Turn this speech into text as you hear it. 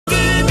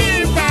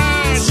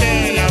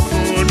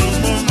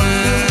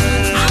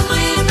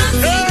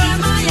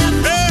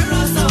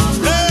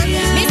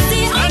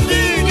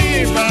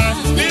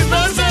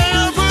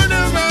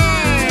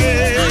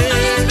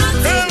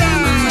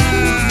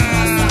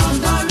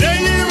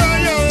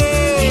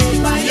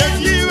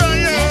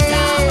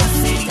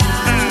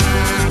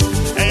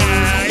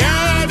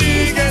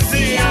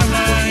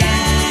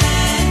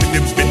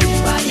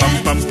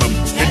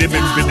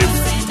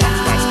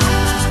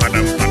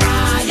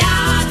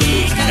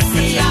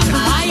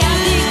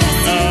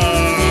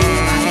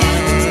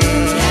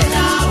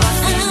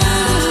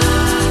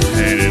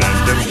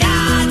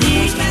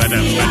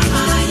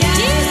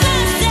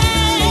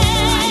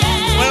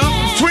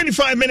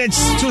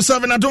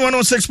102.7 at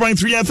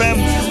 106.3 FM.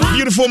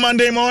 Beautiful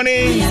Monday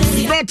morning.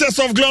 Protest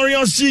of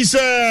glorious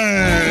Jesus.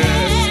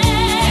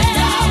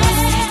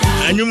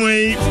 And you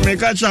may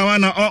make a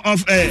chawana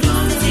off air.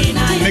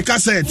 Make a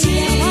set.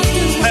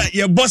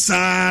 Your boss,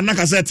 na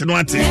cassette, no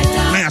ate.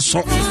 Na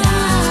so.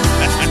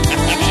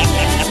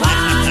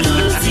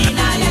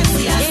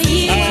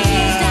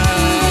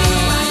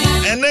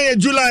 And then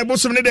July,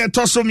 bosom ne de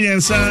tosso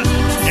miensa.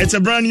 It's a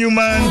brand new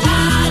month.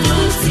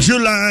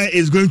 July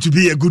is going to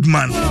be a good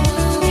month.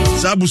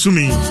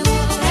 Sabusumi.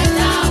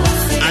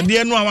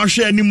 Ade no awa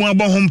hwe ani mu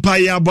abo hompa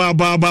ya ba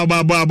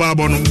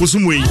no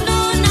busumwe.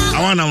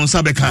 Awana won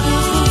sabeka.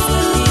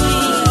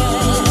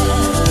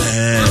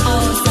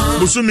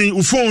 Busumi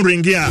ufon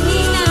ringia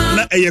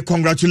na eye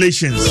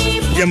congratulations.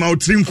 Ye ma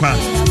otrinkwa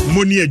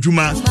moni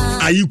adwuma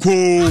ayiko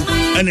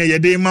ene ye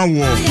de ma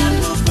wo.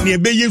 Ne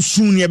ebeye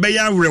sun ne ebeye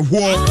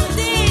awerho.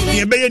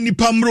 Ne ebeye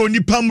nipamro. Ne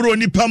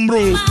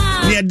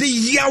de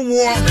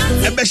yawo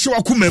ebehye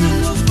wakomam.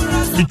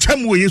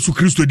 Bitwam wo Yesu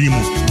Kristo di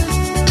mu.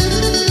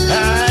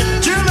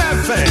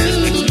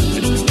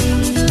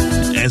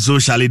 And so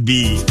shall it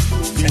be.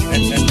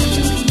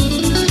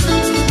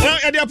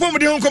 At the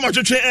appointment, home come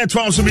to train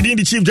 12 so within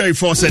the Chief Jerry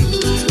Forsen.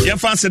 You're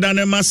faster than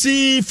a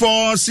Massey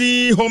for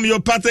C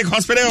Homeopathic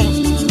Hospital.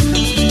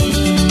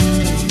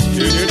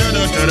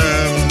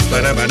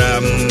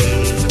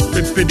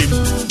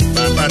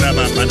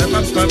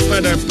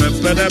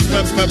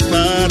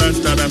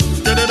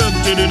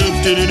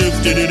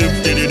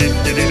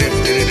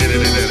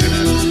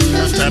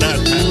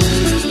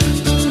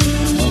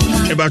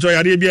 About your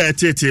idea, a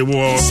tete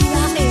war.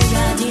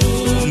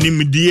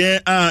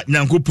 Nimidie a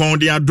Nyankopon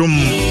de adom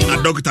a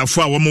doctor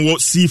for womo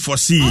C for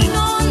C.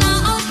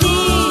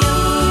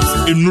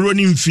 Enuro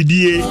ni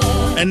mfidie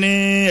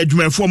ene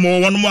adwumafo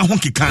mo wono mo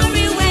ahokeka.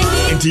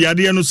 Enti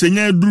yade no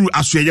senya duru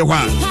asoye hɔ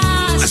a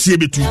ase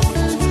betu.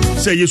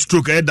 Say you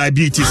stroke,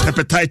 diabetes,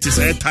 hepatitis,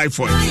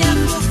 typhoid.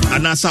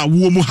 Anasa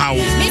wo mu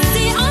hawo.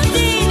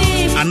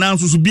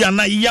 Ananso so bi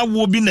ana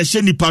yawo bi na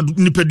hye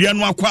nipadua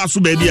no akwa so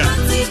ba bia.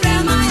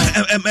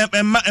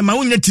 Ema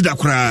wonya tida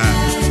kra.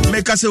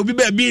 Make us obi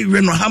baby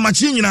we no how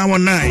much nyina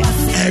won nine.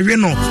 We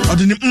no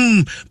odini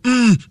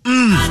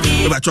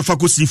Eba chofa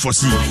ko C for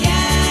C.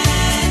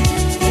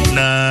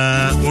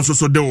 Na wonso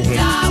so de wo ho.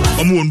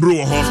 Omo wondro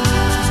wo ho.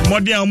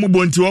 Mode a omo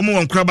bonti omo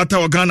won kra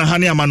bata Ghana ha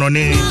ne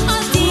amanone.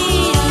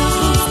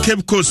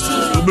 Cape Coast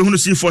obi hunu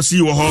C for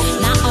C wo ho.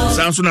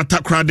 Sanso na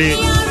takra de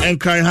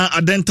enkran ha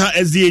Adenta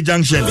SDA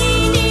Junction.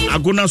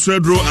 Agona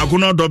Swedro,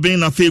 Agona Dobin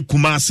na fe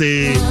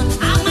Kumase.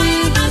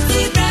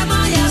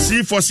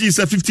 C4C is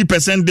a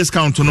 50%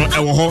 discount no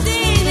ewo ho.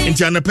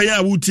 Nti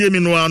anapaya wutie mi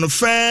no an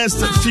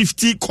first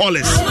 50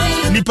 callers.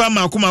 Nipa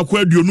makoma kwa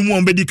aduonu mu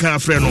ombedi kan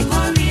afre no.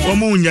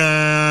 Omo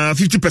nya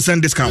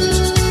 50% discount.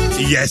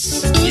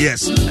 Yes.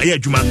 Aye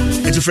adwuma.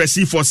 It's for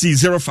C4C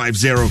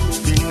 050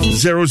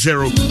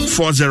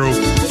 0040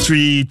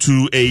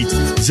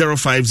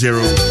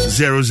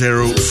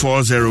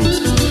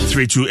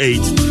 328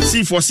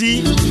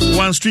 C4C,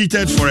 once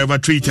treated, forever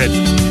treated.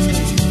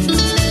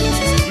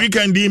 We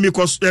can be me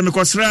kosra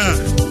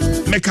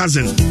me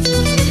cousin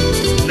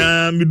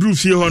na me dru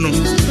fie ho no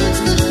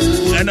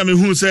and me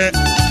hu say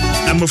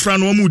am fra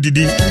no mu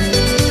didi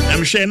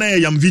am hwe na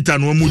yam vita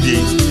no mu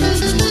die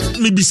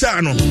me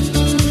bisa no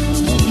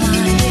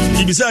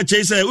me bisa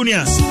che say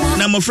unia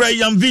na mo fra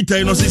yam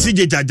vita no se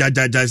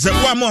jajajaja say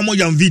wa mo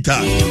yam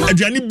vita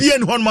aduane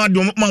bien ho ma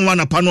de man wa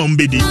na pa no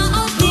mbedi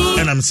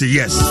and am say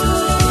yes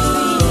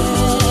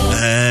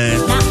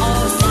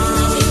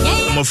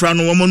mo fra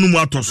no wo mu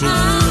atoso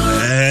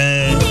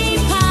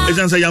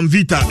Ejansa yam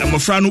vita e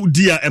mofra no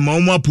dia e ma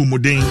omo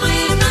apomoden e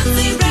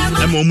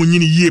ma omo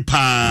nyini yie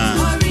pa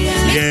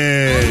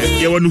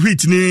ye wonu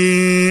wheat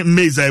ni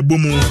maize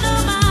ebomu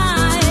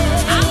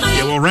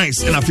ye wo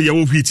rice and afi ye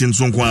wo wheat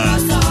nso nko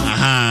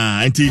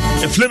aha enti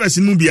the flavors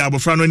in mu bia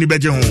abofra no ni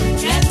beje ho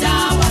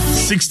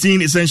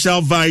 16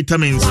 essential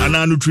vitamins and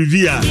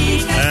nutrivia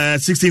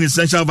 16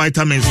 essential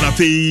vitamins na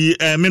afi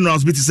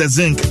minerals bit is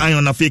zinc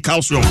iron afi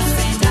calcium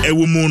e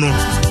wo mu no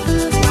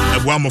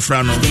Wa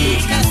mofra no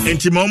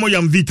enti momo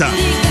yam vita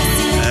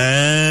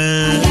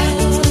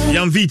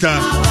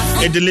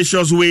a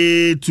delicious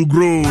way to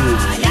grow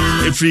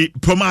every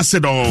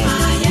promasidol.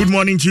 Good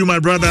morning to you my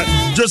brother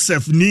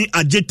Joseph ni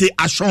Ajete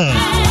Ashon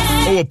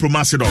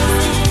promasidol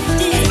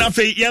na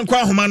fe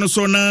yankwa homa no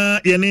so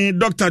na yene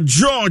Dr.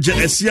 George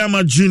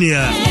Esiama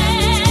Jr.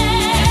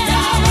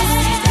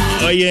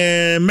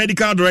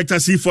 Medical Director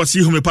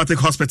C4C Homeopathic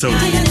Hospital.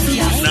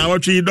 Now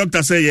what the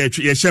doctor say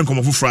ye shen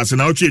come for France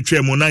na what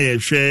twa mu na ye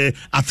hwe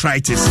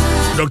arthritis.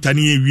 Doctor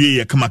ni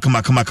wie kama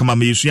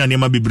me yesu ane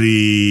ma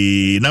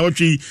bebre. Na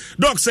what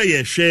doc say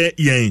ye hwe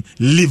yen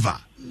liver.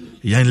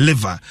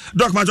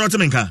 Doc ma jot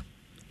menka.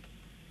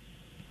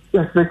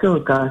 Yes,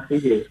 special ka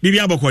say. Bibi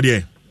aboko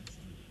de.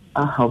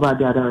 How about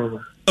the other?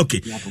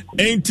 Okay.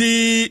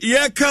 Enti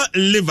ye ka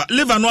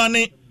liver no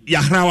ane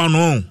ya hrawa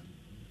no.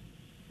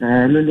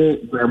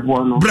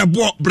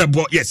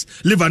 Brebo, yes.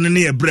 Liver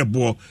ne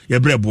brebo.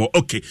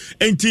 Okay.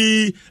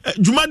 Enti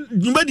juma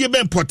de be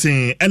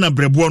important and a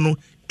brebo no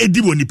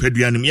edi woni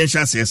peduanum yen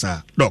sha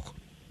sesa doc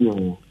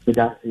no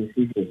that is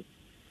it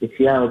if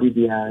you are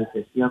obedient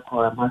if you are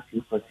call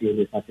massive for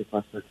the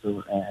particular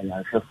hospital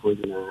ya shafo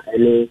na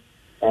ele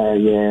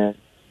yeah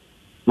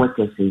what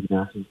you say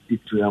na so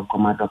picture of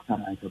come doctor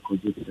like ko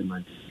do the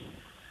man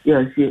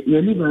yes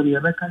you live on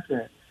your back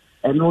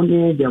and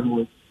only the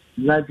most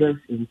largest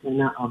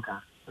internal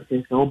organ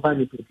okay so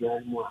body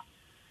peduanum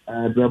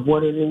the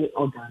body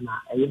organ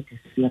na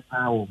kese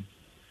power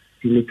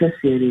the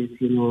kese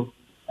you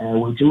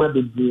when you might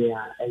be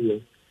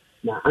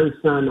na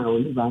answer na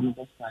only by no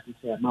start to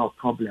say about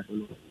problem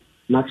no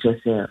not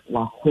just say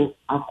wa ko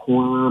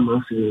akwa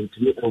ma so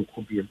to me on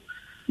kubio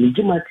ni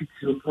juma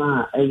titiro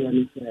ka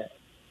ni say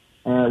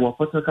wa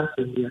potoka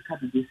so ya ka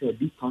be say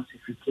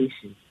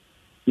detoxification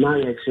na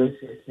ya say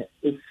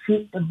if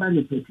fit e ba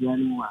ni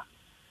pediani wa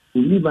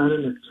ni ba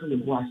na to le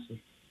boase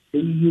e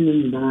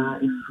yi na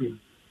ifri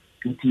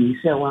nti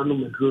say wa no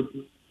medro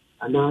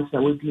and now say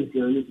we dey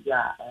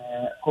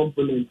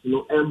component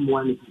no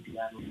M1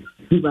 pediano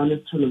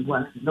even to the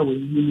boss na we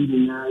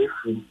really na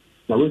ifri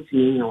na we tie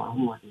nya wa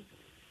ho ade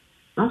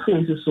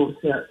after so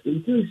say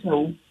in case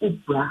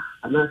obra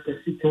and now say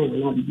sitan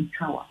na be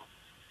trawa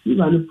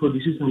even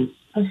produce some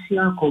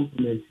special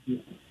components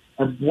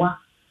a bois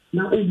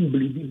na we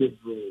believe the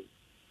brain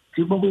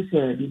ti bo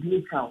say the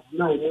be cow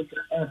na we make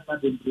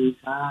the brain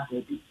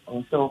the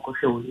or so ko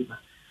show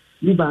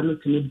liver no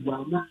to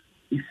bois na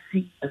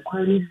isi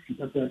acquiring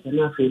the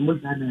na fe mo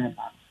da na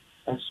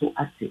ba so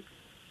active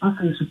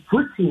after so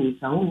protein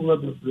sa won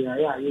rubber bria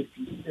ya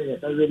ti say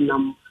da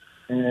nam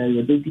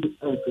ya baby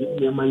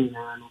ya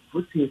manya no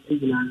protein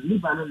na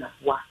liver na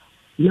wa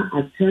na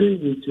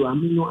attend into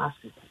amino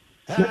acid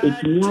na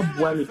etunya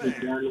bua ni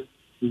pegiano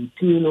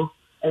intino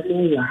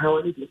ene ya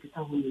hawa ni kita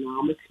ho ni na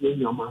ametine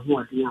ni ma ho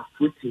ade ya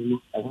protein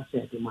no e wa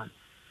say de man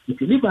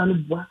nti liver no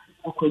bua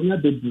akonya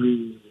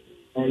bebre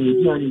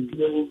you are in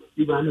the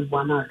liver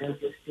bua na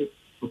digest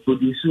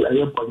produce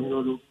aye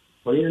bonero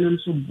no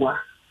so bua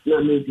na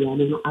media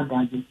no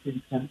adage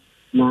system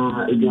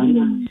na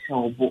ediana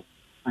shobo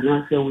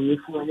ana se we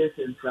fu anya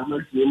se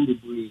inflammatory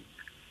bebre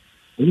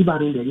liver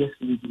no dey yes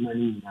ni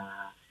mani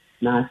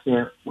na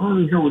se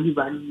one is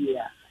liver ni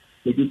ya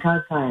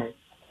medical science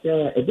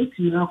say a bit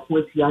na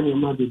kwati anya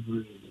ma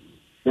bebre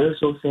then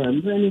so say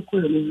many ko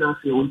ni na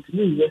se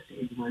ontini yes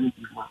e mani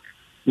bi ma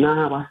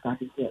na wa start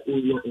say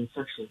your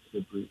infection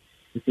bebre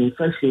it's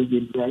infection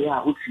bebre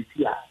ya o treat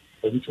ya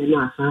e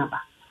na asaba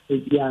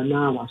ebia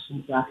na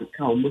wasunta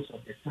Africa most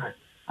of the time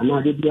and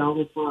now they be out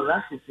for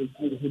rashes e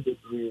go the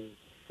brain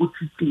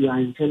ututi ya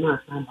internal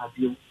asaba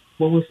bio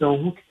wo so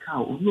hook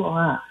cow you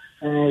are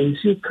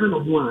you kind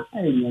of one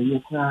you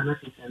kwa na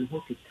can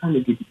hook it kind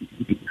of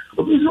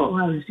obi so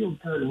ha you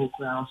kind of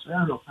kwa so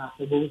ya no pa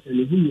so bo se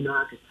le hu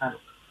na ka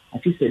I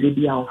just say they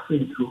be out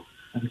free through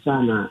and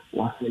sana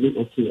was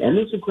okay and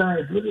also cry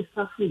really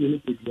stuff you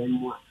need to be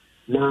more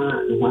na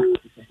what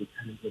is it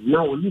kind of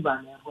now we live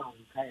on there one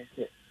kind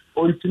of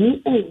on to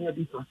me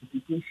this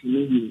classification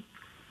maybe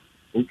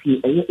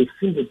okay a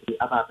single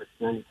about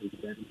personality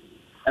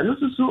and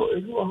also so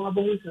you are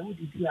about so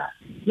did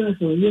yes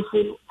so you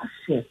feel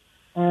access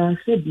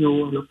said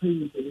you no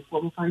pay the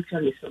form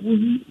function is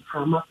we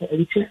from up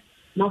and check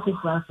not for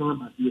class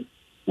about you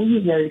we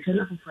very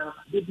channel for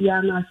the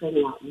na say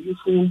you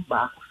feel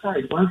back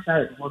side one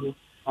side one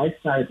right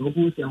side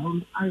who say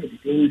one I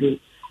the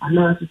and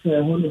now to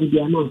say one be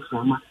not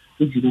from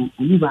ejiri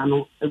liver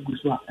no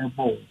eguso a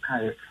ebo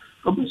kai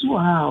obiso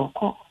ha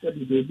o said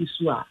the baby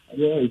so a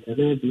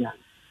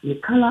the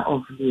color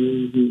of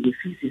the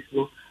feces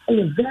no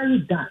is very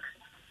dark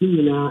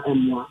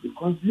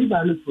because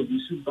liver no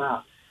produce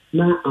bar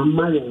na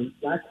amayan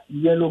that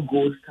yellow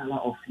gold color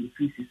of the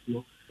feces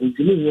no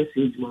until you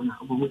say man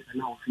obo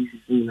na of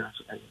feces na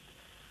so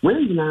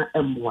when na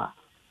emwa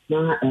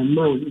na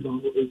emma liver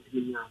no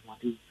ejiri na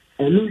wade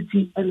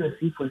energy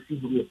energy for see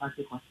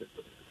homeopathic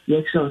hospital.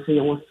 Yes, sure. So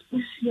there was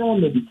special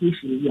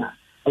medication here,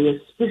 and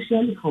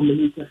especially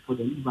formulated for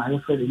the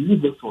liver, for the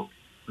liver talk.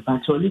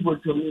 But your liver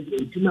talk is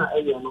the juma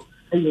area, no,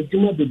 and the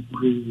juma the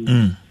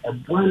brain. A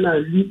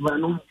buana liver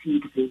no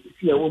teeth,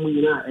 see a woman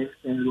in our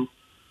external.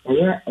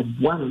 A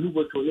buana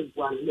liver talk is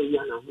one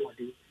yana more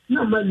day.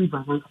 Now my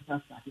liver wants to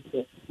start to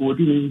say, "Oh,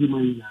 didn't you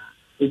mind?"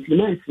 It's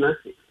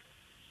nothing.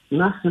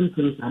 Not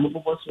symptoms. I'm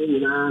about to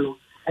say,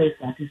 I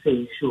started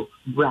saying, "Sure,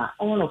 bra,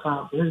 all of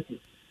our branches."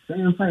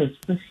 Then find a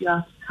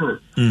special scan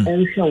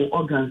and show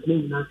organs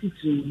maybe not to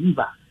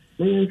liver.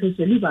 Then you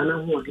say liver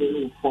now what they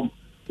know from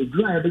the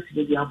dry bit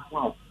to the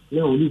wow.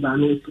 Now liver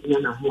no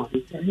to na what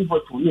they say liver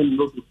to me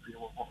no be free.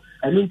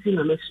 And then thing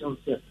I make sure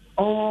say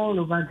all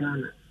over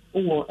Ghana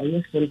or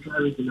a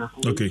central region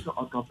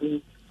or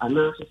Dublin and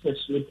now say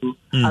Sweden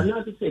and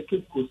now say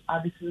Cape Coast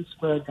Addison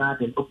Square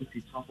Garden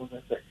opposite top of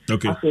it.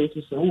 Okay. After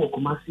to say oh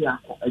Kumasi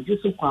I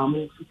just so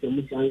kwamu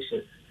fit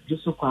junction.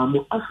 Just so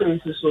come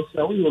after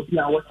so we will be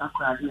a water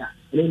crowd here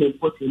and then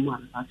important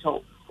one at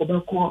all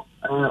over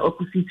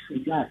opposite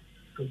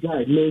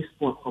Fijai main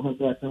spot over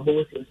there so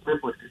always a time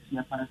for the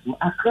senior parents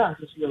across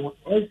the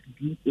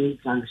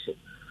SDA junction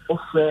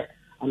offer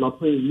and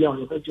Opuni, yeah, on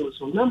the budget.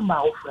 So number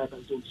of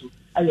friends also.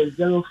 I have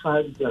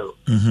 050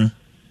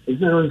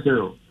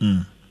 00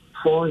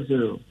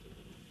 40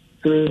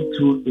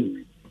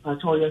 328. I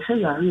told you,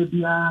 say,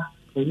 Arabia,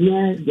 and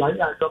yeah,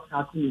 the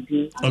doctor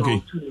community, and all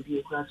to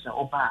the class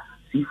over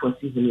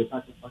C4C in the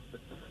party hospital.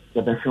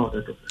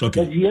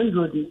 Okay. The end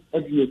of the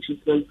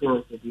treatment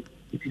plan,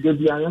 it will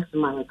be a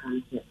smile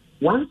cancer.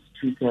 Once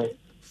treated,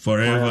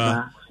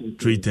 forever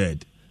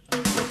treated.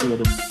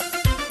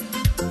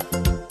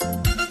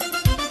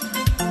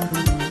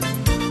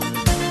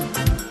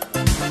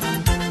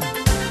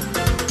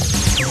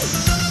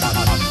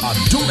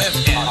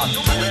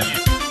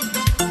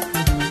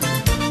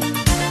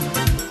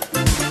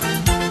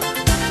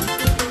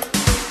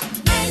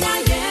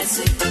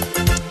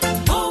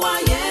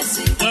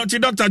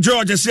 Dr.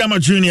 George Siama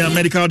Jr.,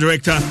 Medical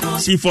Director,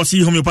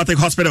 C4C Homeopathic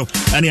Hospital,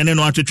 and you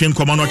know how to train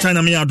Common or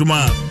China Mia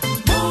Duma.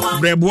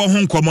 Brebo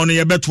Home Common,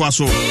 you bet was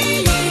so.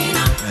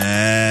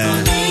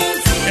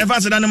 If I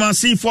said animal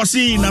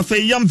C4C,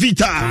 Nafe Yam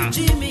Vita.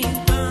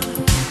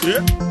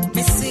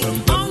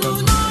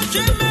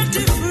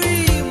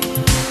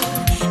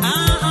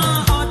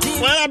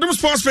 Well, I do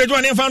sports page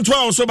 1 and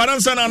 12, so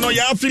Badansana, no,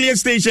 your affiliate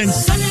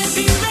stations.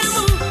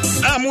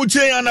 Amuche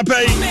and a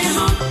pay.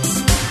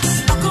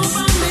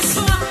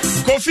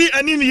 Kofi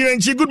Anini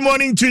Yenchi, good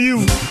morning to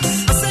you.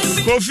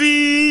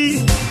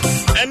 Kofi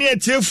Ani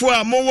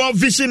Etefua Mowa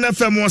Vision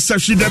FM was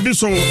Sashi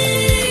Debiso.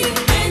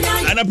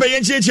 And a pay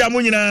Yenchi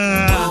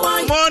Amunina.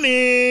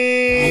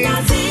 Morning.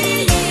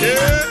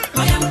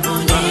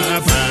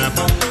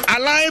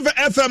 Alive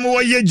FM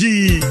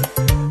Wayeji.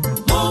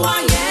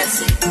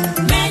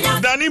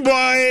 Danny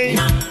Boy,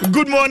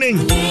 good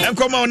morning. And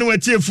come on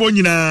with your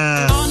phone.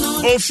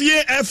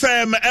 Ofie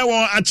FM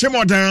Ewa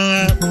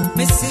Achemoda.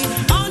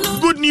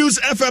 Good News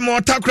FM or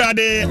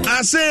Takrade.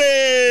 I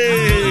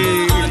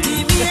say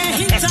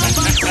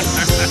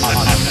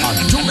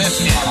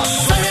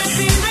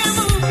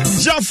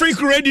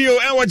Jafric Radio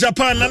Ewa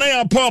Japan.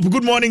 Nana Pop,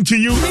 good morning to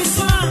you.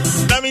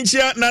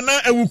 Naminchia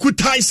Nana Ewuku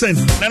Tyson.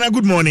 Nana,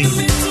 good morning.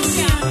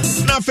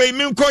 Nafe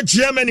Milko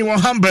Germany or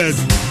Hamburg.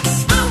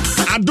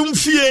 Adum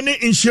fie ne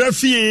inshira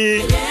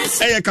fie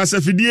eye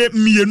kasafidie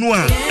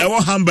mienua ewo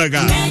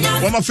hamburger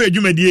wo ma fa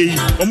adwumadie yi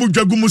omu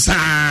dwagumu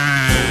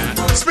saa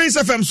Space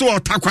FM so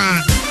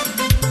otakwa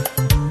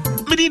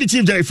me di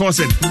Chief Jerry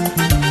Forsen.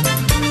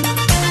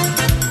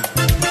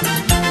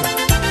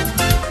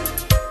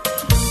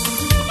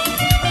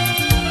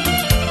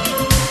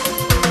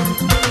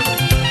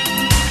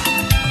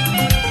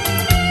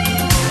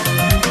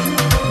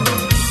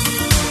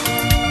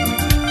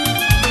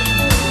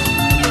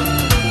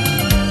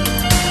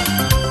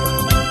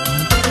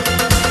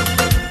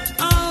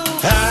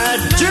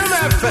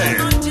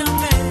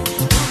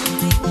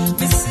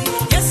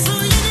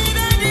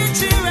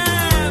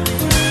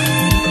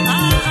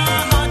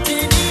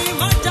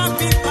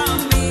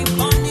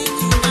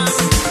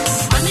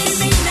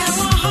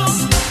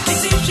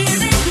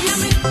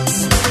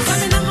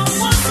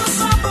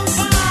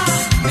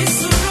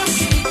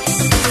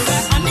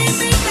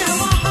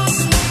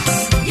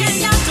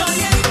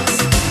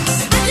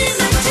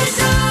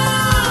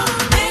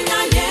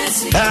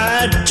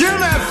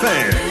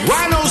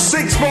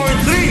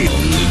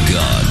 Only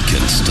God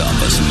can stop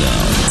us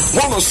now.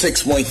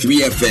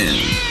 106.3 FM.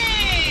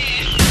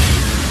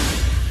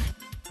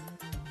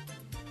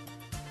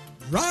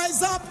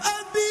 Rise up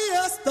and be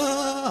a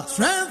star.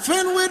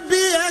 Strengthen with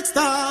BX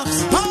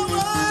stars.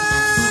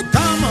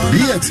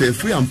 BX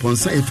free and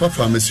ponsa ifa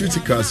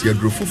pharmaceuticals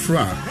yadrofo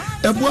fra.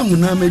 Eboa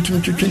hunama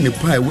etwetwe ne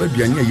pai wa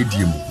aduane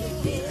ayedie mu.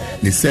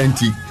 Ne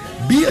senti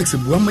BX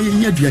eboa ma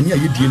yenya aduane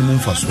ayedie mu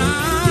mfaso.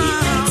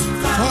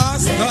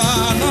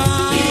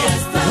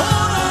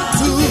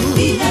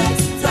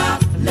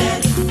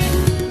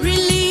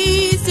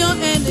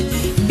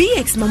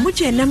 BX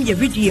mamuche nam ye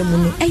video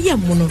muno eye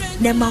muno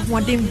na ma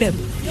hoden bem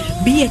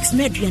BX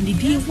medrian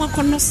di ho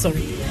akono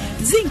sorry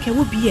zinc e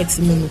wo BX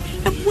muno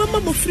eboa ma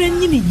mofra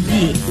nyini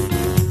yie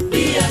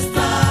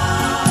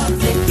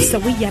so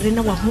we yare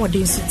na wa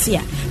hoden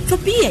sutia for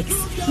BX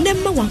na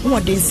ma wa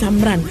hoden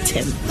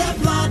samrantem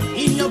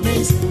in your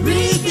base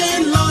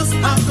regain lost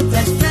after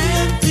the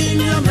strength in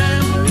your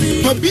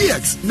memory for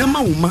BX na ma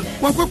woma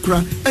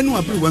wakokura enu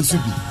abrewan so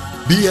bi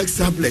BX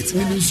tablets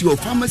means your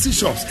pharmacy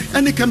shops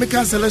and the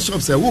chemical seller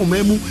shops a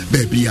woman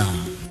baby.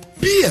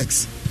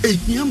 BX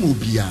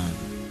ehiamobia.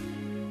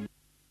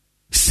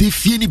 Se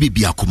fieni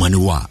bibia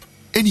kumanewa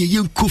eni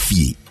yen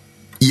kofi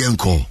yen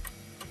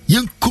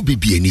ko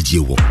bibia ni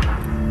jewo.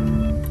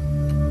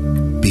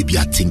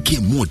 Bibia tinke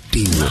mo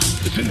denwo.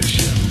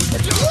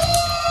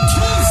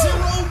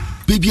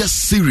 Bibia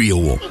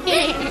cereal.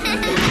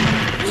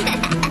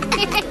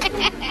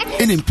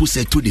 Eni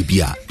mpuse to de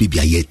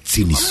bibia ye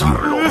tinisu.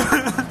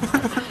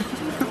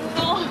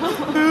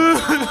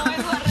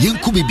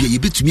 Yenko bibia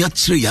yebetumi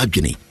akyere ya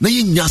adwene na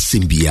yenya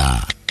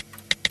sembia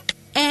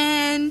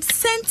and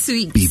sent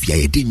sweet bibia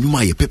yede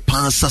nyuma ye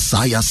pepa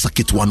sasa ya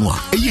saketwa no a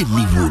eye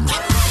niwo no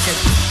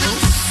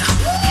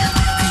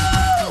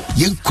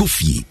yenko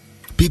fie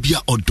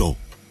bibia odo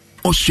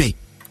ohwe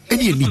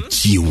Any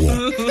jiwo.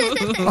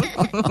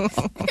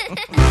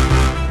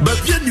 But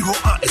then you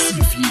are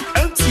SCV,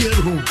 MTN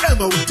home,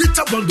 Emma with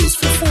data bundles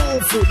for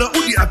now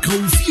only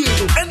account fee,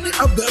 any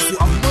other for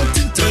a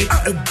mountain time,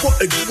 and bought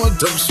a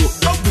quantum so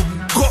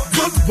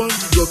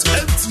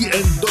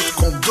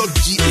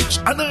broadband.mtn.com.gh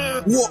and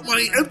what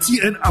my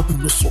MTN app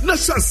no so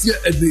let's see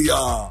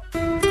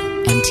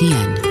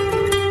MTN.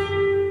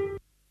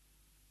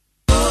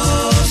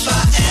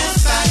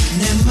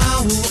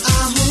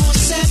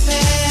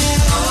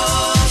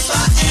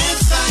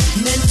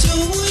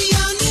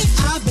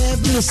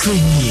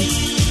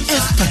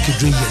 F-Pack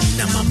drink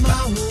namamba.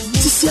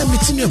 Sisi a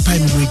meeting your pie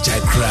me jai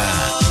cry.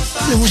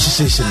 Me wish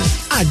session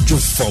ajo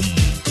form.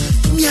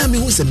 Me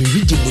who say me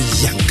read mo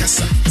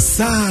yankasa.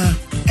 Sa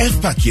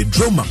F-Pack ye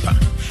dromapa.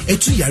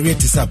 Etu yare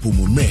tisapo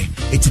mu me.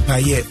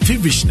 Etipaye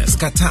feverishness,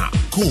 kata,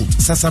 cold,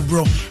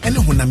 sasabro, ene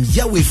honam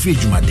yawe free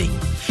jumaden.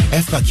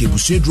 F-Pack ye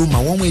busue droma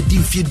wanwe di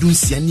fie dun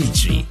siani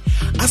ichiri.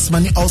 Asma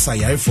ni also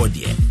yare for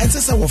die.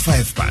 Etesa wo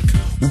 5-pack.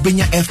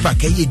 Ubenya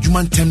F-Pack ye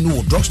juman tem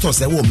no drugstore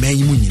se wo men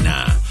yimu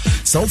nyina.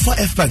 So for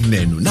F-Pack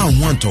nenu na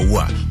want to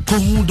wa.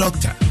 Kohu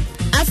doctor.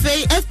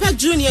 Afei F-Pack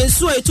Junior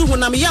nso etu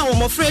honam yawo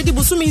mo fredi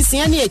busumi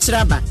nsiani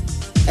echiraba.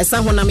 Esa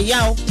honam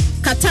yawo,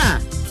 kata,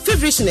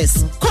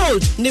 feverishness,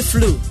 cold, ni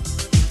flu.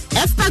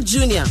 F-Pack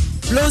Junior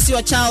blows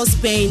your child's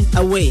pain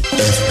away.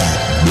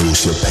 F-Pack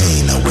blows your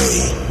pain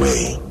away.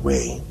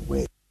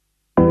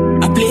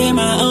 I play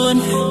my own.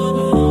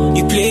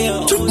 You play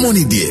your chop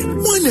money there.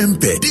 1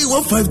 MP. They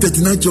want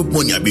 539 chop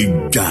money a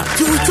big jar.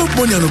 You will chop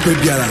money on a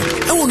pebiara.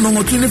 I want no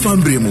 20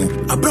 fan bremo.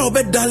 A brow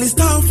bed dial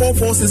star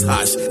 446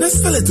 hash.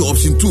 Let's sell it to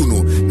option 2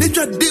 no.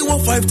 Nature day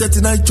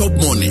 539 chop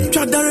money.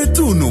 Try direct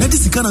 2 no.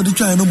 This is kind of the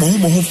try no more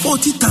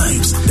 40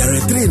 times.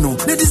 Direct 3 no.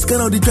 This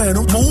kind of the try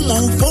no more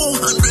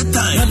 400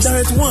 times. Now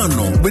direct 1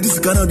 no. But this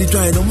kind of the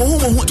try no more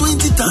 20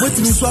 times. Wait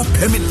me swap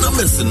payment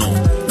numbers no.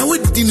 Now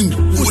wait didn't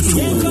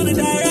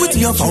wait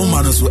me have our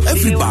man so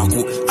every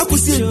barco. I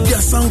could see a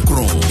sound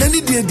crown. Then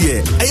it did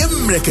I am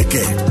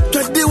Rekeke.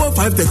 Track day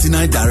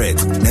 539 direct.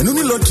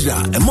 Nanuni Lotria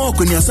and more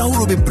Konya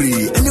Sauro be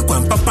pre and you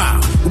can papa.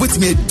 Wait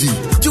me D.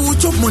 You will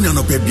chop money on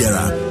a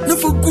pebiera. No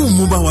for good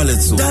mobile wallet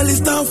so. Dial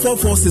star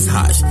 446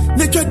 hash.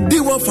 Nature day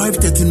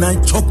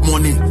 539 chop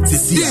money.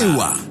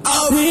 Sisiwa.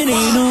 I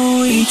really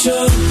know each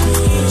other.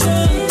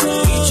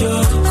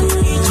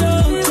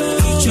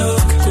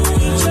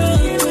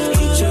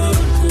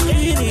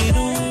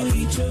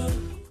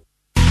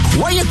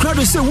 Why you crowd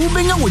say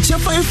Wubenya will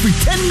check for every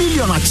 10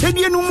 million at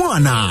Chedia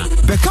Numana?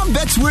 Become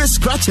Betway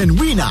Scratch and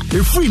Winner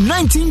a free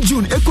 19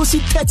 June Ecosi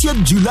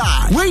 30th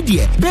July. Wait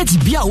there, Betty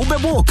Bia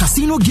Ubebo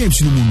Casino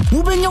Games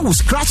Wubenya will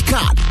scratch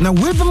card. Now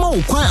Webema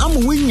will quite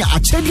am winning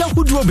at Chedia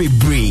Hudrobe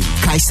Brain.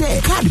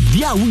 Kaise card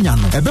Bia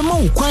Winyano. Ebema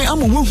will quite am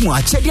winning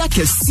at Chedia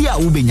Kesia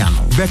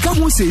Ubenyano. Becca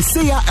will say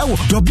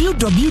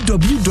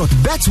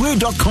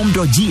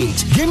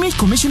www.betway.com.gh. Gaming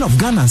Commission of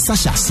Ghana and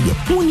Sasha see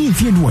who need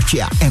to watch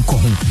here and call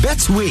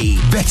Betway.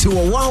 Betway.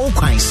 Wow,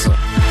 Christ.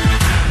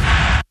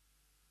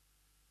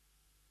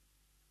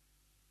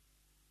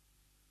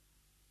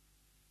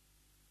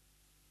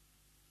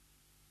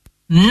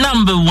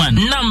 Number one.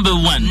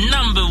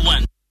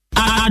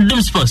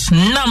 Adam Sports,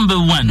 number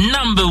one.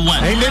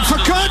 And it's for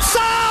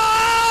Kurtza!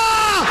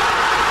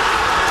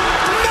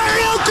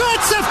 Mario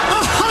Kurtza,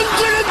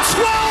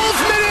 112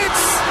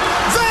 minutes!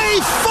 They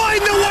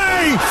find a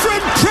way from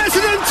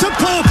president to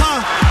pauper,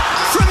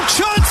 from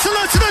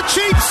chancellor to the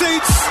cheap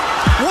seats.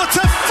 What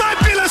a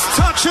fabulous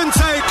touch and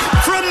take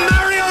from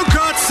Mario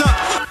Götze.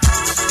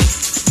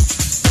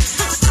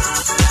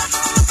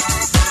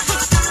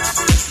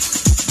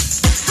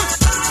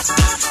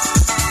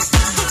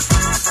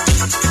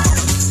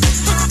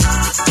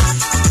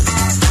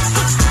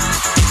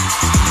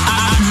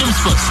 Adam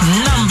Sports,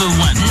 number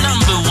one.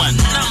 Number one.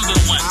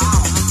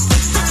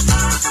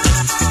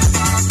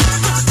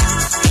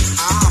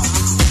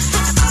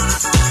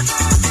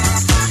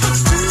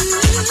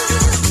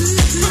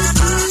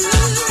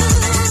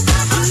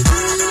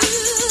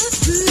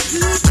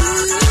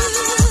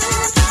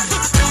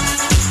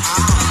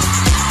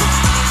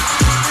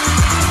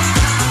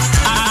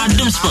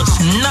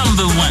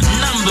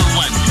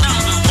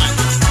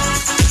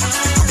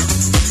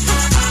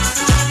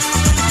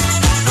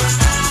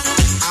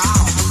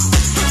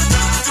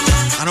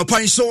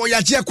 Anopai so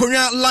ya jia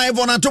Korea live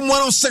on Atom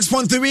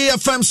 106.3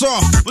 FM so.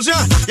 Musia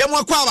ya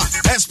mwa kwaba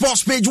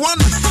Sports page 1.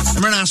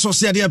 Mrena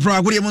associate ya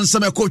bra gudi mun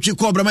sama coach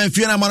Cobra man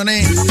fiena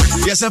manane.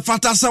 Yes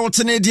fata sa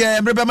wotene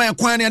dia mrebe man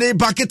kwan ya de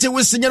bucket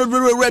we sinya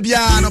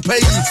rebia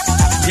anopai.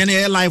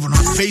 Yene live on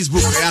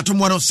Facebook Atom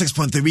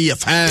 106.3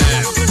 FM.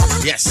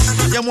 Yes.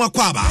 Ya mwa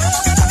kwaba.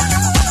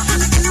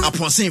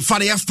 Upon saying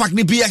Fatty F-Pack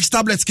ni BX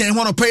tablets can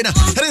want to pay na.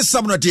 It is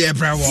some dear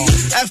bro.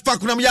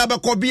 F-Pack na miyaba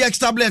ko BX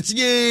tablets.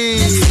 Yay.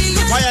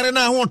 Why are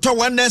na want to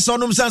one ness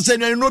on say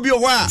no be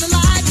wa.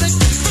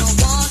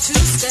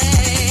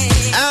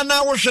 And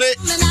now we should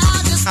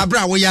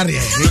abra we yare.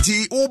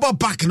 Eti over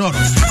back no.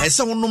 E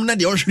someone num na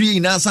de ohri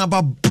na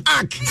samba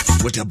back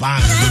with a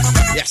bang.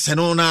 Yes, and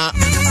on ya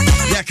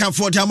can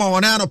for jama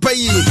one no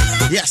pay.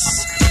 Yes.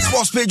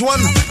 Sports page 1.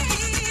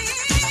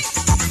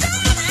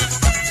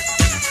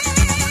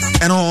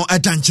 ɛno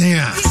ɛda nkyɛn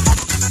a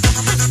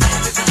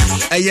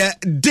ɛyɛ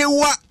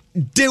dewa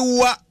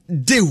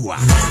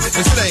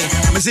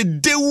mese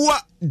dewa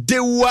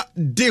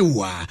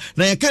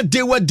na yɛka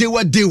dewa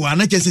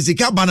na kyɛ sɛ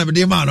sika ba na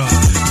bɛde ma no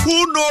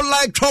who no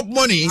like chop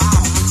money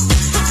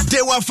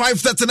dewa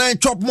 539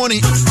 chop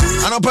money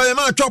anɔpa me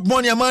ma chop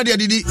money ama de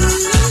adidi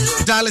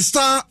dial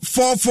star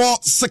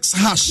 446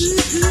 hash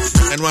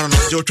and one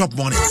no chop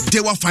money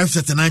dewa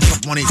 539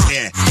 chop money is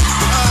here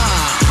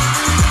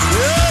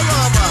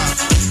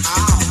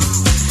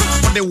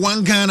what the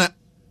one Ghana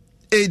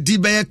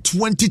AD by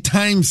 20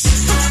 times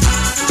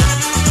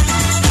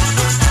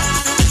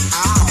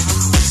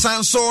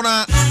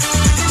Sansona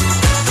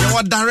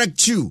what direct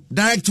 2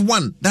 direct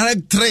 1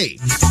 direct 3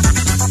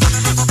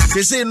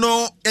 they say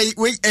no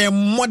a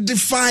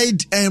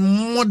modified and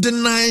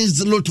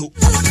modernized lotto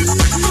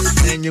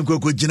and you go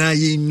jina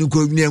you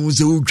go near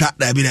so trap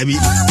that be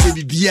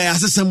bia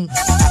asem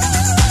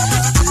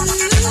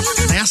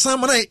na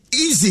some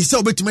easy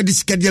so bet me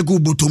this kadia go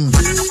bottom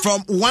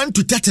from 1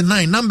 to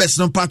 39 numbers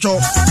no patcho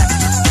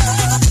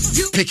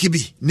pick bi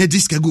ne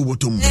this ka go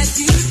bottom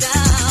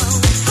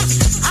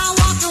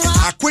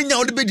akwenya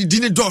wo de be di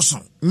ne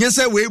doso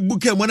nyese we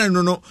buka mu na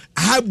no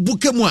ha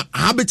buka mu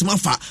a betima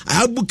fa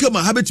ha buka mu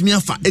ha betimi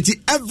afa eti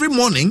every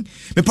morning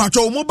me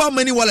patcho mobile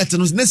money wallet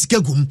no na sika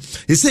gum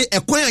e say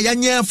ekwan a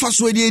yanya fa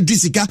so de di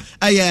sika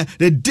aye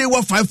the day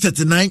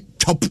 539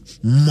 top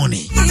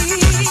money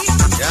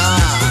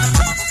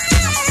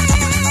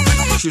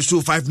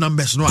so 5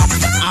 numbers no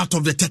out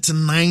of the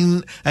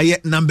 39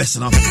 numbers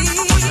no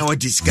now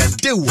this guy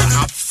dewa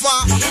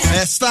afa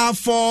star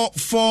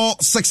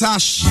 446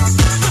 hash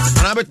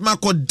and I bet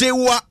mako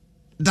dewa-nla.com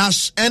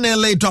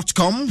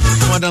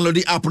or download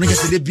the app and get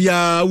the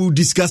bia we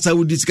discuss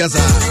open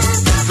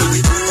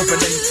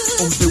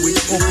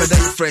the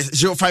fresh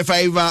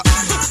 055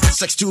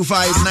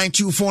 625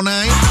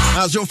 9249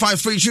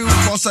 0532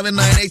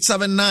 479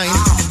 879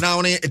 now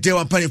on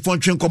dewa penny phone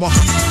train come on.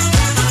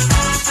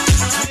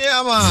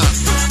 Yeah, man.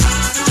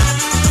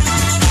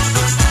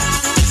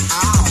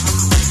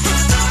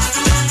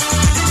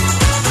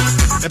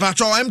 About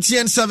your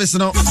MTN service,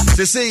 no,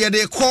 they say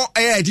they call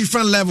a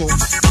different level.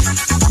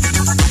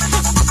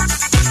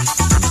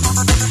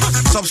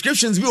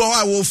 Subscriptions be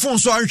why will phone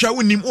so I shall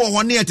win him or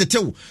 1 year to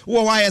tell.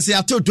 Or why I say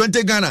I told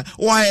 20 Ghana,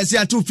 why I say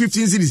I told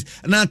 15 cities,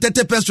 and I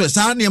 30 pesos.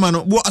 I name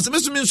man. Well, as a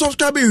mean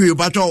subscribe here,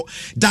 but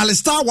dial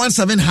star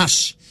 17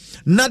 hash.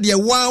 Not the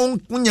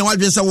one when you want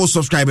to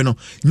subscribe, no,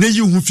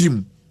 you who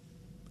film.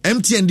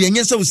 MTN the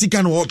nyesa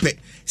usika no ope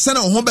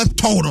sana ho be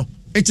tono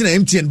enti na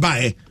MTN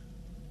buy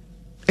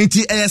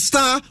enti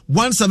star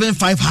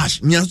 175 hash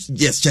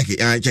yes check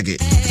it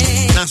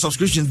now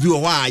subscriptions be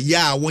why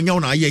yeah wonya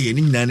na aye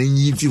ni nyina na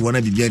nyi fi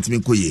wona bibia ntime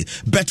koye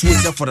betway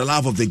for the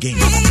love of the game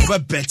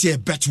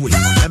betway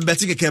and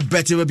betting ke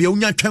betway be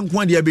wonya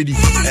twankwa de abedi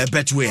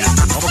betway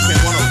okay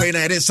one of pay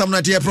na it is some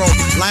not here pro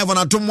live on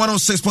Atom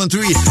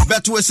 106.3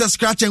 betway says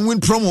scratch and win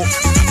promo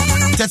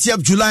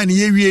 30th July in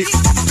year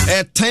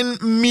 10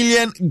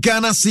 million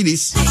Ghana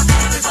cedis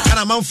and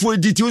a man for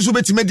details so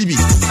beti medibi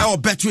I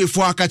betway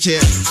for akache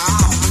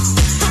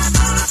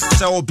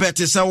so bet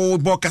so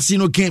book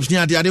casino games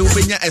near there they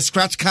open a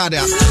scratch card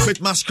there with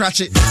my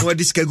scratch it where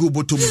this can go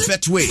to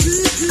betway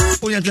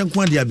onya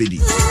twankwa dia bedi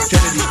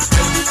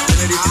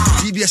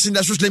DBS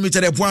Industries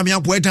Limited eboa me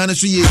aboa dan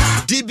so ye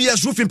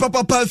DBS roofing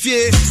papa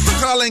fie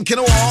Carlin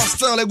Keno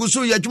hostel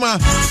egusu yadwuma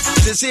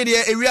se se de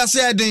area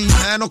say den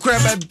no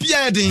crab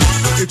bia den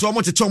eto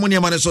omo tete omo ne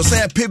ma so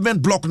say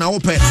pavement block na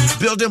open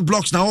building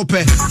blocks na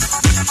open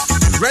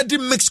ready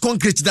mix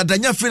concrete that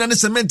danya fina ne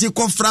cement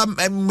ko fra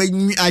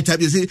I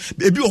type say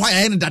ebi o hwa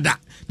ya ne dada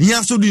ni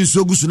aso du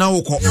nso gusu na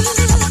wokọ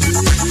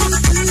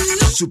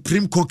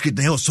Supreme Concrete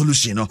na your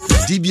solution no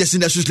DBS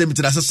Industries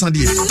Limited assistant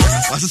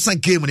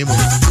game ni mo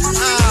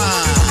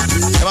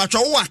about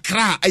your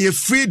Accra a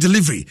free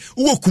delivery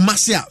wo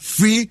Kumasi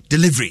free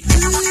delivery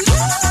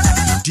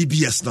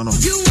DBS no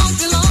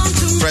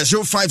press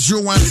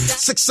 0501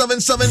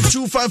 677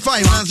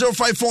 255 and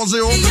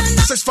 0540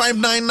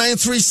 659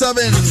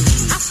 937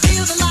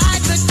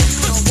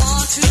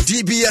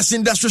 DBS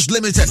Industries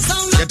Limited.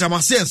 Get my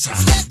sense.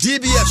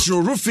 DBS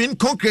your roofing,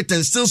 concrete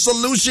and steel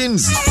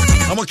solutions.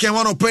 I'm okay. I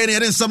want to pay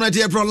it in some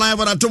April live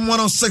on Atom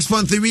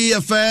 106.3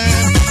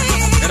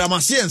 FM. Get my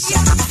sense.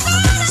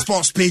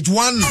 Sports page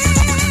 1.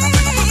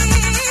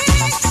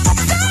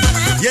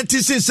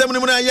 Yeti sin semuni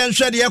muna yan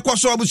shadi ya kwa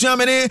so abusu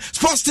amene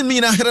sports team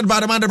na headed by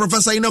the man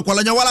Professor Ino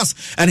Kwalanya Wallace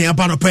and ya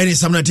bano pay in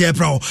some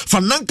April.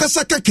 Fananka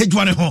saka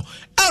kejwane ho.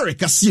 Eric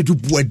Asiedu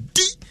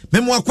Bwedi.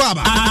 Memwa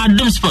Kwaba.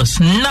 Adum Sports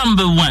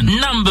number one.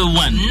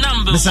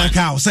 Mr.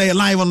 Cow, say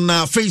live on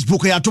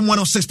Facebook at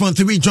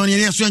 106.3.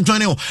 Johnny and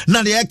Johnny.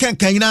 Now the Eka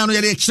Kaina,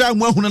 the extra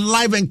one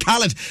live and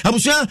colored.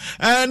 Abusia,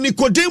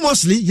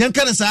 Nicodemusly,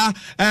 Yankanasa,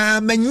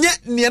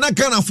 Menyet Niana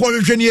Ghana for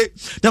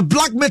the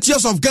Black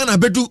Meteors of Ghana,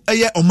 Bedu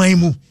Aya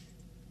Omaimu.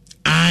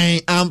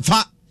 I am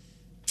fat.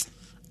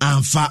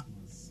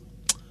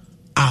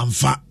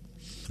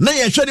 na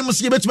ye hwɛ ne mo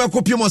se betuma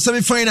kopie mo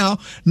semi final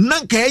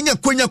na nka enya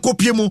konya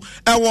kopie mo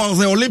was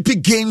the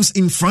Olympic Games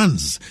in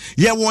France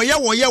ye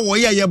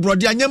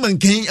brode anyama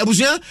nkan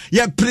abusua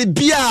ye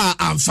prebia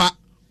amfa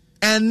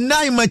and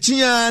na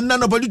imachia na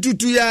nobody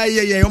tutu ya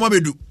yoma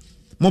bedu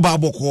mo ba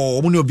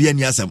boko mo ne obi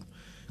ani asem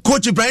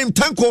Coach Ibrahim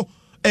Tanko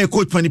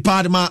Coach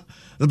Panipadma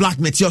the Black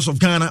Meteors of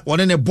Ghana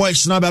one ne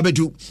boys na ba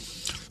bedu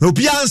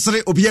obi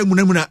ansere obi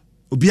amunamuna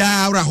obi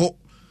awra ho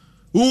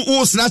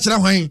o snatchra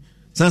hwan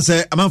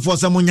sanse amanfo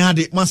se mo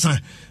nyaade masa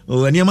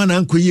aniama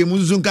na nkoyie mu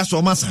nzu nka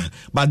so masa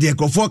ba de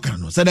ekrofo kan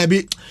no se da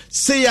bi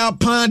se ya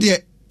pan de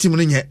tim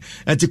no nye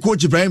enti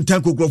Coach Ibrahim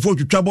Tanko ekrofo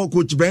twitwabo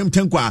Coach Ibrahim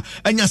Tanko a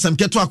anya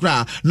samketo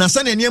akra na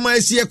se na aniama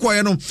asie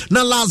koye no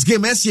na last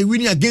game asie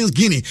winning against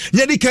Guinea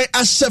nye di kai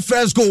ashe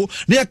first goal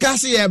na ya ka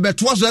se ye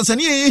beto so se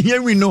na ye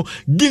win no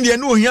Guinea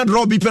no ohia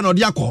draw bi pe no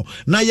de akọ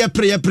na ye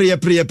pre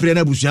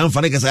na busuan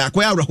fa ne kasa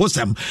akoya awra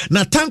hosam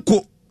na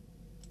Tanko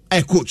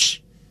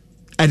coach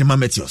and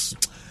Mametios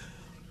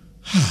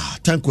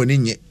Tanko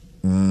ninye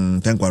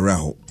Tanko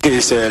Raho.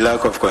 It's a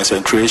lack of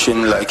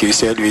concentration. Like you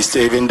said,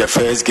 even the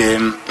first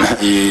game,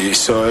 you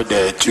saw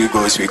the 2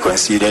 goals we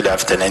conceded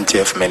after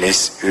 90th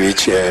minutes,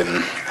 which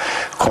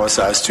cost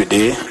us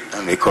today,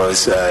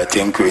 because I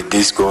think with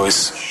these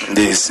goals,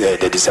 this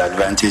the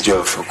disadvantage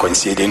of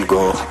conceding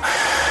goal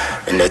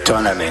in the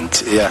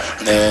tournament.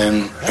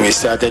 We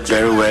started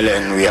very well,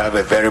 and we have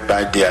a very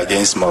bad day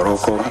against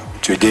Morocco.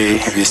 Today,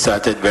 we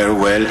started very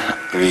well.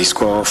 We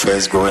scored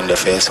first goal in the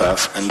first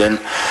half, and then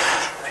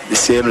the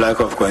same lack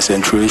of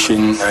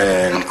concentration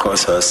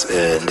cost us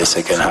in the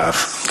second half.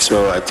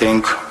 So I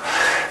think,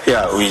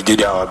 we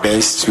did our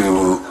best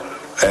to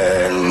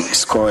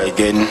score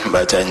again,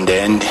 but in the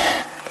end,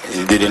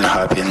 it didn't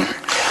happen.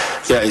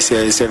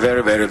 It's a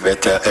very, very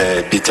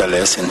bitter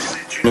lesson.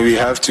 We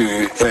have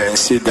to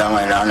sit down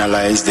and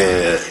analyze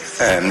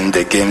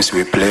the games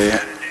we play.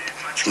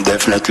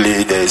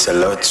 Definitely, there is a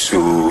lot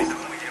to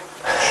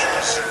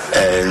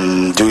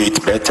do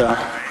it better.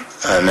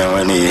 I mean,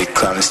 when it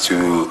comes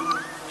to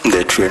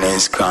the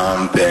trainings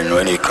camp and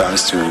when it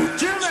comes to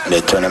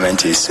the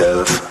tournament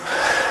itself,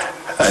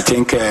 I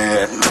think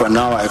for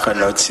now I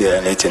cannot say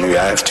anything. We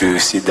have to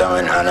sit down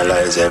and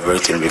analyze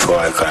everything before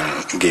I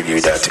can give you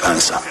that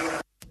answer.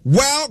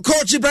 Well,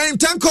 Coach Ibrahim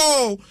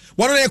Tanko,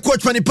 one of the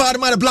coach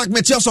Panipadma, the Black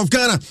Meteors of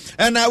Ghana,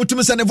 and I would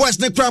send a voice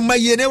next from my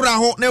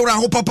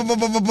neura papa.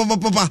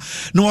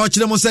 No, watch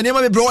them was a name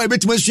of a bro, a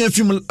bit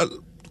film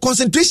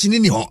concentration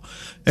in your.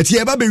 At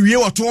here, baby, we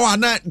are to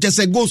not just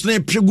a ghost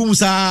name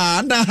Pregumsa,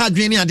 and I had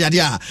any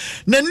idea.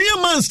 The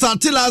new man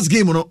started last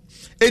game, no.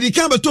 Eddie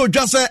Campbell told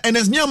just and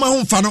as near my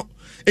home funnel.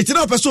 It's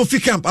not a Sophie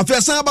camp. I feel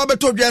some about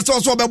to just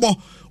also about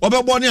 2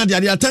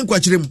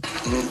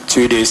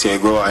 days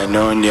ago, I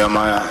know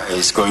Nyama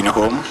is going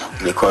home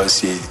because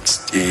he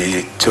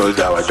told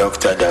our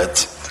doctor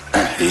that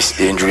he's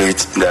injured,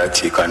 that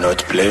he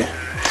cannot play.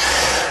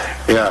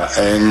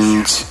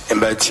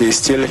 But he's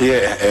still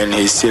here and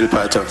he's still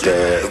part of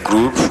the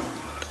group.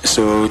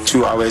 So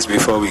 2 hours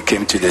before we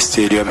came to the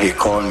stadium, he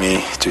called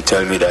me to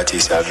tell me that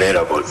he's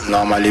available.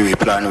 Normally we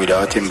plan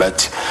without him,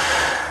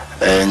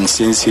 and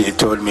since he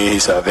told me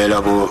he's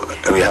available,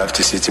 we have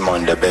to sit him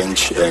on the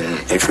bench, and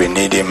if we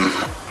need him,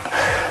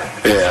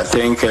 I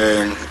think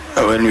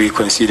when we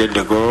conceded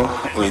the goal,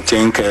 we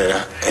think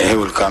he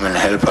will come and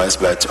help us,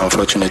 but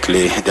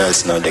unfortunately,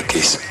 that's not the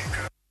case.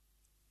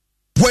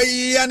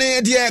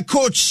 Dear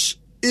Coach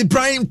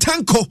Ibrahim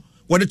Tanko,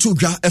 what the 2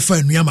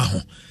 FN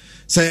Yamaho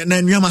say,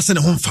 Nanyama sent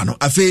a home fan.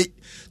 I feel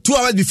 2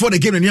 hours before the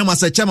game, and Yama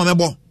said, Chama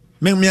Mebo,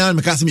 Memian,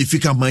 Macasimi,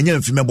 Fika, my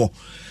young female.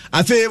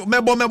 I feel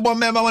member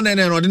one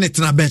and ordinate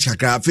na bench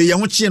kakra. I feel you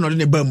won't change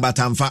ordinate burn but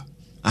amfa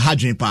a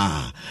hadrin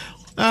pa.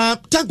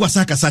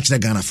 Tankwasaka such the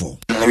Ghana for.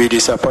 We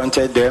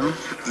disappointed them.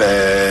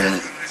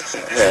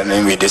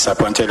 We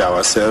disappointed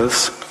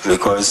ourselves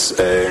because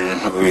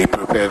we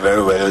prepared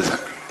very well,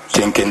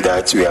 thinking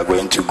that we are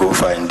going to go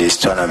far in this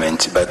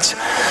tournament. But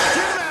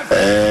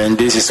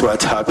this is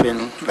what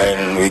happened,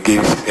 and we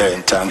give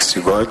thanks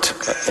to God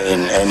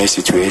in any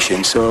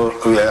situation. So,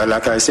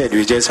 like I said,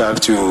 we just have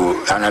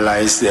to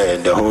analyze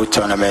the whole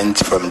tournament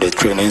from the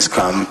trainings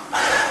camp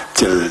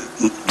till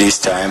this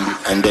time,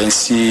 and then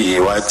see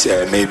what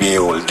maybe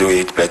we'll do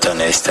it better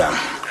next time.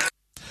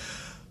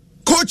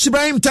 Coach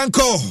Ibrahim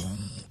Tanko.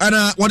 And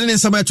what in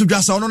somewhere to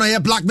just on a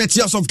Black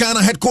Meteors of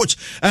Ghana head coach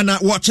and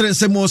watching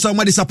some more some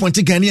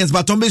disappointing Ghanaians,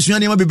 but on this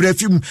one be brave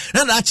film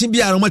and actually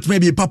be much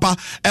maybe papa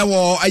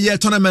or a year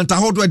tournament. I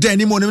hold a day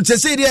anymore. To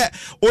say there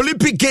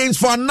Olympic Games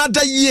for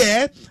another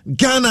year,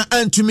 Ghana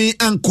and to me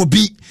and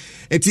Kobe.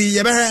 Eti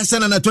yebere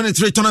send na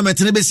 23 tournament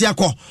ne besi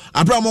akọ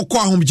Abraham ko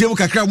ahomjemu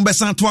kakra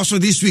mbesa to aso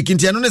this week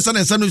ntia no ne send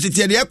no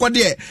siti de ekọ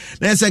de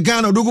na se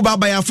Ghana odugu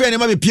baba ya fe ne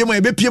ma be piema e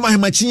be piema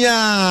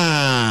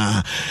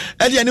hemachia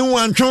e de ne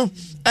wantwo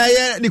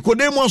eye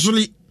Nicodemus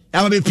Suli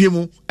Ababe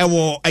Pimu,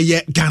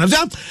 Ghana.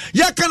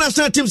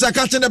 National teams are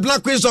catching the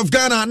Black Queens of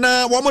Ghana.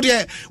 Now, one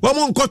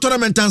more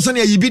tournament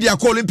Tanzania,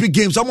 Yibidia Olympic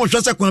Games. Someone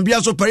just a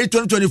Kwabena so Paris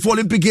 2024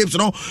 Olympic Games.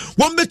 No,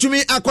 one bet to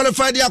me, I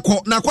qualified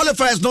the now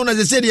qualifiers known as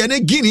the city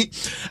and Guinea.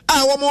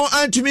 One more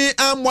and to me,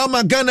 I'm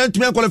one Ghana to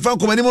me qualify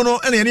Komanimono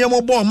and any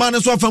more ball man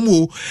as well from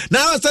who.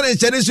 Now, I started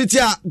Chinese City,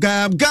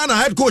 Ghana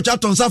head coach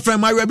at on Safran,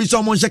 my Rabbi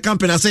Salmon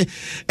campaign. I say,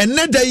 and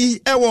that day,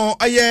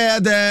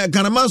 the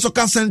Ghana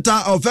Soccer Center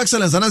of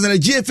Excellence and as a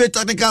GFA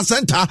Technical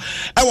Center,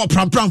 our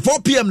pram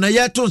 4 p.m. na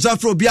yet to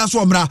Zafro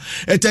Biaso Mra,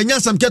 Etanya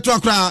Sam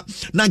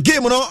Ketwakra, na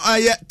game no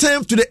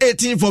 10th to the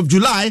 18th of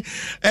July,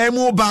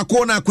 Emu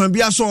Bakona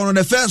Kwabena on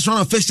the first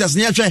round of fixtures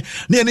near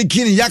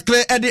Guinea,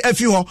 Yakle, Eddie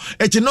Efio,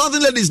 et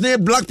Northern Ladies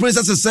name Black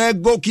Princess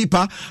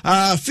goalkeeper,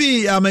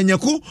 Fi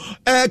Menyaku,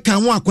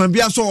 Kanwa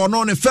Kwabena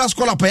on the first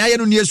call up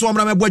Payano near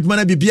Swamra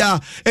Bojmana Bibia,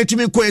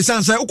 Etimin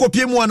Kwesansa,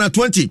 Ukopimu na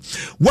 20.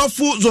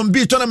 Wafu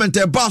Zombie tournament,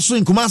 Basu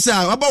in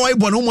Kumasa, about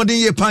Ibon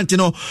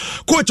Pantino,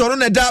 coach on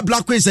the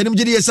Black Queens, and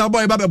MGD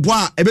Saboy Baba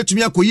Bois,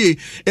 Ebetumia Koye,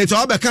 it's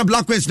all become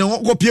Black Queens, no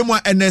Opiemo,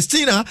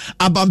 Ernestina,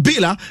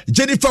 Abambila,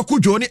 Jennifer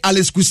Kujoni,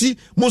 Alice Kusi,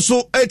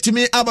 Moso,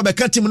 Etimi,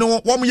 Ababekantim, no,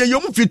 1 year,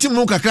 young 15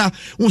 Mukaka,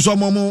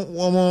 Unsomo,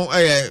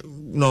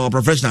 no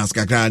professionals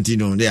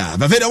kakantino there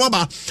baveda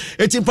waba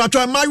etim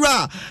patwa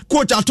Myra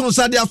coach aton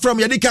sadia from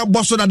Yadika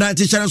Bosso na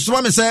teacher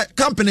so me say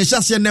company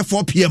shase na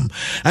 4 p.m.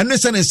 and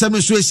listen and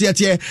 7 so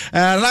here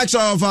likes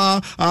of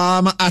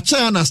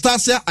Acha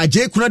Anastasia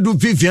Ajay Kunadu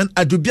Vivian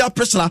Adubia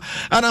Priscilla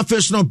and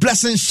Affectional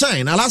Blessing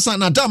Shine Alasa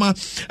Nadama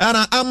and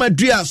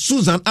Amadria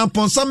Susan and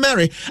Ponsa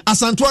Mary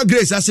Asantua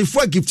Grace as if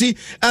gifty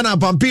and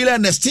Bambila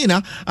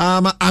Nestina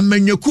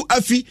Amenyoku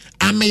Afi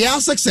Ameya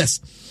Success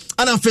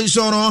and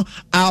Affectional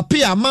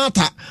Pia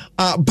Mata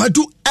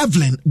Badu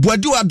Evelyn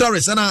Badu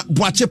Adoris and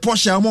Boache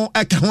Posha Mo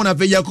Ekahona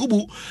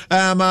Yakubu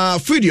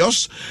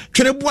Fridios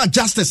Trenebua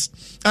Justice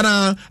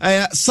and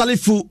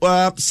Salifu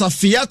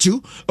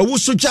Safiatu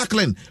Owusu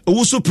Jacqueline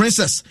Owusu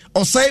Princess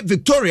Osai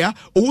Victoria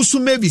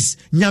Owusu Mavis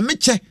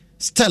Nyamiche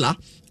Stella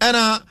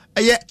and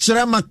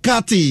Chere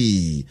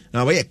Makati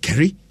now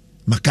Kerry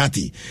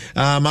Makati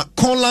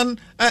Conlan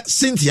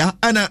Cynthia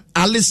and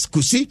Alice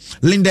Kusi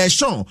Linda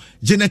Shaw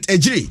Janet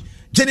Ejiri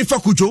Jennifer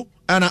Kujo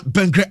and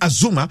Bengre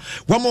Azuma.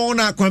 One more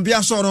na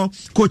Kwabena Soro,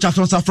 coach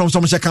Atonsa from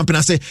some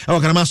company say,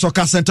 Ghana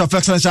Soccer Center of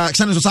Excellence,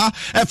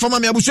 from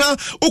Abuja,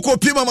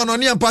 Uko Pima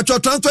Manoni and Pacho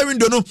transfer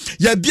window.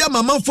 Ya Bia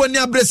Mamma for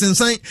near Bressen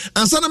sign,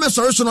 and Sana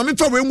Messoration on me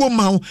for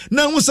Wimmo.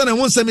 Now, one son and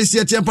one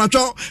semester and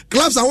Pacho,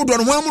 clubs are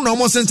on one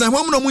more sense and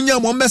one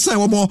munya, one mess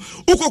or more.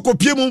 Uko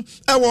Pimu,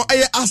 our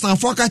Aston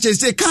for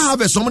catches say,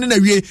 have someone in a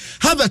way,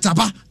 have a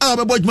taba,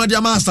 our boy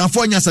Madia Master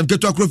for Yas and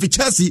get to a Crofi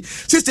Chelsea,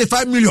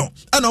 65 million.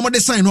 And I'm on the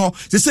sign,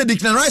 they said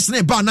declare rice.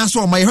 Ba na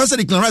so my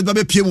husband declared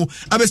babe piemu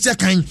abesia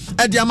kan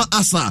ediama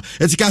asa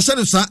etika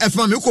hye sa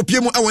efama me ko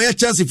piemu e wo ye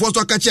Chelsea for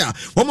so kacha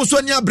wo mo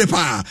so nya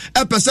brepa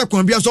e pese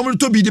Kwabena so mo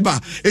to bi di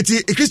ba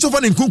eti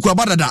Christopher Nkunku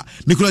abadada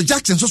Nicholas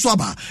Jackson so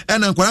aba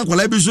and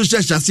ankwala bi so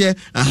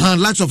hye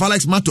likes of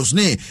Alex Matos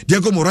ne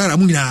Diego Moreira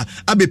mu nyina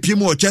abe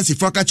piemu o Chelsea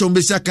for kacha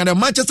obesia kan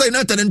Manchester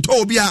United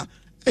nto bia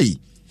hey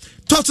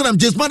Tottenham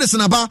James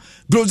Madison aba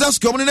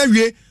Brozaski omo na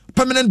wie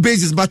permanent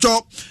basis but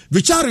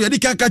Vichario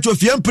Yadika catch of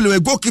Yampolo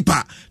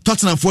goalkeeper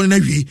Tottenham for na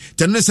wi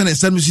Tennyson and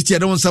Sam City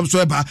don't some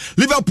so eba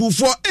Liverpool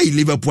for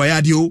Liverpool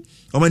adio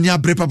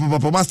omania brepa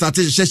papa start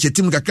sheshe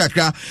team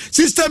kakra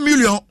 60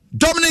 million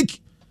Dominic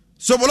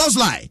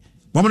Soboslai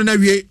woman na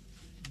wi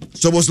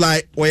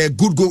Soboslai or a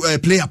good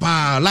player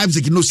pa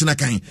Leipzig no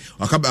sinakan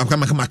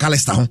akama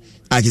McAllister ho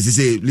I just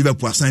say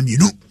Liverpool assign you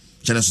know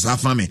Chana so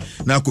afame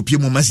na kopie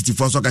mo Man City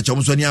for so ka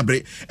chom so ni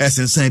abre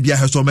esensan bia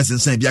he so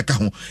mesensan bia ka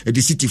ho e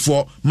di City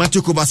for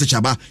Matthew Kovacic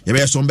chaba ye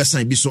be so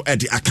besan bi so e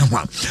di aka ho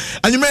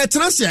anyuma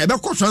transfer e be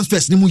ko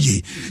transfers ni mu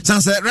ye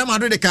san se Real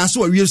Madrid de ka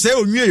so awie se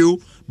onwie yo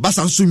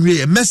Basa so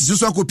nwie Messi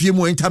so akopie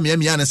mo Inter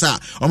Miami ya ne sa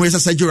o mo yesa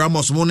Sergio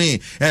Ramos mo ne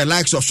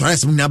likes of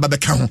Suarez mo na ba be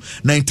ka ho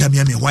na Inter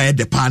Miami why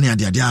the pan and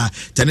dia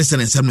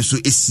Tennyson and Sam so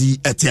esi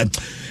etem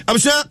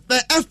abusha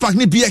F-Pack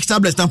ni BX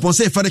tablets tampon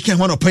say for the ken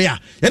one opaya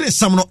ye ne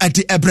sam no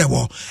ade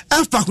ebrewo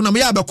F-Pack na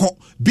me ya be ko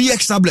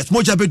BX tablets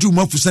moja bedu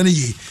mo fusane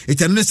ye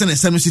Tennyson and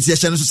Sam city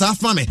so sa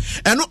fame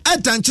eno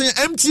adanchen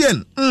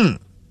MTN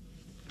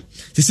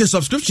she say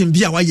subscription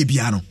bia wa ye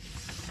bia no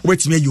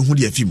wetime you hu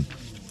de afim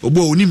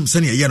obo onim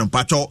sane ye no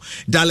pacho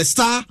dial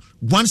star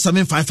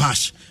 175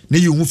 hash na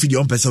you hu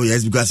video on person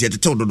yes because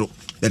yet tell dodo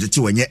yet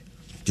tell wenye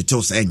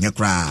tell say nya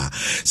kra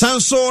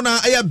sanso na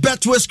a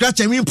betway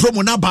scratch and win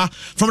promo number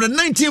from the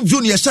 19th of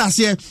June ye shas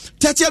here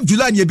 30th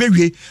July ye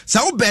bewie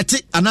sa wo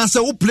bet anasa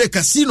wo play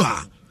casino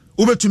a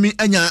wo betumi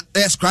anya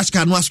scratch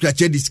card no scratch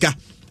diska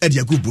e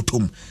dia go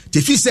bottom te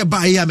fi se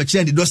ba here me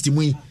chere the dusty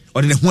mu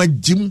or the ho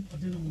agim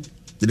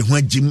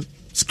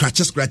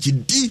scratch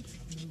di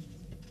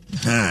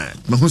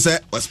mahu say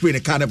was spray the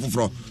card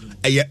for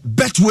a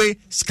betway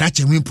scratch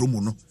and win promo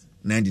no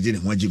na ndide ne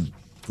ho agim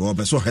ko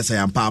be so hesa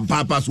ya pa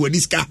so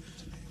diska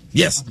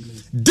yes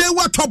they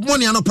were top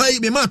money and pay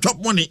me ma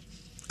top money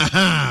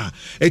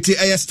It's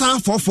a star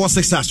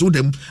 446 as with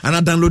them, and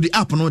I download the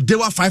app no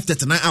Dewa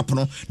 539 app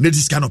no.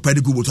 This kind of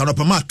pretty good. Turn up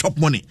my top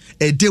money.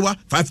 A Dewa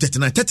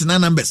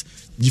 539 numbers.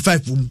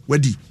 G5 boom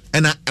ready.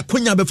 And I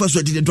quenya be first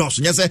didn't draw.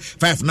 So yes,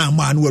 5 now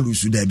man will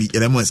lose there be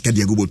Remo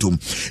Scadia go bottom.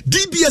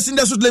 DBS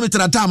Industry Limited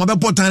at time about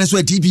Botan is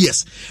where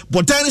DBS.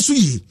 Botan is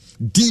we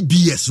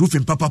DBS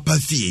roofing papa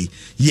Pafi.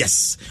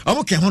 Yes. I'm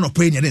okay on a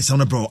plane and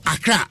sound bro.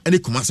 Accra and the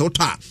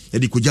Kumasota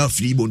and the Kuja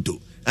free bonto.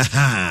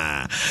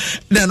 Aha.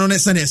 Then on a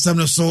Sunday,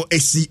 some so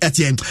AC at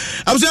the end.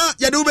 I was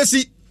Yadu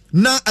Bessie.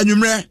 Na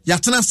anumre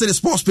yatena se the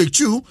sports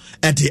picture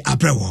at the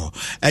Abrewo.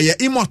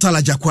 Immortal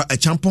Jakwa a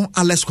champion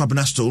Alex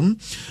Kwabena Stone,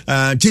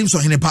 James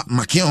Ohinepa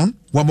Makion,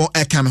 one more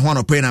Ekam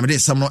Hono Pay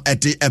and some at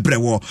the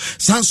Abrewo.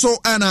 Sanso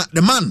Anna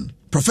the man.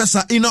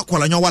 Professor Enoch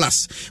Kwalanyo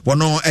Wallace,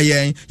 one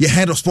your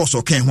head of sports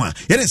or Kenwa.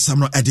 It is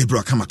some at the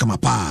Bro Kama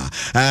pa.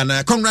 And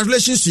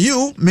congratulations to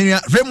you,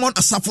 Miria Raymond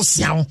Asafo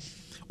Siao.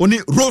 Only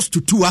rose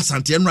to 2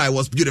 Asante and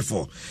was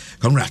beautiful.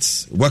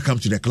 Congrats. Welcome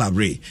to the club,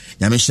 Ray.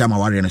 Yamisha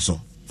Mawari and so.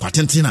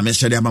 Quatentina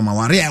Mesha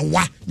Mawari,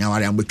 wa,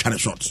 Yawari and with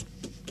shots.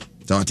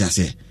 So what I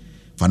say,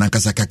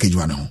 Fanakasa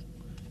Kakejuano,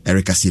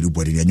 Erica Sidu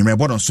body, and you may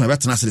born on so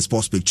better the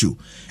sports picture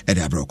at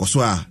the Abro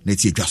Koswa,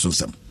 Neti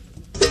Jasonsam.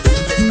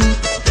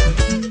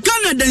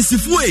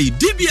 Densifue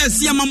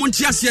DBS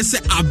Yamamontia says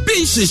a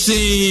bench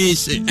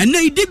and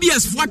nay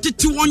DBS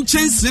 41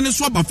 chance and a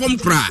swab of form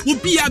cry will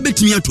be a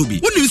bit near to be.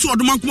 When you saw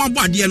the Mankwa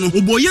Badiano,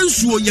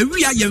 Oboyansu,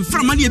 Yaria, and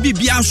Framania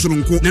Bibia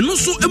Sronko, and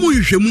also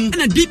Emoyushemu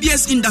and a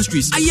DBS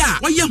Industries. Aya,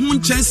 why you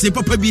won't chance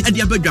Papa be at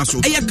the Abegaso.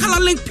 Aya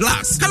Colorlink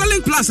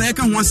Plus, I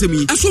can once a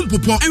me, and some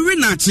Popo and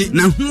Renachi,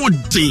 now what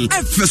day?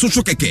 F.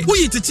 Sokeke. We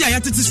eat a tea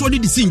swadi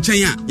the same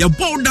Chaya. Your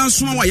ball down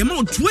small, your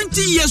mouth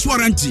 20 years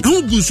warranty. And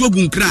who goes so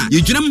gunkra?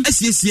 You jam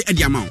SCC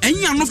at amount. And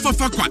ya no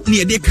fafa kwa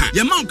near deka.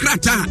 Ya mount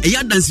krata, a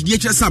ya dance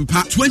DHS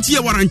sampa,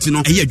 20-year warranty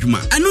no, a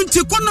yajuma. And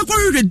until Kona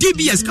the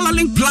DBS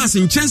Colorlink Plus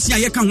in Chansia,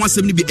 ya can once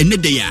a be a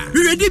nedaya.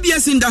 Re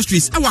DBS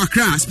Industries, our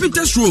cra,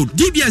 Spinters Road,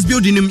 DBS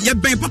Building him, ya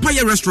bang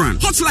papaya restaurant.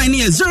 Hotline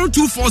here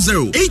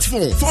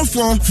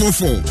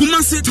 0240-844444.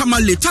 Kumasi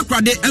Tamale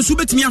Takrade and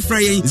Subetimia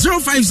Fraye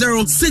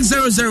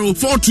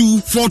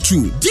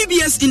 050-600-4242.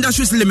 DBS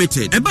Industries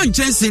Limited. A bunch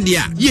chance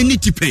India, ye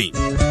need to pay.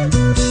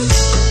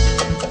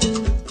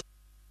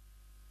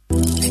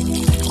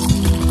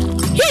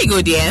 Here you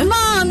go, dear.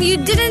 Mom, you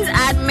didn't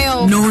add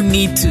milk. No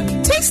need to.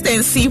 Taste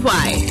and see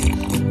why.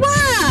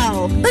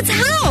 Wow, but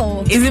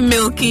how? Is it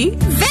milky?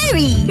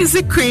 Very. Is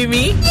it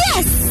creamy?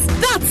 Yes.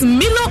 That's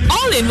Milo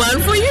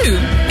all-in-one for you.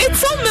 It's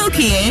so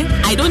milky, eh?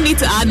 I don't need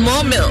to add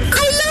more milk.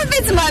 I love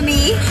it,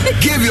 Mommy.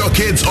 Give your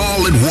kids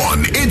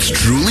all-in-one. It's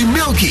truly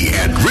milky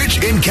and rich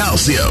in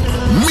calcium.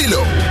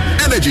 Milo,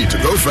 energy to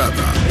go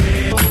further.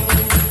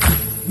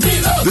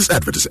 Milo. This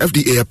advert is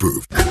FDA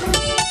approved.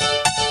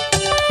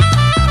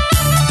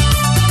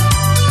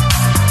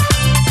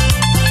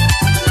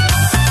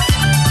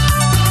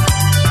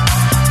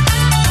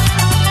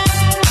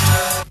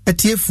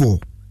 Atiefo,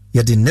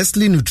 yɛde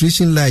Nestle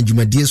Nutrition Line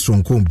dwumadie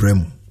sonko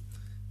brɛm.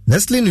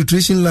 Nestle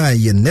Nutrition Line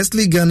yɛ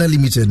Nestle Ghana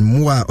Limited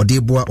mmoa ɔde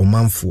boa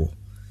ɔmanfoɔ.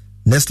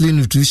 Nestle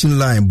Nutrition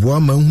Line boa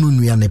ma hunu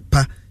nuane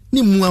pa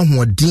ne mu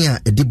ahoɔden a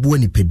ɛde boa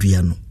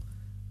nipadua no.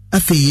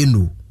 Afei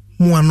no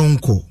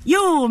Muanonko.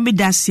 Yo,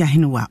 Midasia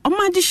Hinwa,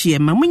 Omadishia,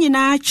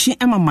 Mamunina Chi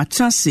Emma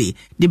Matranse,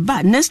 the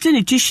ba Nestle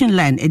Nutrition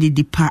Line, Eddie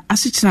Dipa,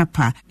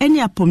 Asitrapa, any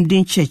upon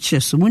din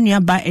churches, so when you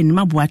buy any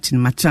mabuatin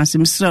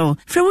matransim so,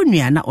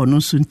 Frewuniana or no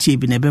soon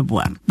tib in a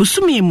bebuan.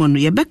 Busumi Monu,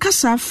 Yabeka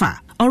Safa.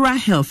 Oral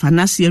health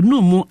anase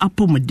no mo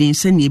apomden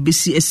se ne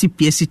besi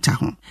SCPS ta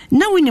ho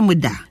na woni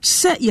muda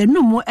se ye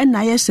no mo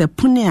enaye se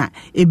pone a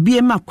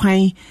ebie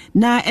makwan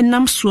na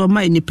enam so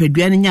ma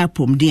nipadua ne nya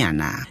apomden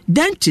ana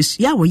dentist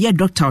ya wo ye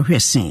doctor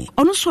hwesen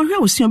ono so hwe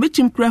wo se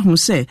obetim kura ho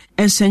se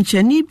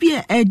ensenchani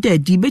bia eda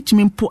di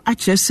betim mpo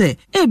akire se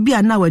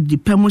ebia na wadi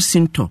pamu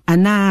sinto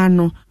ana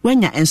no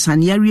wanya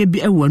ensaneyare bi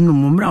ewo no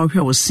mo mra wo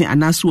hwe wo se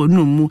anase wo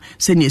no mu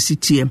se ne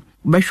esitie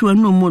Bashua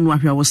no mo no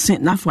ahwa wo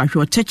sent na fa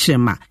ahwa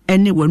techrema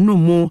ene wonu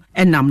mo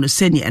enam no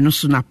seni eno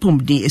so na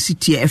pomden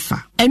esitie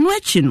efa eno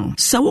achi no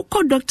sa wo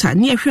ko doctor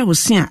ne ahwa wo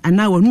sen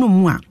ana wonu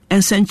mo a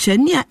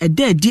ensanchani a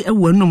edadi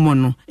ewonu mo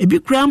no ebi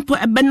krampo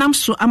ebenam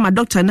so ama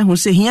doctor na ho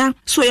se hia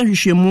so ye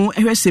hwehwemu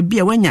ehwese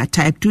bia wanya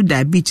type 2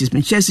 diabetes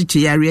me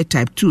chesi yare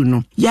type 2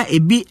 no ya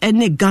ebi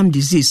ene gum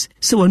disease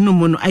se wonu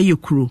mo no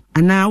ayekuru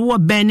ana wo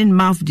burning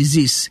mouth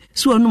disease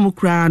so wonu mo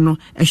kra no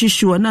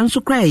ehwehwe na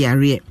nso kra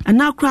yare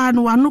ana kra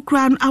no wanu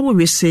kra no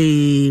we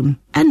say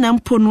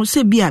enampo no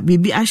se bia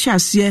bibi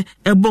ahyase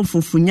ebo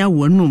fofunya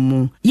wonu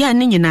mu ya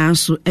ne nyina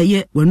so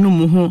eye wonu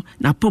mu ho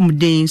na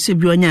pomden se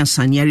bi onya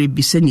nsanere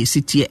bi se ne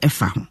sitie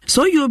efa ho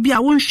so yo bi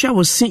a wonhwa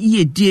wo se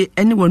yedie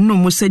ene wonu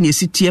mu se ne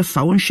sitie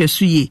efa wonhwa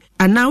so ye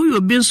ana wo yo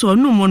bi so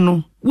wonu mu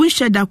no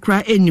wonhwa da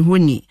kra eni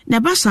honi na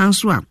ba san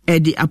so a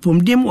edi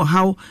apomdem wo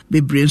haw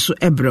bebre nso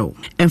ebrew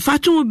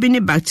emfato bi ne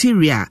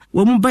bacteria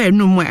wo mu ba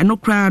enu mu eno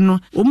kra no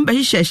wo mu ba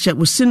hyehyehye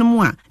wo sene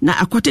mu a na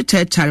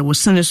akwatetare wo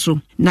sene so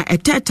na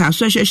eteta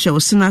so hyehyehye wo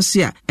sene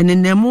ase a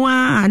enenemu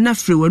a na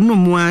fre wo nu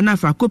mu a na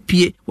fa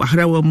kopie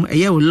wahra wo mu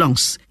eye wo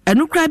lungs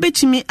eno kra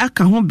betimi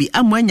aka ho bi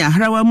amanya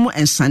hrawa mu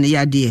ensane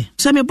yade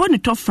se me boni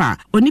tofa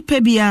onipa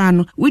bia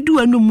no wedu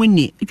anu mu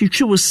ni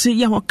twetwe wo se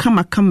ya ho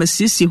kama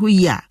sisi ho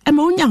yi a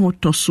ema onya ho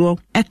toso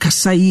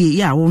ekasa yi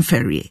ya wo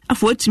mfere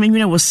afo otimi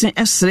nwene wo se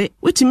esre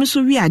wetimi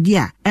so wi ade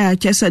a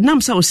kyesa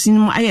nam sa wo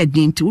sinu aye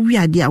dinti wo wi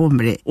ade a wo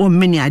mre wo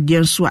meni ade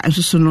nso a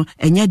esoso no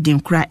enya din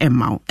kra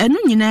ema eno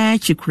nyina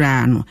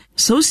chikra no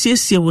so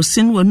siesie wo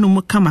sinu anu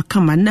mu kama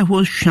na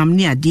ho hwam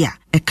ni ade a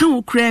eka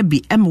wo kra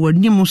bi ema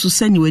wanim so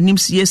sani wanim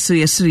si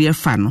yesere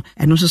fa no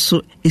eno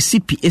so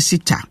esipi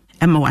esita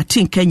ema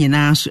watinka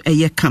nyina so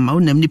eye kama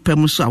wonam nipa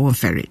mu so a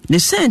wonfere ne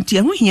senti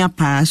ho hia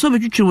pa so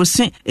betwetwe wo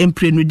se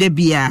emprenu da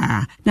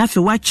bia na afi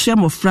wa kire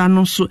mofra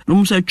no so no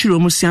mu so twiro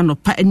mu se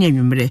anopa ene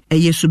anwumre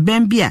eye so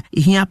ben bia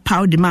hia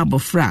pa de ma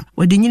bofra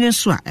wode nyine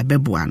so a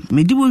ebeboa no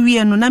medi wo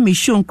wie no na me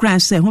hwe nkran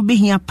se ho be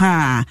hia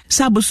pa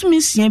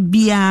sabosumi sia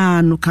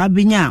bia no ka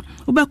benya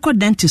wo be ko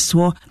dentist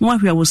ho no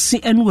ahwe wo se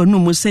enu wanu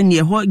mu se ne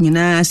ho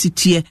nyina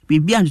sitie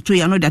bibia ntoto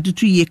ya no da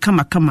tutu ye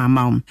kama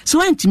ma so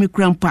wantimi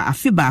krampa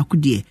afi ba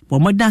akudie bo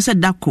modan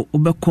dako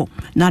obeko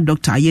na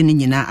doctor aye ni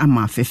nyina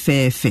ama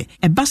fefefe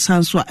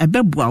ebasa so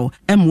ebeboa wo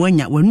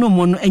emwanya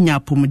wanomo no enya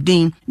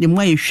apomden ne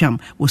mwaye hwam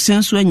wo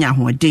senso enya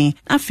ahoden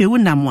afi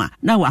wonam a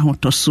na wa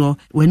ahotoso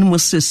wanimo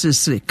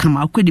sesesere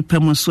kama akodi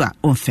pam so a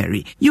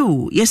onfere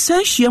yo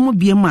yesan hyiam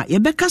biem a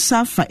yebeka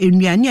safa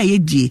enuane a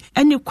yedie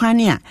ene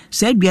kwane a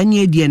sa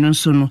aduane edie no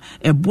so no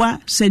eboa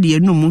se de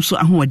enum so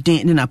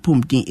ahoden ne na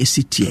pomden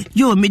esitie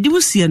yo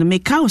medibusie no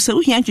meka wo se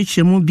ohia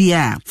twetwemu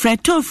bia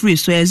freto free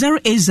so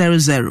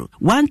 0800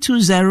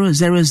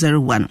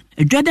 120001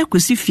 Edwada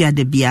kwesi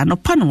fiade bia no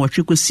pa no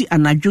wotwe kwesi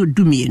anadwo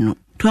dumienu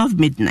 12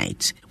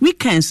 midnight.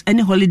 Weekends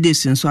any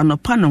holidays so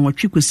anopa no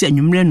wotwe kwesi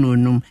anwumre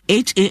nonum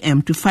 8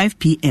 a.m. to 5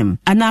 p.m.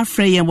 Ana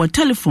frey wo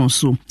telephone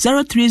so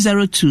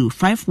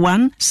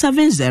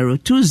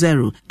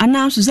 0302517020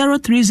 ana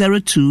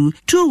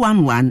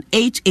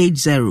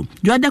 0302211880.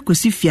 Edwada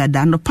kwesi fiade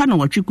anopa no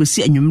wotwe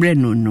kwesi anwumre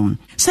nonum.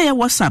 Say your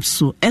WhatsApp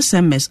so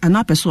SMS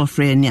ana person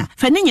frey nia.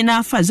 Fa ne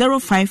nyina fa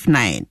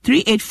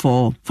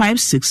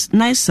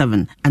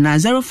 0593845697 ana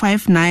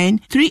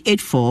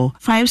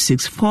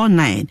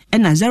 0593845649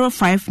 ana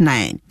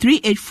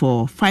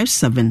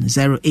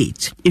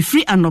 0593845708.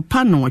 Ifri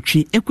anopa no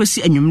watwe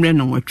ekwesi anwumre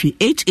no watwe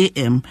 8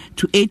 a.m.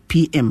 to 8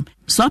 p.m.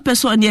 So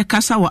person ne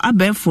kasa wo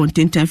abefo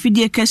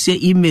ntentanfidie kase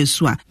email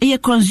so a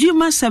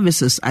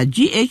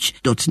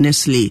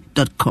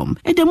consumerservices@gh.nestle.com.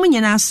 Edemu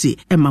nyina ase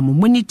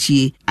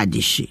emamomonitie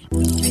adehye.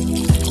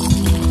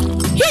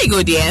 Here you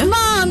go, dear.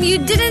 Mom, you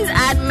didn't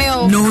add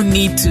milk. No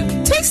need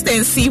to. Taste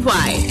and see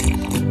why.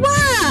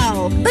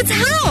 Wow, but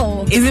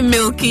how? Is it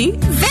milky?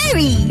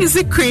 Very. Is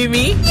it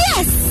creamy?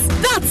 Yes.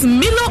 That's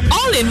Milo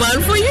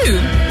all-in-one for you.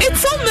 It's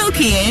so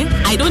milky,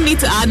 I don't need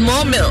to add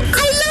more milk.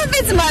 I love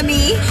it,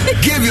 Mommy.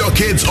 Give your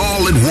kids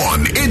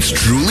all-in-one. It's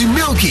truly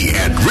milky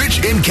and rich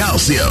in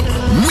calcium.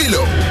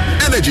 Milo,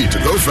 energy to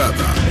go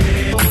further.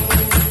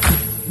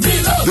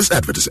 This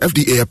advert is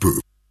FDA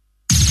approved.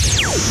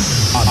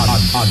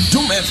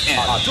 Adum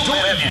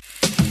FM.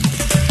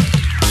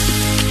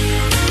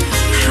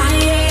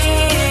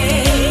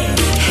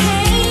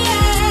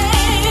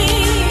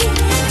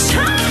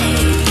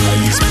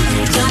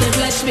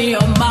 Bless me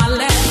on my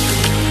left,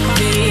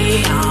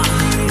 yeah.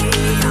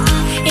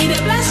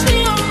 It bless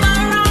me on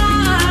my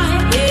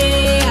right,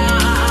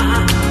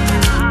 yeah.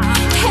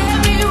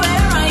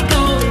 Everywhere I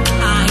go,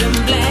 I am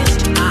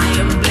blessed,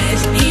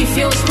 He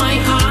fills my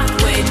heart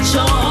with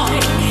joy,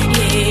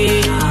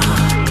 yeah.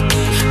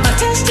 My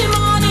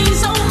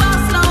testimonies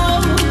overflow,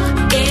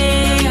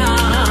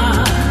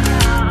 yeah.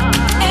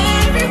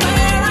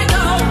 Everywhere I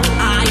go,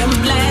 I am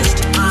blessed,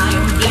 I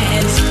am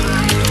blessed.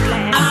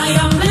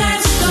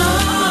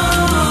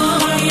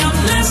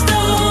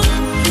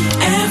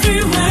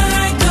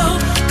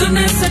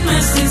 Goodness and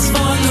mercies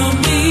follow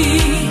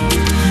me.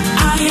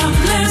 I am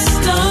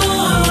blessed,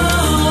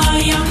 oh, I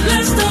am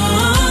blessed, oh.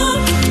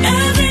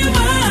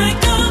 Everywhere I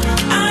go,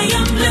 I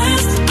am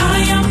blessed, I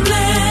am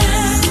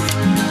blessed.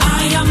 I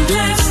am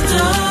blessed,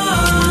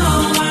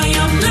 oh, I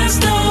am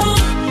blessed, oh.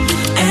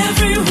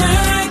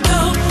 Everywhere I go,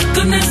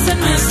 goodness and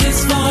mercies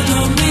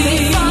follow me.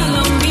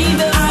 Follow me,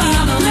 I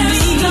am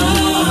blessed, oh,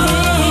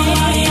 I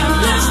am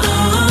blessed, oh.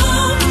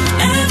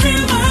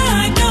 Everywhere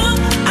I go,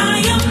 I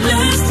am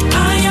blessed, I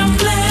am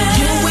blessed.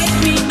 You wake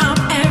me up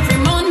every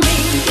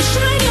morning. You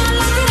shine your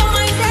light on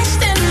my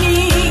destiny.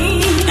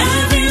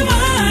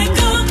 Everywhere I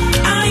go,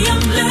 I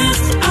am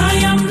blessed, I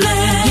am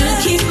blessed. You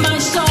keep my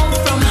soul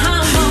from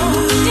harm.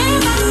 Day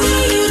by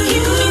day, you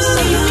keep me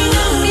safe in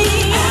me.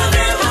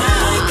 Everywhere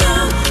I go,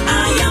 I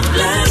am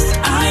blessed,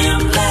 I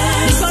am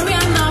blessed. Sorry,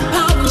 I'm not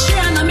power, sure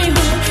I'm me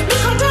home.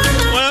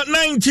 Well,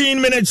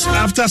 19 minutes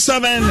after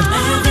 7. Everywhere I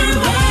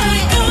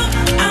go,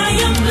 I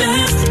am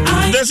blessed,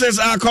 I This is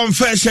our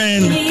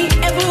confession.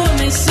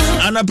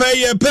 And I pay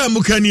you per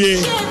mukanye.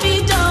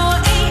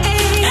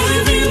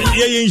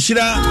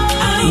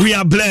 We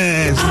are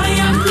blessed. I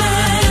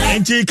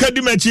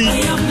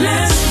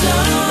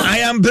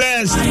am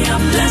blessed. I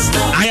am blessed.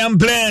 I am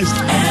blessed.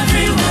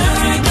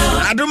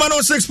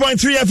 Adumano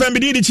 6.3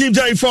 FM, the Chief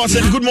Jerry Force,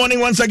 and good morning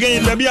once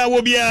again. Wherever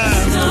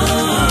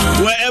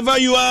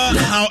you are,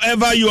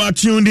 however you are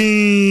tuned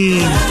in.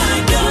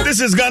 This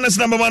is Ghana's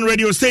 #1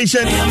 radio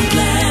station.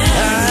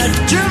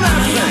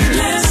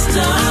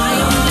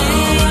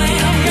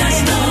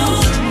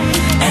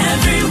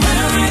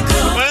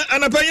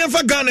 And I pay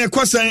for Ghana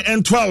Kwasa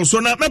and 12. So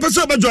now, my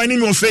person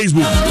joining me on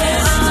Facebook.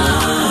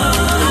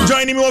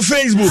 Joining me on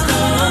Facebook.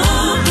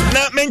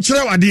 Now, mention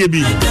our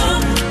DB. I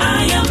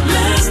am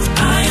blessed.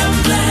 I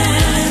am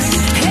blessed.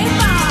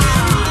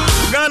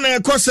 Ghana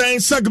Kwasa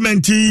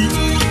segmenti.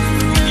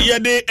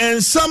 Yede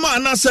and sama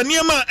anasa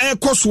niema e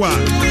koswa.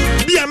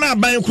 Bia na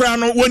ban kura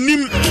no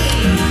wonim.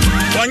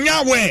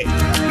 Wanya we.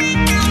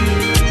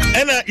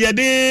 Ena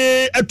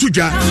yede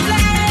atuja.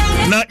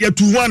 Na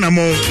yatuwana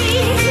mo.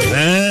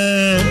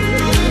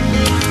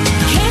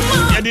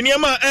 Yede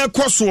niema e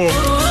koswo.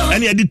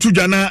 Ena yede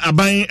tuja na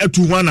aban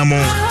atuwana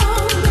mo.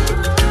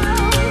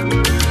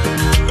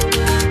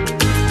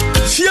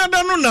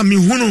 Fiada no na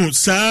mihunu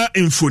saa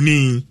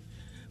emfoni.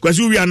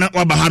 Kwasi wi ana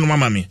wabahanu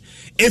mama me.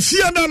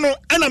 Efiada no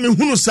ana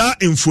mehunu saa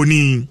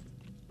emfoni.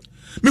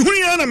 Mehunu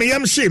ya na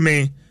meyam hye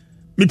me.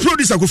 Me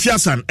producer ko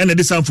fiasan ena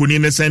de samfoni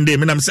ne sende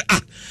me na me say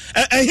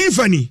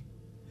hifani.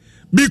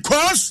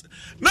 Because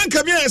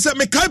nanka me say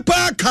me kai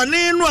pa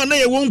kane no ana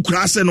ye won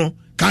kurase no.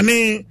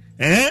 Kane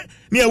ne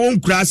ye won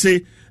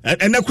kurase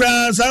ena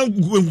kura sa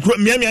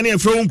miamia ne ye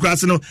fro won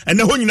kurase no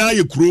ena ho nyina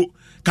ye kuro.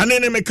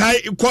 Kanene me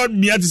kai called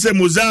me at say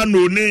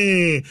Mozano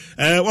ne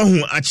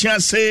wahu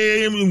achia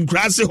say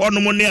krase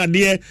hono ne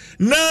ade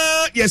na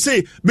ye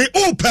say be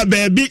opa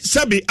baby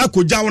sabe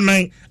akoja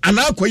wonan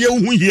ana akoye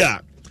hu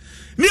hia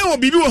ne o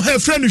bibi wo ha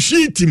friend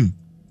sheetim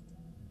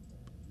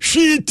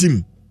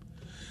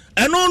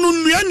eno no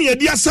nua ne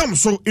ade asam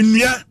so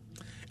nua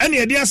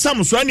ene ade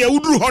asam so ene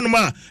awuduru hono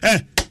ma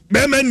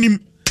be manim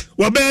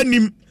wo be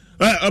nim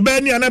oba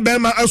ni ana be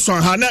ma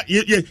ason ha na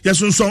ye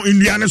sonson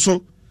nua ne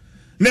so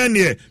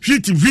nene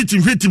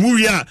fitim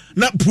uya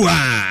na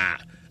pua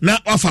na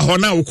ofa ho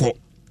na ukọ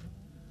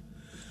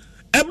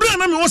ebra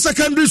na me wo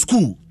secondary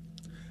school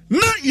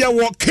na ye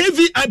wo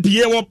KVIP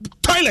ye wo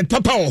toilet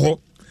papa wo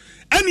ho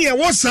ene ye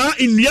wo saa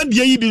nnua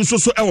de yi bi nso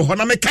so e wo ho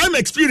na me kind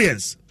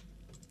experience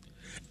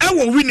e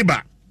wo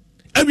winiba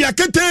e wi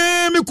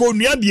akete me ko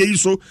nnua de yi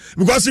so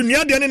because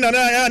nnua de ne na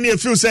ya na e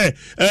feel say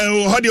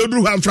ho de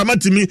oduru ha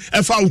mframatimi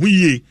e fa ho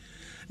yie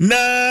na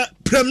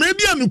premier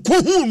bia me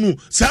ko hu nu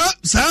sa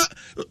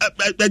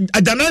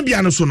adana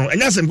bia no so no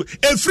enya sem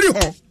e free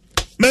ho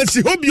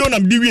mensi ho bio na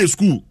me di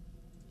school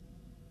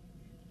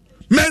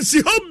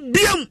mensi ho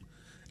biam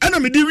ana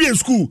me di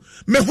school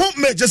me ho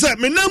me je say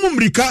me namu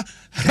mrika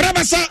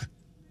rabasa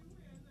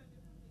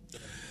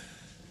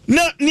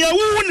na ni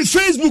awu ni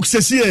Facebook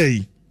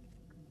sesi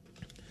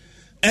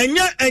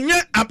enya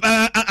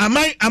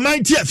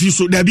amai ti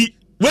afiso dabi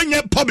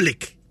wenye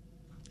public.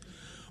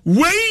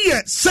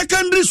 Where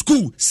secondary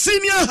school,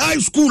 senior high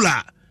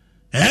schooler,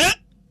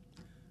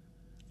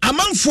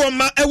 among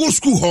former ewo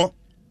school ho,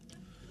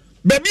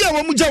 baby a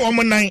wamuja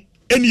wamanai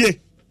enye.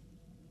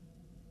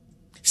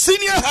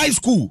 Senior high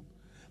school,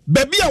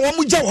 baby a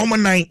wamuja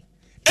wamanai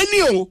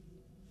enyo.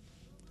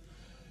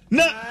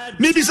 Na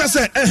maybe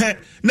say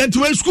na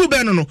to school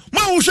be no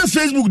ma wo share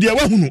Facebook dia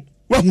wahunu.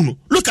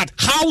 Look at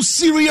how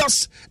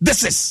serious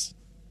this is.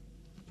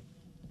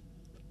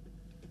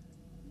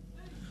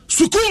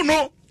 School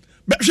no.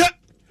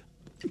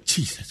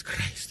 Jesus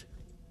Christ.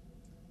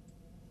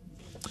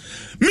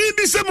 Me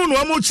be someone who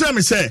am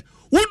me say,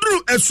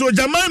 Wudru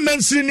esojaman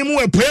mensi ni mu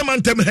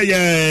epoyaman tem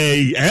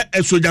heye.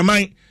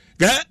 Esojaman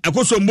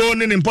akosombo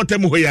ne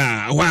importem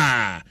hoya.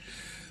 Wa.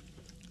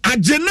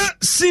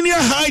 Agena Senior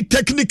High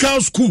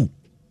Technical School.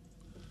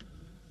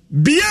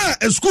 Bia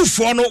a school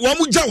for no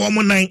wamuja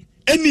wamunai.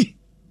 Any.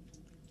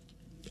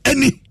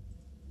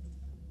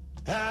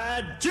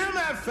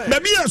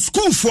 Baby a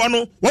school for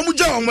no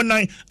wamuja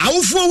wamunai.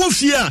 Awufo wo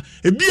fie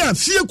e bia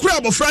fie kura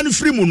abofra no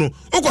free mu no.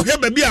 Okohwe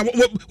baby a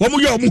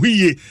wamuja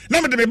wamuhiye.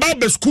 Na me de me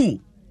ba school.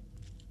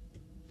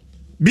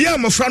 Bia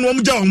mofra no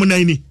wamuja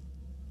wamunai ni.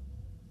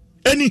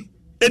 Any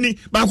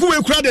ba ku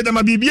we kura de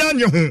ma bibia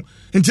anye ho.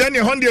 Nti ane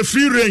ho de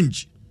free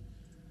range.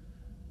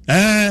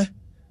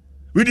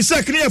 We the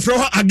second year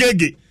from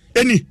agege.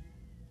 Any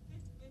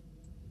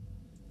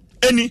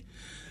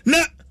na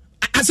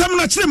asam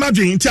na kire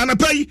madwen nti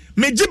anapai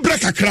meji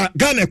break akra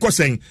Ghana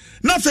ekosen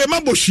na fe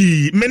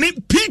maboshi meni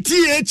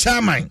PTA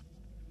chairman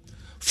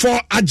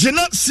for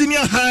Agena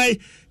Senior High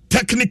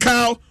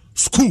Technical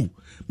School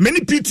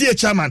meni PTA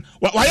chairman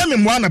waya me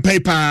mwa na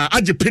paper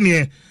age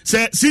penie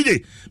se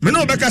CJ me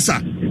no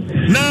bekasa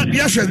na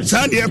yahwe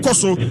sa de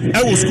ekoso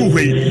e wo school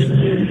hwe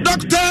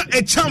Dr.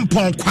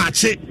 Echampon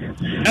Kwache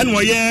and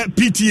why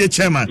PTA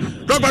chairman.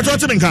 Dr.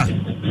 Chotiminka.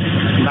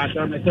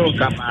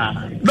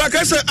 Like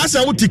I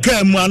said, what you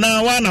came and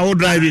now one hour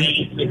driving.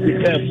 3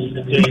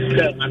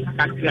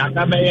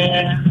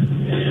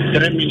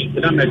 minutes,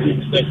 I'm at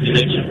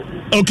destination.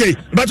 Okay,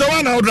 but I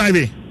want hour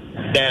driving.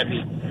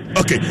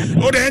 Okay,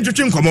 oh, the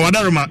entertain come over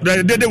there,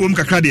 they won't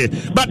kakadi.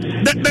 But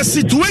the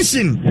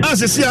situation,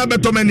 as I see, I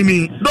bet to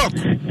many doc.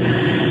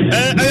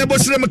 I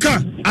was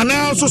Remaka, and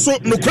now so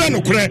no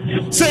crack,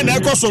 say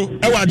Nakoso,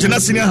 our Jena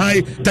Senior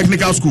High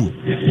Technical School.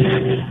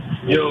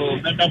 Yo,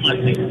 Madam,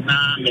 I'm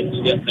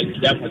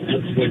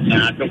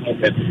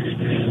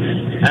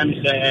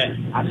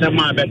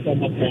my better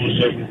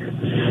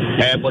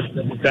but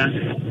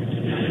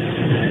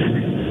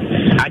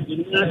I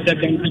did not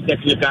secondary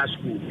technical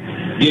school.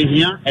 You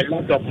hear a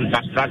lot of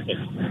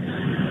infrastructure,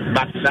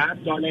 but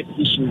that toilet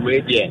issue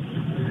way there.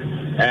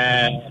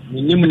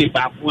 Minimum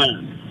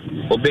Papuan,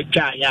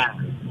 Obekaya,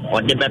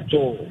 or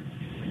Debato,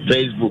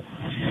 Facebook.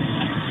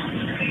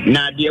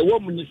 Now, the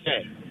woman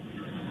said,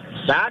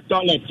 that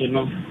toilet, you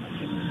know,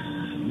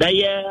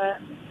 they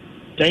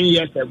 10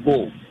 years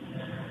ago,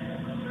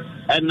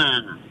 and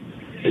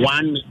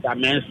one Mr.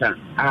 Mensa,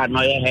 no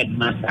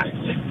headmaster.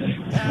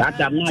 That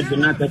I'm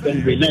not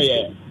secondary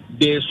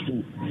day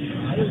school.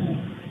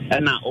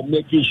 And I'm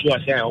making sure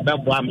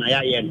about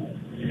my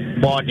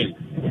boarding.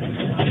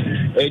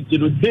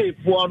 Today,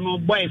 for no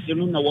boys, you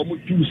know, what we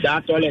choose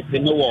that toilet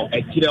in the wall,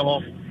 a kid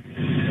off.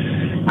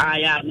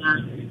 I am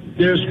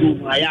day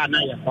school, I am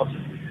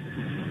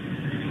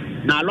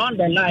now along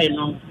the line,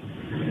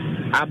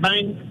 I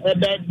bind a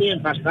bed day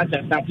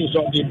infrastructure that is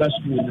all the best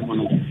school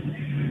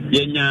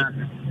in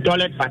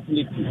toilet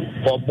facility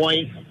for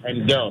boys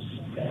and girls.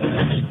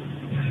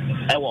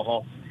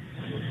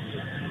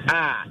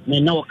 Me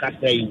know what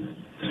saying.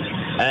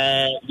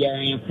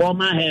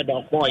 Former head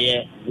of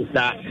Koye,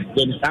 Mr.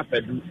 James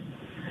Sapedu,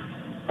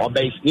 or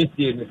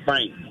basically in the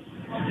fine.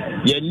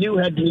 Your new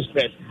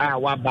headmistress,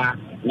 Waba,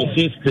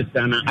 Mrs.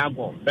 Christiana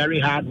Ago, very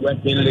hard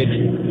working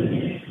lady.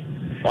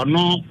 Or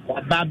no,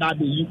 Baba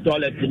be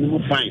toilet in new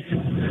fine.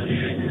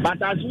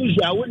 But as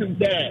usual, I wouldn't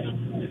dare.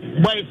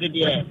 Boys,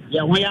 dear,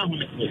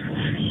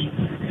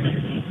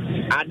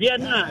 I dare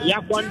not,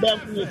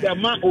 Yakondem is a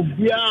man of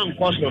beyond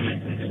custom.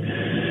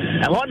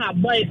 I want to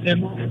buy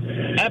them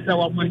after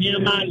what money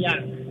my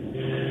yard.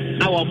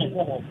 Now I'm a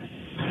call.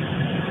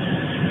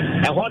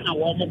 I want a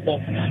woman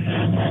call.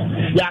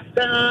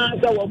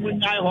 Yakan, the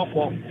woman I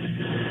hope.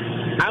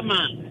 I'm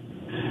a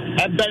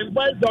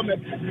boy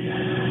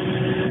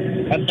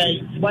dormitory. A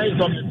boy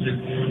dormitory.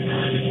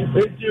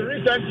 It's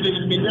recently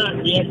in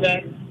Milan, yes,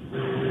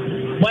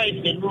 boys,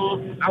 you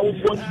know, I will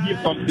want to give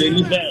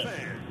complaining there.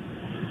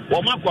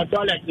 Woman for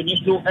toilet in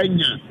this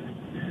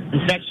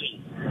infection.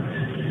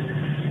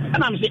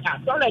 And I'm saying, I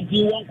toilet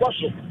you won't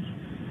question.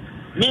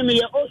 Maybe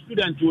your old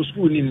student to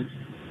school in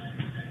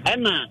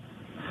Emma,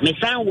 my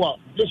son was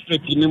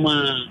district in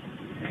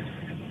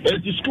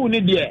the school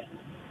in there.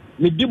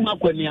 Me do my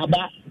query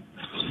about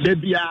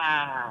baby.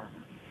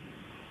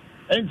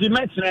 And the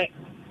matter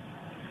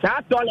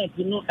that toilet,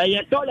 you know,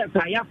 a toilet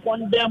I have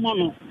one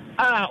demon.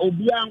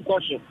 Obian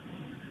caution.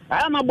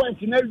 I am a boy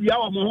to know you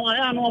are more.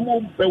 I know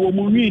more. But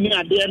when we need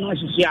a dear, no,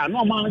 she are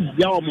no man.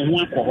 You are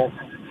more.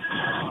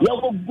 You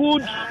were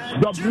good.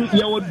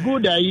 You were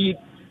good. I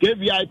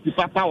gave you to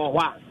Papa or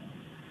what?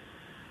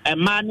 A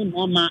man,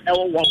 mama,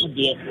 or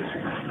there.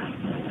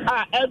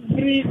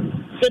 Every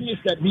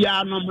semester, we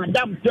are no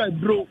Madame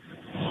Bro.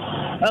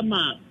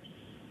 Emma,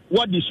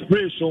 what is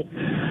pressure?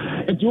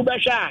 It's you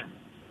better.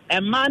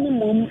 A man,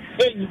 mum,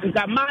 is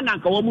a man,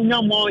 and a woman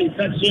more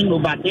infection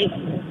over this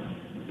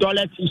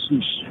toilet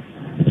issues.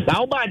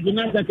 Now, by the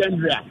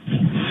secondary,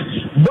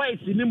 boys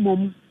in the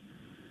mum.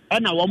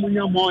 And a woman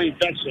more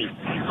infection.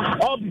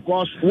 All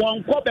because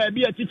one could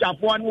be a teacher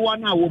for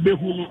one hour will be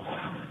who.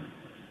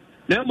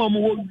 Then, Mamma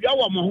will be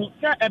our mom,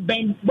 a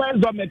bank by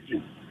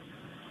dormitory.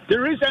 The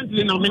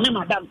recently nominated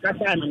Madame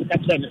Catherine and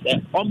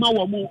Catherine, or my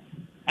woman,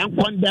 and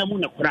condemn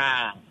on a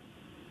cry.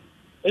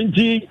 And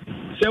she,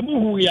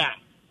 Samu, ya,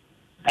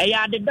 I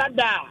had the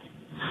dada,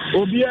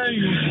 Obia,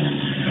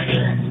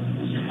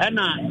 and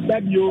I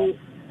said you,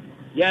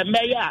 ya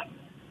mayor.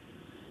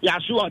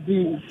 Yasua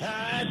do.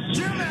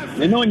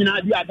 You know, you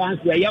know, the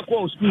dance where you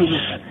go school.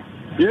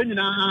 You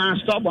know,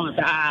 stop on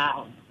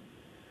that.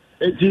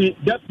 It's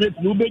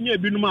definitely Lubenia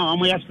Binuma,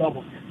 my stop.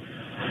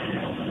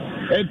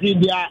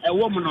 It's a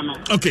woman or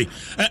not. Okay,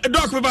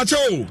 Doc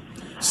Babacho,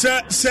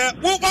 sir,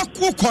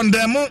 what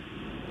condemn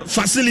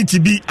facility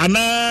be, and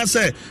I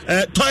say,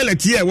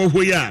 toilet here, where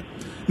we are.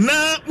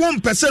 Now,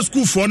 1%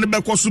 school for the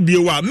back of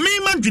Subiwa, me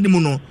man to the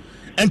mono.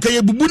 And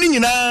kaya bubuni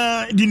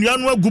na di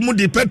nuanwa gumu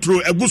de petro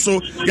eguso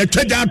ya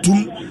twaja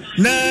atum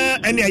na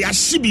ene ya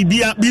hye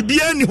bibia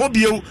ni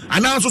hobio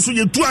ana so so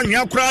yetu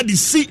anwa kra de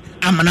si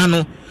amana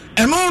no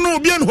eno no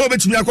obia no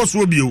hobetimi akoso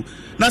obio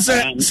na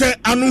se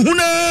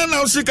anuhuna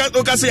na o se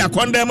ya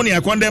condemn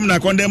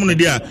no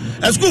dia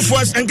school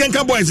force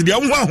enkenka boys dia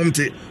wo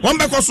ahomte won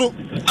bekoso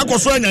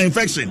akoso anya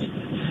infection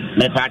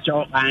me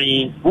pacho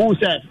an who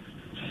said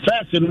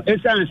first,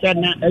 it's said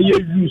na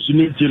use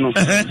no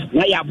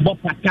na ya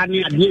bopata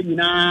ne ade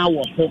nyina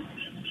wo so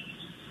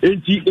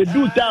enti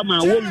edu time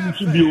a wo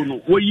lusu bio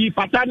no wo yi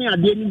patani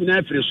ade ni na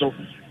afiri so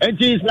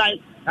enti is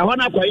like I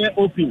wanna kwaye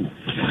open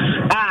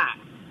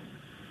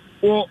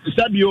o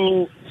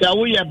sabio say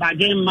wo ye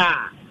bargain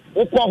ma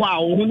wo ko ho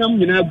a wo hunam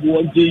nyina gu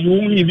enti you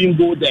won't even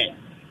go there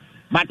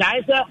but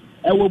I say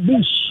I will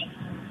bush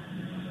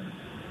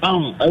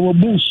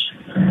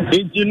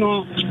enti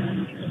no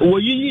wo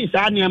yi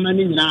sa ne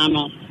amani nyina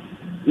no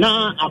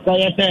na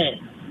akwaye say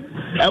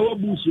I will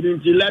bush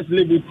enti let's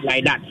leave it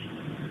like that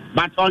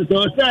but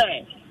until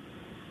say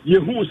you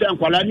who say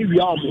kwala ni wi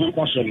a mo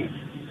ko so no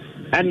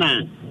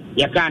ana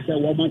ya ka say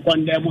wo mo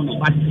condemn no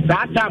but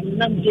that time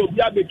nam jo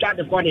bia be twa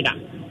the corridor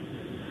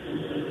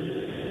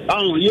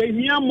ye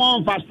here more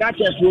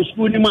infrastructure for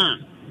school ni ma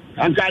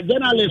anka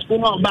journalist ko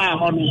no ba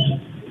ho no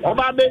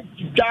oba be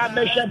twa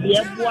be hwe de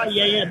eboa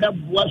ye be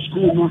boa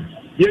school no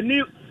ye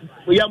ni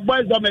ye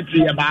boys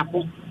dormitory ye ba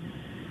ko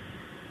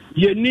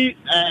ye ni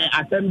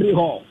assembly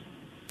hall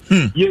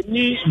ye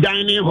ni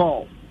dining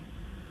hall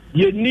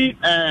ye ni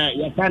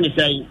ye can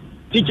say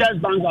teachers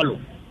bungalow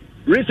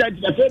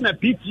recent the same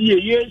PTA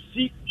ye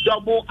see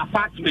double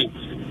apartment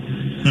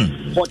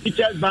for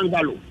teachers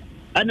bungalow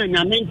and then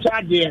your main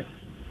charge there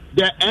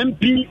the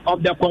MP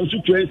of the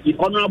constituency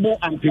honorable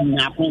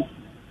Ampimiako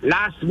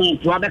last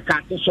month to have a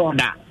cat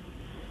soda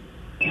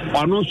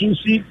on also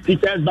see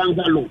teachers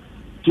bungalow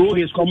through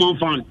his common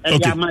fund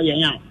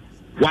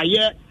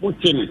why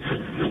putting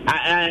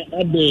a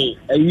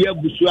year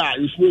busua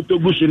is to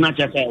bush not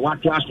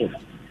what was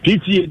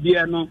PTA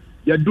there no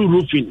you do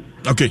roofing.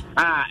 Okay.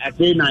 I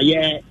say na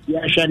ya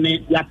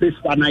shane ya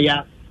pesta na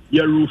ya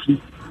roofing.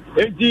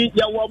 Eti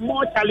ya were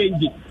more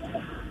challenging.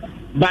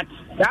 But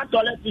that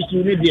toilet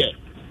issue need there.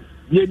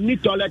 You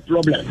need toilet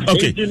problem.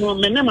 Okay. You know,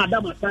 me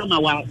madam sama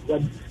wa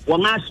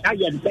mas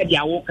aya de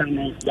dia wo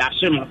kan ya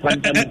shema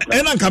kwanta.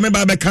 Ena nka me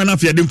ba be kan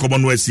afia de nkomo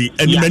no asi.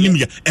 Animanim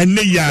ya.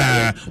 Enne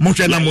ya mo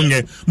hwe na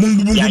monye.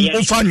 Mumbubu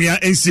mfa nua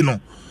ensi no.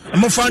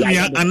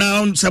 Mofania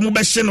ana se mo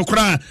be hye no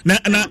kra na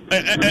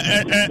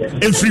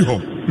free ho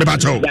me ba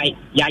cho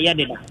ya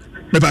de me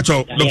ba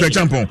cho Dr.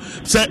 Champon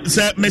se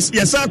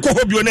yesa ko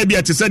ho bio na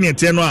bia te se ne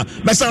te no a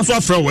be san so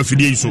afra wa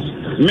fidie so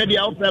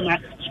media offer my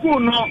school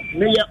no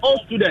me ye all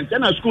students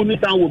na school ni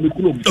tan wo me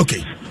kurom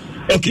okay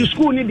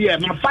school ni dia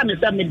ma fa ne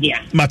se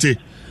media mate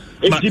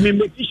enti me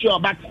make sure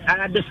but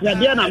the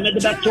media na me de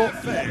to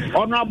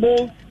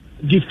honorable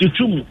gift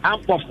chum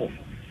ampofo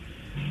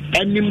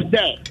enim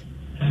there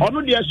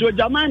onu dia so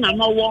jaman na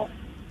no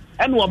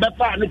and wo be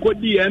pa ne ko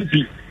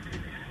DMP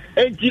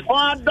enti o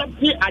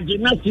adopt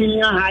agena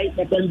senior high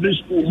secondary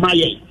school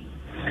maye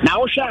na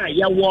wo sha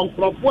ye wo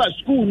nkrofo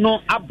school no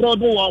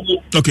abroad wo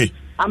mo okay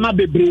ama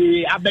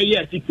bebre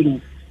abaye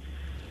tikru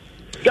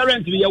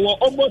currently ye wo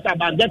almost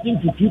about getting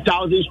to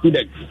 2,000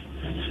 students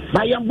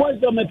by young boys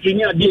dormitory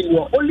near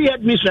there only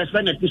headmistress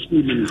when at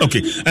school.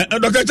 Okay.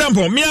 Dr.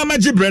 Champo, me am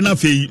Jibre na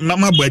fe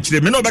mama bo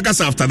akire me no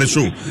beka after the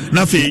show.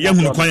 Na fe ye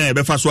hunu kwan ya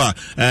be fa so a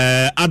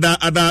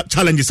other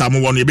challenges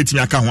am won ye betimi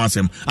aka ho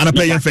asem. Ana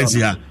pay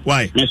fancy ha.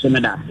 Why? Yes,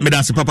 madam.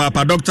 Madam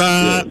papa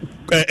Dr.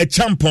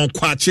 Champo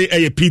Kwache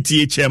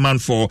PTA chairman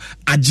for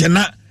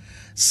Agena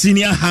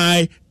Senior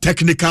High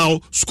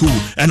Technical School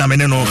and I'm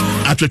in no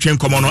atwetwen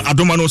komo no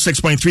Adomano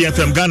 6.3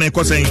 FM Ghana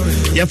ko say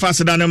ye fa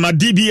sedana ma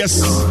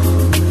DBS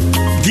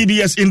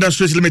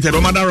Industries Limited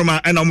o madaroma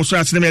and almost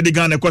asem ye de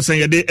Ghana ko say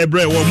ye de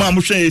ebre wo ma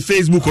mo hwe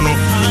Facebook no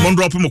mo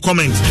drop mo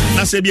comment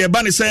na say be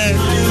ba ne say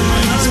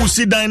fu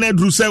si dan na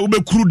dru say wo be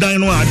kuru dan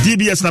no a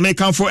DBS na me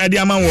kan for e de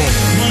ama wo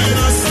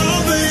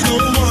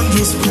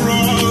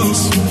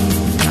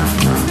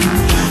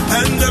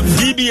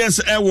DBS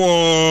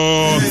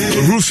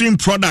roofing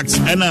products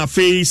and a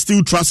face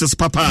steel trusses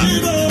papa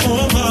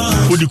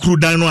with the crew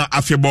dino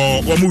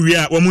afebo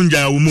wamuya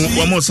wamunja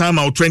wamo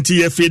sama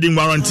 20-year fading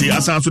warranty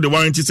asan to the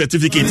warranty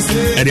certificate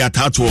and the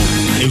atato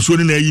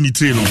ensuring na yini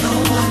train no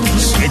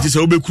it is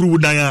obe crew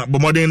dan bo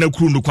modern na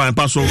crew no kwan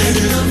paso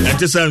and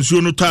say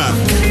ensuo no ta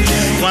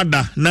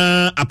wada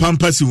na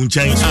apampa si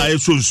hunchan a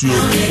eso ensuo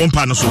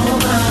wompa no so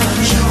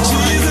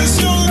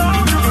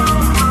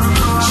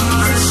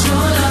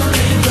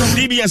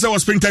DBS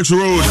was Springtex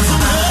Road.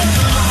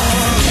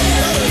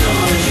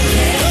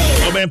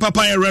 Oben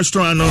Papaya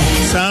Restaurant no.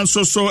 San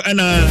so and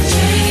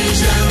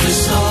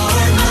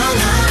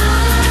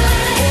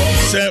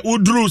say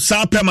Udru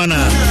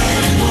Sapemana.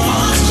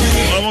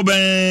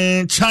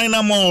 Oben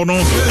China Mall no.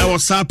 That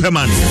was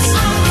Sapeman.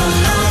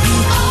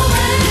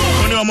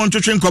 When you are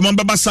to train come on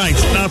Baba site.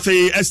 Now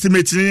fe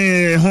estimate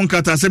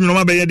Honkata semi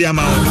no be the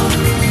amount.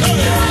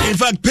 In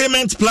fact,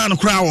 payment plan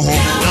crowd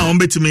now on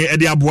bet me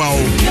Eddie Abuao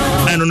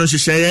and on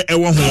share a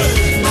one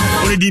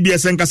only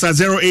DBS and Casa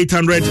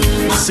 0800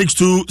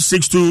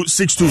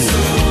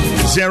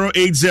 626262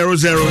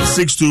 0800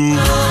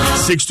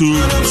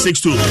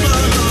 626262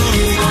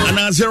 and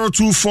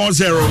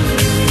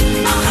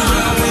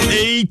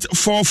 0240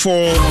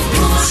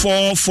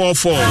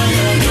 844-444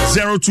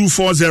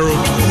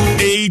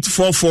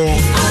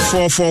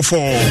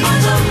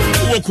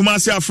 0240-844-444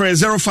 Kumasi Afre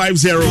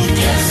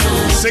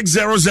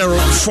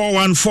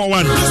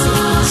 050-600-4141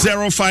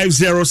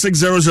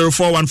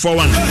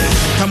 050-600-4141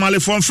 Tamale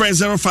phone Fre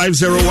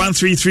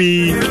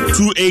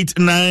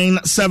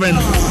 050-133-2897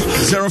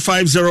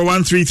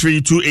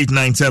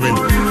 050-133-2897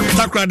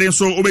 Takra den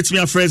so obetimi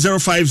Afre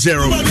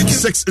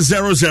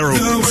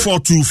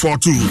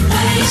 050-600-4242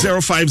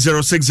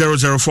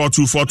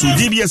 050-600-4242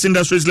 DBS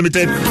Industries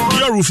Limited,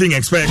 your roofing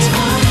expert.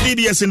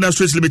 DBS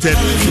Industries Limited,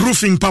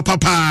 roofing papa.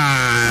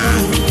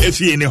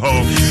 If you in the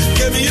hall.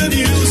 Give me a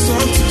new song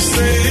to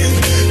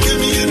sing. Give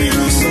me a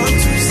new song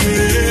to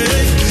sing.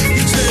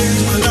 You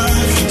changed my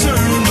life, you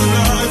turned my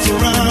life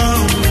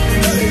around.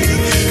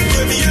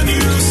 Give me a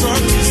new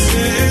song to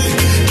sing.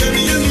 Give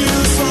me a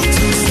new song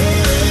to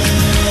sing.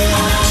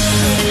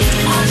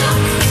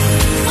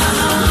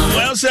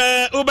 Well,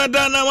 sir,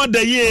 Ubadana, what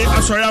the year?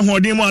 I'm sorry, I'm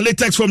holding more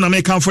latex foam. I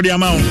may come for the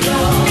amount.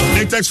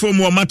 Latex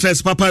foam or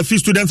mattress, Papa, few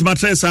students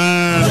mattress.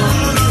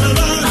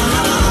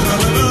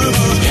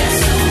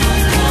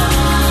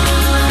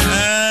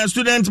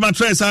 Student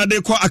mattress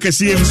they call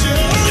akesiem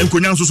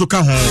enkonya nso so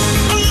ka ho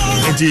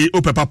enti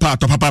ope papa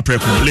to papa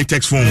preko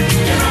latex foam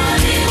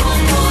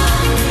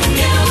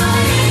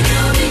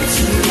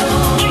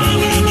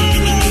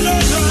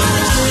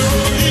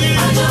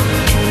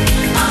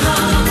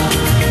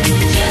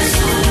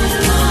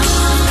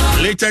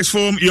latex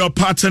foam, your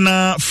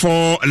partner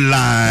for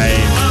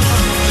life.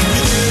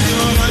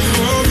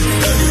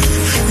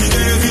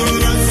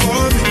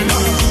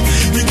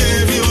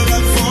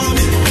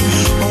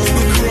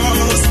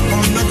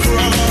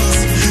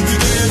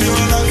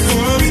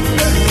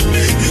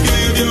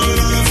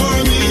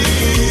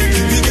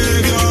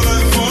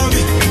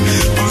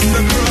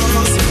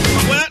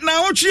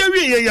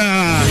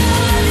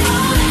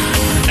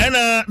 And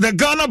the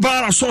Ghana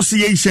Bar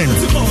Association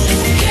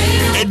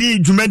Eddie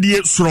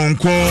Jumedie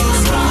Sronko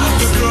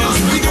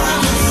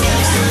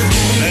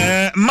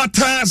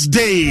Matters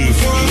Day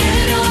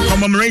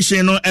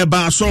commemoration so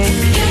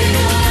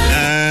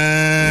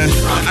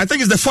I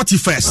think it's the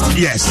 41st.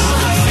 Yes.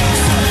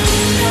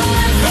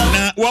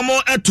 Now one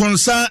more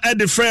etonsa at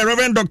the fair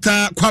Reverend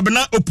Dr.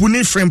 Kwabena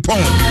Opuni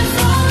Frimpong.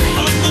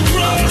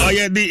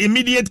 The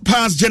immediate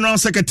past General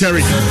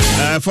Secretary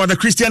for the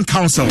Christian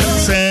Council.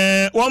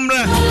 Say,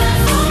 Womra,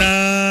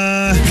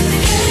 na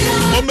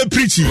Wombe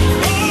Preachy.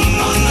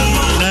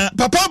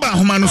 Papa ba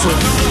Humanuso.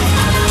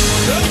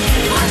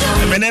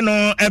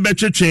 Meneno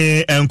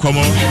Ebetriche and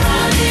Como.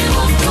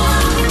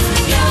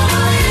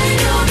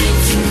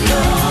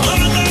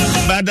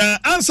 But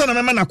answer na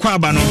mema na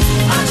Kwaba no.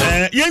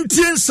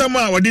 Yentien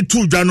sama wadi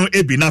tu jano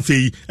ebi na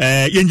fei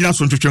yenjina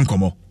so ntwetwe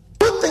nkomo.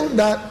 I think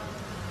that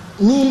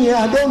Nini,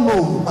 I don't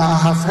know, I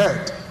have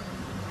heard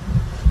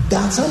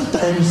that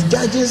sometimes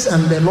judges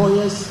and the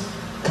lawyers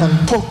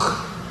can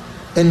talk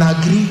and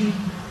agree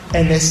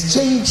and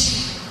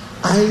exchange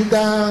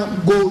either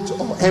gold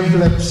or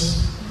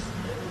envelopes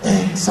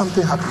and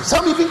something happens.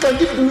 Some even can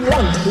give you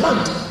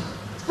land.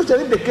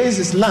 Especially if the case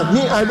is land.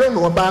 Me, I don't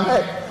know about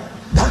her.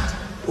 That,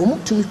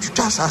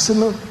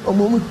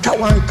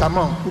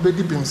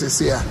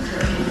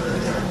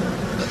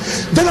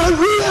 there are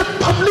real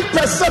public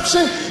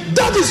perception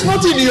that is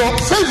not in your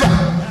favor.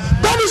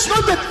 That is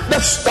not the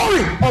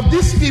story of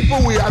these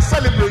people we are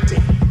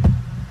celebrating.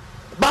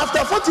 But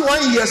after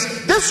 41 years,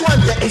 this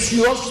one is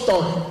your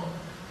story.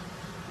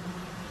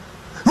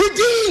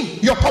 Redeem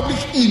your public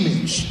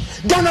image.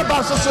 Ghana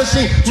Bar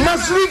Association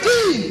must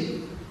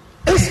redeem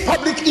its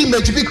public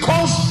image,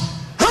 because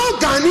how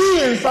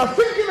Ghanaians are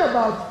thinking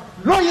about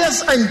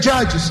lawyers and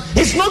judges,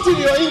 it's not in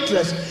your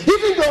interest.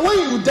 Even though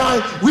when you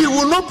die, we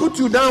will not put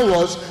you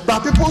downwards,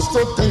 but people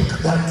still think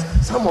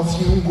that some of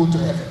you will go to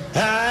heaven.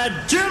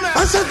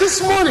 I said this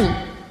morning,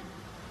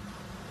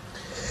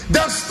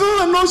 there's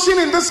still a notion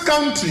in this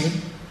country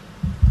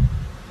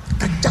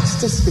that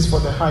justice is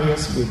for the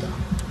highest bidder.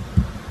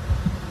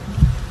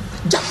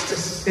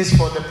 Justice is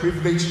for the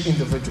privileged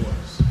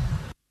individuals.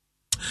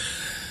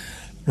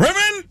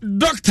 Reverend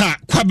Dr.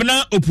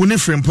 Kwabena Opuni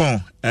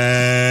Frimpong,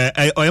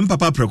 I am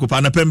Papa Preocupa,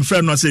 and a pen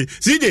friend no say,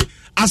 CJ,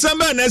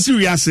 Asamba na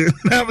serious.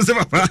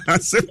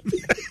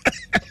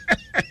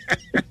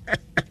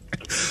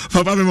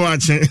 Papa me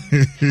watching.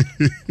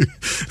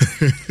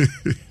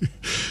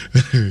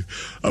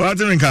 About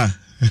to rinka.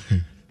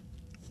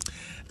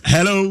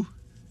 Hello.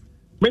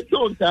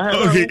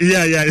 Okay,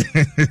 yeah.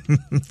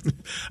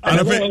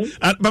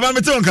 Baba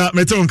metonka.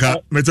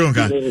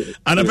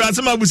 Ana pe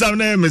asema busa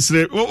na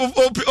mesre. O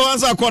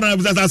ansa kwara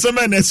busa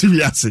asema na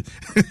serious.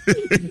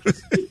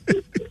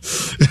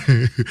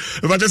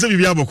 But just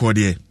be aboko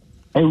de.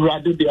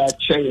 Ewrade de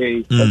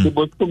ache, e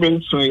bo to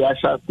menso ya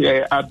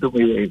shafe adomo.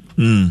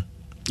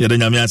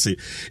 Yedanyamiase.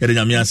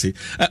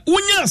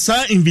 Unya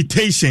sa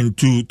invitation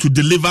to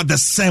deliver the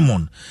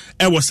sermon.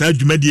 I was a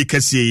jumedi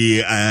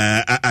kesi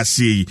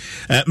asi.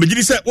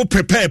 Mejidi say o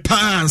prepare pa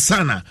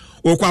ansana.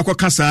 okwa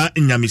kasa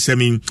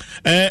nyamesemi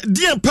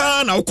dear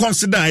pa na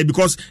consider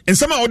because in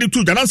some of the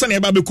two danansa na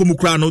eba be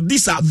komukra no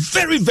these are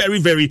very very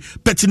very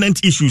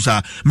pertinent issues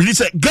me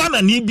say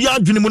Ghana ni bia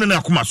adwene mu na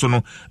akoma so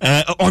no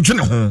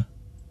odwene ho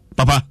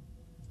papa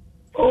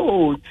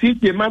oh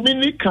TJ mami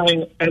ni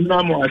kan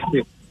enamo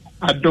ase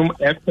adom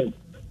FM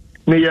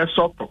me ye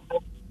sofo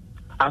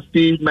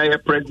afi my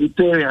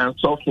Presbyterian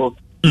sofo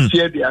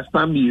share the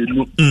assembly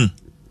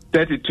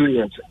 32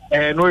 years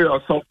and we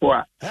are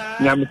sofo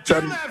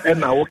nyamsam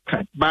na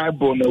woka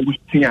Bible na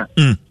wutia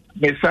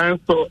me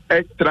sanso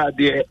extra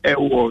the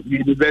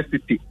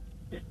university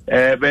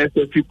verse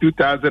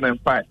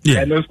 2005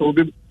 and also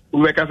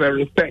we can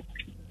respect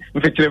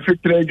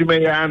fitire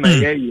juma na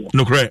ye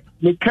no correct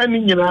me kan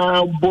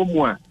nyina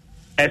bomu a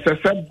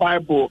ss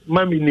Bible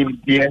mami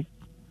nimdie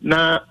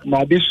na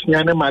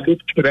madisua na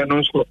maditire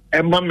no so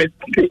ema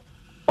mete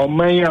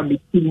oman ya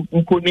meti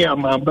mponi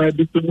amamba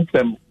bi so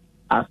nsem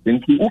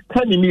asenti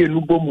ukani ni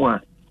enu bomu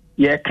a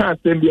ye ka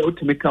asem bia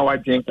utimi ka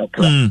wajen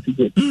kakra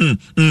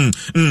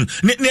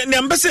ne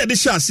ambassador de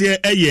shase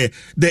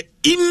the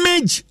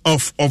image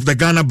of the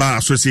Ghana Bar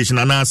Association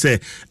and I say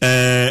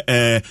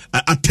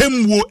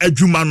atemwo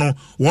adwuma no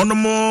one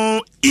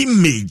more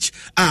image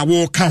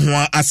wo ka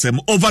ho asem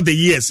over the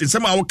years in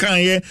some wo kan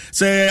ye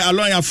say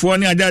aloya for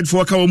ni adad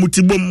for ka wo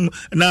mutibom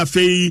na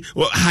fei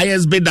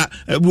highest bidder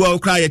wo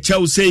cry ye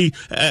say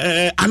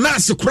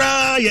anas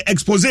cry ye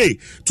expose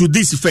to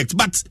this effect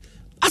but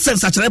asen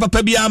such a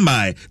papa bia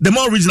mai the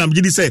more original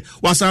be say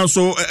wasan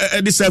so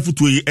this self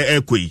to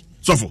ekoi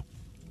so for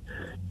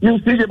you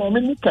see the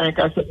moment can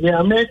the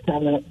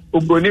American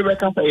uboni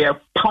reka say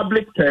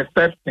public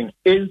perception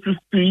is to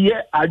see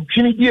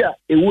adwinidia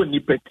e woni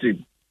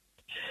petri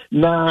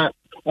na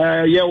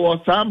there was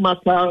some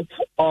matter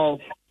of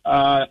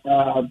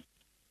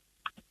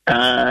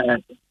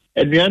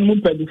everyone mu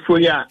pedifo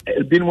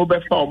bin mu be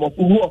fa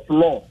rule of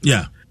law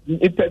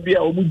it be a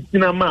omu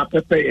dina ma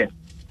pepe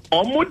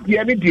omu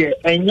de ne de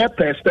enye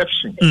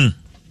perception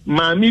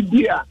maami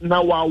bia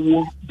na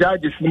wawo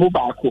judges mu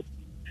baako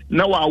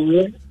na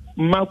wawo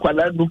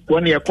makwala du ko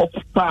ne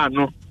ekofa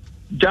no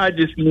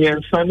judges ni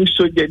ensani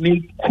soja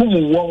ni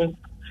kum won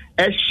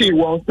ehye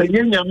won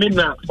sanye nyame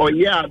na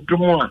oye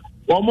adom a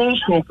won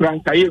so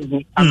kranka ye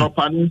hu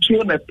anopa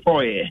ntuo na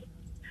toye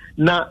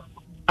na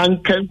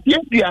ankantie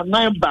bia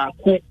nan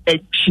baako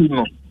echi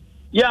no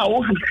ya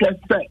wo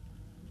hwese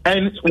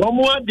and one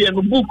more day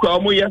no book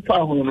omo ye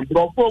fa ho no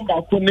brofo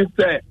baako ne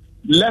say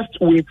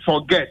lest we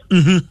forget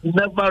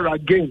never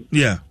again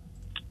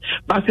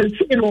but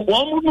say no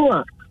one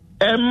more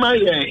Emma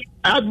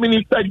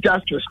administer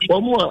justice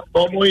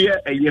omo ye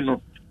eye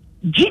no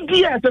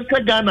GDS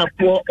se Ghana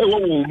for ewo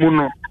wo mu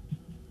no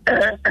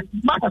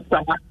masa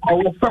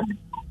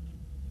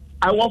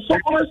I was so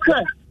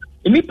say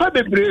nipa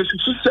bebre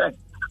susu say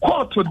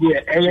court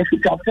there eye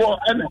sikafo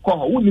na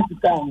ko wo ni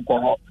sika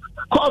nko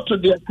court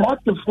there court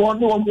for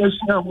no wo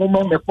esia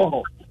mo me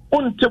ko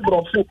unte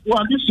brofo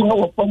wa bi so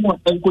wo fam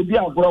enkodi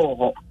agro wo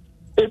ho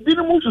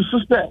ebinu mu susu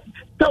say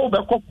tell be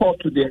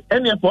court there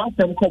any for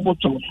asem ko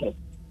botom so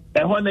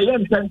ehon na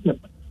yem tensem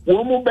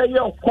wo mu be ye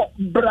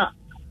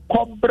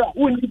cobra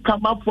uni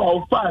kama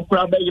for fa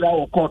kra be yira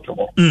wo court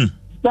ho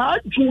sa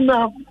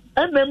juna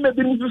eneme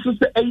bi mu susu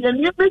say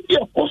eyeni be ye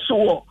koso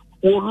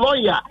wo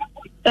lawyer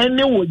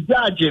ene wo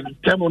judge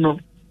temo no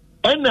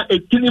ena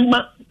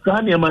ekinima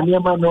ka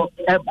niema no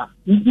eba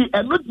ndi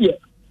eno de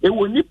e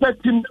wo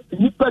nipatim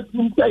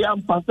say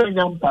ampa say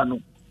nyampa no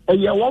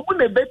eye wo mu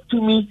na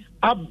betumi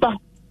aba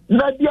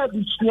na dia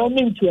disua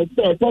ne nke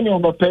say ne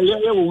ono peye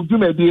ye wo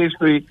duma bi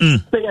esre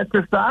say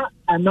yesa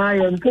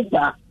anaye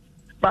nketa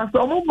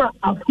pastor mo ma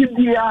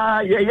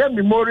afidia ye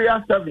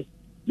memorial service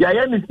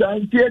ye ni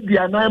santie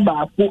dia nan ba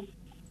afo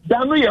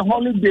danu ye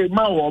holiday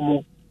ma wo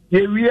mo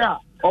ye wi a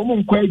omo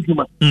nkwa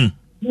adwuma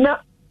na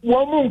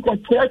womu nko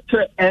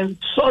cheche and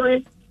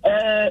sorry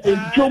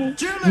ejum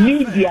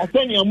media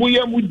tani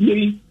amuye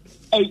mudie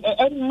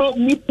emma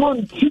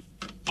nippon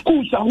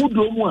schools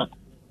ahudo mu a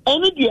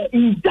ene de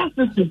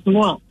injustices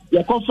no a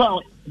yakofa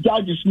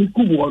judges ni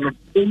kuwo no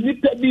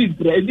enipa bi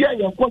bredi a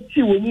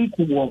yakochi wo mu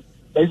kuwo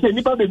say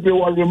nipa bebe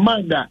wo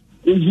reminder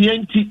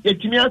ehianti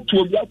etimi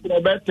ato obi akora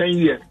ba 10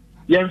 years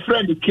your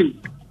friend case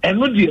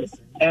eno de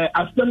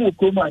after we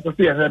come out of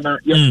here now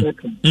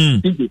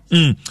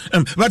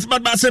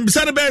but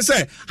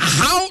say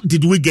how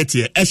did we get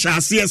here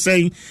SRC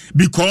saying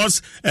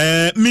because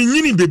me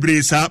nyini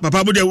bebresa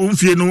papa bo de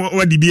wonfie no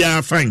wadi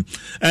bia fine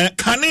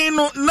kane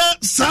no na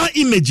sa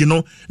image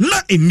no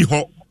na eni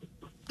ho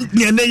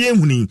ne na ye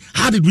huni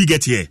how did we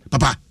get here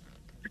papa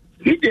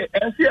ide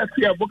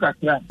SRC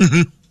abokatra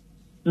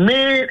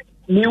me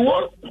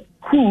wo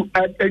who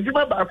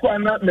ejuma ba ko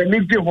na me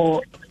di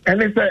ho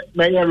ene say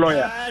me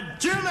lawyer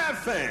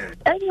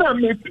ena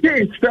me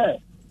pay say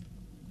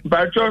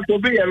but so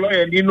be a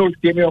lawyer ni no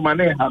say me o man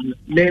have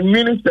me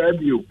minister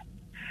you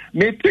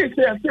me pay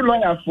say as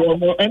lawyer for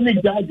no any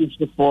judges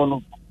for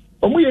no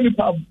omu ye ni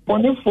pa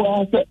boni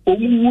for say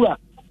omu a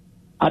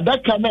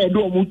adaka na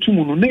edo omu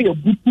tumu no na ye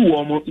butu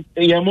omu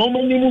ye mo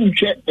ni mu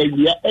nhwe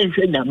awia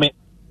enhwe nyame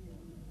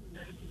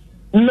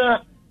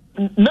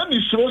na me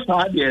show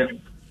saa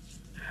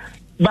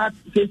but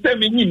say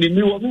me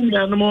ni wo me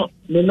anamo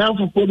me na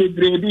fofo be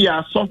grade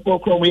ya sofo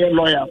krom ye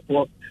lawyer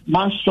for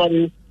ma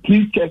sorry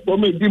teacher for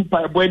me dim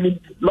pa boy ni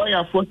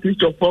lawyer for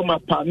teacher for ma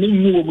pa me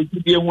ni wo mu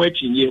gidie ho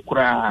achinye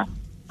kura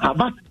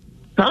but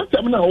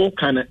sansem na wo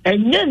kana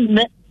enye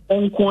ne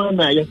enko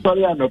na ye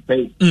sorry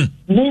anope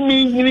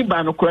ni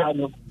ba no kura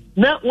no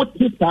na wo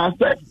ti ta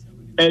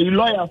say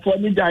lawyer for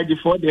ni judge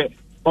for the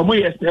omo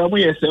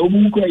yese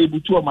omu ko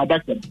ebutu o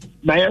madaka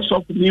na ye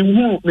so ni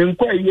hu ni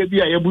nko ye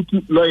bi a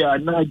ebutu lawyer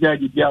na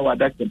judge bi a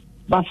wadaka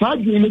ba sa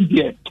gbe ni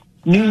de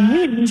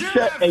ni se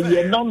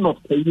eye na no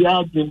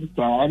ya gbe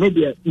sa no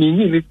de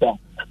ni sa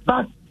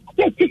but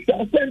take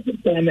a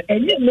sense and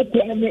enye no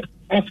ko ani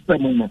after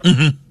mo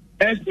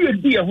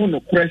esi di e hu no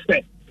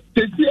krese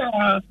se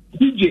a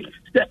DJ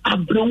se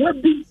abrewa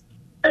bi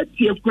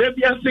etie kura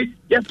bi ase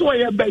ye so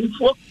ye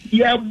baifo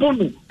ye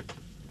bonu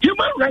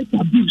human rights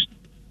abuse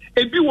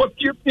ebi wo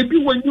pie ebi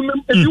wo nyuma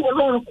ebi wo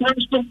loro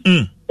kwansto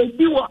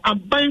ebi wo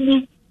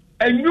abaimu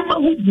enyuma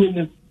hu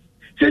domu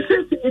se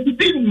ebi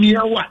din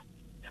miawa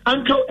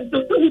anka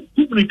eto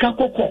publika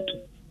kokot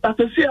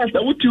ata se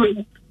asa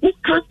wutiwe who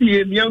can't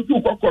be in young to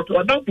kokot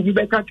or not to be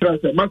better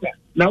transfer matter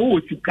na wo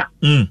sika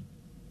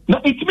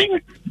now it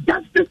means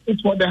justice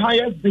is for the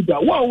highest bidder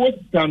what was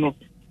tano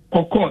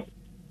kokot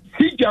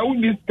sija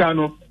uni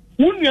tano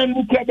unya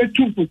nuka be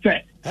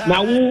 2%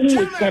 na wo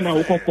sika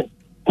wo kokot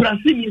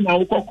krasini na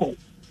wo kokot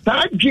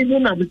ta dwene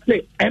na be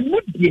say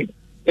emudie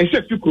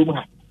except krom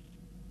ha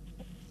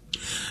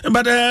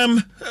but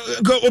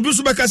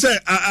obisu beka say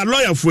a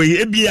lawyer for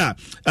e bia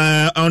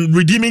on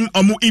redeeming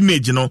omo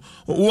image no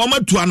wo ma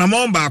tu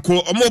anamon ba ko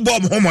omo bo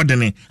omo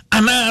homodene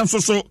ana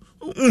so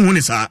hu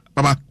ni sa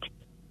baba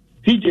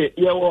TJ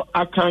yewo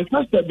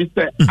akanka se bi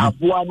say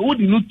aboa no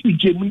di no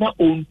tuje mu na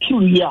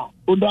ontu ya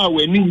oda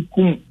wani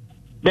kum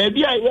ba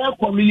bia ye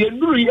kom ye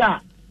nuru ya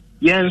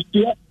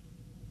yenso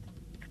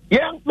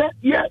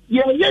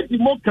ye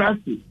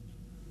democracy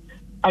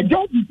a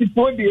judge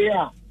for the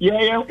year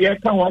ye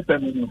kan wata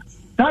no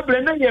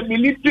tabre na ye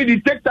military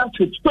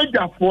dictatorship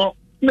soldier for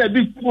na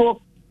bi for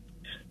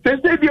say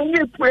bi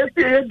onye for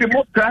ye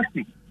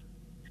democracy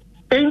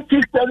en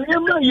ki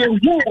sanema ye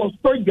hu o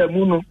soldier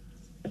mu no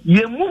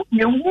ye mu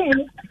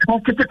o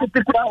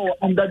kete kwa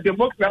under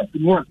democracy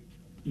no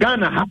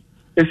Ghana ha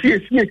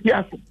esi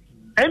aso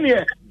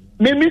ene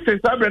me say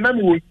tabre na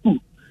me wo school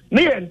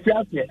ne ye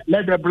ntiase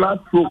let the blood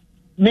flow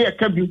ne e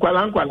ka bi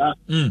kwala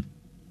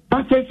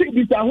but say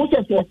this I want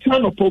to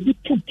turn up obi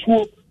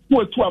tutuo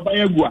to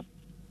abayagua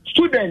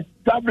students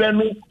table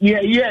no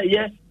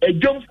yeah a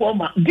jump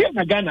former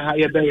Ghana ha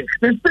ye be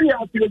say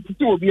ya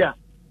to obi a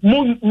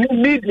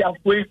media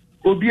for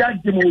obi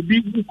agem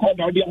obi ko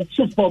na dey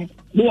so from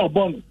no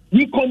abon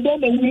we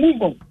condemn and we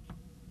move on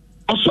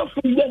also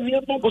for them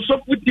near also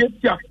put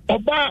here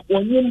oba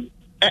wonyim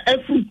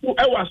everything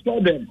I was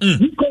told them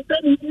we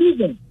condemn and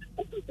move on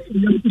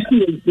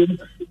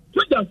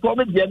Twitter for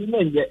me the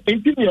enemy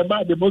anything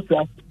about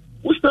democracy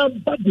we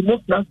stand by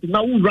democracy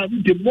now we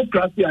run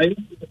democracy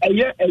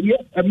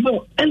a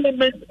more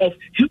element of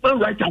human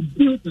rights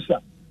abuse sir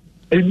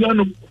and you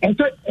know and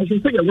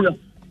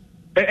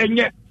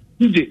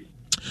TJ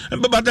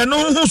but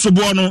no so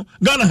no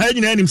Ghana ha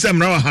nyina anim se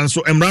mra wa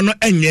hanso mra no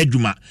enye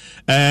adwuma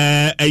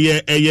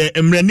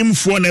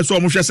emranimfo na so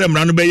omohwe se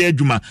mra no be ye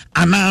adwuma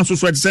ana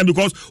so it say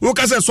because we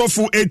ka say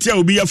sofo etia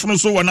obi yafono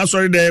so wana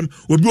sorry dem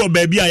obi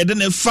oba bia ye de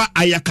na fa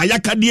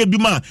ayakayaka de bi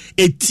ma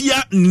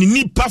etia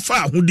nipa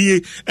fa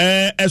ahodie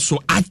so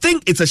I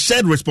think it's a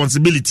shared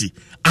responsibility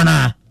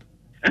ana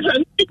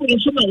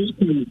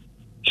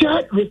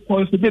shared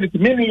responsibility,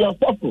 meaning your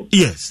purpose.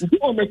 Yes. If you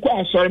want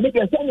to sorry, maybe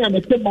I tell you I'm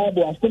a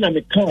Bible, I'm going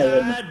to call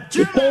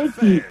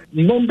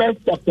Numbers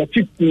chapter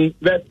 15,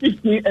 verse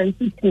 15 and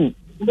 16.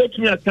 Let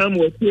me a time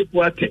where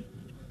people are taking.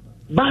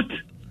 But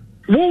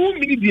who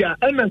media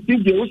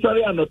MSCJ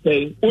sorry I'm not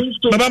paying.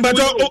 But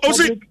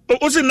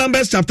also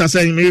Numbers chapter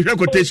saying me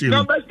quotation.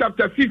 Numbers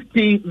chapter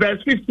 15,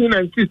 verse 15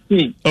 and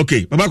 16.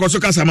 Okay. Baba ko so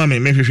kasa ma me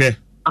hwehwe.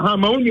 Aha,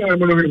 ma uni am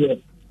no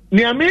hwehwe.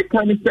 Ni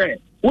America ni say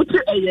what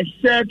a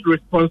shared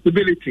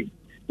responsibility.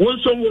 One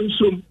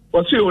some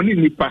or say only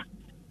nipa.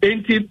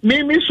 Enti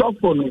me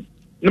suffer no.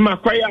 No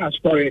makwaya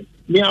story.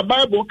 Me a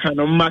Bible can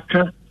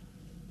maka.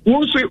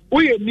 One say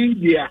we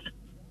media.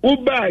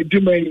 Uba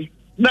adwumai.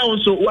 Now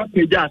so what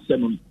page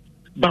asem.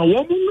 Ba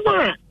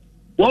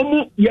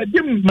womu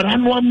yadim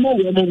mranwa mo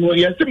womu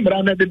yasim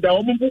mrana de da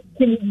womu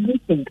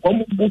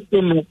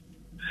buku no.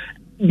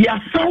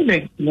 Their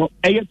silence no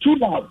too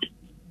loud.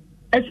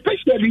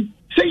 Especially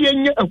say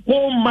a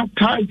home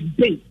matters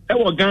day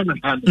our Ghana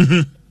hand.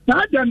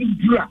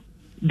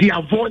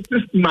 Their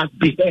voices must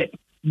be heard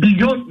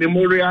beyond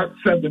memorial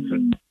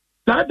services.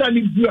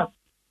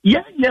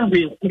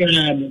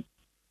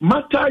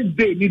 Matters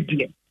day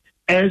need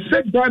and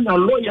said Ghana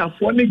lawyer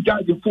for any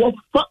judge for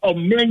far of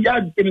men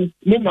yard in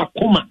Moma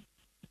Coma.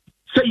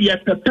 Say yes,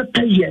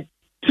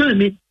 Tell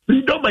me,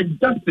 freedom and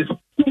justice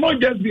should not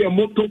just be a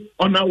motto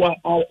on our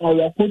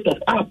coat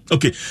of arms.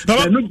 Okay.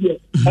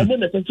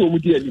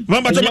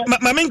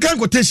 My main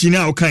quotation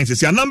now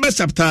kinds Numbers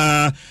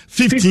chapter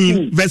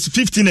 15, verse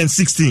 15 and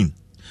 16.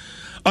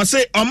 I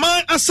say,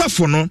 Oma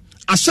Asafono,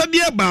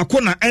 Ashadia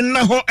Bakona, and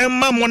Naho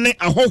and Mamone,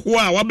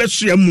 Ahohua,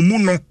 Wabeshia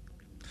Mumuno.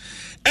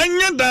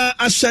 Enya da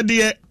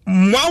Ashadia,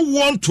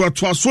 Mwa to a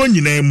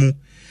Twaswani name.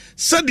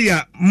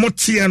 Sadia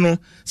Motiano,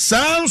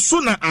 San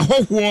Suna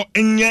Ahohua,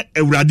 Enya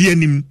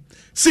Euradianim.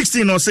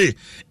 16 or say,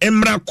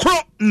 Emra Kro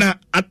na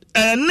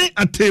ane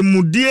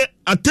atemudie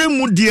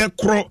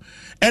kro,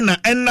 ena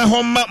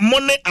homa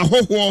mone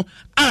ahohua,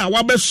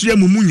 wabeshia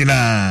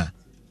mumunyina.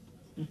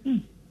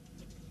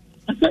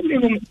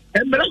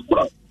 Emra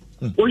Kro,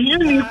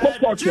 Oyeni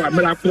Kopotwa,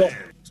 Emra Kro,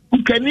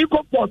 Ukeni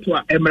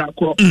Kopotwa, Emra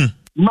Kro,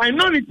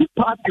 Minority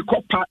Party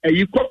Kopa,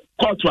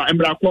 Kotwa,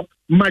 Emra Kro,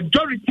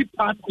 Majority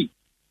Party,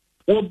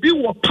 Obi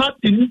wa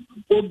party,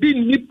 Obi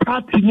ni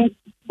party,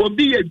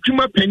 Obi a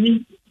Juma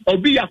Penny.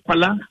 Obi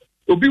akwala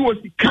obi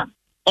wosika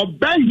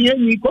oba hie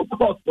ni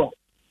kokotwa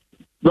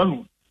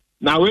no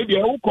na we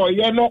de wo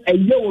koye no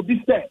eye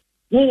obi say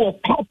wo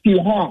party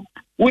ha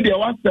wo de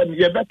wasem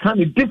ye be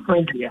kan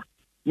differently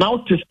now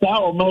to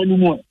start or man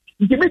no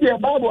nti me de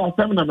bible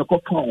asem na me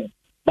kokkan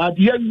but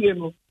ye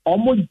no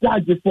omo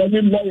judge for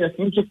me lawyers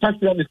so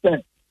catch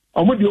understand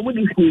omo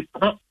di free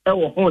e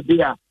wo ho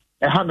de a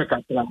e ha me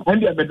katra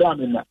and de be da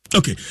me na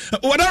okay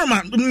whatever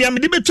man me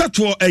de betwa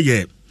to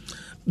eye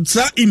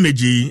sa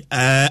image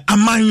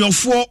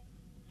amanyofo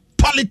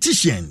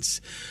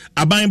politicians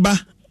abanba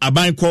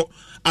abanko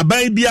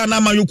abanbia na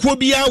amayoko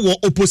bia wo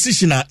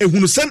opposition a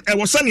ehunu sen e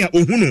wosane a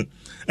ohunu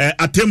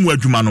atemu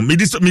adwuma no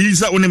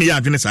medisa oneme ya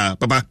adwene sa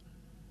papa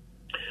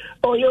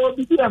oh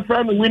you be a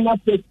friend winner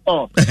take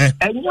all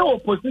and your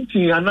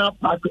opposition na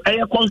part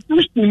e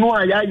constitution no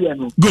ayaye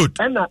no good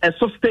and a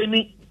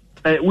sustaining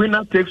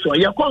winner takes all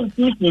your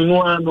constitution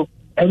no ano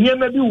enye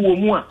ma bi wo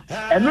mu a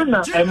eno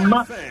na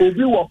emma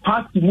obi wo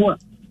party mu a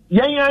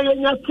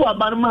yanya to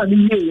abanma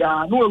ni ye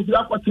ya no obi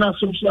akwatena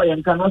somso ya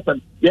nka na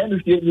san ya no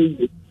fie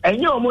ni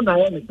enye omo na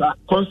ya nka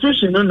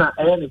constitution no na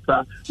ya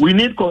nka we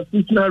need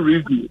constitutional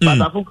review but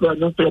afukro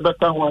no so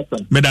better ho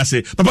asan me da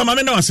say papa ma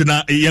me na wase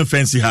na yen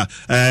fancy ha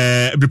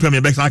prepare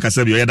me back na ka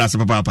say ya da say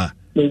papa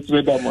Reverend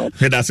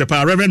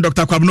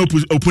Dr. Kwabena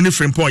Opuni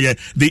Frimpong,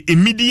 the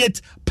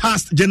immediate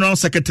past General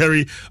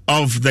Secretary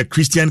of the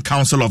Christian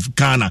Council of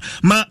Ghana.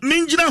 Ma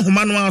minjina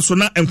humanwa so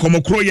na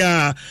enkomokro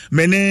ya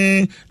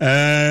mene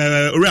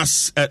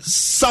Ras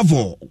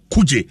Savo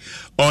Kuje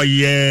or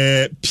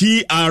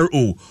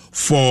PRO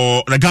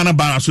for the Ghana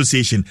Bar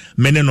Association.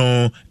 Mene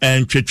no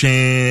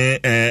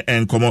entwetwe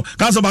enkomo.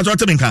 Council Bajo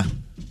Teminka.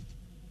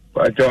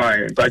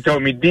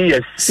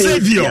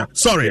 Savior.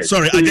 Sorry.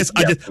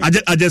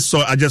 I just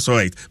saw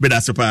it. But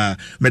that's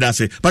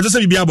but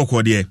just be able to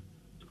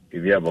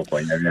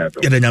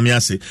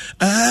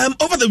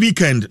over the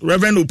weekend,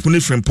 Reverend Opuni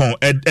Frimpong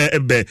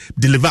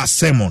deliver a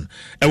sermon.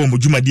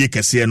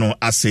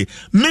 I say,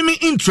 many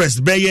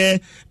interest by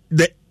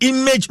the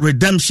image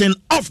redemption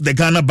of the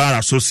Ghana Bar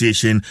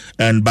Association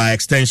and by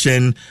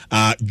extension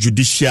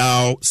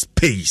judicial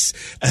space.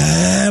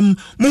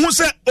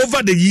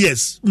 Over the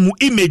years,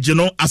 image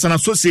as an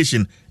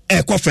association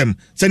ekofem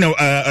sene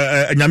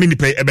nyamini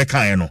pe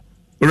ebekan no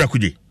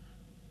urakuji.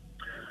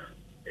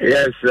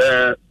 Yes,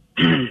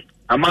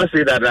 I must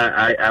say that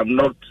I am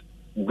not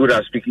good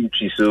at speaking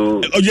to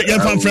so to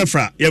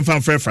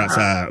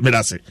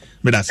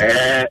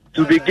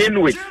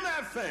begin with,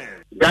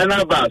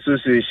 Ghana Bar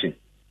Association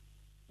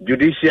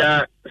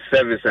judicial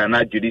service and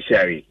not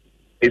judiciary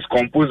is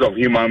composed of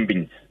human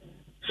beings,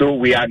 so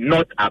we are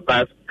not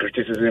above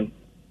criticism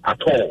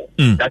at all.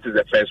 That is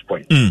the first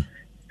point.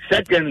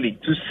 Secondly,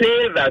 to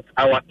say that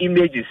our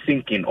image is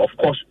sinking, of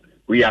course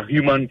we are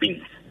human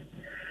beings,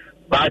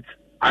 but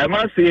I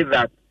must say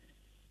that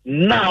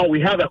now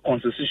we have a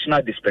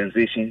constitutional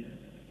dispensation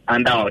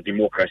under our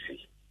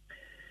democracy.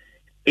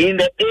 In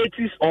the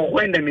 80s or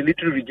when the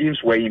military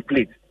regimes were in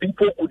place,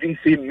 people couldn't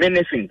say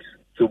many things.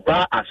 So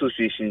Bar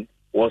Association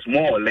was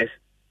more or less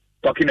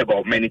talking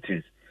about many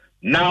things.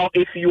 Now,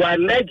 if you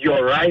allege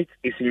your right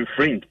is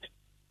infringed,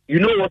 you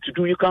know what to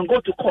do. You can go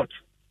to court.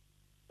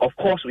 Of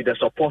course, with the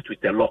support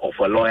of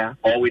a lawyer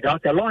or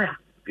without a lawyer,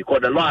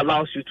 because the law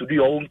allows you to do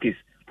your own case,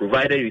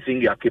 provided you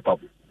think you are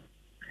capable.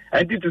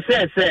 And to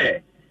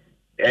say,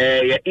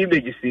 your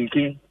image is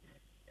thinking,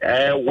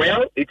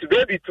 well, it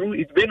may be true,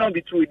 it may not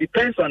be true. It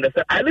depends on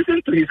the... I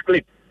listened to his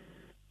clip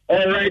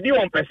already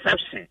on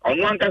perception. On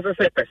one can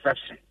say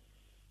perception.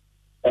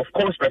 Of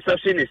course,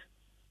 perception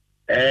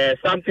is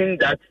something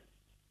that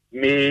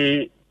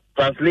may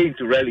translate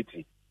into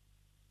reality.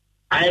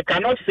 I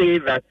cannot say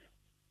that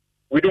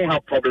we don't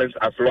have problems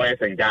as lawyers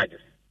and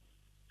judges.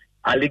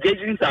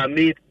 Allegations are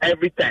made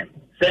every time.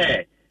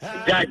 Say,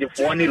 judge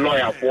for any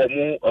lawyer for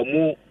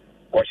more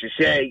or she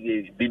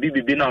say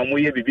bibi na omo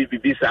ye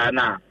bibi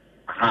sana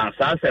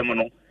sa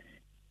semono.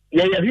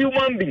 Yeah,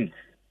 human beings.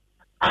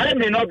 I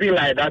may not be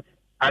like that.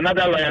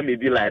 Another lawyer may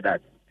be like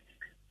that.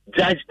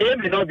 Judge A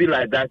may not be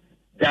like that.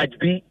 Judge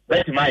B,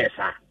 that's my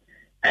sir.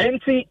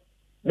 Enti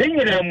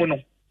binyere mu no.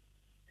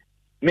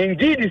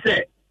 Mengi di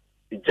say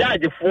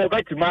judge for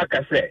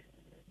betimaka say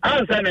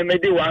answer na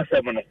mede wa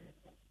asem no.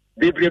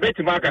 They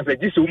betimaka say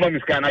jisu uma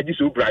miskana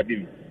jisu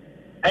brabim.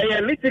 Eye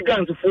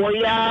litigants for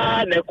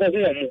ya na ko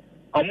ho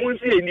omo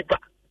nsi enipa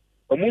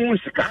omo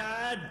sika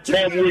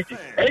na mo eki.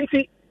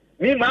 Enti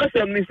me ma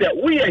asem ni say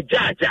we a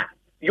judge.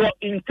 Your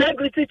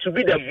integrity to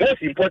be the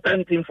most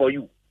important thing for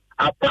you.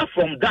 Apart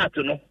from that,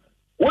 no,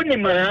 when you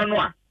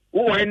marano,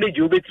 who are in the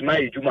betima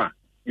ejuma,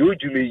 you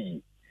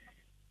jume.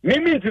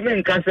 Mimi to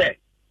me can say,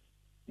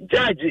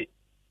 Judge,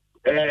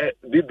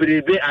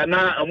 Bibrebe,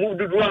 ana move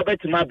to do a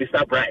betima be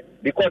surprised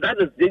because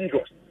that is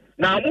dangerous.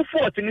 Now move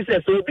forward and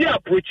say, so be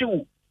approach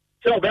you.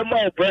 So be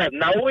more bribe.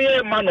 Now we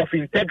are a man of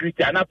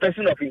integrity and a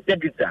person of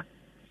integrity.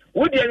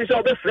 Would you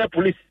say be fair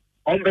police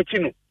on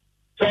Betino?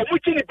 So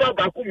much in the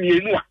baku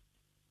mienua.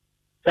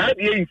 That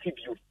be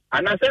interview.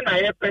 And I said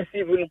I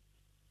perceive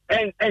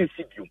and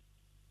CPU.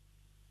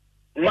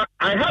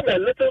 I have a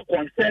little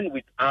concern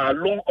with our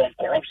law on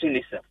corruption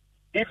itself.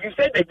 If you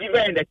say the giver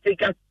and the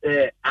taker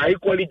are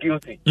equally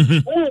guilty,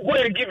 who will go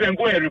and give and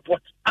go and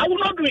report? I will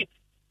not do it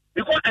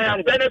because I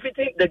am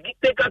benefiting. The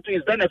taker too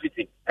is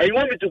benefiting, and you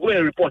want me to go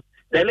and report.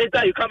 Then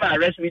later you come and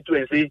arrest me too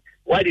and say,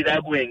 "Why did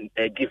I go and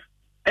give?"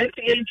 And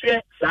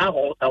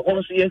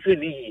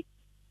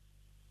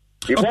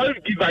if all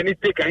give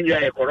and take and you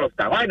are a corrupt,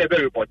 why never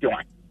report you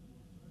one?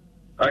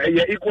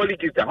 You're equally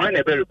guilty. Why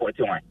never report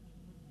you one?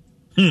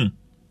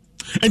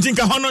 And think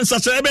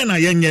such if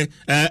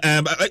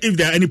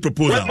there are any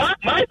proposal. Well,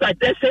 my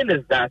suggestion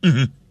is that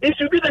it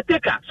should be the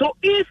taker. So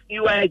if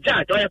you are a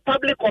judge or a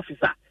public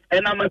officer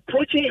and I'm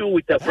approaching you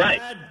with a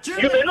bribe,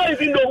 you may not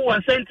even know who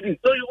has sent me,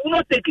 so you will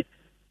not take it.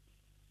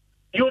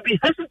 You will be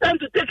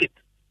hesitant to take it.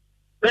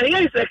 But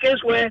here is a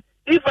case where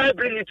if I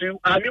bring it to you,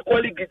 I'm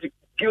equally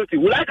guilty.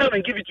 Will I come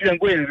and give it to you and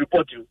go and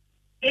report you?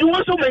 You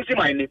also mention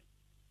my name.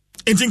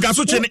 That's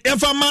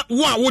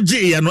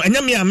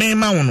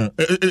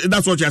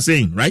what you're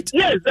saying, right?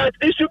 Yes, that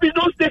it should be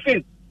those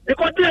taken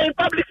because they are in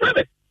public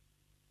service.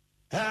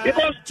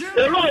 Because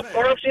the law of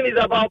corruption is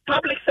about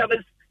public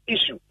service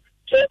issue.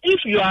 So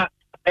if you are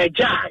a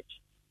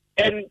judge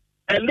and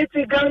a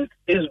litigant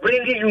is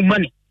bringing you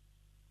money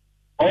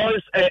or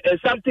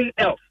something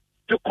else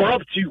to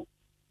corrupt you,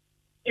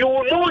 you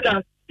will know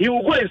that he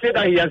will go and say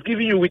that he has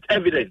given you with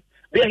evidence.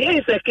 But here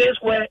is a case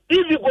where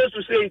if he goes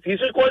to say it, he's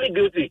equally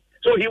guilty,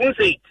 so he won't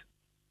say it.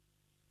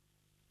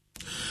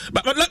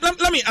 But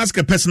let me ask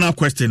a personal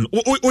question.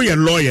 O your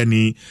lawyer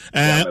ni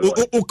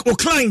o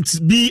client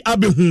be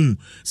abehum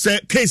say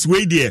case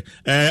wey there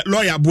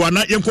lawyer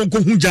buana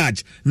yenkonko hu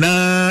judge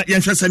na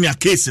yenhwe se me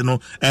case no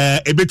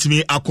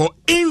ebetimi akọ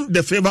in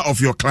the favor of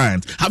your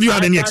client. Have you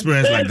had any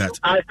experience like that?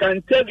 I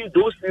can tell you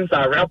those things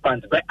are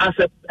rampant, but as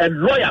a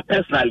lawyer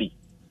personally,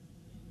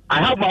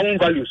 I have my own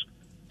values.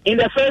 In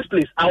the first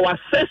place, I will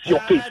assess your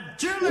case.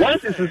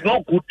 Once it is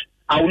not good,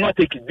 I will not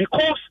take it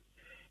because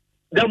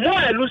the more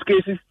I lose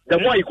cases, the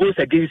more it goes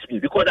against me.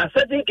 Because there are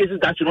certain cases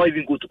that should not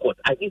even go to court.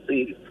 I can say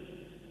it.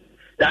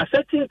 There are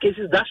certain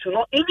cases that should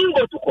not even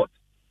go to court.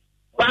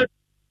 But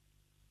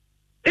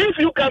if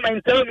you come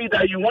and tell me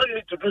that you want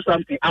me to do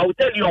something, I will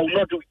tell you I will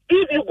not do it.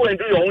 If you go and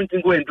do your own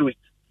thing, go and do it.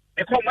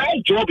 Because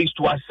my job is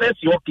to assess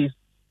your case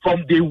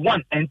from day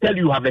one and tell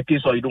you have a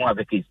case or you don't have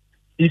a case.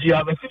 If you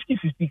have a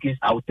 50-50 case,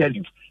 I will tell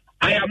you.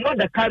 I am not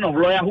the kind of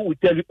lawyer who will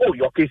tell you, oh,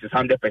 your case is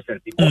 100%.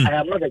 Because I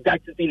am not the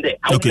judge sitting there.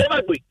 I will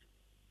never do it.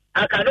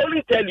 I can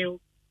only tell you,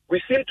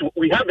 we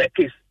have a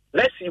case.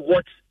 Let's see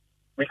what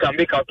we can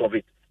make out of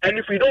it. And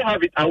if we don't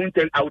have it, I will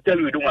tell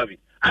you we don't have it.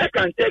 I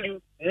can tell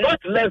you, not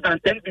less than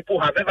 10 people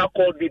have ever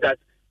called me that,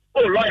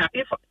 oh, lawyer,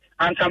 if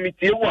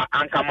Ankamitewa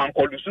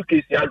Ankamanko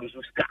case, that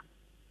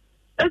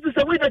is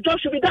the way the job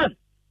should be done.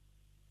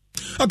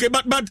 Okay,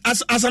 but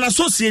as an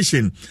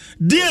association,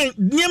 so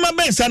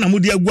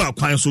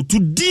to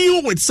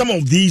deal with some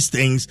of these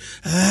things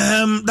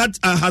that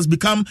has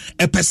become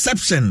a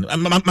perception.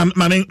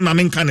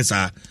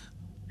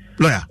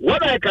 Lawyer.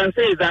 What I can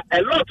say is that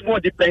a lot more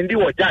depending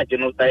on judge,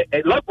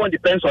 a lot more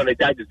depends on the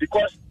judges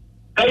because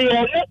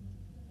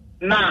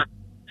na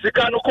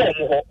sikano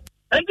komo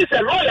and this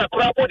a lawyer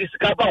crabo the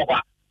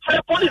sikaba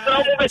police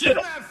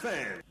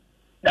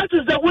that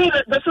is the way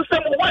that the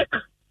system will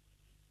work.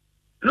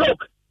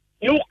 Look,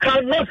 you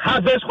cannot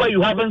harvest where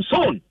you haven't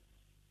sown.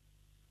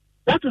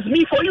 That is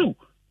me for you.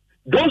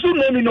 Those who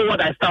know me know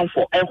what I stand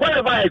for. And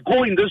wherever I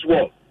go in this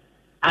world,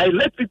 I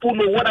let people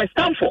know what I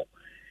stand for.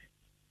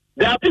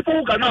 There are people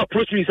who cannot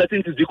approach me in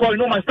certain things because I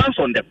know my stance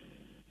on them.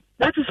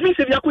 That is me,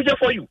 Seviakuja,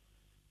 for you.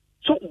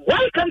 So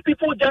why can't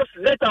people just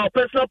let our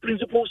personal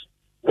principles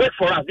work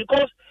for us?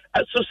 Because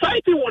a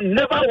society will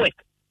never work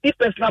if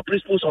personal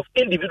principles of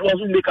individuals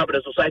who make up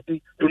the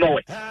society do not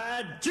work.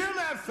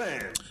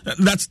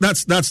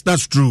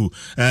 That's true.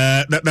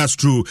 That's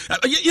true.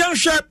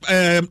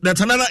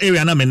 That's another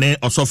area na mene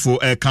also for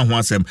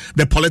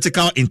the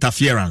political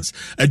interference.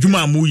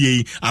 Juma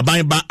muye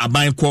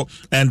abain ko,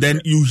 and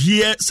then you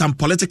hear some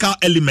political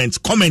elements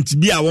comment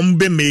bi a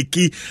wombe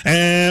meki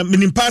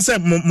meaning pass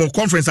mo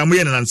conference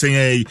amuye and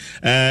saying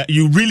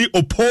you really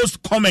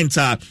opposed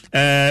commenter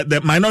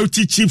the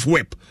minority chief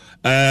whip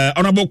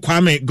Honorable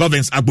Kwame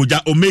Govins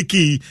Abuja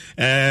Omeki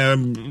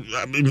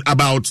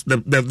about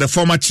the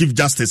former Chief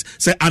Justice.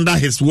 Say under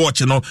his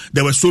watch,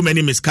 there were so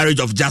many miscarriage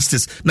of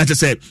justice. Not to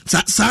say,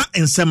 sir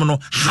and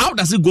Semono, how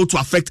does it go to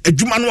affect a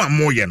Jumano and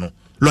more,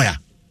 lawyer?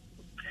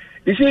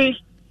 You see,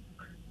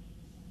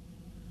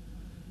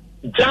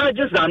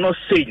 judges are not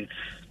saints.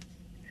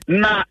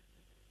 Now,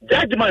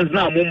 judgments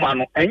now,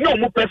 mumano, and your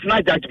more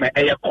personal judgment,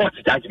 a court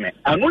judgment.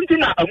 And one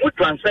thing I would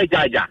transfer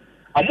judge, I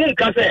won't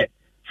say.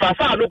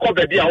 Fafa local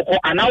baby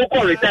and now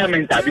call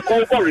retirement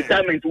because call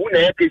retirement who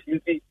na case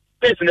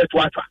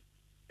network.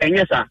 And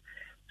yes, sir.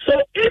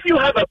 So if you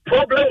have a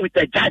problem with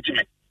the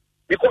judgment,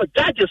 because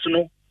judges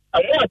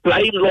are more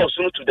applying laws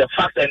to the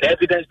facts and the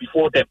evidence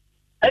before them.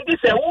 And they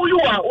say, who you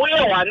are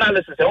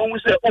analysis, and when we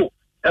say, oh,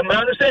 a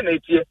man say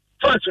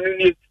facts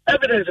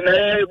evidence in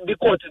the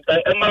court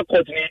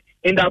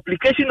in the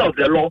application of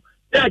the law,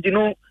 that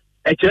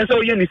a chance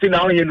of you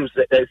now and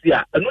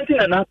nothing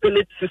an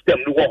appellate system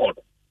no world.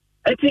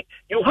 I think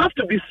you have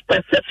to be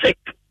specific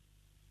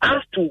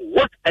as to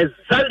what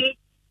exactly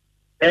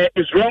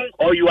is wrong,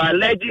 or you are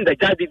alleging the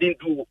judge didn't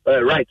do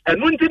right.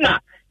 And one thing,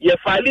 you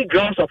filing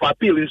grounds of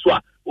appeal in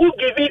SWA. Who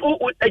give you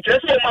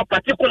a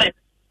particular,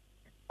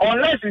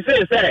 unless you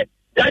say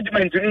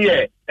judgment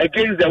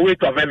against the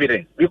weight of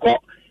evidence, because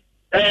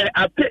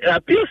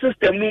appeal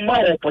system no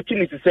more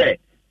opportunity say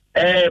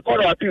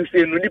court of appeal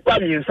say no nipa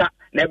minsa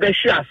never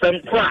share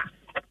some crack.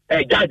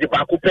 Judge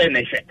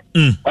nation.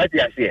 What do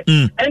you say?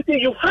 And so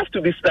you have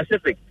to be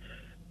specific.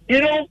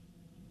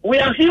 We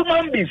are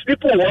human beings.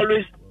 People will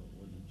always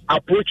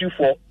approach you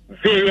for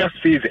various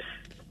favors.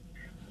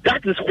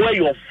 That is where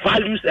your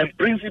values and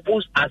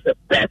principles as a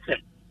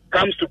person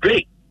comes to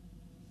play.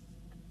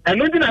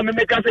 And when I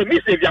make us say, "Miss,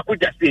 if you could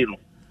just say no,"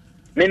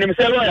 me name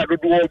say lawyer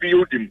do obi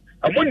odim.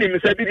 Among them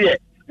say be there.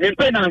 Me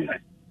penang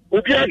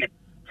obiane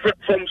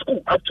from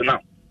school up to now.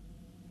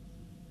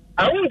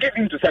 I won't give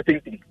in to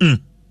certain things.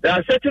 There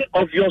are certain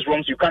obvious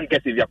wrongs you can't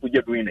get if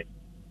you're doing it.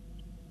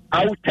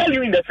 I will tell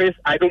you in the face,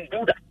 I don't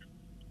do that.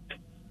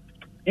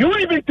 You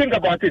won't even think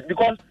about it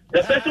because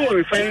the person will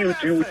refer you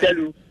to will tell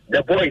you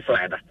the boy is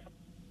like that.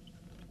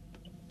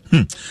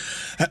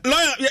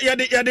 Lawyer, you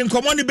didn't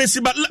come on the basis,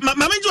 but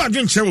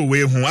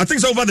I think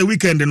so over the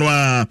weekend,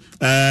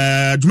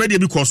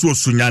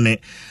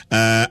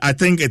 I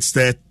think it's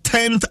the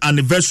 10th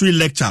anniversary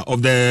lecture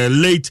of the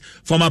late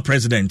former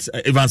president,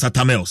 Ivan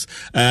Satamels.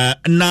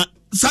 Now,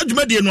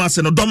 Sajumedi no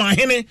ase no doma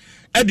hene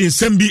edin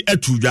sembi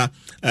etuja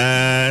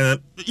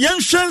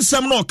yenshen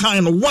sem no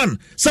kind one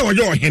say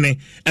oyo hene,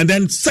 and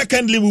then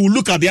secondly we will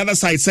look at the other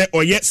side say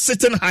oye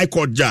sitting high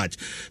court judge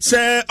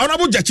say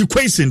honorable Jachi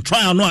Kwesi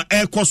trial no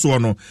air course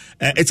no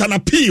it's an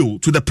appeal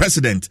to the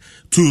president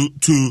to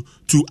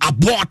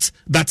abort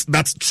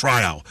that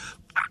trial.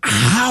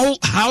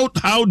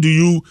 How do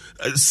you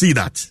see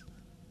that?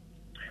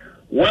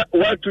 Well,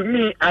 to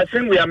me, I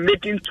think we are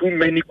making too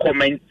many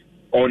comments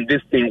on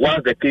this thing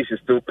while the case is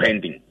still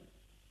pending.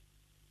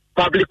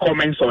 Public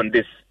comments on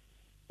this.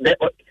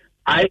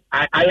 I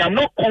am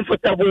not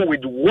comfortable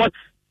with what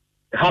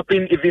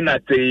happened even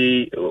at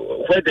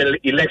where the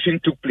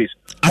election took place.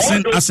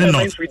 All those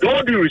comments, with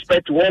all due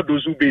respect to all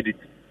those who made it,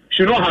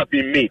 should not have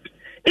been made.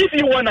 If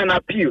you want an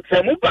appeal,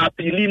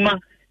 Apilima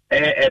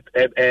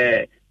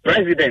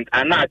president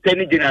and now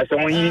Attorney General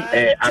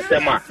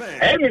Asema,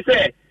 let me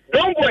say,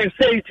 don't go and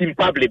say it in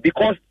public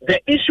because the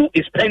issue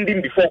is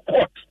pending before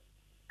court.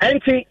 And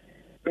see,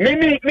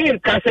 me in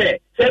Kase,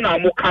 the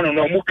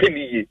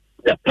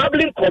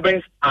public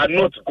comments are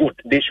not good.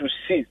 They should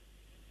cease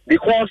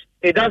because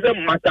it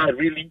doesn't matter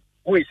really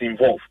who is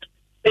involved.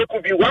 It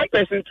could be one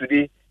person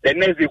today, the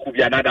next day could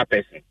be another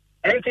person.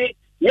 And see,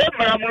 lawyer,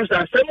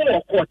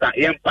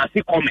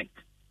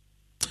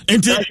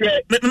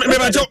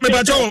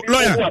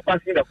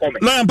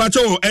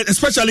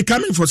 especially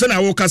coming from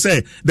Senawoka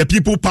say the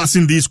people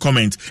passing these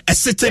comments, a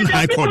sitting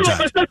high court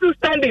judge.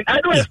 Standing. I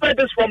don't expect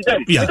this from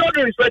them. We don't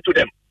give respect to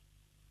them.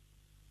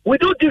 We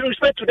don't give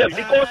respect to them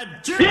because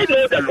they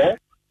know the law.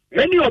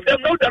 Many of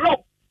them know the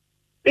law.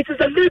 It is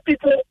the little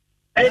people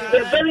and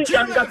the very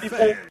younger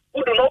people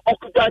who do not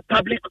occupy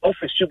public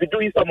office should be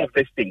doing some of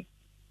these things.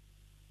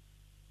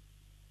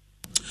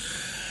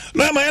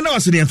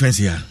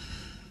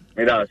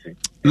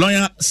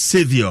 Lawyer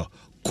Savior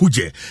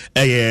Kuje,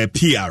 a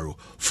PRO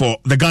for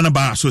the Ghana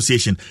Bar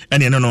Association,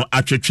 and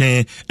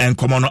Atwetwe and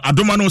Komono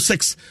Adomano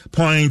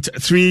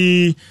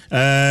 6.3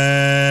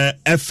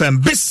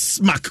 FM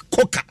Bismarck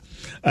Coca.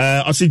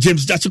 I see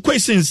James Jachi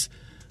Kwesins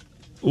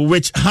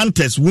which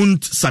hunters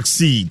won't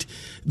succeed.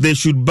 They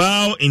should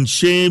bow in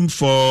shame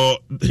for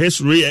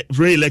his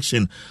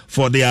re-election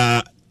for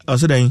their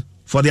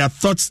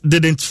thoughts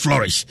didn't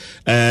flourish.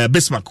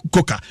 Bismarck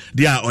Coca,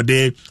 they are or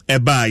they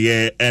eba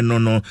ye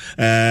no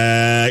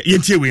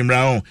yenti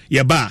wimrao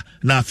yeba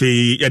na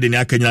fe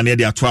yedenia Kenya na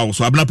dia 12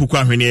 so abna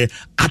pokwa hwene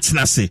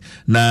atnase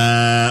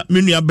na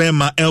menua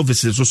bema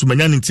Elvis so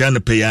manya ntia no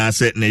pe ya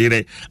se ne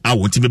yere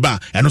awonti beba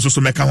eno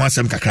so meka ho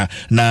asem kakra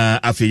na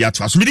afi ya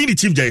 12 so me the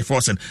Chief Jerry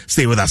Forsen.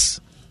 Stay with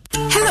us.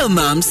 Hello,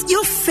 moms.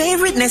 Your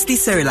favorite Nestle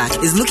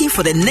Cerelac is looking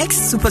for the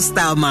next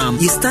superstar mom.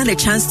 You stand a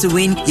chance to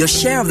win your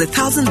share of the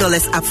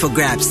 $1,000 up for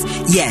grabs.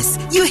 Yes,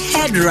 you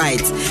heard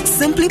right.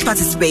 Simply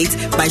participate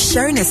by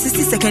sharing a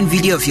 60-second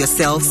video of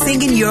yourself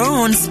singing your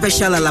own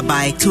special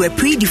lullaby to a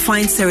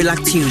predefined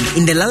Cerelac tune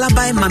in the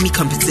Lullaby Mommy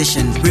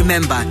competition.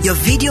 Remember, your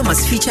video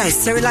must feature a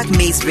Cerelac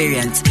maize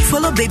variant.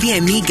 Follow Baby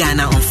and Me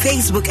Ghana on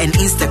Facebook and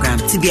Instagram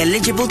to be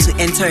eligible to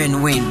enter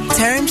and win.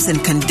 Terms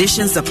and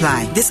conditions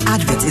apply. This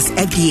advert is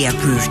FDA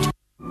approved.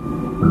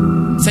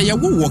 Say ya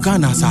wo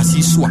Ghana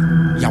asase so a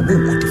ya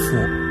wo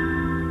defo.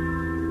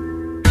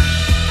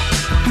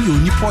 Yo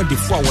nipa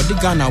defo a wo de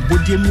Ghana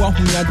abodiem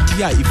ahonya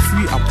dia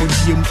efiri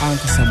abodiem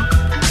ankasam.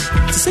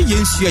 Say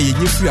yensu a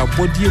yenye firi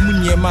abodiem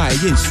niema a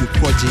yensu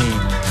projen.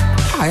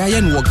 Aya ye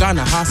no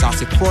Ghana ha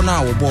asase pro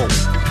na wo bo.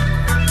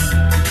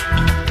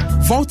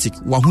 Voltic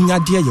wa ahonya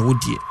dia ye wo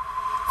die.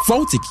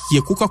 Voltic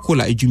ye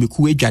Coca-Cola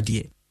edwumeku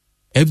adwade.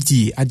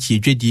 FDA agye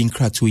edwade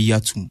nkrato yi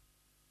atum.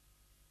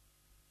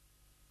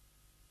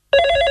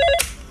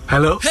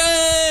 Hello?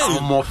 Hey!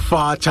 I'm a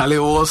far, Charlie.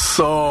 What's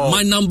up?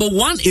 My number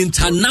one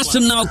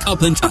international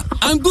carpenter.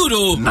 I'm good,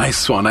 oh.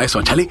 Nice one.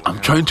 Charlie,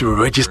 I'm trying to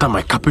register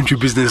my carpentry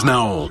business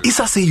now.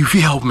 Isa say you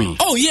feel help me.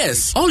 Oh,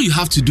 yes. All you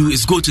have to do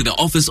is go to the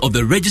office of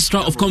the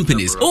Registrar of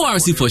Companies,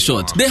 ORC for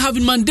short. They have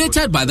been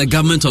mandated by the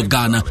government of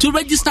Ghana to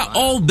register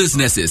all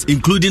businesses,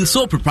 including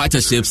sole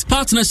proprietorships,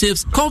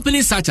 partnerships,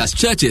 companies such as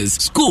churches,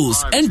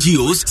 schools,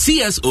 NGOs,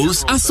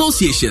 CSOs,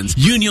 associations,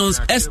 unions,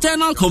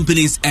 external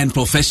companies, and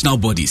professional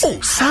bodies. Oh,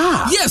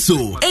 sir. Yes,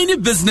 so any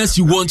business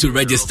you want to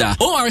register,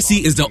 ORC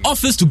is the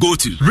office to go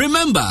to.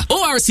 Remember,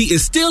 ORC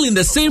is still in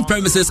the same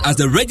premises as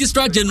the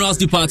Registrar General's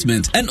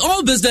Department, and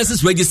all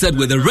businesses registered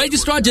with the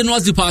Registrar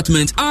General's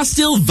Department are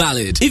still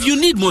valid. If you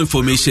need more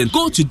information,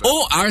 go to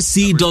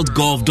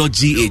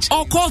orc.gov.gh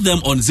or call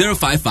them on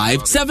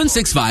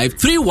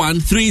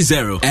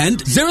 055-765-3130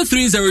 and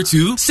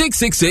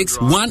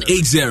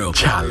 0302-666-180.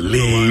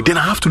 Charlie, then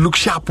I have to look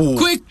sharp.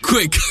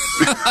 Quick.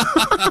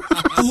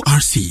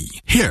 ORC,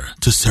 here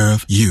to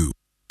serve you.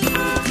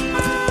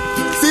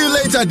 See you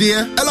later,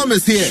 dear. Elom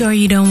is here. Sure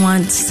you don't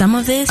want some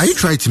of this? Are you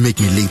trying to make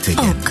me late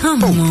again? Oh,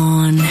 come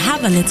on.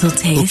 Have a little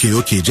taste.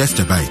 Okay, just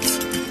a bite.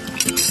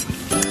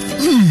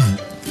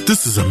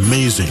 This is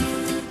amazing.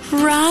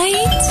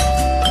 Right?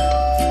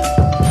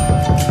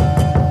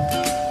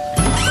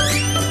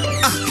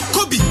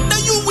 Kobe, now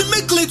you will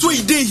make late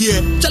way day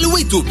here. Charlie,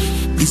 wait, oh.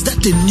 Is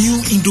that the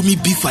new Indomie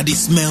beef I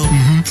smell?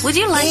 Mm-hmm. Would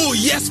you like? Oh,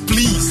 yes,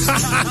 please.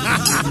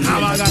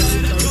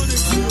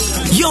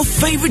 Your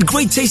favorite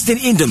great tasting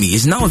Indomie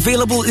is now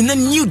available in the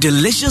new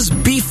delicious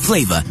beef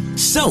flavor.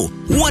 So,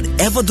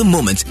 whatever the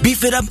moment,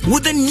 beef it up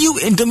with the new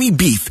Indomie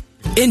beef.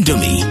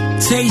 Indomie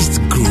tastes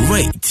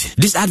great.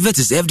 This advert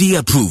is FDA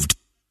approved.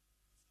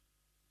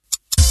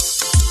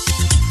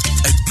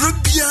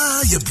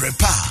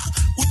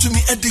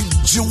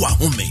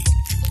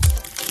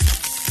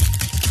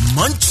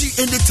 Munchy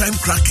anytime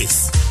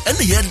crackers and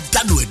here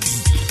dadwedi.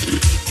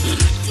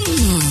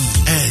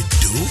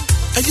 Edo,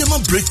 ayama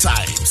break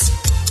times,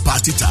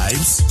 party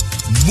times,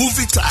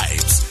 movie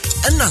times,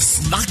 and a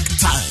snack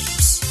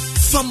times.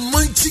 For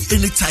Munchy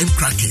anytime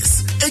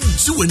crackers,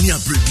 edu eni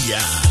abrebia.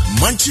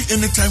 Munchy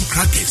anytime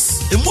crackers,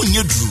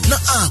 emonye dru na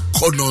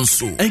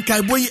kononso.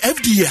 Enkaiboy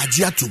FDA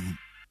agiatum.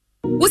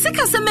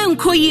 Usika seme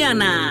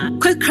nkoyiana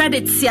quick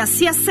credit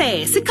siasia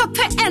se sika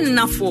pe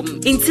ennafom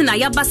intina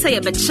yabasa ye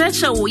be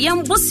church wo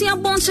yembosia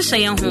bonhye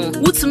yen ho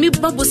wutumi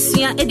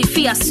babosia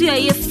edifi aso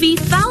ye fee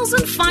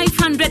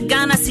 1500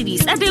 Ghana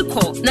cedis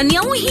edeko na ne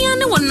wo hia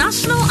ne wo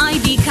national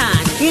ID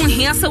card wo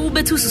hia se wo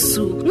betu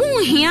susu wo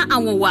hia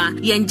awowa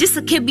yen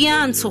giseke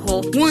bia nto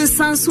ho wo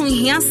nsanso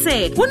hia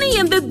se wo ne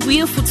yen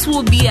bebue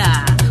futuo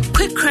bia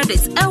quick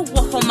credit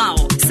elwo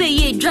homao say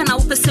ye dwana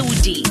wo pese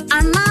wudi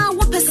ana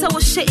wo pese wo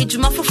hye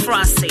ejuma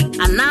frase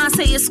ana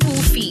say your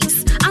school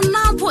fees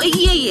ana bo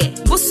eyeye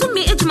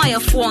bosumi ejuma ya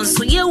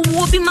fonso ye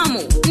wo bi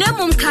mamo na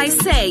mum kai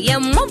say ye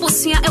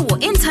mobosua e wo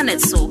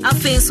internet so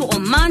afenso o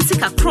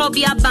mantika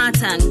krobia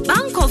batan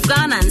Bank of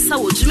Ghana and sa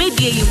wo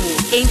jumedie yi mu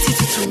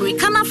entitutunri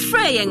kana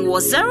freyen wo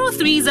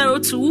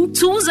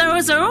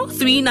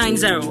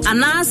 0302-200-390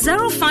 ana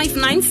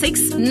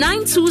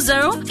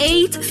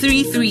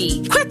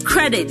 0596-920-833 quick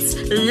credits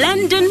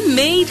London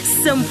made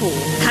simple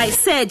kai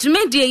say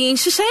jumedie yi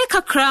nhihye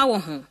kakra wo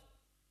ho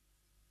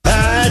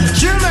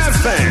Jim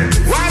FM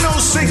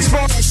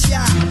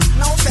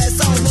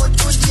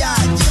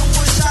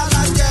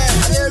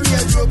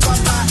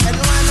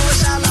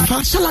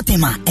 106.9 Shala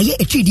Fatema, eye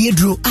etridi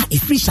edro a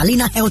free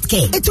Shalina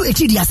Healthcare. Eto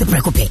etridi ase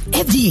prekope.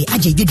 FDA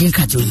aje de drink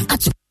kratoi.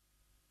 Atu.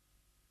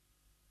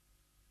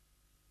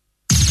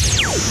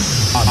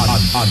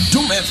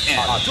 Adum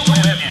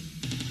FM.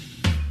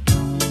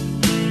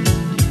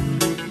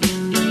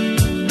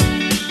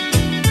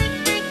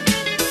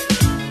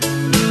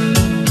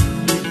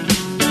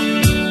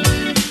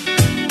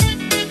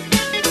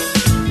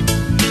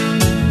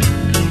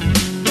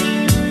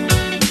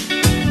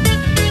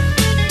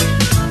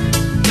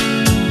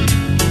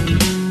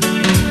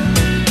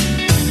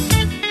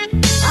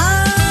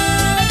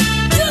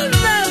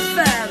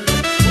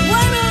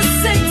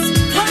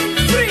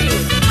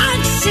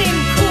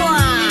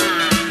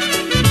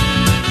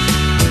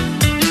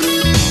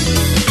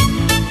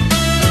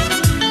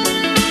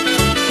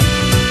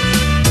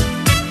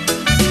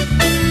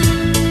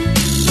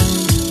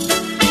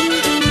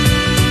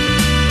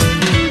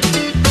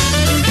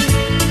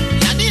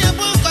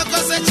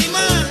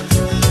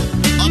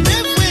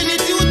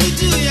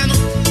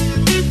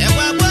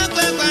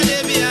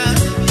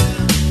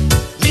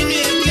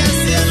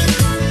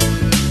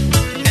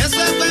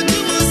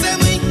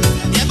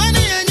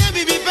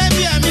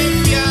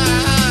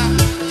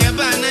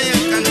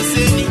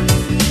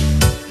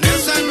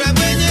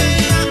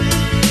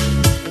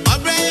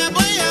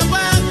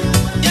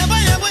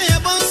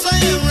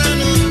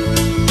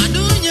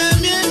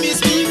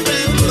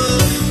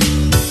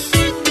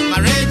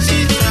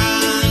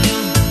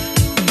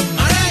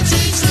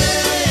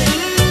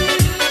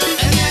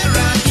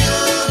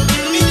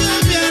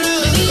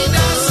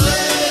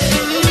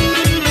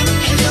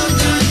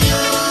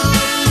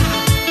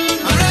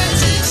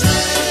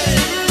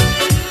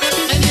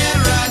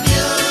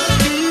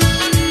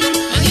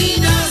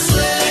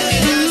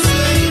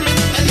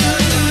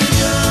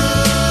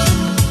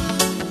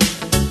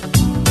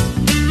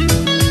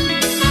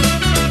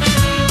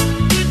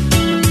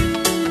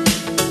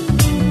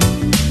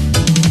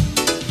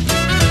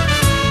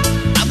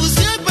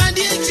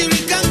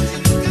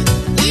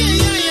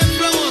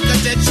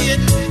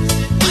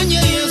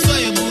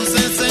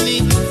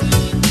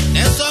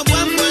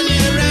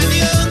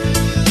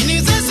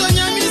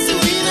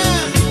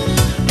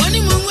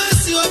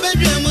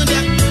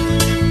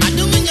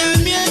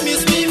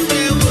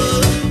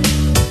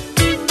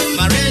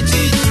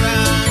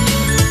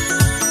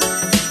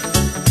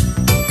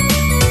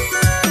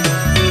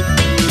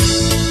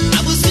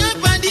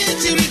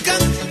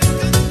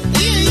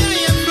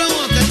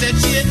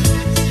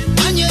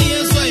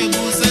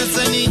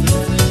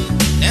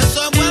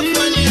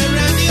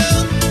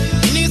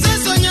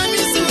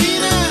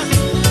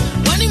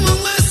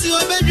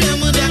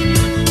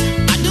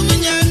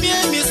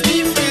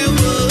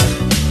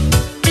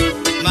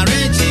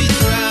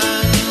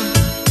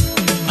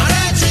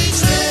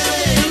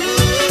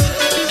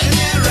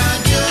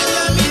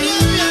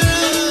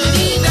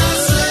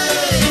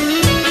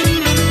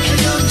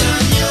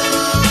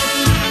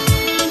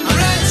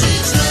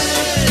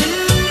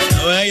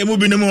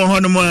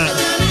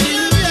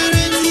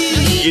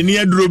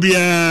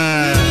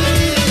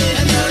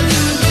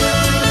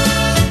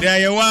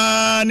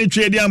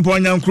 Trade and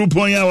point and crew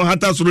point or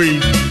hatasuri.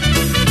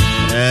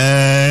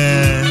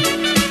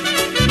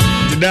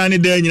 Danny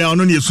Day, you know,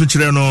 switch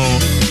no.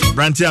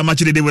 Branty, I'm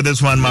actually with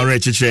this one, my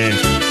rich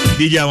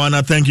DJ. I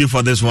wanna thank you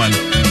for this one.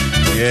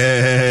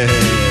 Yeah,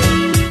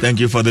 thank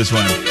you for this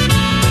one.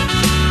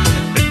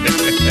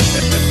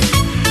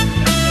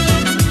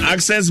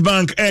 Access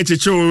Bank,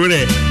 chicho,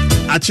 really.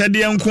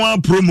 Achadian Kwa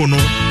promo no.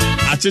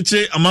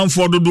 Achiche, a man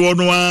for the door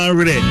no,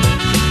 really.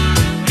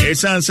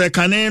 Esan se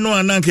kaneno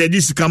ananka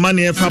edisi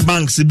kamane efa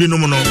banks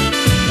binom no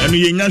enu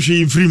yenya hwe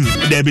infrim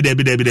debi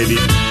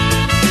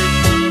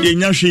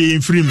yenya hwe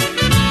infrim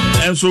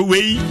enso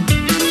wei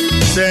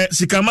se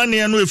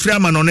sikamane no efri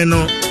amanone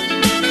no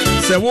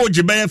se wo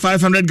gibe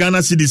 500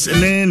 Ghana cedis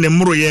ne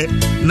mroye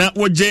na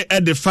wo je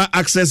edefa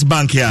Access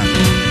Bank ya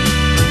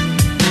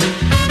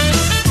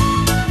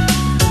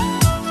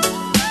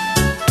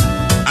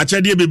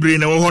achade bebre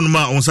na wo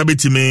honma on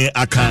sabetime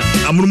aka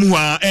amrumu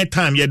ha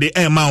airtime ye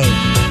de ma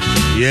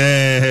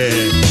yeah,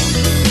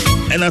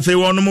 and I say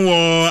one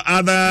more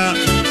other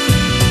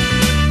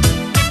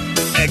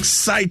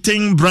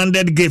exciting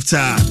branded gifts.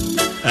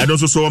 I don't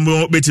so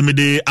more betting me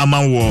the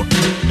amount war.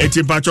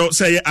 Eti pacho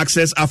say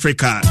Access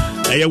Africa,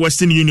 a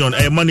Western Union,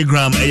 a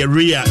MoneyGram, a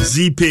RIA,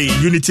 ZPay,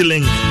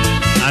 UnityLink,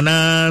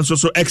 and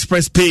so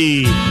Express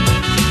Pay.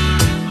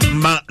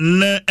 Ma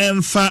ne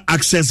emfa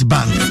Access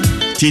Bank.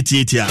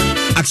 Titia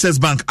Access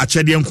Bank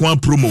achadian kwa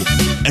promo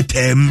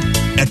etem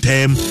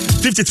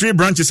 53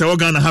 branches e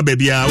Ghana ha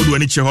bebia wo do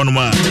ani che hono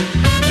ma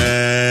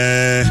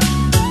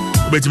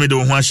betime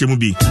do ho ahye mu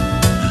bi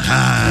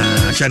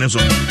chane so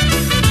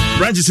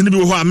branches ni bi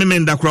wo ho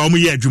amemenda kra omo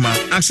ye adwuma.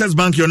 Access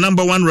Bank, your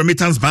number one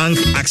remittance bank.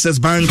 Access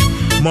Bank,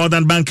 more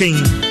than banking.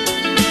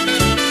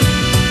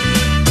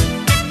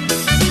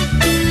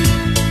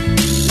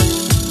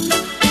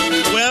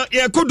 Well,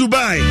 yeah, go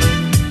Dubai.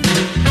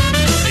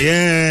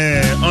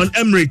 Yeah, on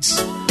Emirates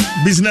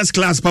business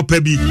class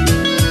papa bi.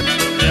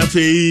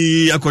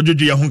 Afi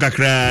akojojo ya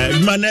honkakra.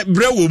 Man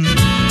brewum.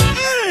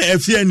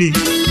 Efiani.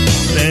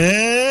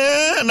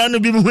 Nanu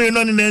bi mu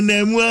no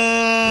ne mu.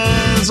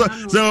 So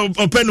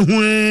open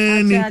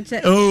when.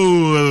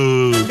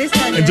 Oh. This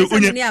time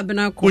onye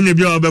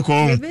bi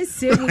obeko.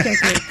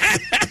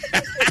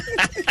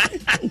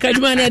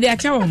 Kaduma na dia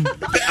chawom.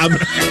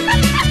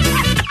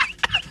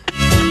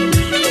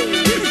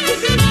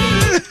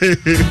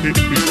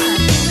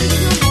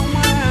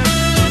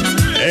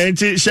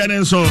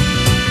 Shannon so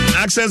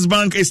Access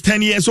Bank is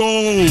 10 years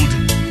old.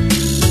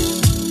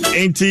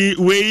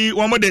 We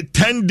one more the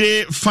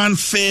 10-day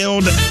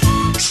fun-filled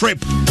trip.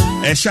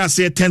 I shall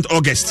say 10th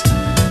August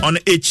on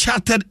a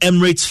chartered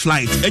Emirates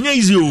flight. And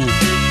easy.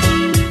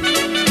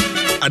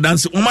 I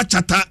dance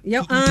chata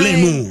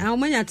plane how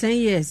many 10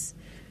 years?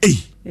 Hey.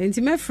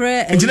 Enti me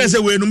frɛ enti say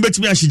we no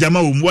betimi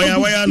ahijama wo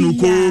waya no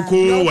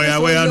koko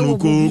waya no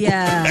koko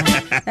yeah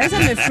esa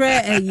me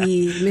frɛ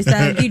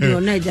Mr.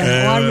 Gideon na ja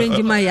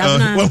orange my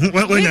na we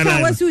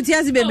wasu ti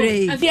asi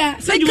bebre afia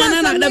say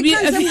juma na da bi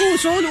afia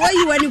so why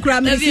you when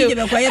kura me see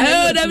be kwa ya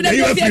na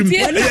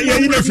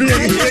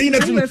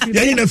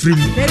free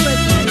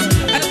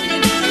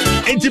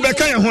enti be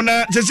kan ho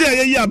na se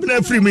yayi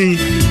abna free me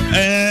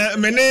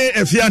ne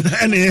afia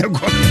na ne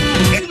ko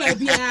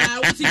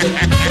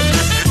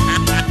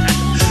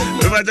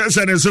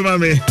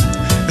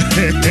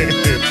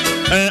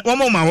one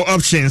more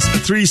options: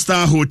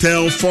 3-star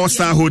hotel,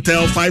 4-star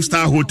hotel,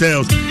 5-star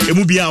hotels.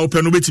 Emu bia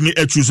open no betimi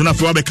choose na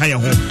fe wa be kan ye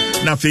ho.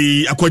 Na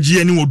fe akwaji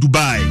ani wo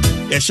Dubai.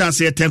 E sha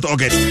say 10th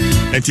August.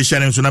 Enti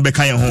share so na be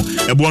kan ye ho.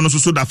 E bo no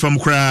so da fam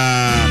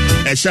kra.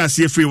 E sha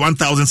say free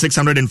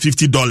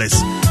 $1,650.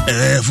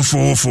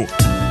 For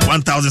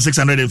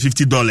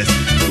 $1,650.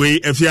 We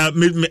if ya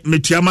me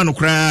tuama no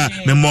kra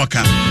me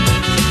moka.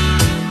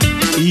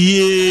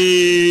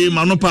 Yeah,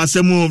 manu pass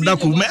mu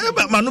daku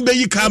manu be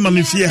yi ka ma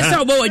me fie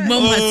ha.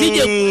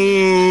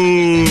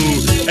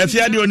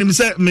 Efia de onim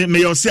se me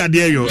yo se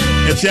ade yo.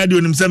 Efia de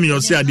onim se me yo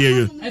se ade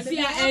yo.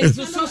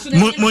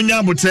 Mo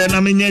nya botre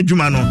na me nya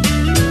adwuma no.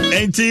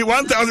 Enti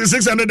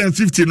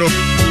 1,650 no.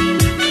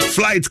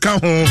 Flight ka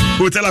ho,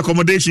 hotel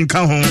accommodation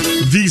ka ho,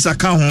 visa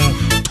ka ho,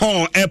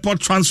 tour airport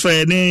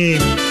transfer ne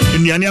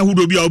nnuane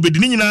ahodo bi a obedi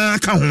ni nyina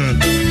ka ho.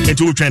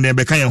 Enti wo twɛn de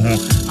be kan ye ho.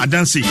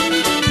 Adansi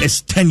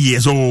is 10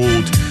 years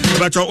old.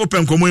 But our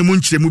open komo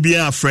munchire mu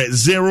bia afre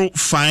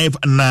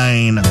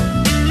 059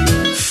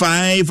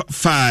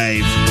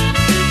 55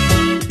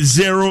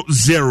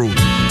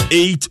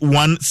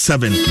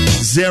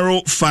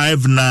 00817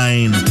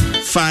 059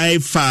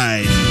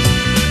 55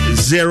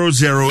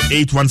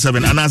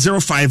 00817 and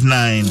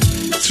 059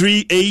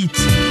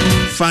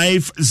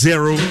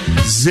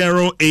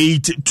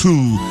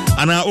 385082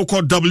 and our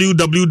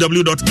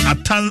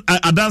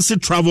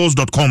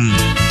www.adansitravels.com.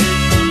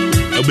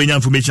 Obenya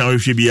information we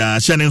hwe bia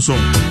Shannon so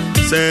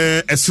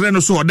say esre no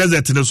so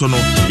desert no so no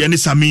ye ni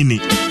Samini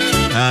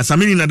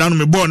Samini na danu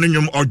me ball no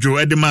nyom ojo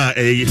edema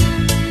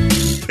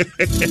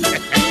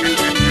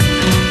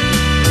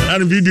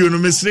and video no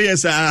me say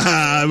yes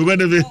we going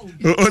to be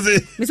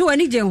me so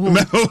wani je ho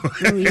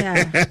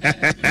yeah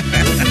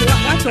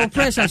what's your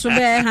pressure so be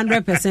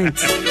 100%.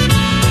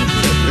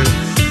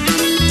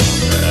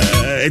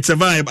 It's a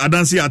vibe.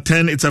 Adansi at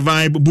 10. It's a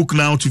vibe. Book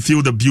now to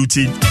feel the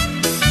beauty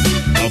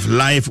of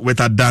life with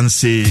a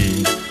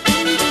dancing.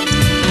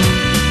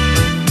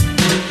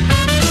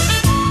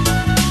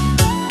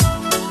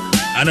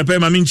 And I pay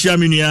my minchia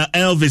minia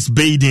Elvis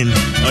Baden,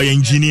 our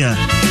engineer.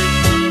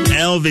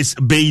 Elvis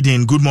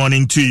Baden, good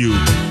morning to you.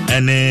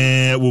 And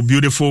our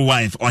beautiful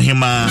wife,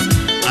 Ohima.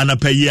 And I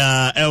pay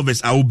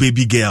Elvis, our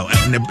baby girl.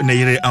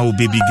 Our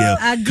baby girl.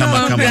 Come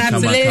on.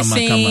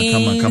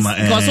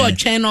 Because what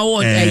channel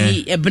was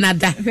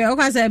Benada?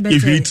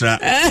 If you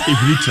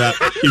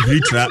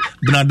try,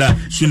 Benada,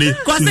 Sune.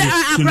 Because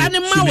I ran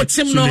him out with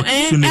him, no,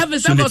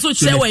 Elvis also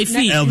share away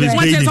fee.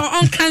 What is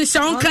on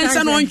cancer,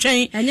 on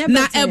chain.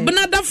 Now,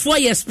 Benada for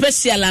your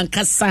special and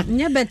Cassa.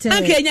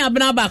 Okay, now,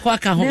 Benaba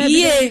Quaka.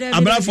 Yeah,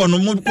 I'm for no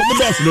more.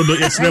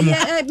 Extremo.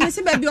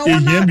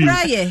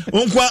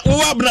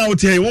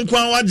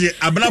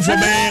 Abna for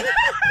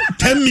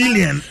 10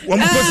 million. One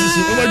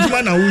position over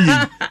Jumana.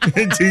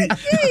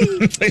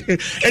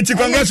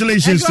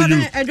 Congratulations to you,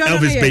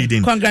 Elvis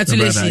Baden.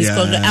 Congratulations.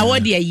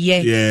 Award a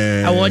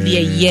year. Award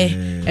a year.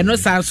 And no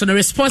sounds so the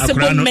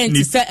responsible men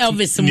to say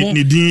Elvis more.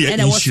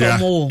 And I was for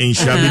more.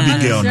 Insha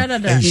baby girl.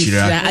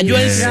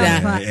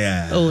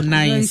 Oh,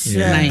 nice.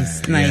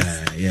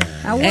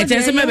 I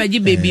tell you, my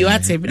baby,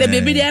 what the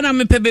baby, the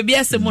enemy baby,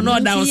 yes, and no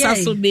down,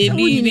 so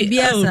baby,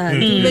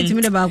 let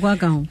me the back.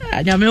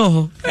 I don't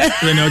know.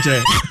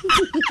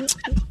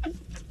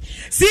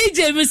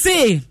 CJ, me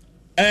say,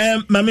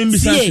 Mammy,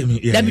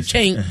 let me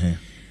change.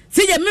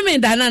 CJ, me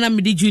and Dana,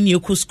 me did junior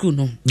school,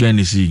 no. Then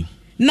you see.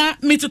 na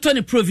metoto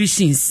ne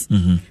provisions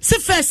se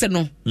first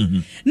no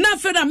na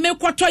feda me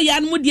kwato ya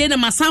no die na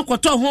masan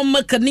kwato ho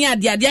makani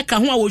ade ka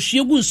ho a wo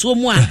hwie gu nso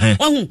mu a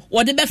ohu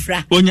wo de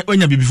befra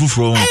onya bibi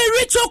fufuro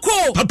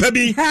Richoko papa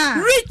bi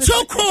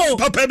Richoko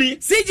papa bi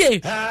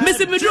CJ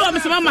Mr. Midro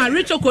Mr. Mama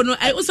Richoko no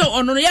I also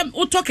ono ya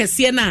uto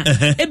kese na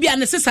e bia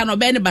ne sesa no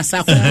be ne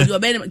basa ko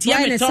obe ne tia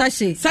me to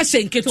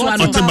sashe nketo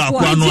ano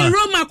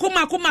Roma ko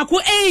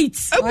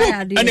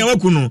 8 ani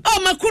wakuno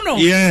makuno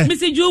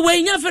Mr. Ju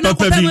we nya fe na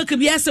ko pa ka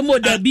bia se mo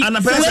da bi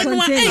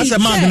ase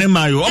magne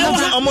mayo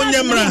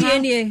omonye mra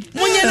munye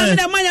na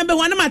da manya be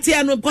wana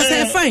matia no ko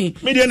say fine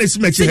media na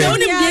simechi he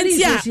oni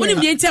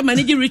bientia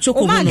manage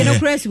Richoko no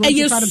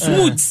e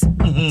smooth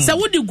so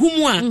wo de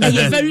gumu a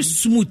e very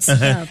smooth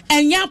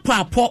enya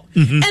papo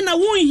na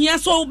wo hia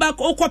so ba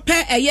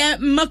okopɛ eye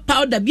milk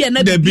powder bia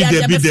na bia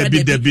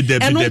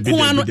eno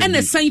ko ano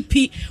ena san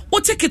pi wo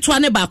tiketwa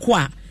ne ba ko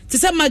a te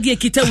se magi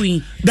ekita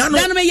wi dan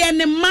me ye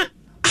ne ma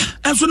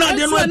enso na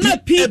de no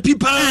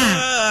pipa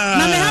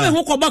na me ha me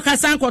ho kobo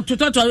kasa ko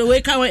tototo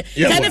we ka we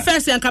can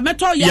first and ka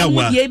meto ya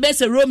mu die be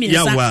se romi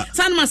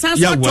san ma san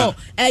so to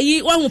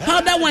eyi wo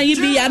powder one yi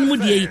bi ya mu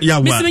die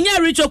misiminya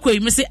Richoko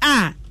mi se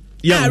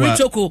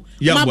Richoko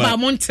maba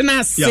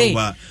montena se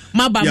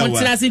maba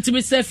montena se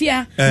ntimi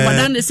sefia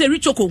wadan se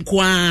Richoko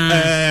nko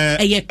a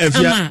eye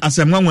kama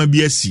asemwa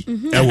bi asi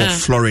e wo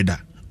Florida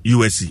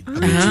USA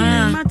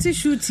mati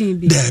shooting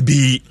bi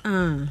debi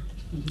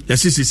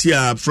yes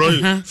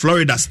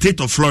Florida state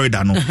of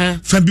Florida no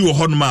fa bi wo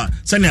honoma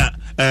sanya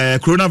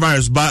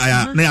coronavirus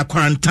ba na ya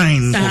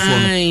quarantine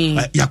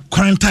ya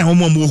quarantine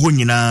omo ho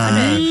nyina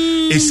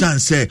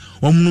esanse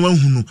omo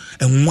hunu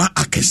enwa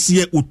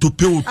akese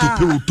otope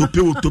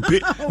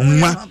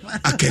enwa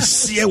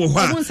akese wo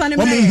ha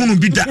omo hunu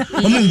bida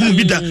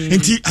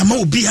enti ama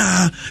obi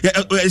a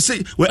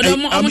say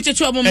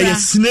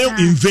snail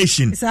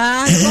invasion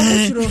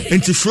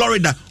enti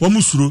Florida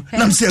omo suro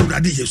nam say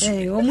urade yesu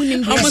omo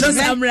nim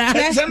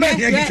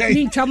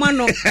ni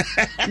chamano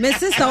me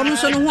sister omo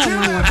so no ho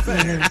ama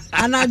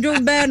anajo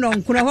be no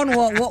nkura ho no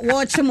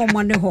wo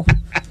chemomone ho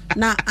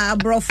na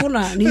abrofo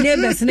na ni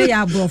neighbors ne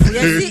ya abrofo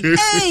yesi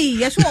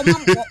yeso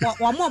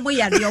wo mo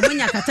ya de omo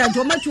nya kata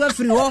jo matu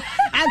afiri ho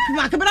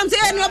akabram se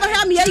ni obo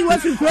ha me ya yi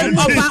afiri kuro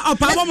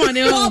opa mo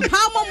ne na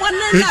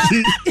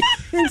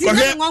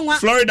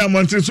Florida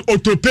mountains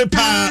otope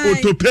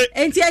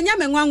enti anya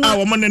me nwanwa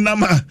wo mo ne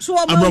nama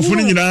abrofo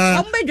ni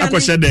nyina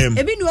akohye dem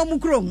ebi ni omu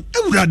krom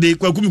ewurade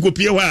kwakumi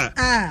kopie ho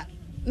a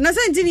na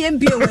senti ni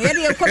MPO ye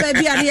de ko ba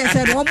bia ne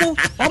se no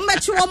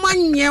omechi wo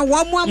manye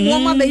wo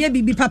mo be ye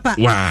bibi papa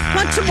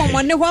kwachi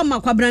momone ho ma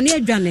Kwabena ne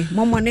adwane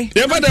momone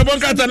ye bada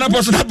bonkata na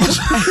poso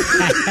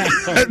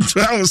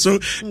so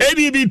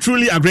ADB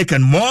truly a great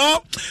and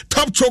more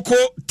top choco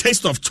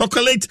taste of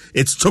chocolate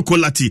it's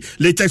chocolatey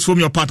latex from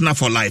your partner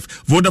for life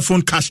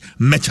Vodafone cash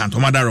merchant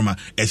omadaroma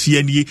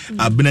efianie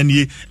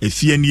abenanie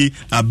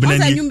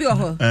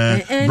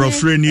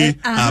brofrenie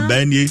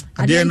abanie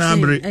de na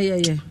abre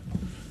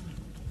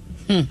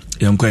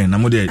yankwa na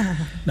mode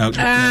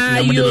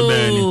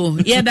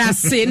yeda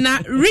se na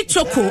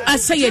Richoko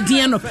asa ye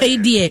dia no pay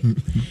die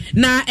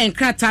na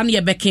enkrata no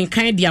ye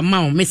bekenkan dia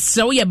mawo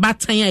mesew ye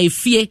batan a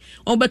efie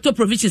obeto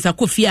provisions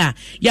akofia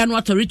ya no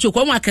ato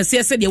Richoko mo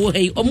akase se de wo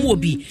hei omo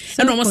obi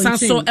e no mo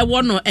sanso e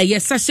wo no ye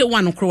sase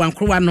wan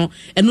krowa no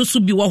eno so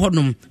bi wo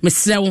honom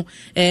mesew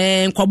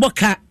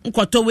nkoboka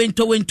nkoto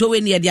wento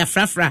ne ye dia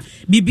frafra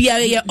bibia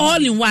ye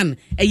all in one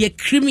ye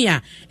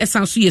creamier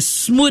esanso ye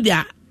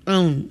smoother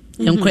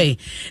yankwe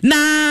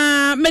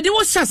na mede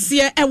wo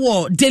hyase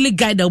ewo daily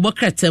guide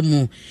obokrata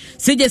mu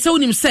seje se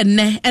wonim se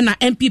ne na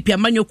MPP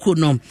amanyoko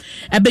no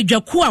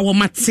ebedwako a wo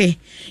mate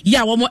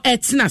ya wo mo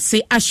etina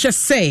se ahye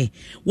se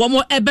wo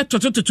mo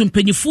ebetototo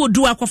mpanyifo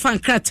du akwafa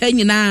nkrata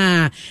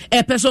nyina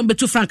person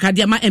betu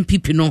frankade ama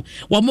MPP no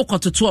wo mo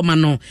kototo o ma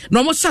no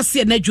na mo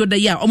hyase na dwoda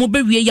ya wo mo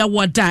bewie ya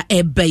woda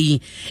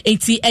ebai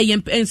enti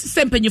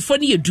se mpanyifo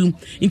ne yedu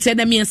enti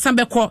na miensa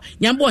beko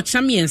nyambo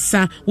ocha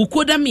miensa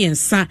wukoda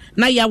miensa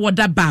na ya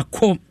woda ba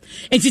ko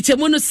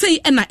entichemu no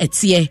sei na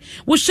etie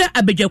wo hwe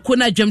abedwako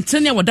na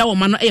dwemtene a woda wo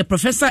ma no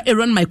Professor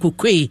Aaron Michael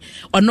Kwe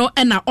ono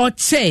na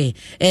oche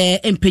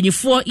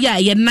empanyifo ya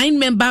ye 9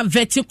 member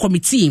vetting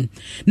committee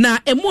na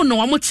emu no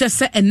wamo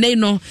chese enei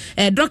no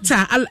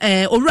Dr.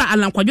 Owura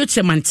Alankwadwo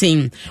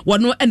Chemanten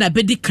wono na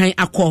bedi kan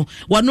akọ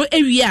wono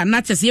ewia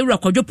na chese Owura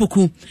Kwadwo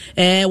Poku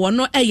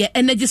wono ye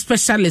energy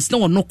specialist no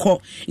wono kọ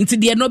nti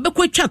de no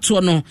bekọ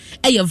twato no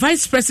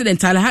vice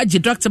president Alhaji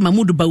Dr.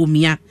 Mahmoud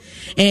Bawumia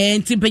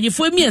nti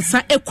empanyifo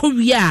miensa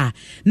ekowia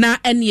na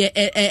ene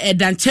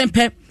dan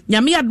chempe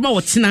nyame adma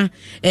wotena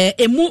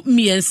emu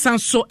miensa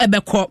so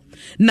ebekọ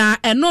na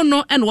eno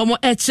no ene wo mo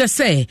eche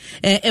se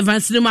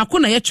Evans ni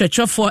makona ye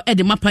churchfo e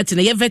de ma party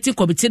na ye vetting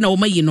committee na wo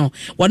mayi no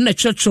won na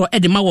churchro e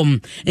de ma wo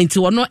enti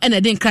wono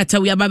ene de nkrata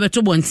wi aba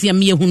beto bontia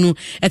me ehunu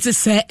ete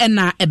se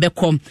ena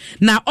ebekọ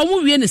na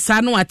omo wie ne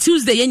sa no a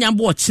Tuesday ye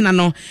nyambo ochina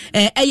no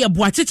eye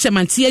boacheche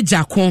mantie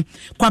agako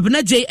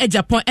Kwabena J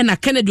Japan ena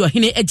Kennedy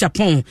ohine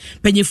Japan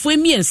penyefo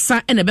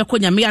emiensa ena ebekọ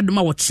nyame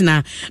adoma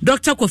wochina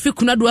Dr. Kofi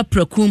Kunadu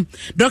Apraku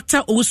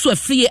Dr. Owusu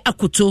Afie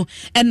Akoto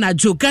ena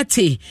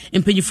Jogate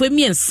empenyefo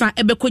emiensa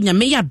ebekọ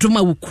nyame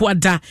adoma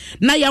wukuada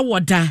na ya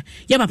woda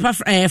ya papa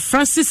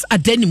Francis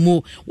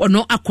Adenimo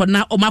wono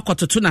akona o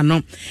makototo na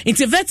no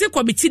intervention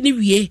committee ni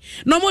wie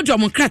no mo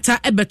dwom krata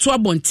ebeto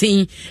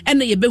abonten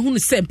ena ye behunu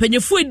se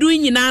empenyefo edu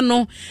nyina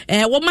no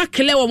wo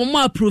makele wo mo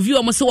approve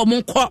wo mo se wo mo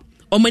nkọ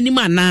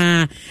omanima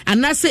na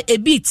anase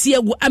ebi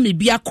tiegu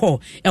amebia kọ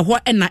eho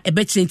ena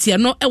ebechentia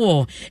no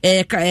ewo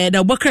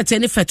da obokrata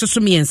ne feto so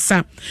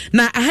miensa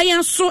na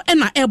ahayan so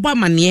ena ebo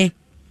amane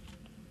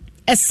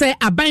ese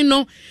aban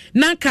no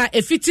nanka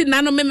efiti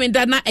nano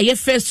memenda na eye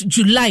 1st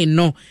July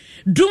no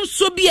dum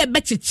so bi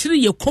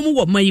ebechechiri ye komu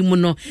wo mayimu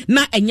no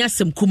na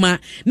enyasem kuma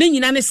ne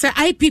nyina ne se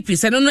IPP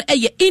se no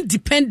eye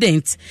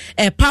independent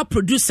power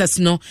producers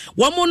no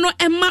wo no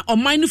ema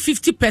oman no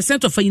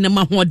 50% of anyina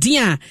mahoden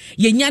a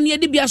ye nyane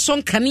de bia so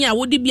nkane a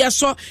wodi bia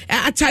so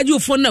achaje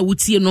ofo na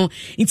wutie no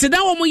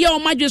intida wo ye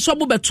omadwe so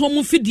bo beto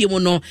mu fidie mu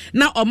no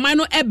na oman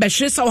no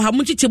ebehwe sa wo ha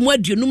mu chichemu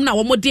aduonum na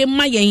wo de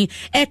mayen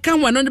eka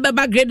wano ne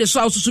beba grade so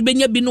asusu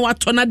benya bi no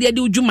atona de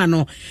udwuma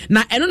no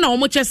na eno na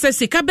wo chese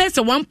sika bese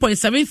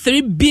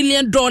 $1.73 billion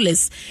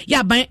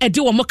ya ban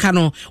ede wo moka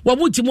no wo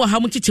mujimu ha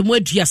mu chichemu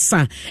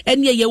aduasa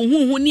ene ye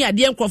huhu ni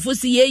ade enkrofo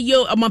si ye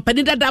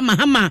amampani dada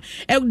mahama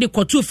de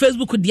koto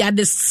Facebook di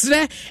ade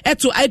sre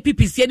eto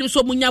IPPC enim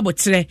so munya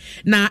botre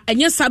na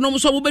enye sanom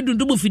so wo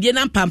bedundubu fidie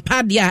na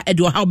mpampa de a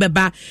ede wo ha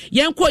beba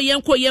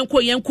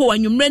yenko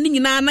anwumre ni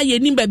nyina na ye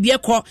nim ba bie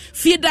kọ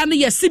fieda no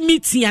ye si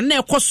meeting na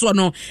ekoso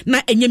no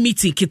na enye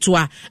meeting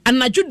kitwa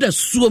anajuda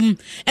suom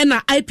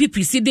ena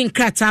IPPC din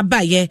krata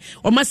baye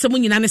o masem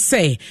nyina ne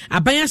se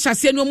aban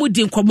ahyase no mu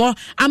din komo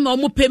ama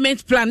o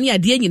payment plan ni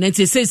ade nyina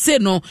nti se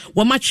no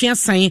wo matwe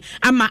asan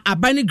ama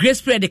aban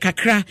grace period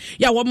kakra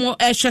ya wo mo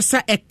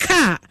ehwesa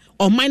eka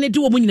o mine de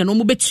wo nyina no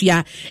mo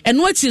betua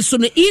eno achi so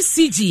no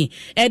ECG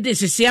de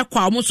hyehyia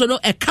kwa mo so no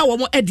eka wo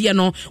mo ede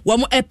no wo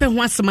mo epe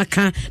ho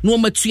asemaka na wo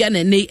matua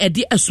na ne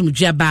ede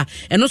asumdwaba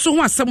eno so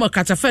ho asem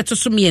okatafa eto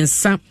so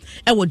miensa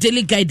e wo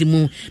daily guide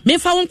mu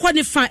mefa won kwa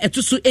ne fa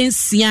eto so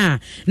ensia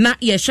na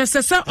ye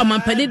hwesesa o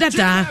mampani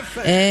dada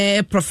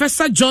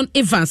Professor John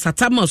Evans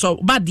Atamos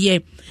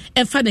obade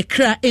emfa ne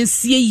kra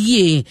ensie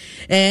yie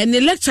ne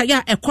lecture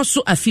ya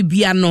ekoso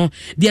afibia no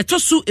de eto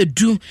so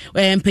edu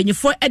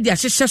mpanyifo ede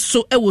ahyehye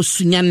so ewo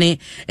sunyane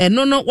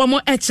no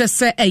wamo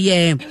HSE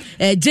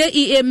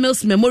JEA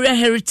Mills Memorial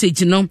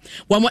Heritage no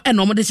wamo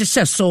eno de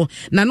hyehye so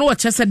na no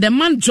chese the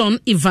man John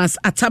Evans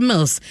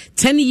Atamils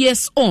 10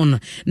 years on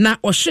na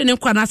ohwe ne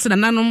kwa na ase na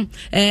nanom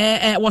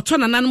woto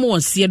na nanom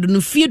wonse do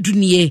no fie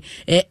dunie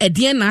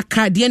edien na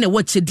aka de na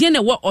wache de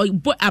na wo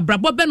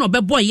abrabo be no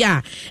bebo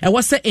ya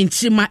wo se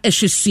enchima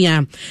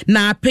ehwesua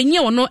na penye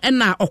wono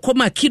na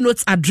okoma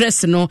keynote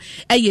address no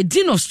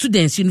Dean of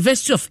Students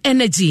University of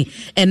Energy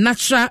and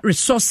Natural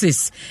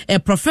Resources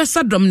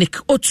Professor Dominic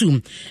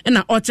Otum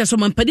na oteso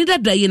mampani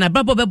dada ye na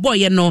babo bebo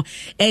ye no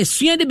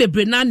sua de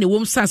bebre na ne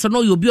wom sansa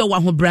no yo bi o wa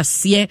ho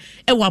brase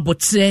wa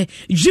botre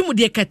jimu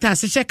de kata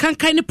se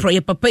kankan ne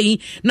proye papa yi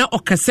na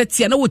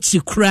okasetia na wochi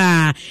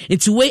kura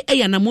enti we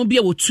na mo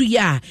bia wotu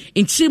ya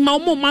enti ma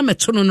mo ma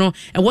meto no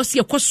wo se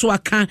ekoso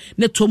aka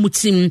na to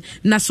mutim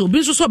na so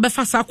bi so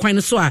befa sa kwan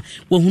no so a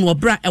wo hunu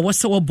obra wo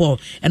se wo bo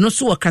eno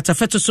so wo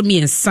katafeto so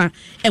miensa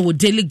wo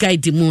daily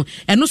guide mu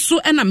eno so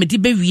na mede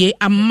bewie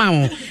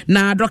amma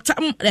na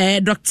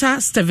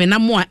Dr. Steven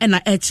Amoa na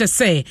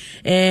HSE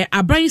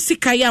aban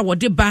sika ya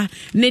wode ba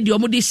ne de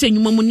omode hye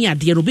nwuma mu ni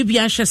ade ro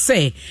bibia hye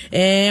se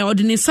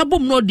odini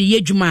sabom no de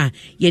yedwuma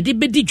ye de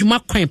bedi dwuma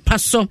kwan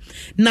paso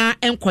na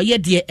enkoye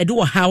de ede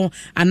wo hawo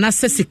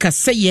anase sika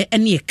seye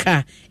ene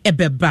ka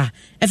ebeba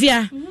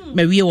afia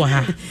mawie wo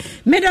ha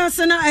medo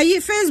na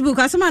ayi Facebook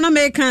asema na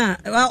meka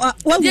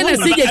wa je na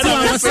sije ti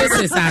wa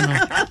sese sano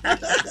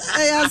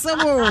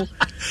asemo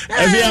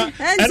afia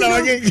ana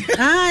wage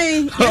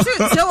ai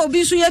so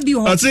obi so ya bi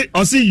ho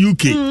osi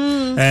UK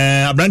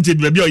abrante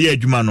bi o ye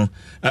adwuma no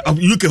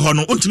UK ho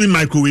no ontimi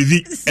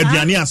microwave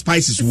aduane and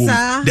spices wo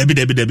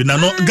debi na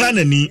no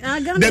Ghana ni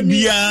da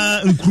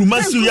bia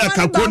nkruma su ya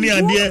kakoni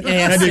ade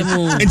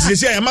enti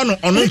se ya ma no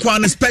ono kwa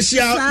no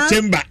special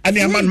chamber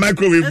ani ama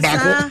microwave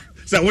bako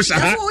sa wo sha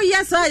ha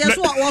yes ya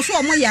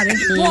so mo yare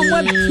wo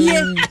mo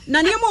pie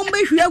na ne mo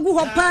mbehwe agu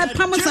ho pa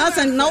pam sa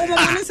san na wo mo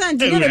ne san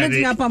de ne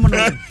betia pam no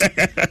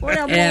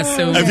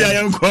afia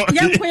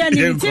yanko ya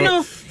ni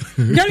tino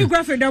Daily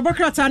graphic the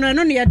Bokrata no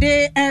no ne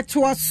de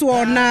to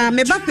so na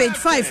me back page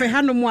 5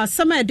 ha no mu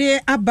asema de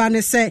aba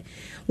ne se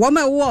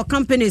Woma wo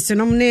companies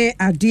no ne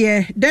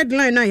ade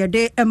deadline na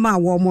yede ema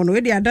wo mo no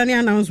yede adane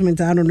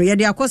announcement ano no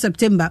yede akọ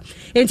September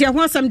enti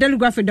ho asam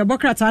Democratic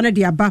Democrat ana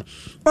de aba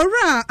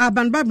ora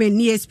abanba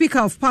ni Speaker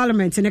of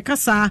Parliament ne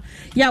kasa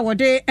ya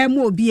wode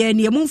ema obi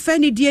ani emu mfa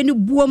ni die ni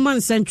buo man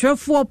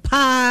centralfo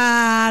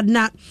pa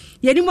na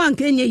yeni mo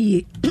anka enye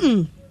yie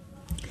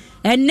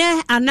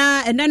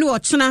ene no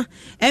ochena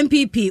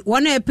MPP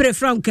wona epre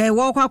from ke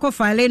wo kwa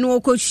file no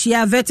ko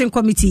share vetting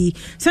committee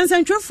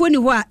sensantwefo ni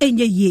ho a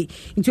enye yie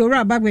nti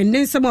ora bagwe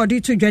ne nsem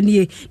odi to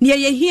dwane ne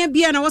ye hia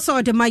bia na wo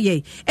so de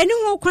maye eni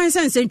ho kwan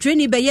sensantwe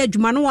ni be ye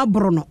adwuma no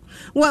wabro no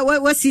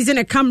we season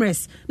the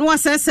cameras no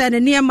wasese ne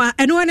niema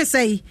eno ne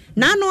say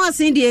na no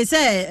asen die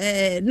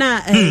say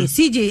na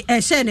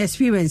CJ share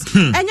experience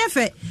enye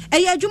fe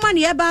eye adwuma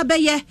ne ye ba be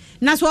ye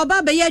na so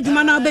ba be ye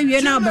adwuma na ba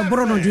wie na ba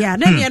bro no dia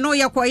na ne no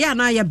ye ko ya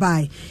na ye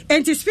by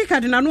enti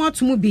speaker de na no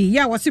atomu bi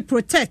ya was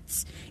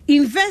protect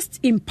invest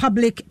in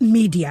public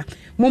media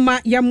mama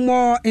ye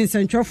more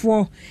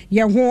incentrofo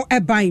ye ho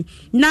eban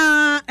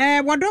na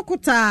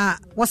wadokota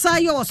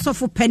wasaye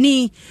osofo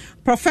pani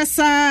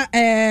Professor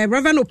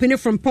Reverend Opuni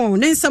Frimpong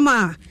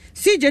Nensama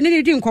CJ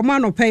ni di nkoma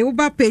no pay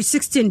uba page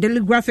 16 Daily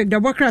Graphic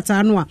Democrat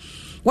anwa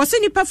wose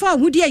ni pafa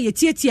hudi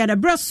ayetietia na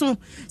braso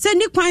se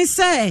ni kwan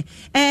se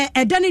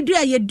edane du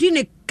ayedi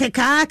ne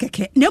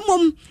keke na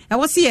mom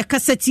wose ye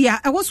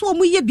kasetia wose wo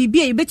mu ye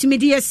bibia ye betimi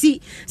de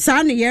asi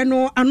saa ne ye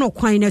no ano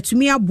kwan na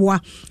tumi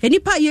aboa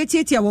enipa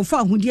ayetietia wo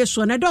fa hudi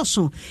so na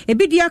doso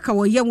ebidi aka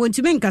wo ye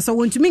wontumi nkasa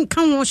wontumi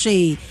nka ho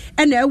hye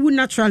na awu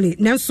naturally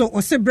nanso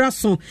wose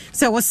braso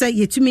se wose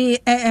yetumi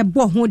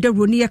ebo ho de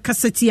roni ye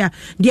kasetia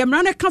de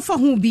mra ne kafa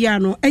ho bia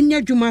no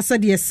enya dwuma se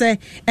de se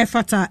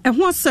efata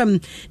ho sam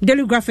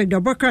Daily Graphic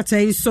Democrat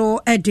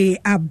so ede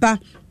aba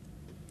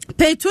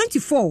pay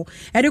 24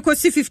 edeko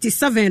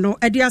 57 no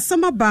ede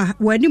asama ba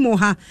wani mo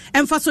ha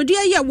emfasode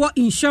ye wo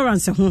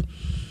insurance ho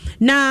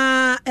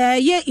na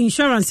ye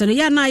insurance no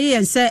ya na ye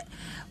ense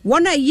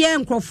wona ye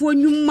nkrofo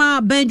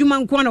nyuma banjuma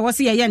nko na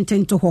wose ye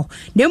ntento ho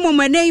na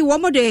momane wo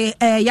mo de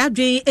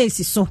yadwe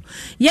esi so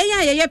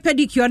ye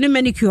pedicure ne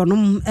manicure no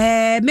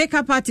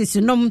makeup artist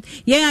no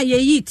ye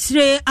yi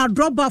tre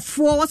adroba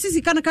fo wose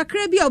sika na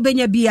kakra bia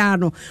obenya bia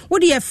no wo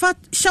de ye fa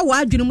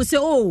shawa adwene mu se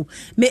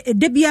me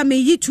de bia me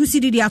yi 2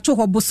 cedi de ato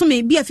ho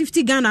bosome bia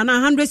 50 Ghana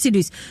na 100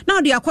 cedis na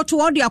de akoto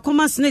wo de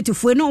akoma snate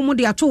fo na mo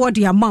de ato wo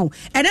de amaw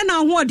ene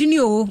na ahoɔden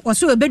o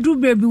wose obedru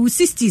brebi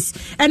 60s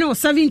ene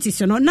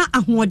 70s no na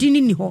ahoɔden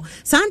ni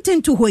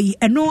santen to hoyi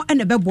eno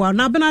ene beboa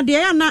na bena de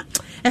ya na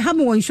ha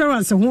me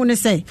insurance ho ne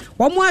say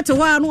wo mo ate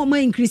wa no mo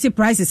increase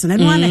prices na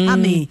no na ha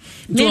me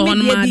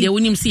ma de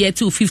wonim see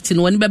 250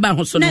 no woni beba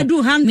ho so no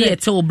na ye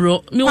te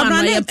obro me wa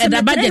no e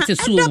budget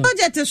so da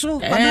budget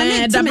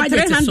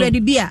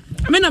 300 bia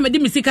me na me de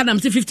misika na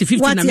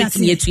 50 na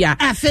metini etua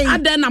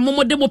ada na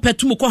mo de mo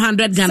petum ko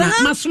 100 Ghana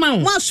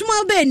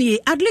masoma be ni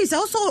at least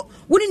also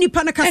woni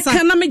nipa na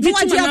kasa na me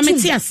jitu na me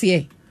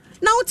tiase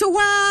now to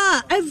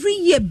wa every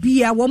year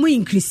bia wo mo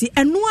increase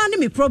eno ane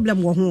me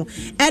problem wo ho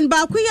and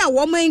ba ku ya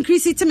wo mo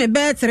increase to me be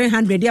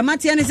 300 ya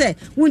matia ne say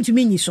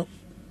wontumi nyi so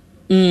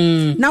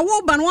na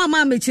wo ba no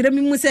ama me kire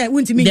mi mu say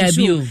wontumi nyi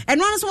so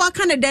eno ane so wa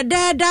ka ne da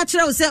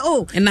kire wo say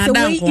so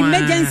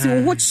emergency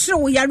wo kire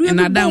wo yare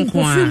wo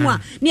kofi mu a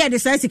ne ya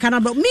decide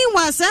kana bro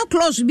meanwhile say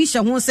close bi she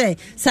ho say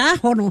sa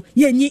ho no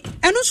yenyi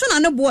eno so na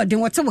ne bo den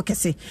wote wo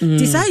kese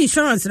ti sa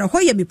insurance na ho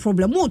ye me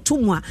problem mo to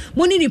mu a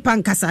mo ni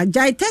pankasa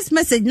jai text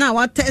message na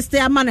wa text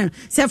ya man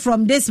say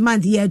from this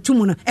month here to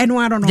mu no eno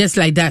I don't know just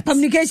like that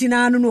communication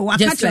I don't know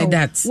just like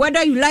that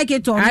whether you like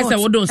it or not I say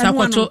we don't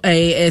sakwato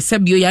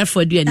sebio yar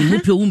for do ani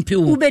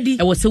mpe ubedi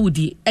e wo se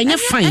wudi enye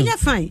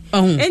fine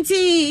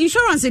enti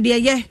insurance de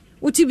ye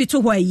uti bi to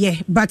ho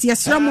ye but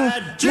yesra mo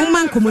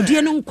man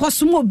komodie no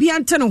nkoso mo bi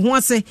ante no ho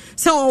ase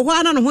se o ho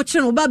ana no ho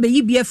kire no ba be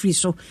yi bi afri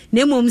so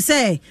na emom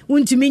se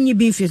untimi nyi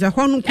bi mfi so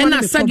ho no ko na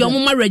sadio mo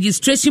ma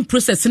registration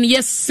process no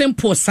yes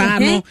simple sa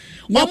no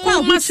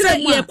o ma se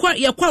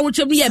ye kwa wo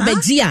chem ye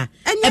bagia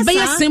e be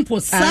yes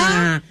simple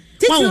sa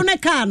titi ne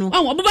ka no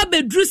baba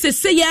bedru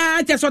se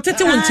ya just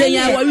tete won chen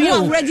ya wa wi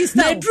o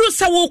na dru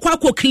se wo kwa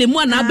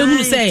klemu na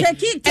abehunu se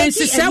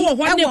ensise wo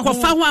ho ne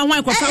kofa ho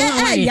anwan kofa ho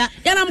anwan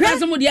ya na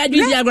mkazo mu dia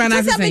adwi agora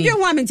na se se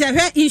ho am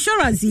nche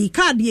insurance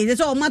card ye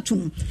so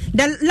matum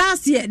the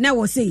last year na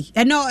wo say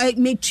no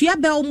me tua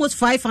be almost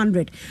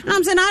 500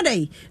 I'm saying na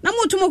dey na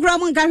mo tumo kura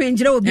mo nka hwe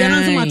njire obi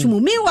na so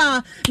matum me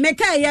wa me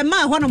ka ye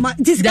ma ho no ma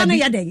diskana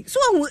ya dey so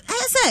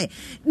I say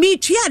me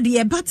tua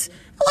dey but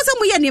what's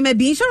mo ye ne ma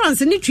bi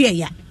insurance ni tua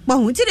ya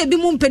Well, ti de bi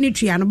mu mpani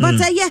tua no but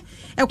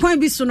ekwan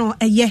bi so no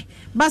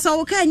basa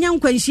wo ka nya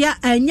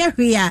nkwanhia anya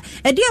hwe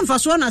a de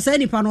mfaso na sa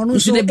nipa no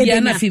so de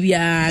bia na fi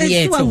bia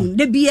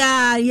de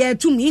bia ye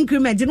tum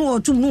increment no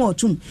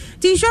otum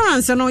ti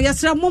insurance no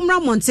yesra momra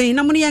mountain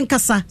na mo ne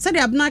nkasa se de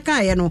abna ka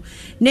ye no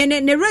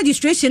ne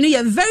registration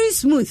ye very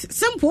smooth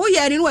simple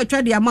ye ne no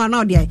atwa de ama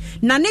na de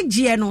na ne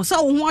gie no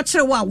so wo ho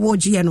kire wa wo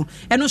gie no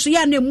eno so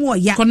ya na mu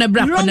oya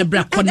konebra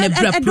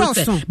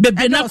process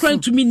bebre na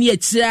kwantu mi ni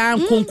akira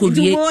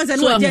nkonkodie so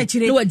no wa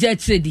ja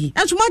kire di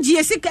enso mo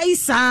gie sika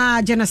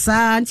isa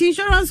jenasa ti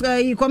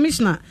insurance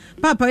commissioner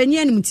papa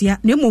enye animtia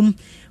na mom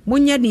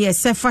monye ne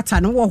yese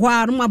fata no wo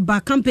hwa no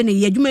aba company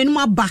ye adwuma no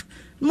aba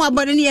no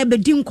aba ne ye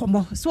bedi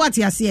nkomo so what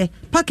ase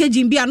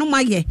packaging bia no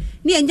maye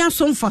ne enya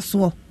so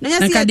mfaso na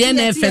nya se de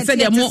na fese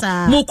de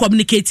mo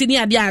communicate ni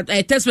ade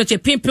text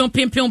message pim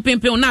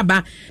na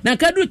ba na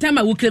kadu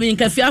time wo klem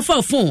nka fia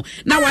fa phone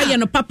na wa ye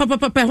no papa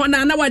ho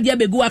na wa de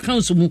abegu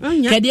account mu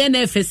ka de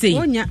na fese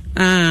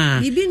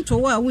bibi nto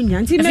wa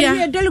wonya nti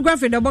me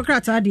telegraph de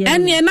bokrata de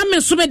ene na me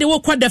so me de wo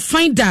kwa the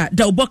finder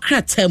de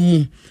bokrata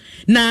mu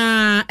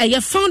na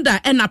founder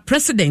and a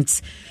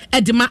president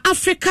at the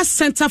Africa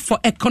Center for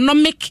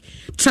Economic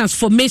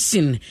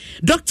Transformation,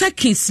 Dr.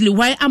 Kingsley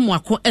Y.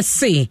 Amwako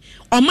essay.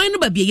 O mine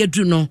baby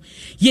yedru no.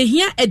 Ye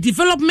hear a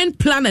development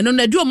plan and on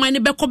a do mine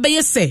beko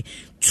be say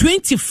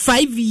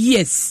 25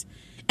 years.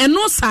 And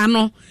no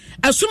sano,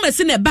 assume as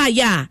in a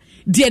baya.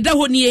 De da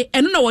honie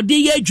eno na wode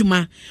ye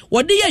adwuma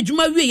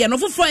wie ye no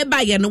fofo e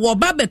ba ye no wo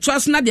ba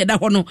betwas na de da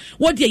ho no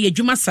wode ye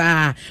adwuma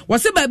saa wo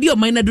se ba bi o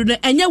man na do no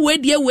enye we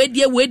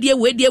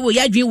wo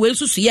ya dwen we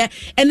susu ye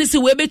ene se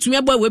we betumi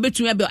aba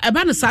e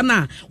ba no saa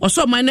na wo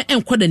so man na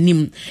enko da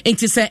nim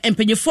enti se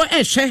empanyefo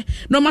e hwe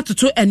no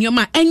matoto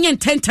enioma enye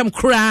ntentem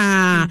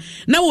kra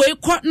na we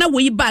kɔ na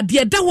we ba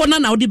de da ho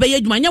na wode ba ye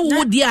adwuma nya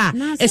wo de a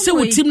e se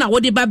wo tim na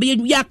wode ba ye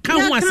ya ka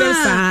ho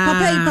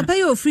asensa papa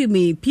you free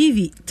me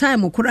PV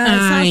time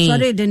kra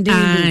sorry den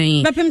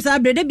bepem sa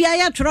brede bia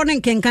ya tro ne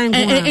nkenkan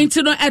ko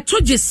enti no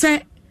etoje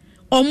se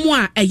omo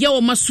a eye o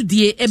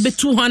masudie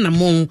ebetu ho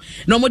anamo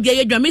na omo de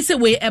yedwa se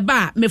we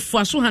eba me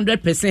fuaso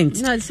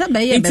 100% na se be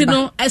ye beba enti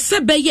no se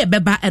be ye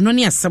beba eno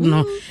ne asem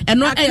no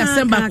eno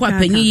asem ba kwa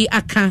panyi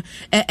aka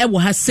wo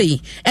ha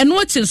sei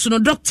eno chinso no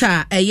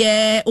doctor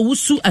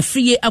owusu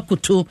afiye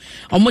akoto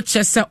omo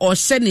chese o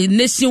hye ne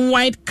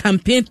nationwide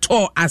campaign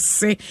tour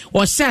ase o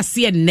hye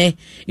ase enne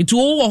enti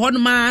wo ho no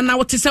ma na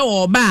wo te se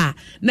wo ba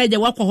na je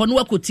wakɔ ho no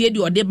wakotie di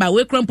ode ba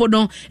we krampo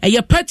no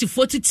party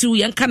 42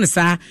 yenka ne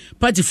sa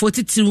party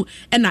 42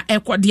 ena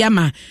ekodi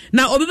ama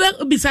na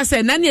obibe bisa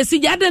se na ne si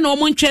jade na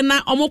omo ntwe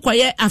na omo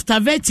koye after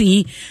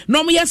voting na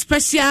omo ye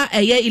special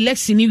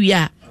election ni wi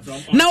a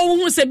na wo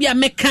hu se bia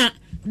meka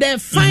the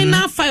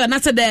final five na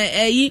say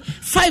the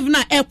 5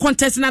 na air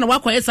contest na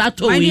wakoye sa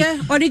to wi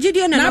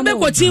odigidie na be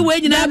ko ti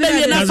we nyina be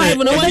we na 5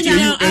 no we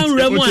nyina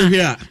anramu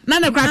a na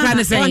na krakra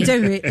ne say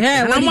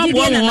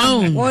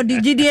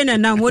odigidie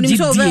na woni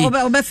so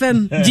obe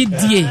fam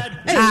gidie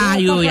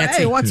ayo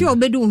yate what you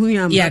obedu hu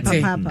ya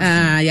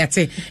papa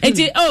yate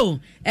enti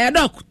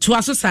doc to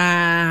aso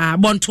sa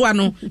bontoa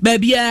no ba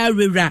bia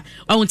rewra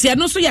onti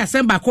no so ya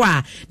semba ko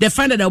a the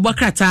finder the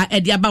bokrata e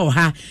dia ba wo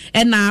ha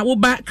e na wo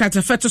ba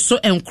krata feto so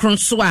enkron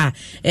so a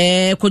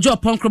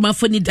kojo ponkroma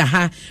foni da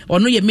ha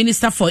ono ye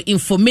minister for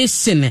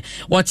information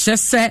what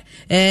chese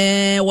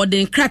wo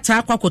den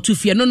krata kwakotu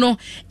fie no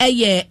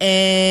ye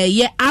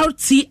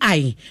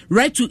RTI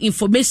Right to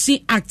Information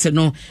Act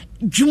no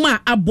Juma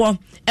abo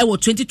ewo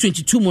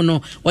 2022 mu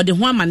no wode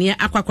ho amane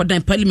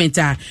akwakodan parliament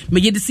a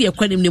meyede se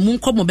yakwanim ne mu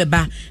nkomo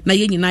beba na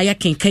ye nyina ya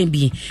kenkan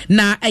bi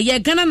na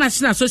Ghana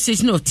National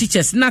Association of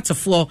Teachers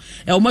natfo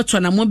omato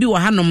na mo bi wo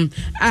hanom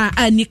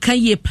anika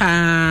ye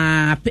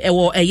pa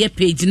ewo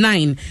page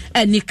 9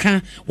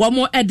 anika wo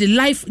mo the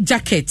life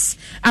jackets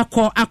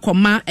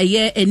akoma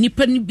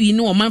enipa ni bi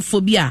no omanfo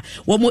bi a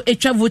wo mo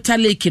etwa voter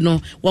lake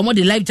no wo mo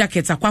the life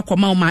jackets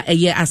akoma o ma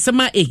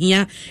asema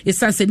ehia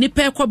esanse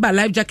nipa ekoba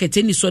life jacket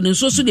eni so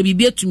nso so de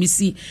bibia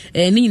tumisi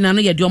ni nyina no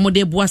ye de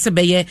omode boa se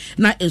beye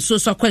na enso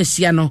so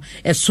kwanhia no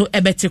eso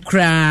ebete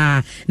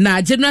kra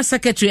na general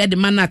secretary de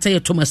manata ye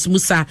Thomas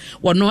Musa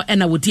wono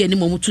na wodi ani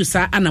momutu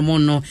sa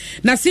anamon no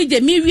na sije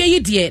mi wie yi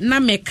de na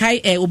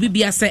mekai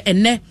obibia se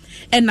enne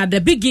na the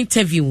big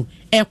interview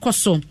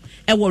ekoso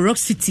ewo Rock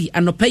City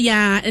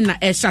anopeya na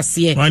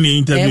ehase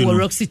ewo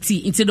Rock City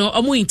into the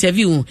omo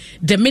interview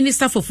the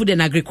Minister for Food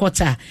and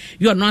Agriculture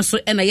you know so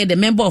na ye the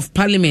member of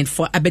parliament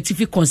for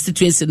Abetifi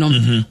constituency no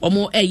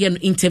omo no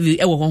interview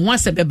ewo ho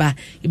asebeba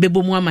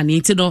ibebo mu amane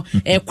into no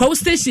kwa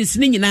stations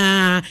ni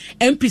nyina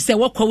MP se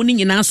wo kwa ni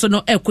nyina so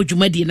no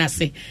ekodwumadi na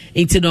se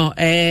into no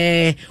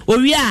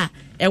owi a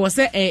was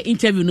a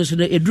interview no so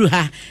edru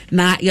ha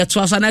na ye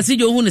to so na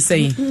sijo hu ne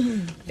sei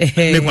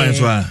ne kwan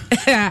so a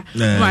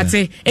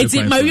mate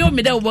enti mario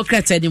me da wo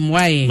krata ni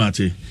mwai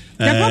mate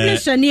the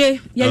publisher nie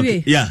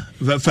ye yeah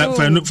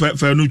fa no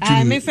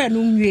tumi me fa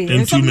no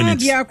nwie so ma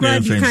bia kra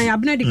di kan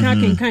abna di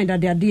kan kan da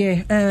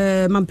de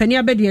mampani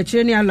abedi a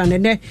kire ni ala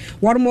ne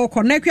wormo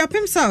connect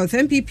Kwabena South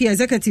MPP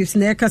executives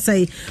na ka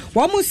say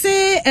wo mo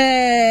se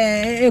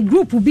a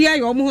group bia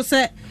yo mo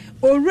se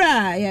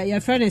ora ya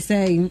friend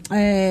say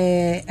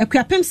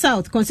Kwabena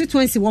South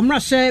constituency wo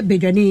mrahye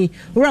bedwani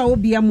ora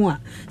obia mu a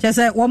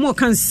say wo mo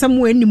kan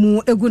samu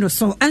animu egu no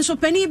so enso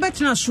pani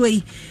betena so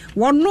yi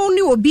wono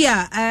ni obi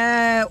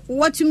a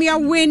watumi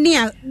awe ni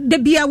a de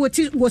bia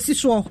wosi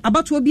so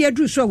abato obi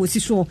adru so wosi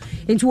so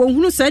enti wo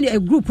hunu say a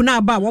group na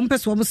aba wo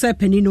mpese wo say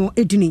pani no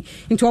edini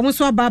enti wo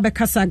so aba be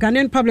kasa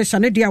Ghanaian publisher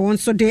ne dia won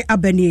so de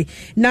abani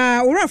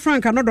na ora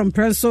Frank anodom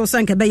prenso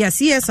sanke be ya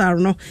CSR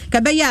no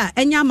ke be ya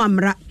enya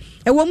mamra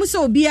ewo mu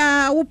so obi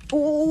a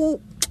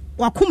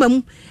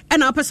wakomam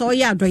ɛna apɛsɛ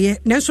ɔyɛ adɔyɛ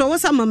nanso wɔ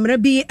sa mamra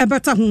bi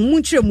ɛbɛta ho mu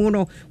nkyerɛ mu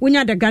no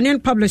wonya the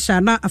Ghanaian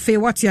publisher na afei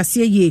wate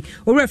aseɛ yie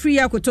owura free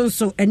akoto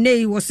nso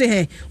ɛnɛ wɔ se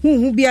he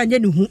hu bi anya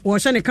ne hu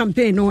wɔhyɛ ne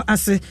campaign no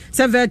ase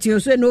 70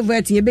 so no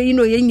vote yɛbɛyi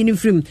no yɛnyini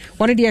frim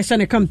wɔne de ɛhyɛ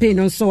ne campaign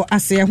no nso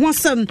ase ɛho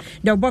asɛm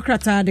the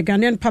bokrata the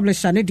Ghanaian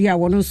publisher ne de a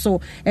wɔno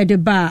nso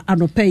ɛde ba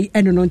anɔpɛ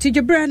ɛno no nti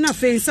gyebrɛ na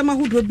afei nsɛm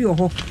ahodoɔ bi wɔ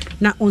hɔ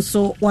na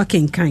nso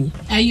wakenkan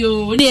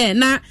ayo ne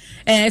na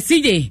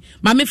CJ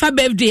mame fa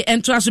birthday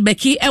ento aso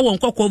Becky ɛwɔ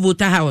nkɔkɔ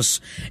voter house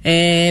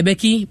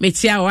Becky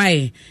metia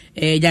why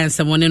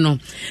jansamone no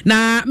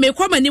na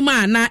mekɔma nim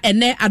a na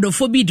ene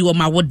adofo bi di o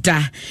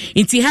mawoda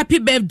nti happy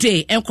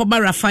birthday enkoba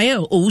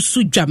Raphael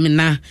Owusu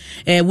Dwamena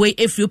we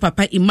efrio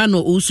papa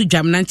Emmanuel Owusu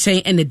Dwamena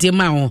nkyɛn ene de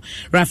ma o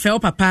Raphael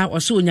papa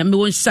wɔso onyame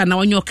wonhyia na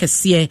wɔnyɛ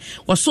okɛseɛ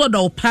wɔso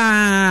dɔ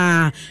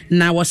pa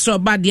na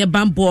wɔso ba de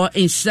bambo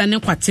nhyia ne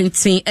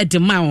kwatenten de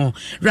ma o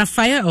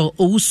Raphael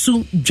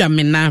Owusu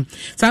Dwamena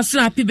sanso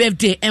happy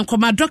birthday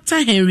enkoba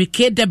Dr. Henry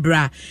K.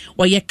 Debra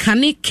wɔyɛ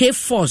Kane K.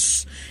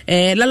 Force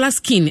Lala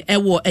Skin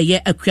ɛwɔ ye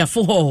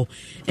akuafo ho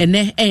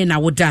ene na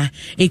woda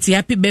enti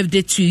happy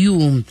birthday to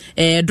you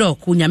doc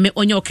unyame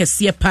onye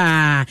okese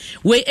pa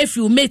we if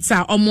you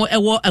meta omo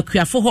ewo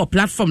akuafo ho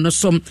platform no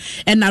som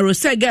na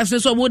Rose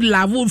girls so would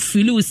love would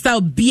feel you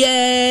style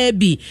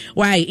baby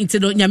why into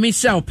the nyame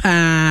show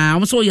pa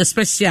omo so your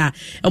special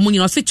omo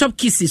you say chop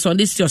kisses on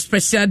this your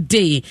special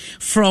day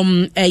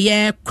from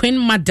Queen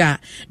Mother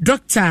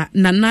Dr.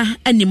 Nana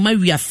Anima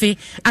Wiafe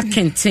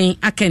akenten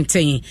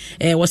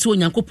was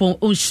onyankopon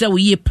onhya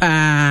wo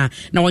pa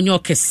na onye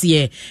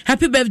okese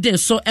happy birthday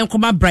so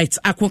enkoma bright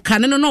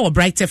akokane no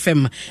bright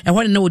fm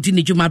ehɔ na odi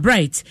ne dwuma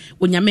bright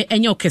onyame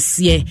enye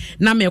okese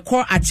na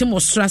mekɔ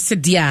akyemosra se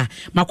dia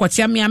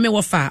makotia me ame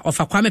wofa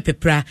kwame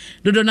pepra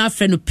dodo na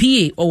afɛ no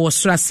pie ɔwɔ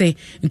srase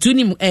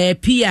ntunim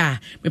pia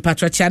me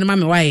patrotia no ma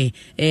me wae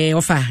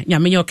wofa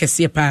nyame enye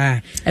okese pa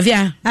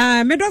avia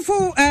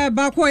medofo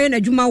ba ko ye na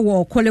dwuma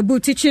wɔ Kolebu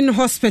Teaching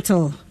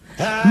Hospital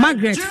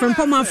Margaret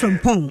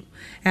Frimpong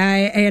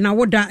na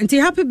woda nti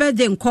happy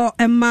birthday nko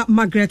Emma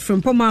Margaret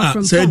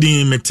Frimpong said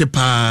in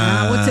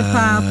metepa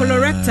wotepa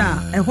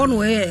colorector ehɔ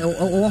no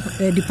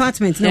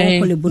department na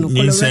Kolebu no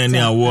colorector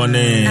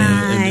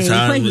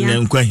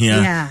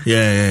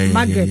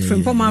Margaret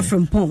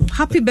Frimpong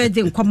happy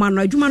birthday nko ma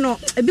no adwuma no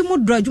ebi mo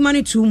dro adwuma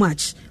no too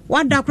much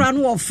wada kra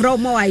no ofra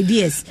more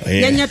ideas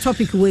yenya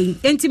topic we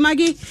enti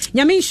magi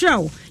nyame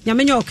nhyiraw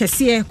nyame nya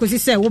okese kosi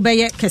se wo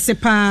beye kese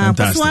pa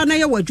koso na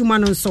ye wadwuma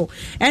no nso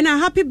and a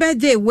happy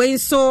birthday we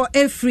so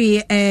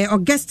every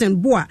Augustine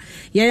Boa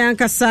ye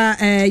yankasa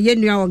ye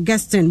nua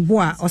Augustine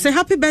Boa o say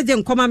happy birthday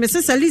nkoma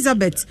Mrs.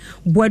 Elizabeth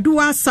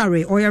Boaduwa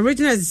Sare or your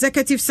regional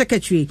executive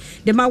secretary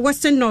the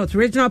Western North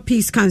Regional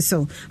Peace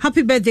Council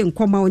happy birthday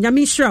nkoma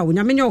nyame nhyiraw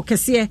nyame nya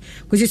okese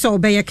kosi se wo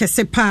beye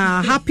kese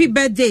pa happy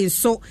birthday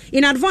so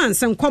in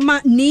advance nkoma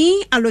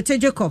ni Alote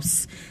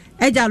Jacobs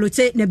eja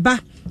Alote ne ba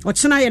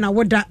ochina ye na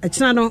woda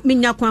ochina no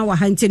minya kwan wa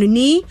hantene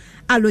ni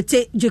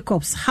Alote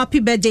Jacobs happy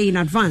birthday in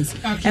advance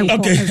okay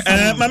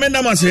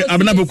mamenda mase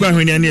abna boku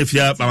ahwani ani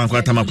afia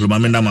pamankwata makulu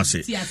mamenda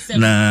mase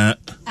na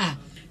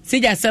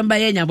sija samba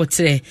ye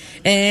nyabotre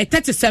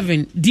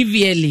 37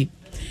 DVL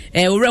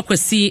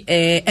urakwasi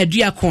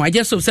aduakon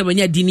ajeso se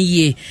banya dini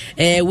ye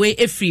we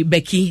efri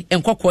Becky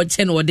enkokọ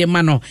che no de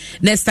ma no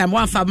next time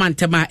one fa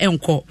mantema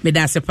enko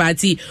medase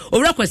party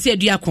urakwasi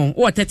aduakon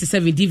o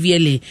 37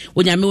 DVL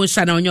onyame wo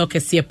sha na onye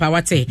okese pa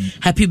wate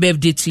happy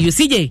birthday to you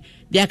CJ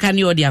dia kan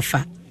you dia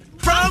fa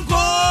Franco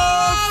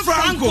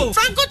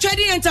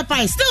Trading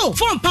Enterprise still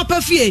phone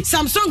papa fie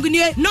Samsung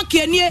nie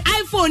Nokia nie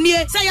iPhone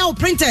nie say your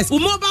printers or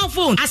mobile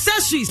phone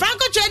accessories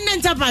Franco Trading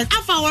Enterprise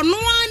afa no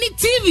ani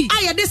TV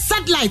aye the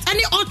satellite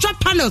any ultra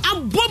panels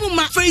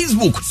abomuma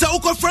Facebook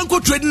Sauko Franco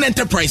Trading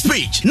Enterprise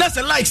page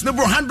nasa likes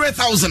number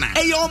 100,000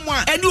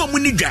 ayoma any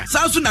omunidra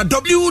sanso na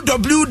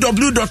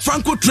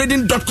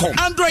www.francotrading.com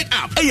Android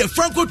app aye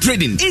Franco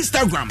Trading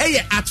Instagram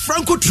aye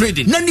 @Franco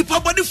Trading nani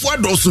pabody for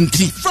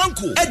dosunti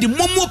Franco e the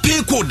momo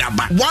pay code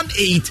number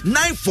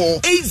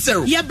 189480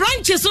 your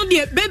branches on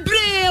the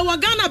bebre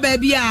wagana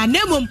baby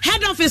nemum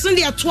head office on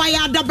the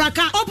Twaya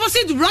Dabraka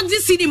opposite Roxy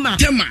Cinema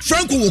Tema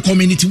Franco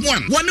Community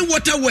 1 one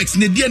waterworks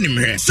ne dia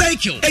nimre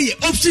cycle aye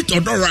opposite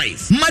Odor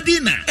Rise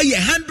Madina aye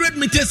 100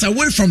 meters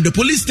away from the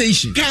police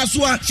station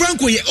Kaswa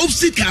Franco ye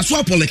opposite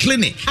Kaswa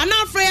Polyclinic and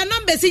our prayer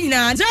number is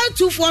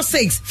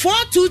 0246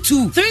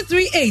 422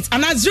 338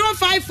 and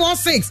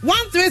 0546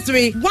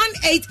 133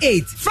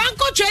 188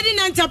 Franco Trading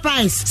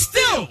Enterprise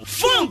still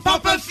phone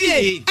papa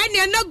fie and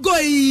you're not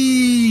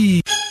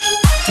going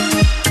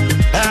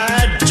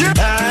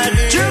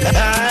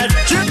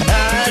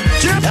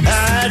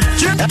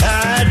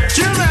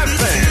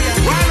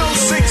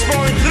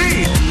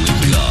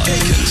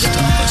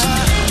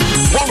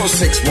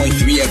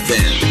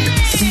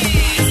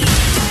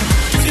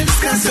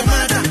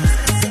FM.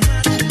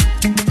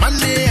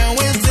 Monday and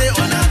Wednesday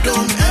on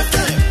Adom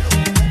FM.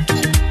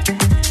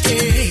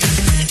 Hey,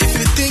 if you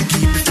think it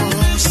before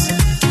us,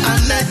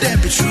 and let that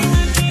be true,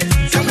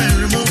 come and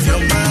remove your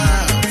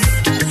mouth.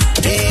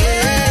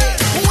 Hey,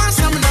 once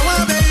I'm in the way,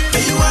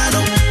 you are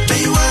no.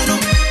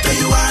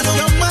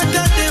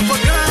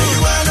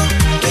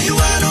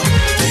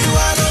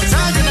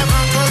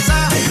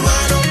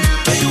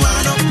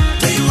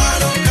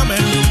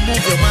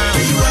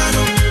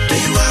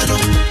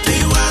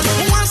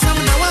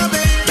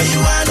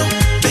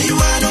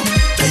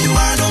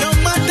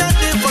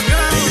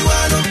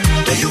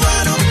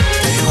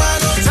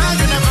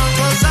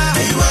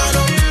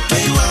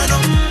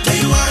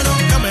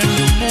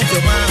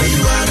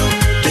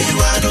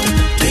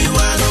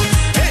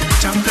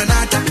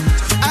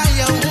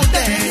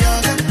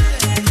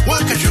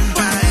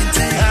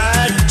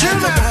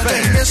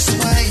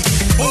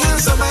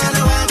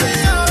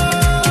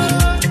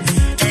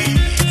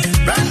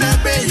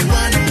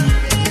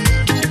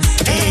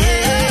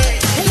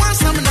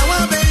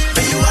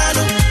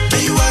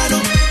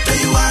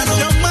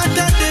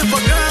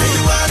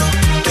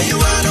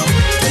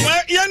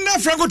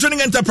 Franco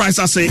Trading Enterprise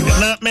I say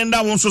na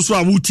menda won so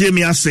a wutie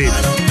me ase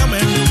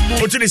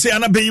Ochini say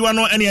ana be you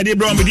no any idea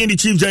bro within the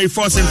Chief Jerry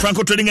Force in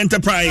Franco Trading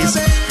Enterprise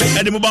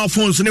and the mobile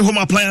phones and home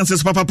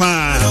appliances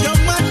papa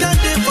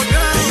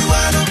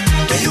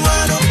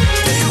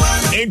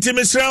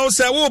Intimisrao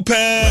say wo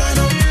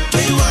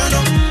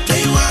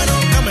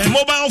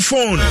mobile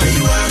phone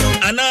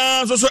and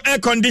also air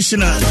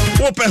conditioner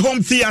open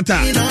home theater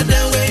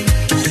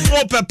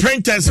open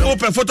printers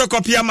open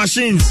photocopier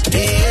machines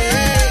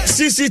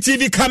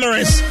CCTV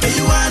cameras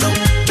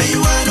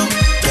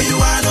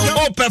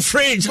open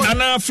fridge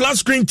and flat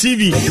screen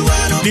TV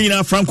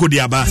Nina Franco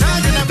Diaba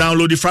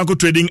download the Franco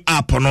Trading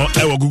app on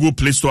Google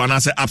Play Store and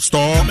App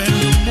Store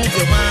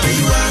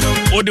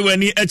or the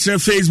when you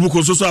Facebook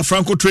also a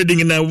Franco Trading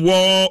in a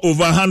war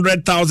over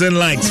 100,000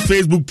 likes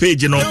Facebook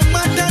page and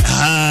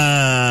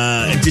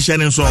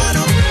so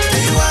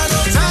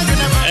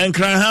and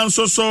Krahan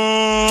so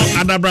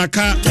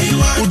Adabraka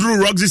Udru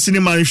Roxy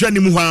Cinema and Shani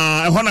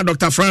Muha Hona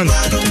Dr. Frank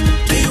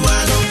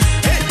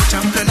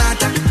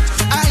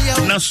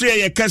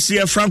Nasuya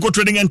Cassia Franco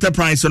Trading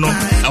Enterprise no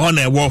I want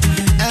to walk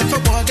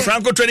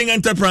Franco Trading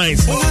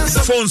Enterprise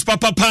phones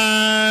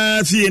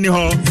papa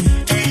anyhow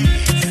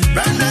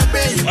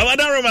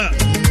Awadaroma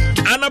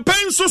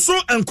anapenso so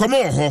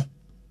enkomo ho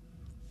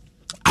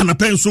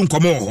anapenso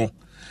nkomo ho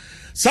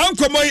San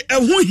komoy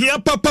ehu hia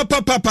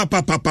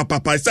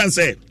papa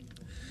sanse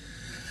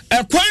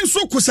ekwan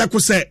so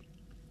kusa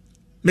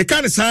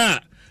mekane sa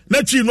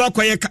na twi no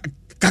akoye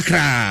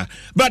kakra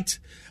but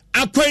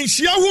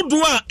akwanhia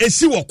hodo a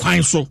esi wo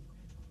kwan so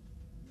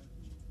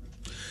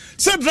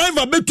se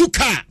driver betu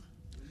car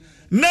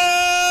na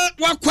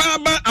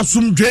wakwaba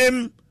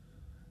asumdwem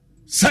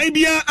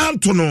saibia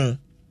antono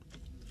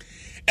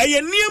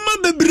eye niema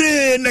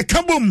bebre na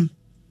kabom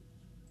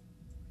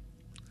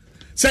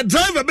se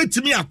driver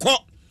betimi akọ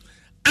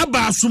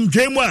aba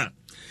asumdwem a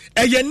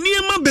eye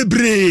niema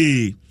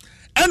bebre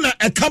ana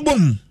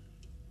ekabom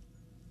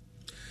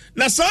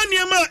na saa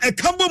niema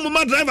ekabom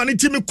ma driver ne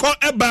timi kọ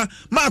eba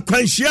ma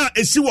akwanhia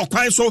esi wo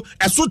kwan so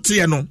eso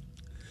tie no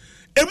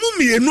emu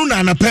mienu na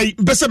anapai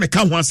mpese meka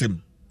ho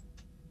asem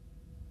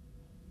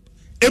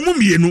emu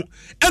mienu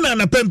ana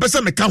anapai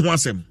mpese meka ho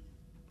asem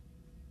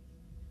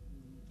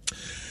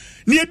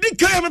ni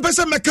edika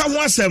mpese meka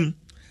ho asem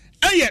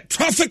eye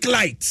traffic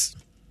light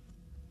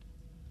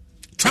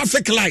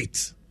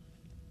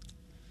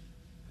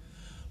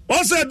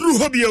once I drew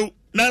hobio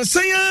na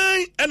say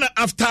and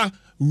after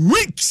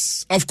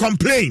weeks of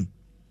complaint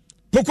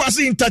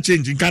pokwasi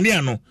interchange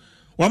nkania no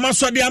wama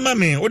so de ama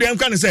me o de am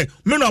say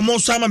me no mo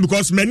so ama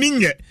because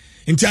maninye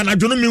nti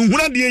anadwono me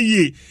huna de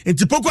yie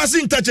nti pokwasi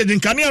interchange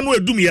nkania no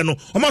edum ye no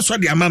wama so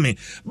de ama me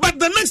but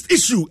the next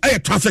issue a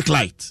traffic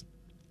light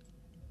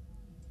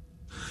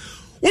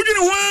ujini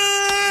wa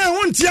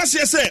wonti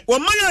ase say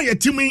wamanya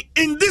yetimi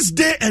in this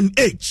day and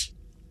age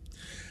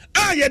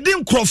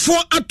yedin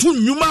krofo atu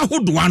nnwuma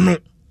hodoa no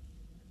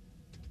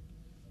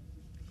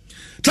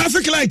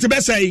traffic light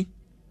be say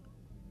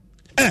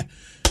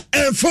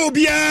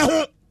phobia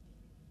ho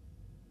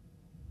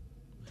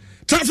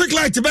traffic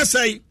light be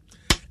say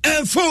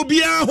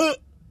phobia ho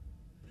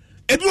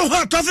edu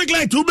ho traffic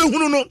light ube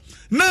hunu no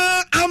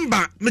na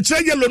amba me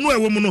kire yellow no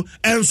ewo mu no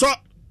enso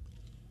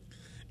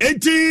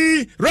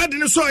enti red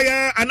ni so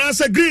ya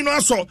anasa green no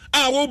aso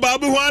wo ba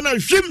bu ho ana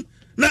hwim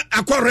na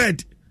akọ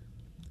red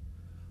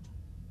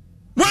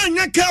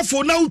wanya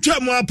careful na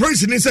utwa mo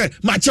approach ni say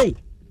macho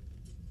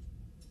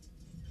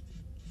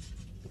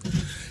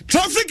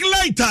traffic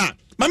lighter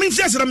mami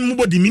fiase na mo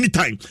body mini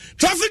time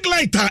traffic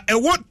lighter e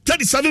what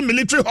 37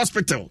 military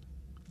hospital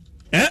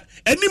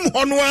enim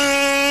hono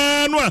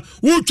no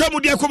utwa mo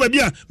dia ko ba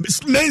bia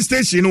main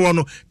station no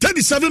no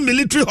 37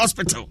 military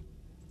hospital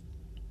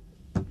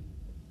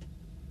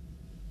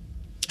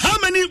how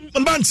many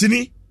months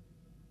ni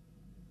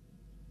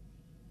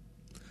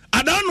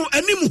adano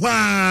anim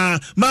hwa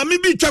mami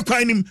bi twa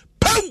kwan nim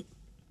pow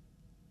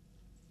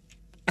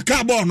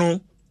akabo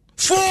no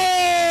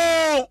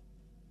 4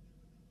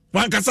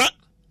 wankasa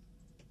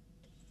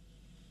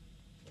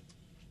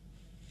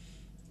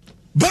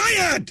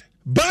Bayard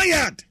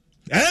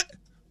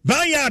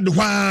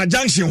hwa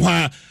junction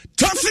hwa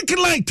traffic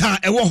light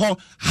ewo ho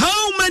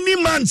how many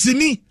months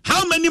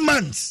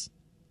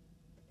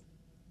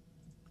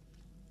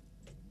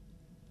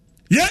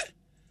yeah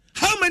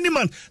how many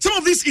months? Some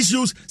of these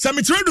issues, some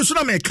material so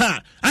na me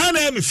car. I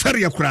am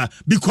very akura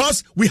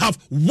because we have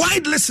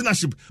wide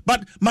listenership.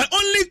 But my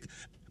only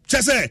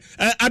say,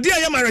 adia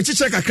ya ma rechi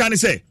check akra ni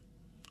say,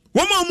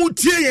 wama mu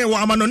tie ye wa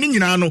amanoni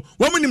nyina no,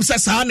 wama nim say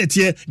saa na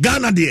tie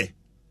Ghana de.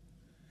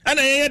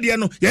 Ana ye de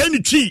no, ye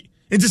ni twi.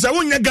 Enti say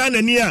wonya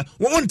Ghana ni a,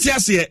 won tie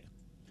ase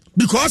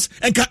because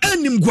enka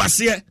anim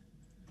guase.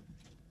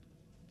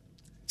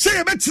 Say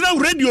ye betina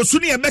radio so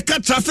ni ye beka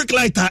traffic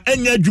light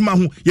enya adwuma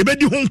ho, ye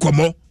bedi ho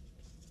nkomo.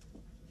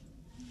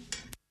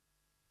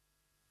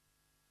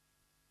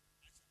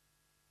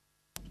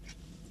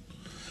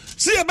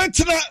 See a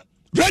better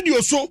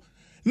radio so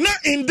now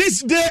in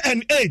this day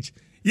and age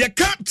you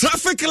can't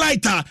traffic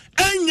lighter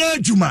enya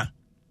juma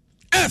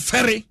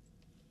ferry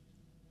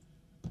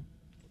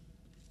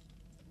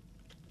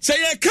say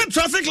you can't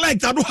traffic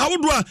light that how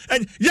do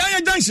and ya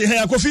junction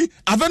here coffee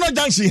Aveno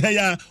junction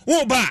here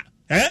wo ba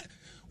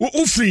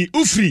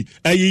ufri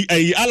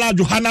ay ala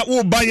Johanna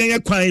wo ba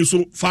yen kwan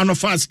so fa no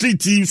fa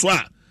street so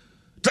a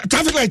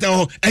traffic light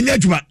enya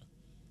djuma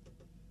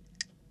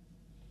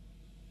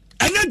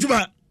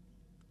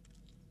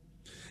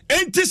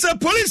enti se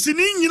police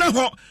ni nyina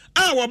ho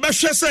a wo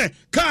behwe se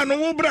car no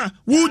wo bra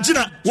wo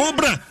gina wo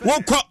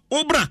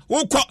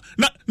kɔ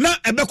na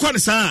ebekɔ ne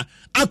saa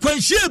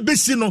akwanhie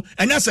besi no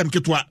enya sem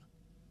ketwa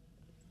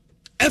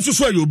enso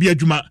so ayo obi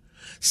adwuma.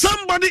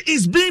 Somebody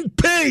is being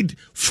paid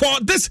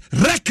for this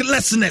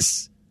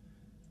recklessness.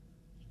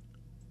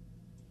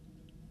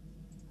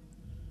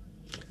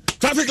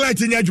 Traffic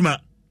light in adwuma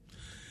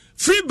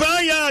free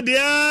buyer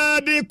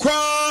de ko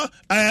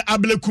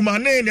ablekuma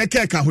ne ne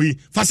keka hoyi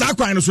fasa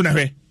kwan no so na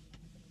hwe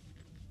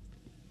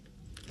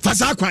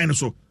fasa kwan no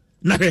so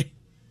na hwe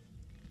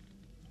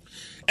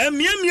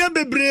emiamia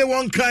bebre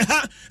won kan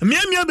ha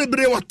emiamia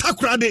bebre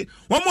watakura de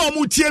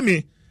wo tie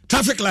me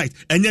traffic light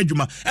enye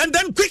adwuma. And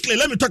then quickly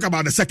let me talk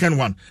about the second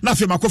one. Na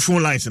fe mako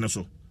phone lines no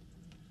so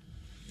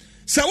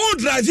se wo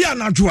drive ya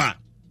na joa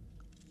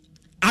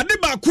ade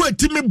ba ko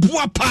etimi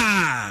bua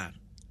pa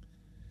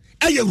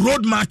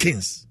road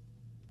markings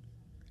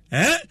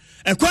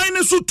ekwan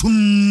ne so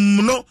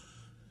tum no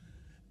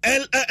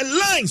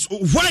lines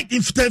white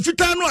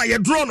infita no aye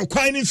draw no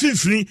kwan ne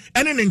fifiri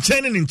ene ne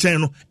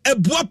nchen no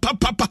ebua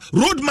papa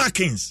road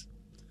markings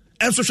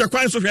enso hwe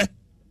kwan so hwe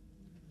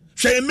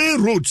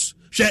main roads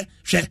hwe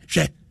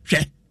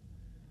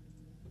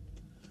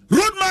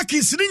road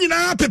markings ni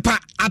nyina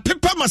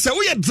apepa ma se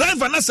wo ye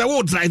driver na se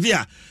wo drive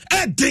ya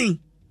edin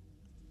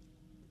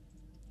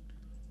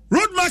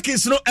road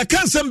markings no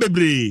ekansem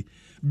bebre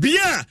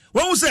bia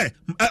won say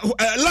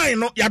line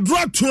no ya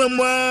draw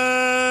atoamu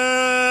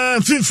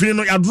finfin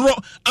no ya draw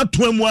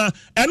atoamu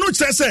eno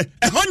kire se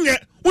ehonye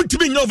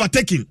untimi nya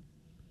overtaking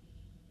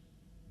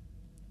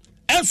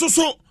enso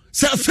so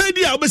se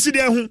fedi a obesi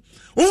de hu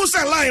won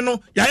say line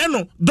no ya ye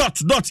no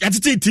dot ya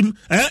tititim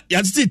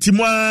ya tititim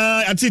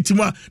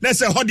na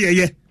se hode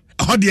ye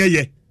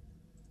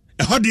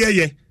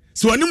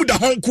so animu da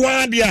honko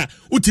ade a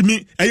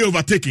utimi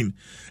overtaking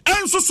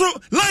enso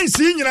so line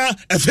si nyina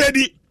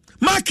efedi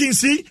marking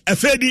si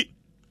efedi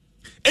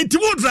enti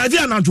wo drive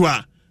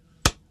anadwoa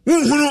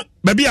wonhunu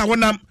baby a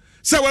wonam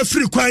se wa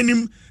free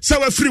kwanim se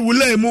wa free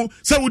wulemu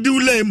se wudi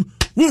wulem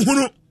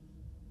wonhunu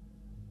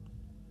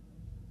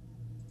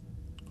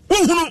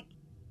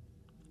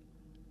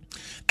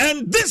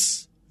and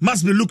this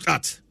must be looked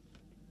at.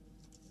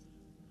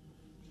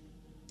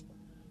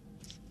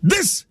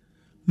 This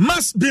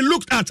must be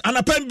looked at. And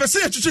upon the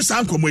say to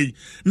sankomwe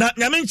na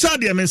nyame ncha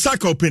de men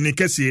saka Opuni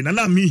kese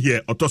na me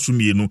here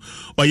otosumie no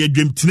oye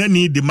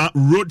dwemtenani de ma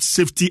road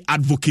safety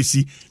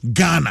advocacy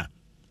Ghana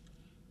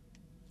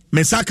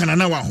men saka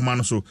na wa homa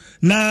no so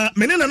na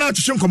menena na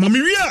atwehwe nkomo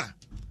me wi a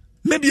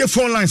maybe a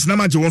phone lines na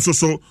maje won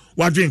so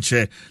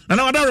wadwenche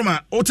na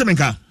wadaroma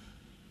otemenka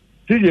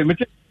tije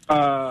mete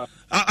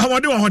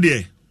awade wa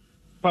hode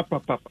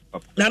papa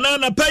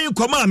na pay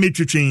koma me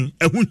twetwen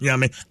ehunhia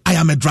me I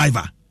am a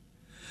driver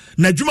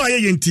na djuma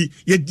ye yenti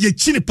ye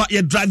chinipa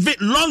ye drive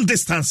long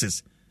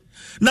distances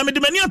na me de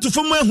mani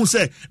atofo mu ehu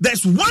say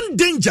there's one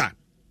danger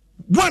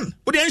one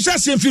we dey ensure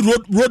say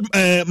road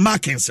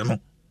markings no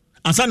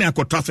ansana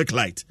akọ traffic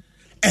light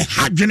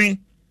hadwene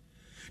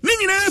ni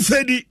nyina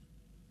fedi.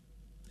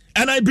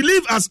 And I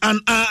believe as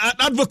an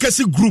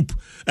advocacy group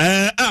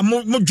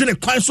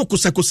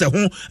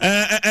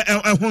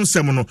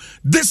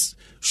this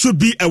should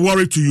be a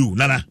worry to you,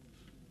 Nana.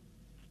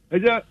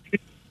 The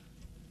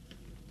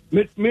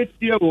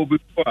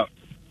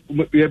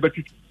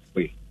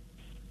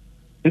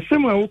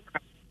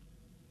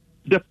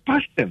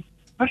passion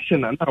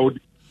and how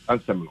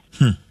answer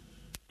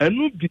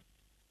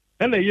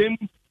and I am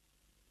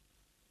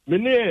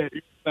many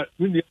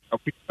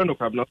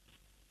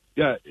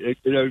yeah,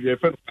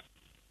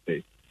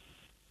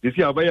 you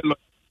see, I buy a lot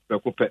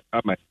of copper.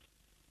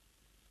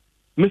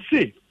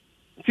 Missy,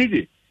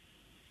 TJ,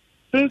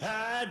 since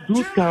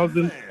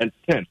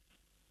 2010,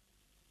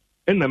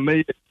 and I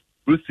made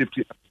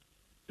recipe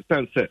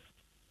sunset.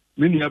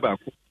 Many about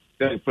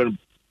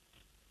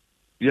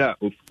yeah,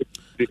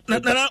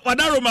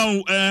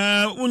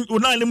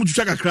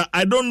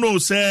 I don't know,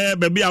 sir,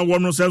 baby. I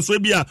want to say, so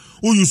be a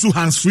who use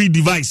hands free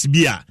device,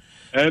 be a.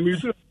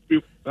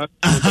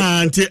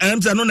 Auntie, I'm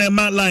no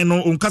na line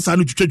no unkasa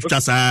no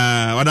twetwa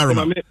saa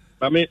wadaroma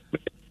me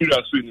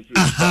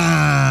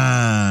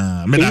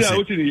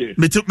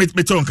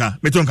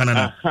tonka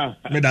nana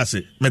me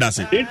dase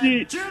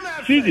enti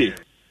CD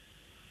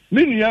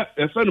minia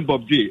a friend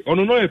Bob J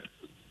ono no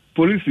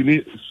police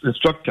ni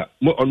instructor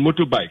on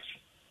motorbikes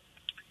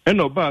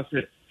and oba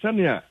say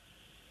sania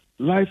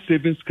life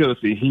saving skills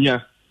in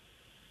here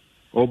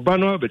oba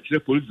no be tire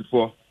police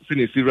for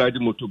say si ride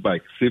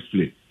motorbike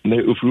safely. Na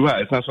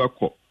ofruwa esanso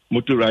akọ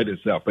motor riders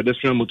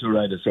pedestrian motor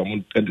riders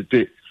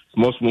entertain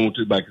small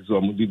motorbikes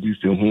did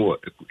this ho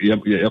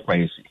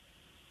yakwansi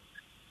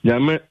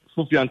nyame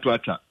Sophia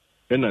Antoata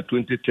na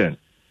 2010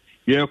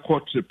 year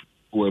court trip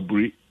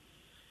Webri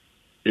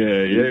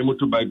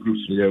motorbike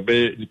groups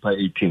be nipa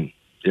 18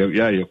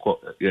 you call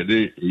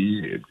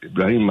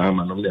Ibrahim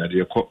Mahama no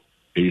dey call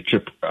a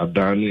trip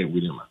adane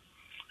William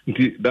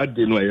that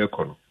day no I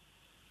call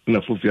na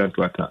Fofia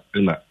Twata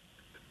na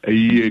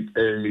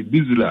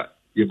diesel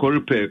you call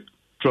repair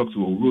trucks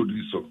on road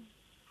so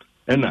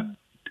and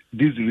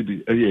diesel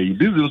be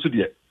diesel also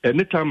there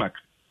any tarmac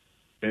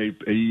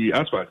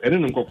asphalt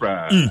and no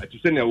kokra to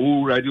send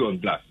you ride on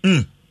glass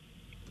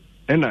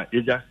and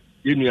eja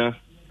yenia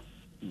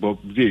Bob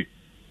J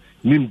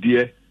nim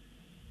dear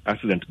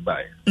accident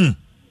by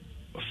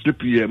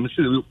slip here me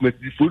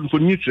phone for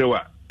neutral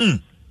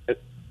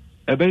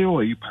ebe yo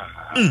yi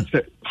pa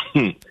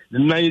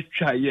na yi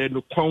twa ye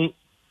no kon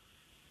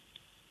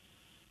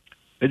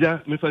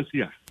eja me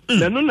fancy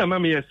na no na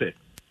mama ye say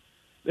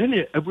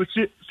ene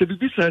abuchi se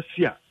bibisa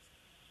sia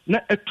na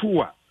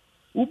etoa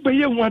wo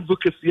beye ho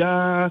advocacy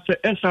se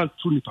ensan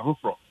tu ni pa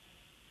foforo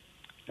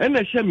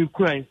ene hia mi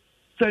kran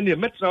se ne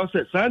metra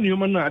se sa ne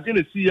yoma na ade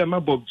na si ya ma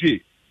Bob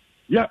J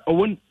ya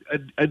owon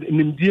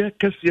nimdie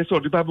kase so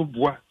de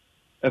baboa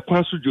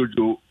ekwan so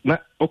jojo na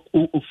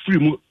o free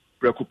mu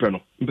rekopɛ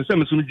no mpɛsɛ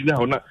me so no gina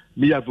ho na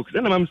me advocacy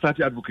na ma start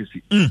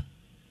advocacy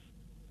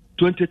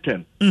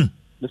 2010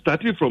 me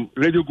started from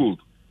Radio Gold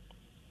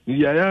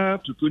yeah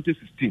to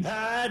 2016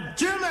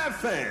 Jim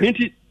FM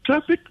inti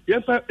traffic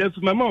if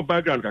my mom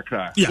background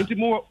kakra inti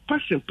mo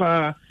passion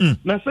pa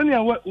na sani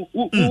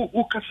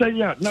wo kasa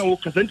ya na wo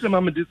kasa inti ma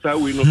me this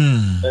way no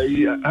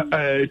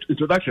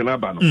introduction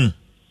aba no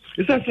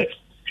it's say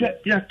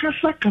ya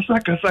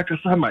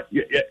kasa ma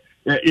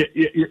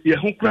ya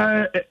ho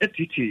kra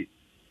etiti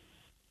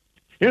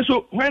and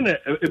so when a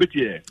bit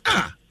here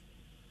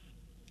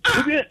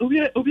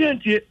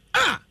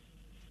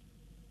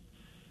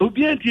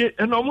obiantie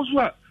and almost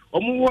what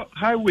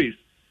highways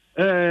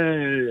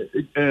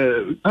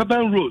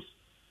urban roads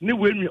ni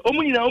we me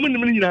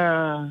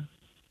omuna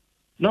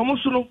na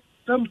almost no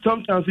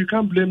sometimes you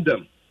can't blame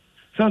them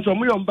since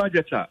omo your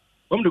budget to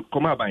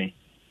come aban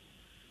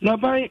na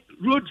ban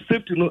road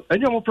safety no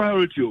anya mo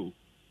priority o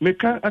me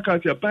can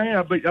account ya ban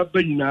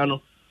abanyina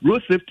no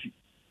road safety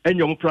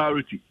anya mo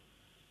priority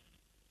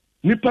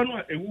nipa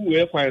no ewu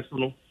e kwan so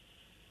no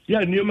ya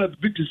nioma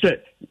big to say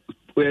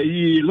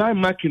yi line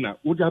marking na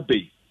wo da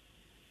bay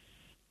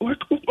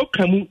o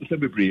kamu se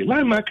bebre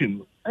line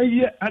marking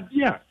aye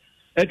adia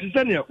e ti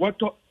se ne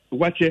wato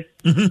wache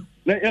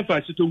na e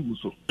fa shito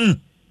nguso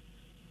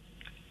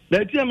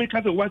na dia me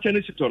ka se wache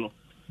ne shito no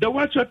the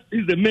wache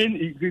is the main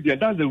ingredient,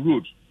 that's the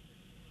road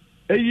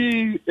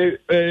ayi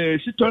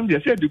shito ne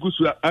say the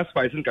gusu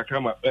asphalt in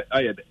kakama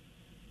aye de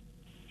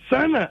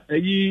sana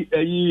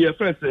ayi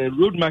first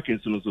road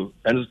markings so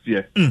and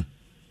here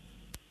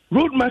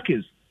road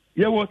markings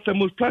was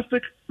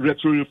thermoplastic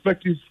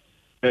retroreflective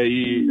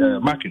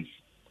markings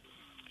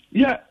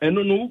and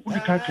no we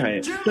can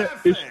say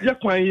it's ya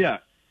kwan ya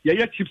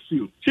chip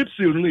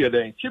seal no ya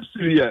den chip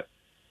seal ya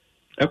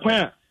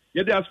akwan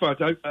ya the asphalt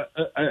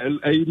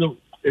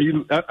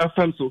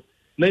afam so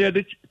na ya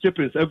the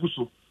chippings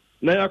aguso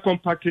na ya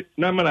compact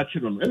na mala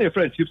chiro no and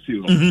friend chip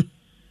seal no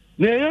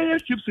na ya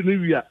chips ni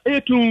wia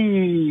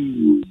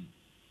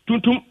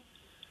tuntum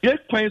ye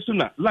kwan so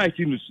na light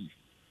ni si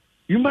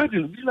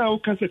imagine bi na o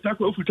kan se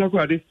tako ofutako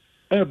ade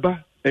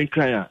eba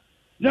enkran a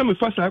ya me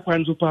fa sa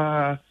kwan so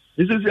pa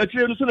ese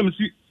akire no so na me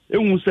si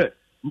ehun se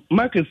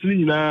market ni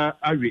nyina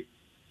awe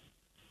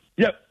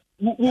ya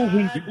wo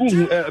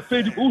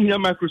fed ya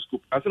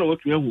microscope asa na wo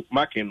tun ehu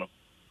market no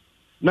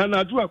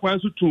na do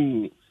akwan so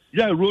tun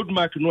ya road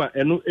mark no a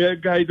eno air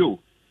guide o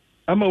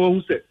ama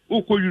wo say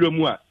wo ko yuro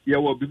mu a ye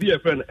wo bibi e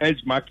friend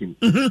edge marking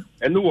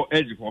and no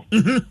edge ho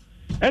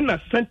and na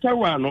center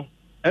one no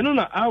and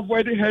na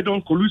avoid head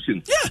on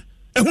collision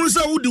ehun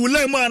say wo di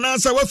wulam ana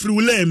say wa free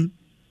wulam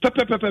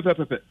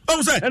pepe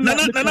oh say na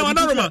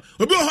Roma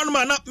obi ho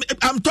no na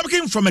I'm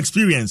talking from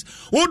experience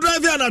wo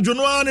drive ya na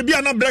jono na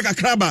bia na break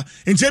akraba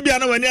nche bia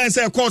na wani an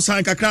say call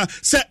sign kakra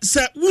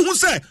say wo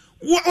say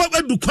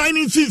what do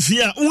quine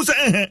fifia wo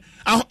say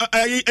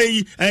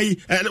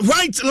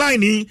white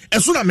line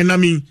eso na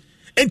menami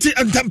enti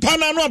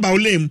ntampana no about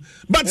lame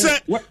but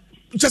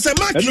just a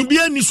mark you be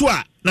any so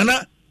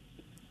nana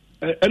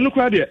enu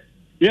kwa de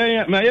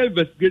yeah my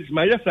investigate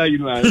my yes you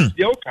know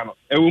ya o kan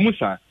e wo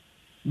musa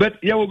but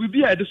ya wo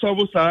bibia e de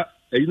solve sa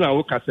you know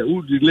wo ka say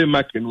wo delay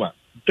mark no a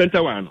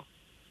center one no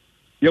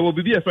ya wo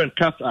bibia friend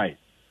cat's eye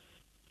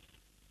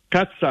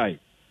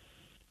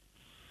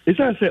it's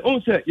say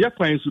on say ya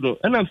kwan so no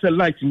and am say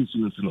light ni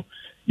so no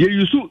you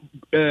use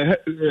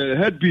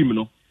head beam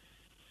no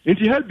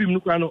enti head beam no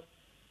kwa no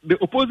the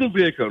opposing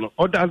vehicle no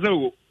or does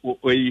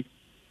way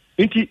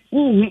into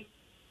you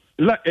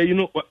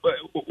know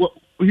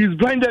he's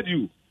blinded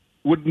you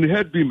with the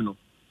head beam no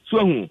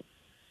so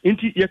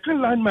into you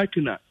can line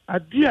marking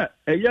adia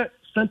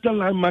center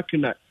line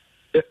marking a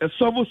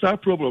solve our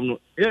problem no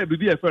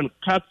be a friend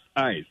cat's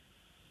eyes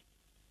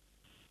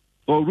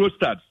or road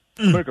starts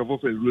America for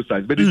road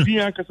starts but the thing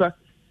akasa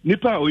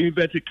nipa o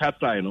invented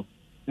cat's eye no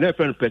na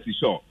friend Petty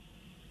Shaw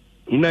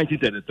in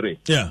 1933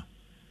 yeah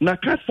na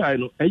cat's eye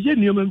no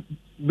nioma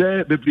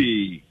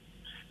baby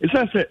it's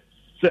say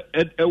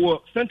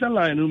central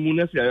line no mu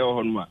na sia ya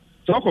ho no ma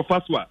so ko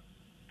fast wa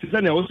ti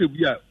say na wo se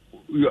bi a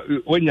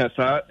wonya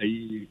sa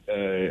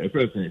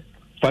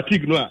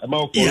fatigue no a ma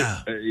ko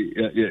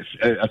yes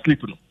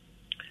asleep no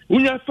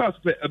unya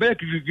fast pe aba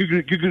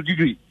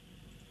gigri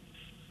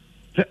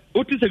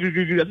oti se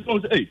gigri so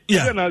say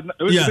na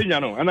we nya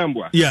no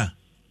anambua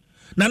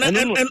na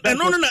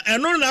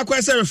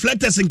akwa say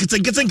reflectors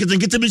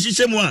nkete bi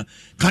hihye mu a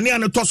kanea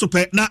no to so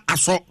pe na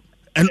aso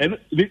and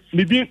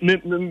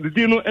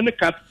the no any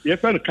cat you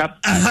find a cat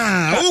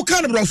who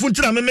kind of rough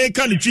until I make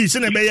kind of cheese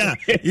in a bay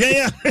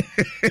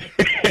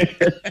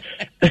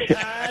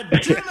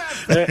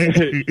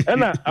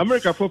and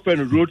America for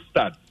pen road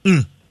start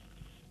I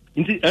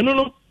don't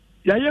know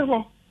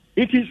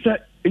it is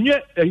and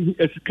yet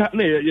a cat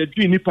near your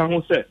dream nipa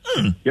who said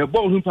your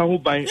ball who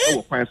found buying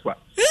our fine swat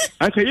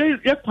I can you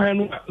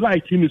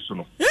light in this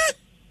one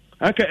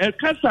I can a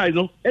cat size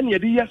any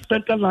idea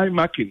center line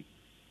marking.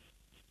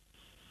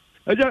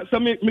 I just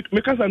me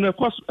kasa na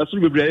kwa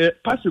asuru bebre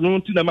pass no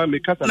ntina ma me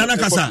kasa na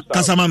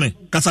kasa mame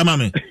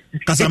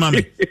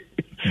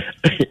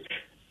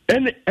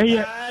and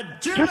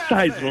cat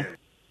size no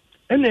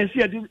and I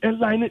see a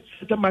line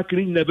set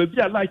marking na be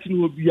a light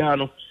no bia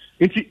no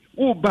nti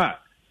wo ba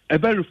e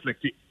be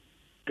reflect it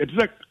is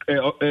like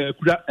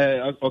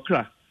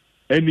okra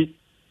any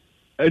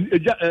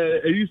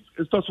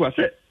starts was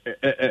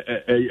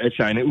a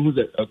shine who's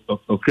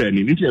okra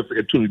ni nti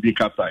e to be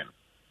cat sign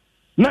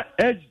na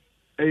edge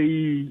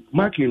a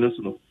marking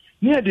no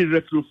near the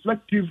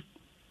reflective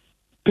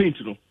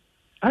paint no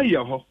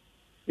ayo ho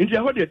into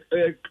how the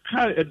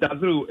car a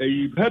dazzle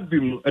a head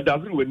beam a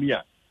dazzle when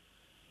near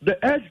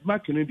the edge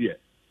marking in there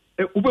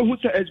ube who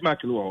say edge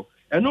marking wall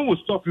and no will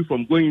stop you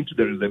from going into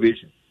the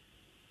reservation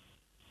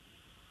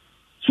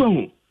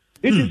so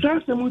it is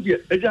as the movie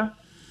eja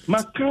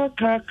maka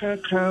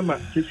ma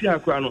sisi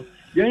akwa no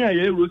yan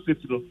ya road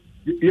safety no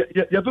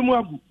ya be mu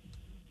abu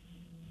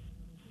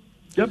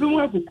ya be mu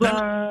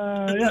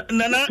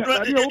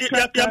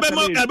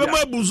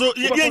abuzo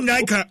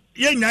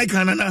ye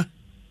nyaika nana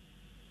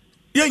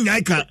ye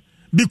nyaika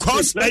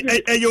because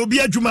you be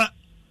adwuma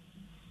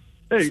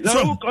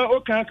so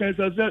okay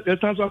so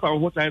transfer for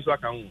what time so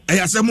aka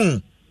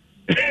asemu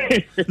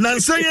na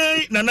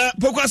nsanye nana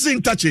focus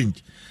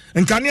interchange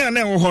nkane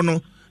na wo ho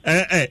no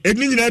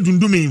edni nyina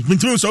dundumi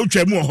ntimi so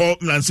twa mu ho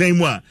na nsan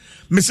mu a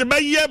mese ba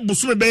ye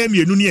busume ba ye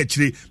mienu ne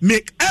akire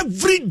make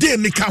every day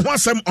make a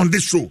wasem on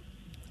this show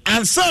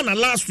and so na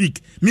last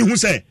week me hu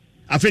say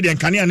afede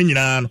nkane ne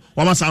nyina no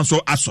wama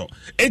sanso aso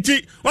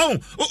enti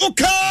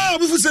okay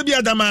we fu se bi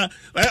adama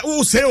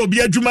wo say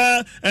obi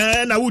adwuma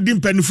na wo di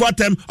mpanifo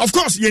atem of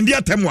course ye ndi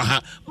atem wa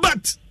ha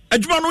but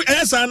adwuma no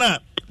eyesa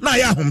na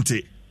ya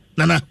homte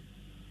nana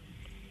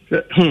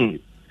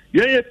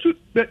yeah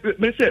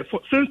me say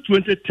since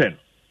 2010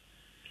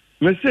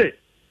 me say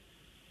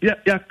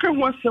ya kan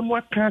wa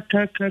semwa ka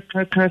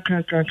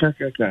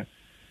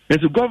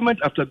it's government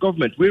after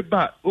government way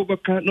back over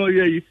can no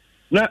yeah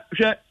na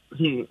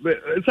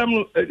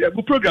some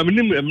program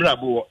ni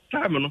mrabo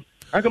time no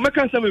aka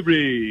maka some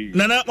every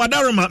nana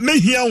wadaroma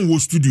mehia wo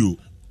studio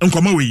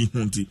nkoma we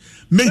hunti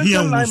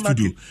mehia wo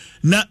studio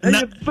na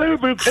very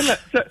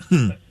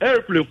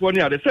airplane for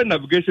near the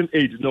navigation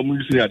aid no mu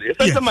use near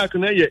the mark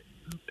na yeah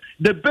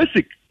the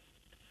basic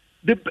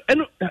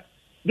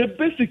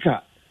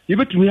you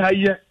bet me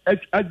higher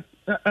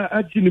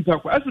ajini pa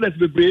kwa as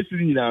be brace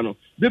ni na no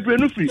the brain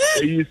no free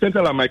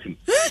central american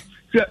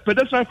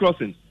pedestrian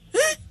crossing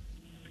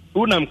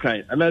unam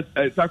kai and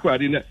sakwa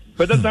adi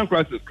pedestrian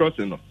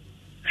crossing no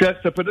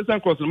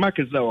pedestrian crossing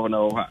market na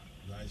ho ha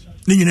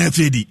ni nyina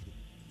fedi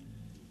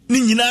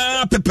ni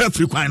nyina pepe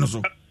free kwan no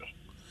so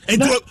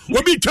enti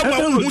obi twama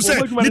hu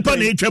se nipa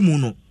na etwamu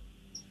no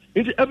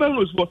enti everyone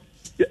was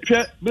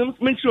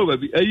make sure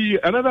baby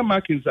another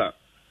markings are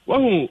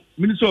one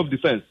Minister of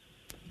Defense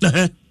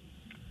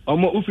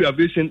omo ufi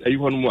aviation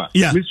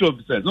Minister of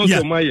Defense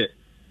also my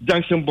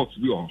junction box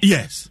we on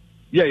yes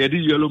yeah the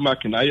yellow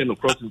marking I no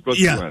crossing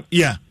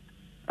yeah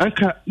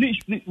anka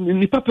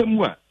ni papa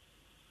mu a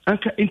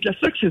anka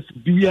intersections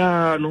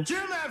bia no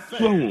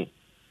so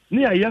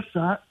ni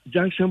ayasa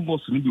junction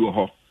box ni bi wo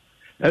ho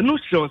and no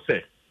sure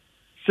say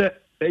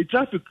a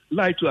traffic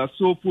light to a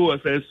so poor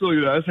say so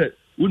you say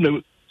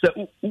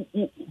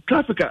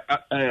traffic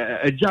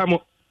jam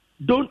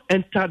don't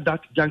enter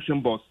that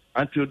junction box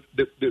until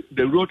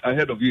the road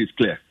ahead of you is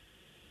clear.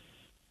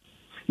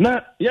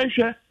 Now, yes,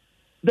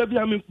 there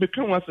be me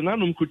can once and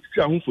I'm could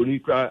home for you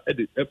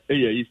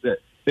is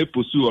a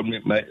pursue on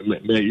my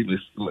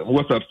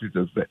WhatsApp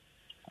status there.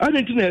 I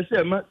didn't know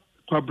say my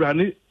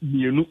Kwabena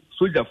mienu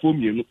soldier for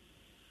mienu.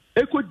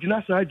 Eko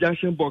dinasa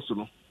junction box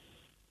no.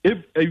 If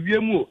a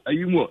year more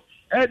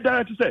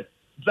that to say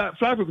that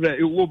traffic there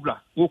it will bra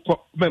will come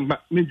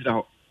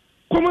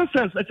common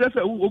sense I just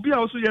say obi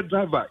also your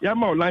driver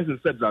your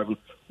license set driver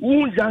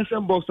who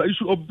junction box you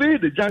should obey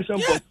the junction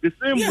box the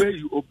same way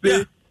you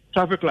obey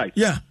traffic lights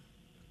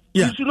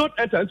you should not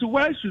enter so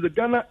why should the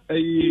Ghana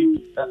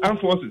armed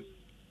forces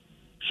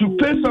should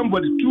pay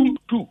somebody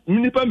two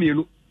minipa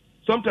mienu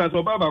sometimes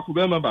obaba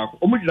kubema back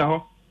omujina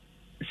ho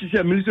she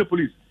said military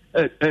police.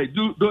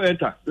 Don't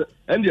enter.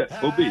 And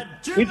obey.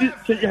 It is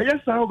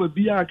yes, how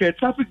be a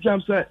traffic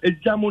jam, sir. A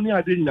jam on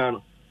your dinner.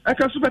 I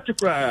can super to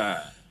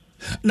cry.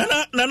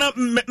 Nana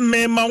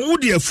me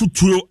mawudi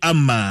futuro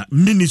ama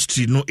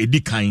ministry no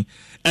edikan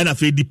and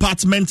of a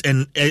department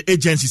and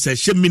agency says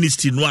she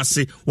ministry no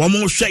ase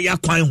wamo share ya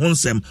kwan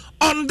honsem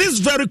on this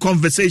very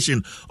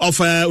conversation of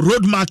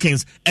road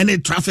markings and a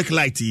traffic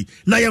light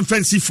na yem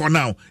fancy for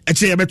now e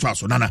che yebetwa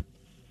so nana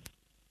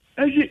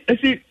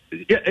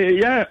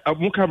yeah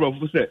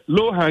amukabro say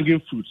low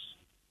hanging fruits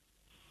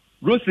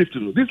road safety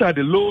no these are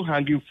the low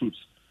hanging fruits.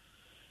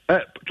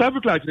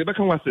 Traffic light they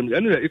become assembly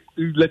anyway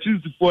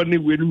electricity for any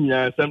way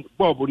no some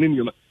bob on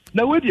you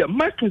na we dia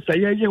markings say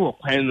wo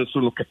kwan no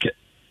so no keke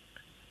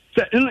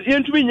say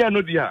yentumi nya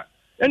no dia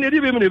and dey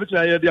be me bit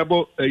na dey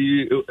about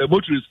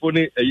motorists for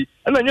ni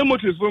and anya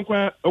motorists for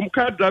kwa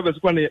car drivers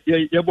kwa na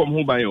ye bom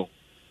ho ban yo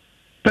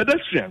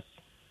pedestrians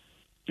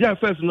yeah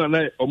first no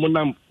na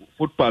omonam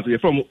footpath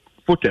from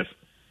footers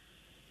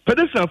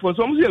pedestrians for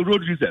some say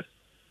road users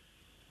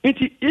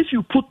if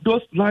you put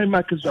those line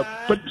markers up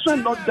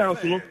pedestrian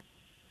knockdowns you know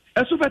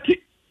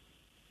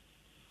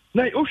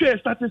now, okay,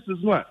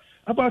 statistics one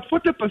about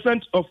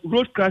 40% of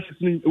road crashes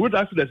in road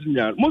accidents in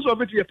Ghana. Most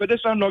of it are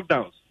pedestrian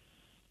knockdowns.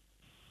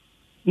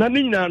 Now,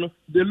 the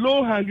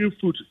low hanging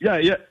fruit,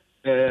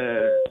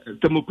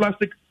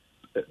 thermoplastic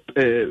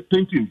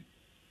painting.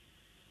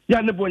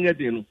 Yeah, no one yet.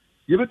 You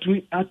bet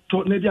me at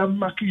Tornado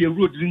marking your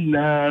road in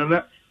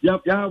Nana.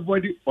 You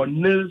avoid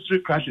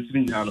unnecessary crashes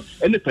in Ghana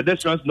and the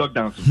pedestrians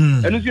knockdowns.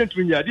 And it's going to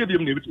be idea of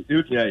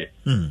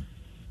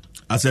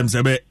Asem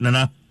Sebe,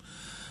 Nana.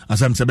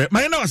 Asam sebe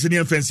my na wase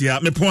ne fancy ya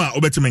me pon a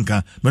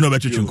obetimenka me no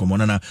betwetwe nkomo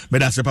nana me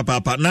da se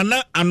papa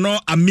nana ano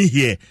ami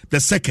here the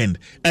second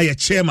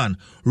chairman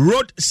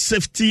road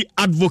safety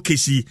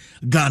advocacy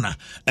Ghana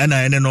and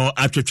I no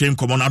atwetwe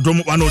nkomo na dom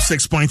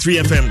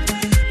 106.3 FM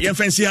ye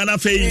fancy ya na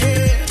fe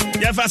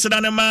ye fast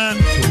na ma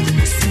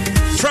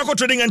Franco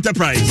Trading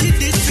Enterprise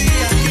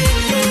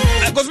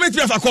because me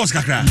have a course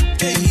kakra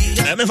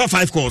me for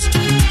 5 calls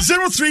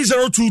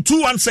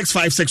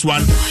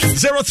 0302216561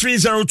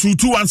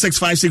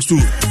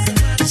 0302216562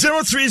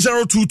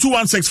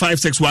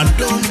 0302216561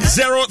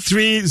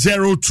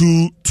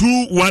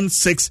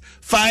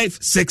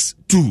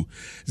 0302216562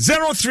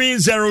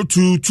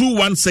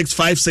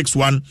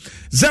 0302216561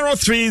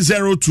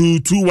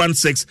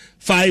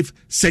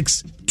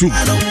 0302216562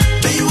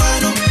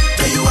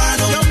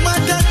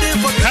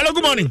 Hello,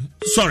 good morning.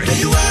 Sorry.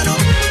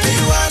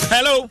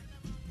 Hello.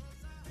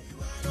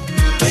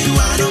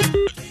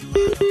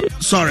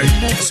 Sorry.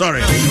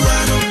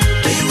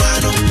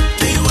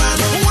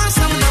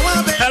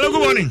 Hello,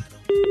 good morning.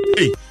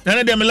 Hey,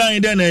 none them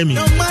lying there, Amy.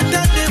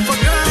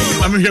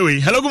 I'm here.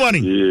 Hello, good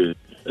morning. Yeah.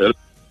 Hello,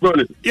 good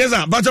morning. Yes,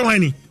 sir. Bacha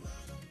Wani.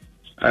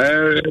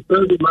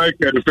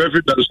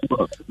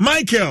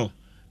 Michael.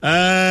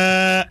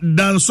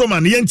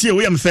 Dansoman. Yenti,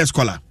 we am first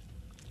caller.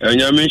 And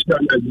you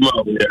mentioned that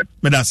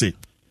Medasi.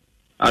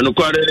 And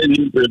quarter in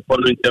the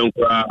following time.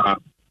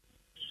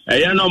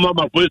 I know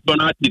my police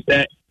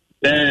bonati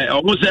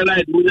almost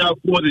like we are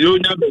for the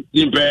union,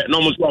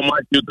 no so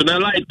much you can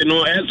like, you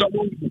know, and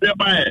someone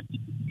by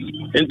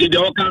into the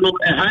Okano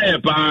a higher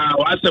power,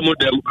 what's some of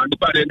them, and the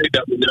party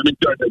that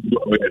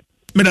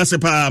Medasi,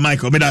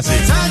 Michael, Medasi.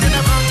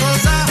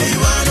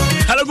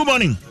 Hello, good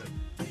morning.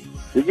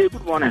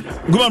 Good morning.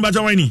 Good morning,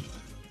 Bajawani.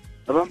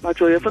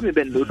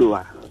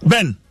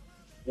 Ben.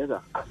 Yes,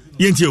 sir.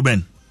 Yenti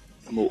Ben.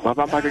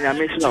 Papa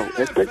Nyamisla,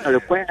 especially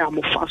when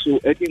I'm faso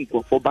eating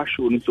for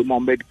Basho into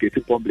more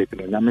medicated public in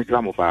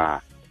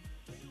Nyamisla.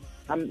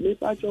 And me,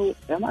 Pacho,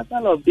 a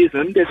matter of this,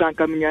 and there's a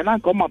coming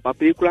and come up a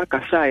particular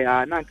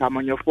Kasaya, and come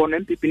on your phone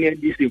and people in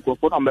this for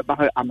phone. I'm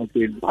a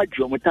kid.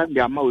 Pacho, my time,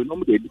 they are more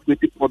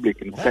educated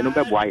public in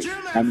Canada. Why?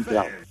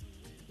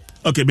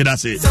 Okay, but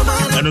that's it.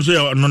 I don't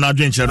say no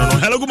adventure.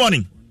 Hello, good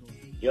morning.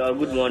 Yeah,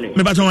 good morning.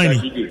 Me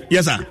Bajawani.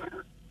 Yes, sir.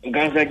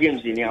 Gansa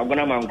James in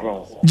Abona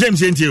Mancro.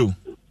 James, ain't you?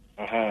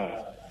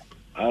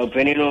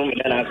 Penny room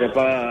and I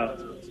prepare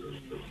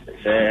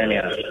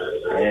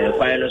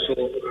final so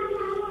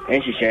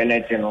and she share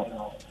net no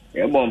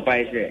a bomb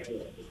pie say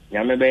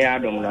Yamebe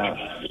Adam now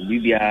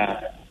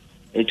Bibia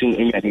etum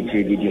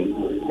inyadite video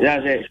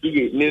that's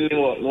it me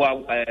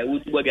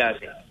utubo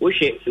ase o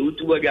she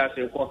utubo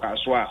ase ko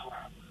kaso a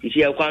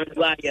isi akwan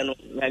gba ye no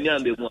na mi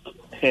ambe mu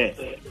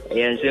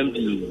yen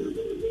sempi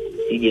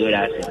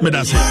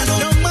Medasi.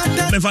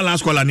 Me fa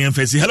last call ani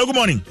emfesi. Hello, good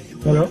morning.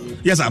 Hello.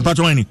 Yes, I'm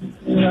Patwani.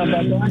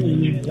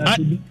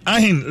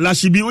 Ahin,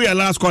 Lashibi, we are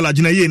last call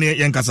agina ye ne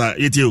yankasa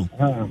yetio.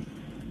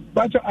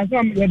 But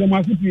asam ye de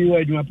masipi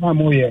we aduma pa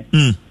mo ye.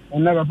 And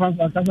never pass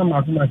akasa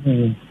masuma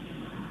sin.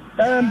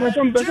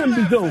 Person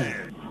bizo.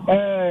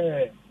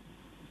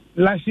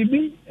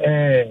 Lashibi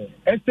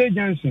Estate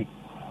Junction.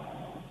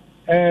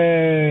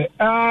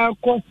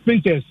 Cost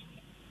pictures.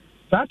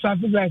 That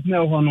traffic light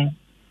now hono.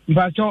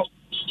 But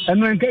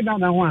and when get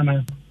down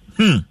one.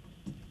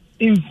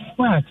 In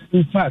fact,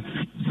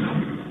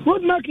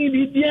 good marking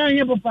the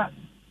here, Papa.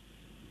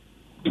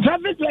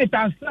 Traffic light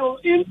are still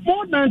in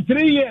more than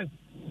 3 years.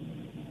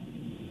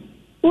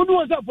 Who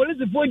was a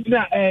police point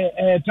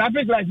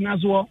traffic light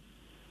Naswo?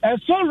 A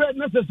so red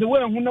necessary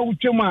when who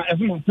chuma as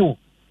my two.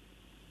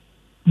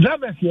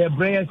 Drivers here,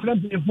 Bray,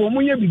 for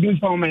Munya begins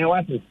for my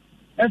water.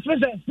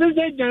 Especially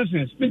Peter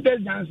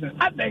Johnson.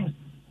 I think.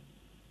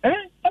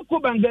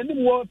 Ekobang the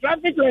war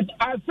traffic light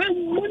I say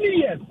 1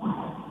 year.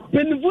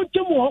 When the foot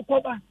to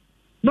Mokoba.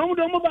 No,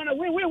 no, no,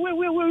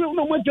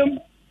 much.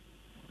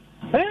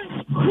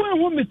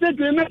 Who mistake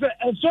remember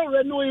a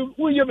sorry no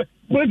who you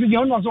police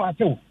on also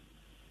at all.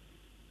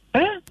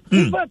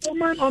 But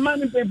man or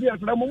man in paper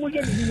from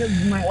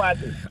my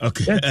water.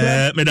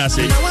 Okay, may I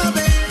say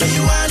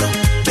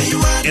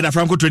in a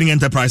Franco Trading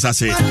Enterprise, I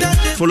say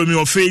follow me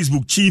on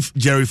Facebook, Chief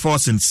Jerry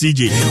Forson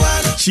CJ.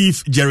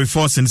 Chief Jerry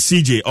Forson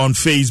CJ on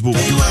Facebook.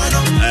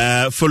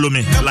 Follow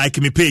me, like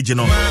me page, you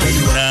know.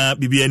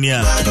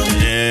 BBNia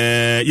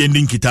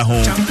Yending Kita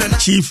home.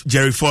 Chief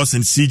Jerry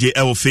Forson CJ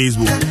on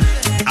Facebook.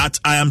 At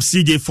I am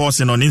CJ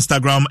Forson on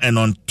Instagram and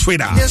on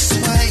Twitter.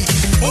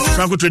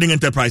 Franco Trading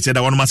Enterprise said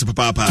I want to master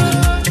papa.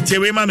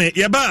 Tewe mame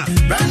yeba.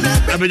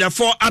 Abeja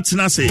 4 at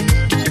nase.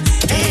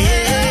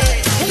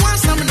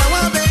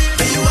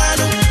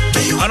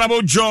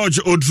 Honorable George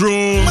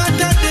Odro,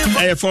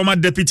 a former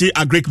deputy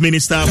agric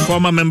minister,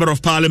 former member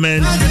of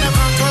parliament,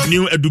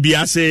 New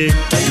Edubiase,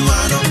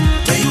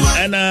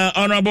 and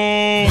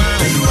Honorable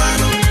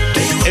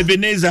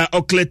Ebenezer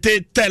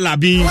Oklete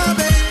Telabi,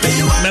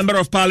 member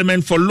of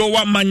parliament for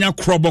Lower Manya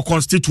Krobo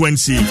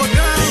constituency.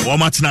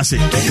 Womatinase.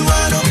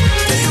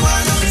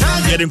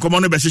 Getting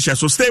command Besisha,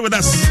 so stay with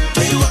us.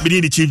 We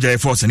need the Chief J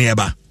Force and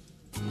Yeba.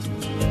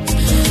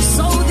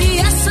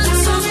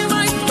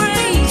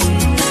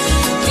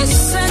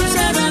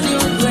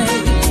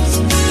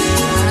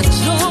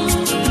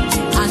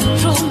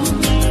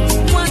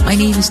 My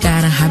name is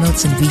Diana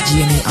Hamilton,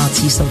 VGNA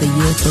Artist of the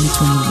Year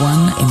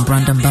 2021 and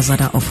brand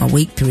ambassador of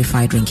Awake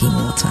Purified Drinking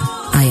Water.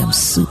 I am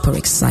super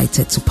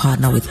excited to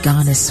partner with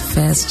Ghana's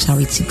first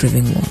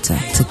charity-driven water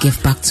to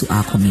give back to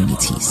our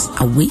communities.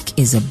 Awake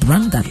is a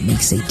brand that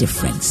makes a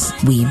difference.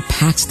 We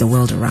impact the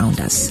world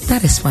around us.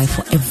 That is why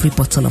for every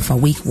bottle of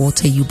Awake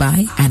water you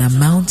buy, an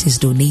amount is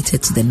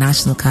donated to the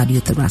National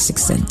Cardiothoracic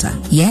Center.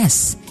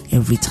 Yes,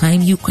 every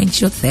time you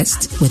quench your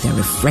thirst with a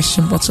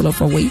refreshing bottle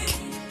of Awake,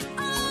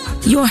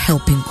 you're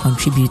helping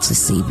contribute to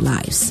save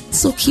lives.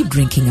 So keep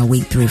drinking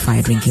Awake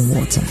Purified Drinking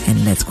Water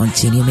and let's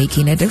continue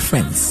making a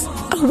difference.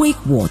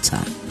 Awake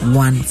Water,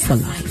 one for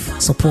life.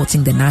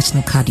 Supporting the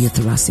National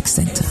Cardiothoracic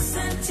Center.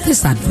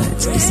 This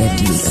advert is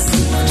FDA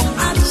approved.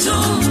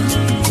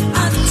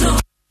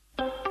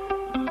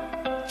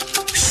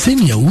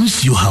 Senior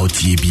who's you how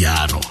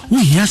TBR.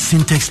 We hear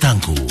Syntax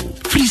Tanko.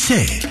 Free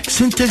say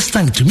Syntax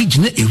Tank to me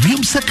jine a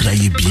ream sakra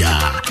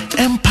bia.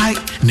 Empire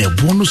ne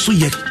bonus so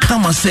ye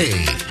kama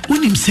say.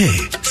 Unim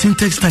say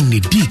Syntax Tank ne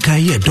di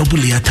kan ye double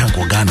ya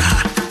tanko Ghana.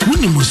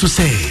 Unim so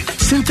say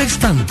Syntax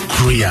Tank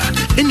Korea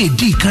any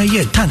di kan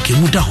ye tank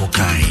muda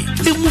hokai.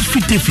 Emu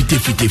fite.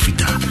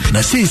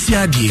 Na say si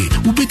adie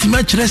ubeti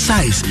match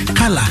size,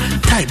 color,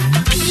 type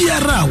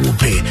biara wo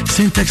pe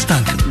Syntax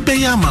Tank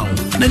beyama.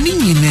 Na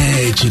ninyi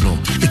ne chino.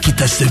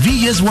 Ekita 7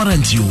 years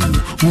warranty you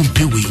won't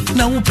pay we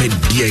now open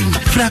dien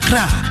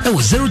frakra it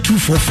was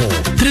 0244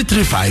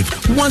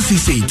 335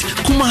 168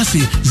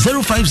 Kumasi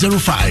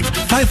 0505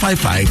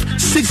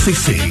 555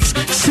 666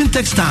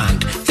 Syntax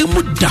Tank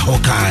emuda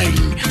hokai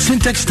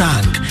Syntax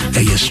Tank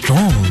a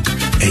strong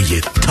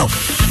a tough.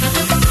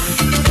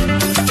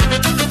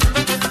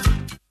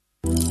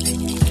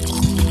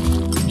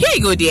 Here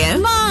you go, dear.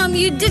 Mom,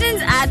 you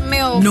didn't add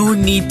milk. No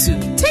need to.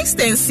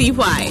 Taste and see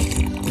why.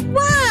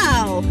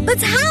 Wow,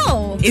 but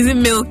how? Is it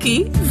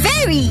milky?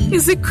 Very.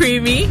 Is it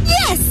creamy?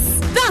 Yes.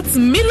 That's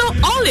Milo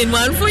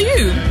all-in-one for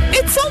you.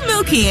 It's so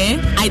milky, eh?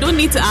 I don't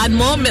need to add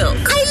more milk.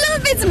 I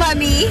love it,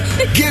 Mommy.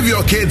 Give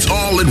your kids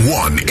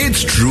all-in-one.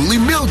 It's truly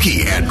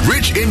milky and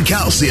rich in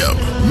calcium.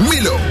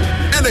 Milo,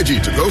 energy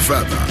to go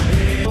further.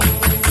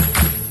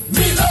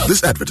 Milo.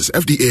 This advert is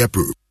FDA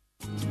approved.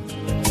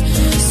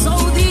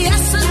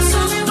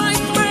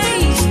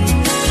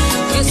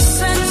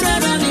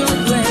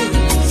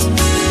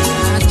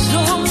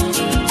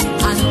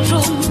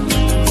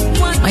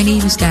 My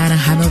name is Diana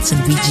Hamilton,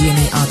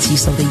 VGNA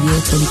Artist of the Year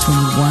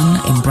 2021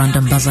 and brand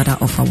ambassador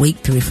of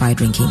Awake Purified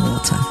Drinking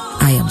Water.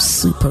 I am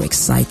super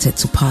excited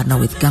to partner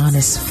with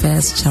Ghana's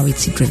first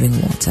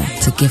charity-driven water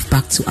to give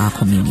back to our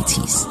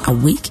communities.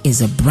 Awake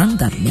is a brand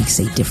that makes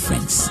a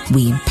difference.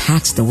 We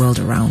impact the world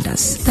around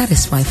us. That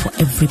is why for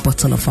every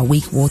bottle of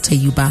Awake water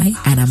you buy,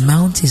 an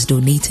amount is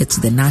donated to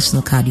the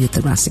National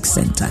Cardiothoracic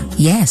Center.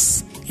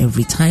 Yes,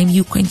 every time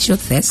you quench your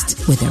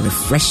thirst with a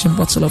refreshing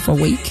bottle of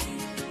Awake,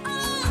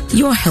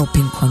 you're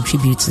helping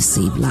contribute to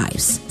save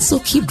lives. So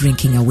keep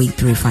drinking Awake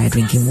Purified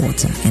Drinking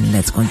Water and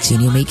let's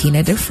continue making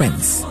a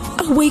difference.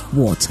 Awake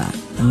Water,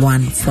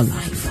 one for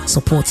life.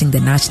 Supporting the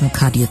National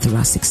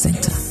Cardiothoracic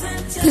Center.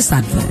 This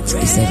advert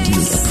is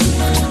FDA approved.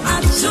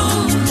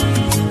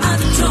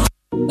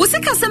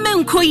 sika se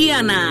menko yi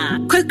ana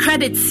quick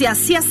credit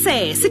siasia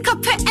se sika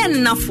pe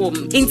enna fom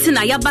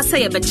intina yaba se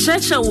ye be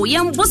church wo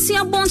yem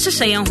bosia bon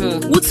hyehyɛ ye ho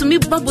wutumi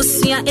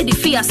babosia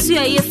edifi aso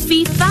ye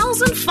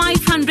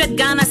 3500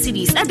 Ghana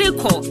cedis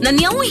edeko na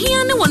ne wo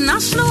hia ne wo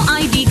national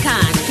ID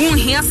card wo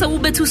hia se wo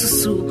betu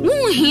susu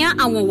wo hia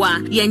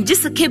awowa ye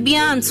ngiseke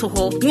bia nto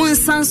ho wo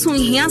nsanso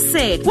hia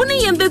se wo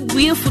ne yem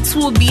begue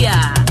futuo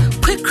bia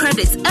quick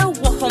credit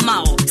elwo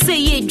homao say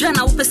ye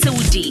dwana wo pese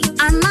wudi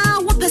ana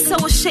wo pese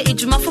wo hye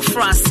ejuma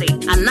foforo ase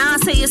ana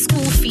say ye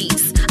school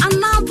fees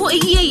ana bo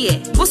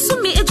eyeye wo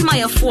sumi ejuma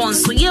ye fo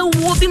nso ye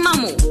wo bi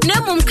mamo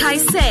na mum kai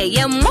say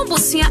ye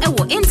mobosia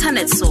ewo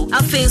internet so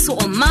afen so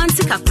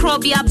omantic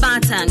akrobia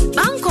batan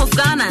Bank of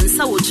Ghana and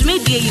sa wo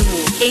dwumedie yi mu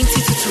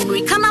enti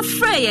tuturi kana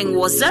freyen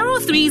wo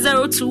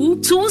 0302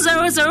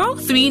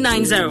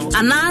 200390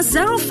 ana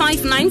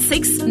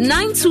 0596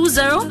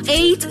 920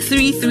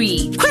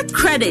 833 quick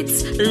credit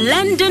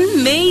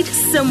London made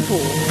simple.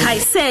 Kai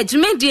said,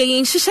 Jumedie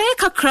yin shishaye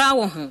kakra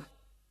wo ho.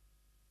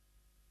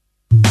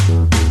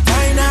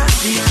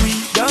 Finally, we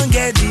don't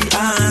get the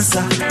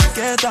answer.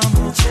 Get a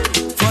much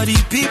for the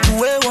people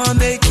who want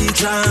make it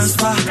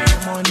transfer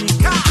money.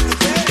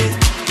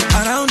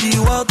 Around the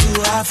world to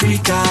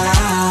Africa.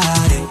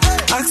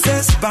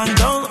 Access bank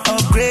don't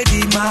upgrade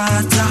the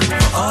matter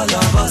for all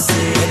of us.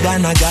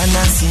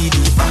 Ghana CD,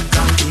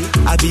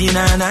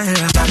 Abina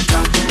Naira,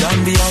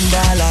 Gambian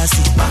dollars,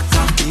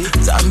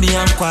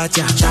 Zambian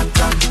kwacha,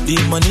 the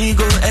money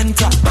go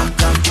enter,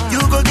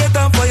 you go get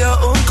them for your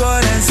own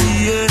currency.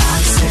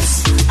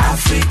 Access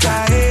Africa,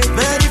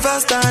 very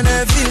fast and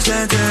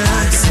efficient.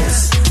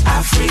 Access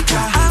Africa,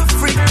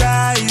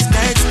 Africa is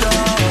next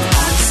door.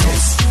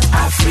 Access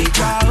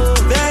Africa,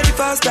 very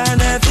fast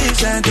and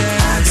efficient.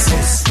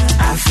 Access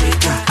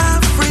Africa,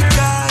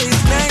 Africa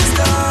is next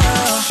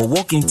door.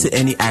 Walk into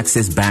any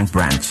Access Bank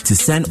branch to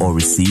send or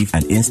receive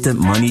an instant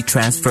money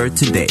transfer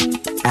today.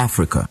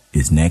 Africa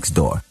is next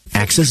door.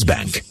 Access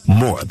Bank,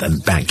 more than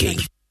banking.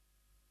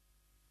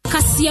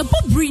 Kasia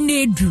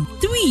Bobrinedu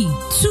 3,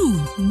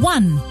 2,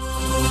 1.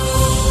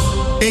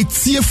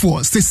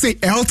 ATF4 say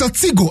Elta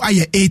Tigo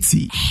aye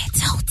 80.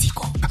 Elta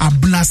Tigo.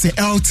 Abna se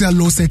Elta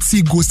lo se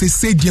Tigo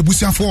say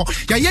Diabusia for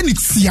ya yenit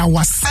siya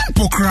wa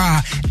simple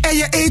kra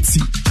aye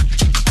 80.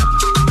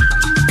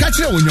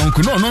 Kachira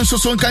wonyonko no nso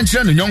so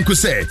nkanchira no nyonko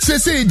se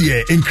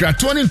die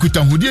enkrato ne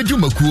nkutahudi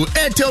adwumakuo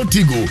Airtel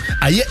Tigo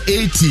aye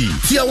 80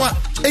 tiawa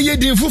eye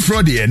din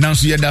fufuro de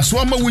nanso ye da so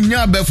ama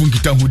wonya abafu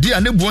nkitahudi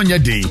ane buonya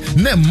den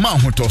na ma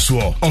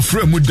hotoso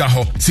ofre mu da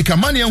ho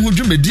sikamane ehun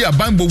dwumedi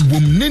abanbo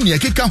wom ne ne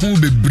keka ho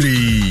bebre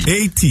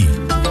 80.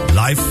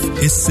 Life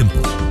is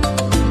simple.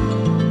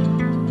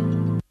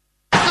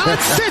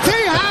 City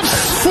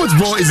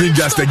Football isn't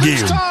just a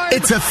game,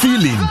 it's a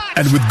feeling.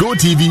 And with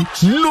GoTV,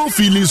 no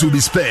feelings will be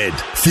spared.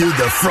 Feel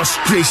the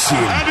frustration.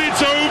 And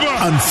it's over.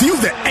 And feel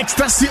the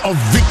ecstasy of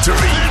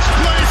victory.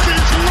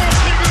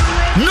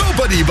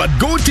 Nobody but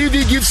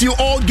GoTV gives you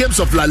all games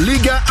of La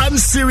Liga and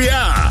Serie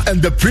A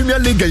and the Premier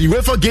League and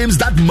UEFA games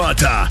that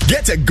matter.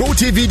 Get a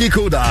GoTV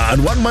decoder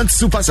and 1 month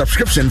super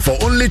subscription for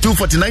only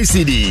 249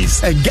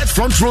 cedis and get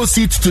front row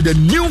seats to the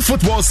new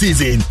football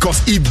season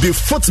cause it be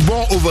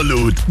football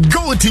overload.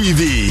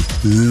 GoTV.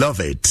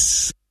 Love it.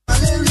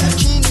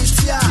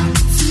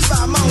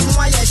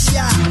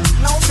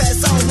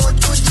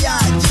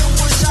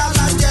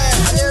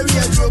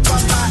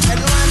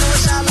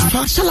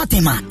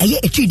 Shalatema, eye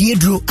HDA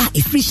Drew,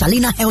 free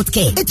Shalina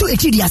Healthcare. Eto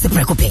HDA se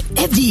prekope.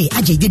 FDA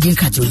aje didin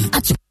kajoi.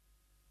 Atu.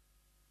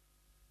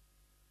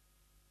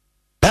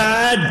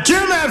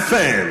 Jim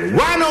FM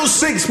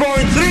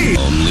 106.3.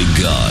 Only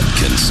God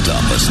can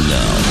stop us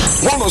now.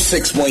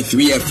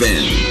 106.3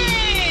 FM.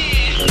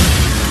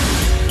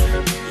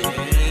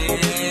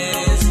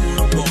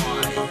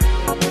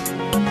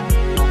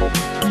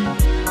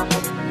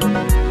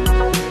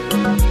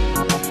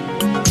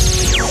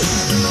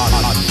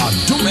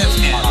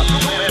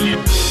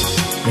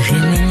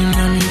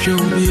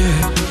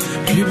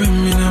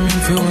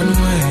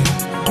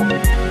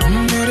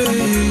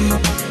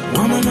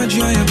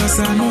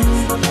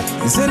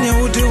 Senya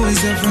wote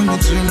weza fami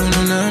trimu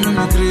na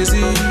me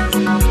crazy.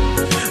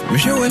 Me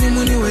show any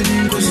money when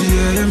you go see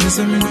I me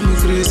say me no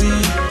crazy.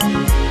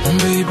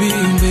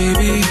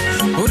 Baby,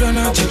 hold on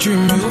out to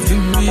me of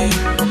me.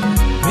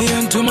 Me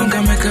and to man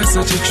come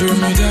casa to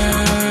me da.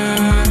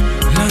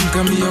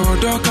 Nanka me your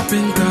dog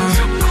kapinka.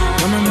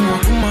 Mama mo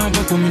kuma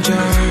ba kumja.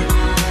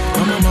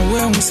 Mama ma we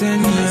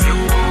unsenia.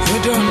 We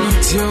don't know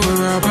your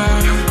raba.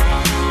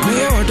 Me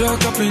your dog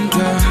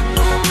kapinka.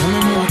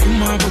 Mama mo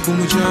kuma ba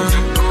kumja.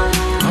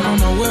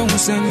 Mama, where we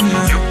send you?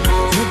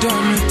 You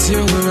don't meet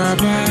you where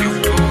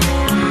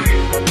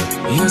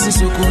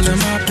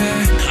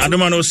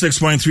Adamano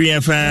 6.3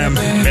 FM.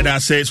 Let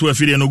us say it's where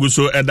Fidi no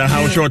so at the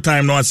house short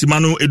time no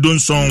Asimanu Edun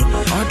song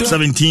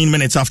 17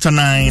 minutes after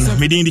 9.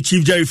 Meeting the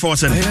Chief Jerry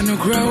Forsen. I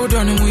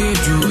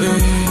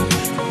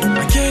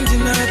can't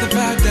deny the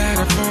fact that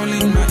I fall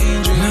in my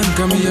angel.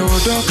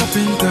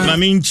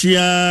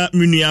 Maminchia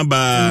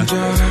Muniaba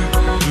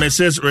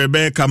Mrs.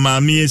 Rebecca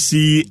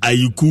Mamiesi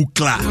Ayuku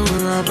Kla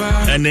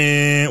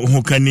ene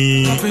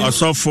hokani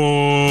osofo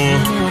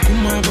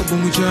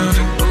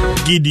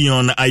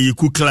Gideon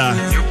Ayikukla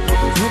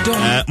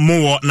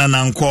Mowo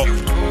Nananko.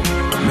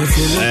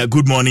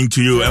 Good morning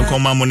to you. And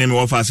come on, name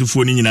of us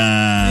phone in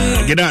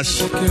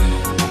Gedash.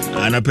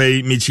 And I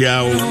pay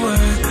Michiao.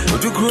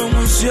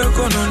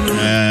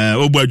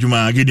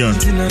 Obajuma Gideon.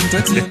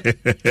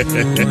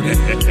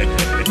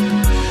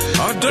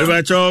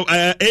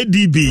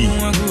 ADB.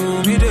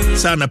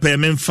 Sana pay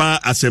Memfa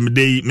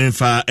Assembly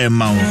Memfa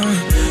Emma.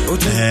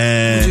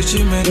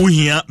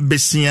 Uhia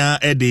Bessia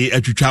Ede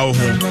Echuchao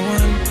home.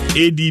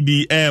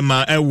 ADB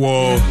Emma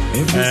Ewo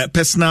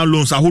personal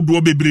loans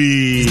ahodo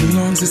bebre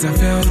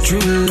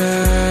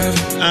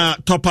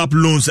top up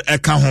loans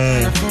eka ho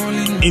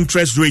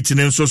interest rate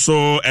ne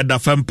so at the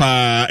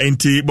fampa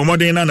enti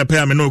bomodin na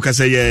pay me no ka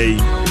say ye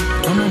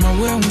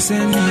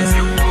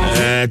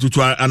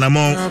tutu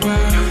anamon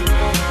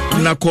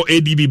na ko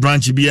ADB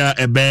branch bia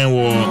eben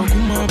wo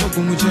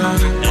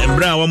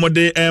embra wo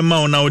mode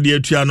Emma na odi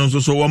atua no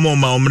so wo mo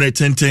ma omre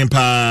tenten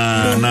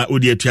pa na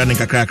odi atua ne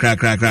kakra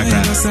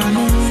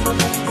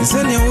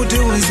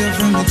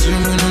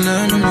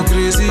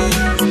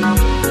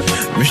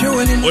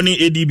Only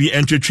ADB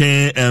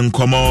entertain and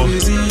come on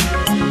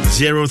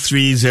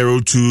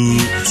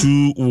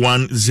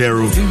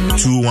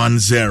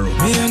 0302-210-210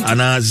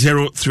 and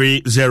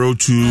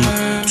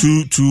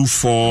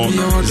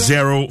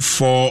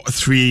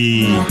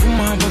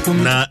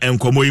 0302-224-043 na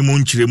enkomo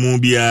imunchire mu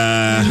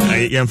bia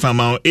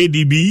yemfama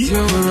ADB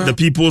the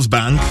People's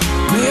Bank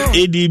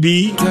ADB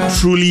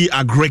truly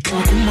agric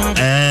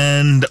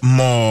and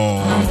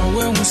more.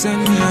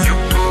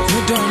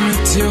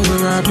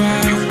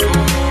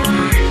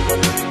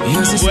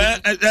 Well,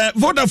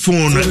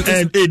 Vodafone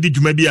did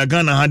you maybe a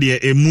Ghana had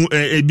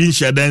a bin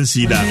share dance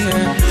that.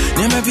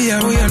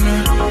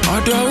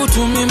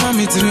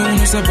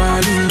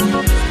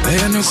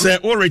 Say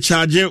or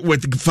recharge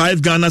with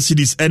 5 Ghana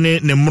cedis any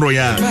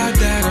Nemroya.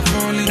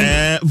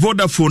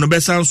 Vodafone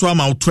besan so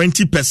amount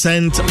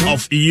 20%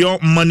 of your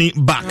money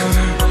back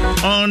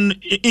on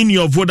in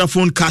your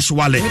Vodafone cash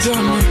wallet.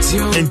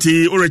 And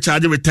or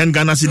recharge with 10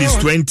 Ghana cedis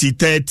 20,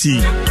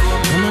 30,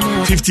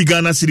 50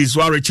 Ghana cedis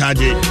or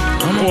recharge.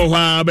 Oh,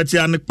 wow, but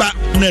you're not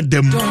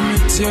them.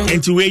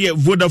 And to wear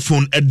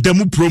Vodafone a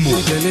demo promo.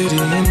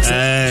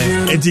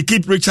 And to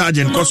keep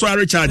recharging, because I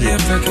recharge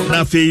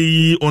now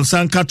on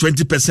Sanka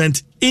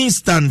 20%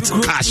 instant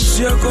cash.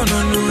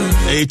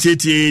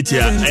 88,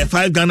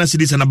 5 Ghana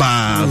cedis and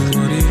above.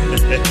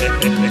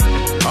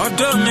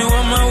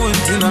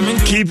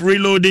 Keep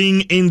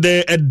reloading in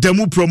the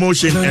demo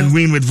promotion and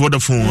win with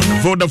Vodafone.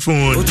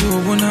 Vodafone,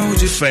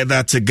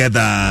 further together.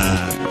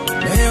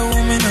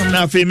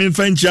 Now, Femin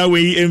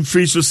Fenchaway in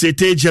Free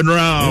Societe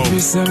General. Who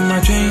has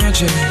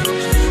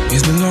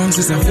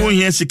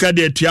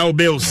Sikadia Tiao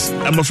bills?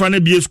 I'm a friend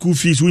of school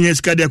fees. Who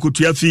has Sikadia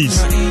Kutia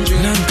fees?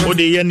 Or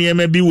the Yen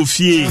may be with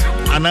ye.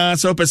 And I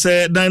saw per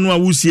se, Dino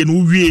Wusi and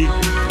Uwe.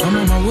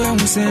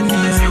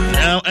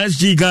 Now,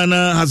 SG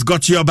Ghana has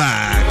got your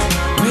back.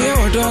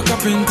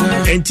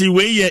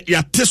 Anyway,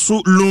 ya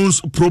Teso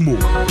loans promo.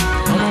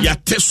 Ya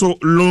Teso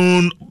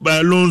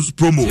loans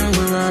promo.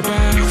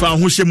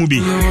 Found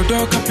Hushemubi.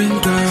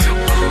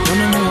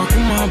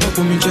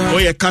 Oh,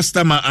 a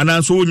customer, and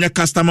also a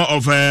customer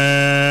of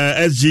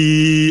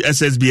SG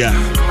SSBR.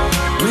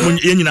 When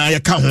you know, I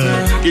can't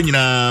home. You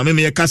know,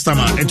 maybe a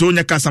customer, and to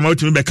your customer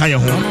to be kind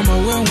of home.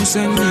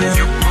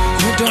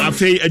 I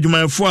pay a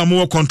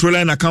more controller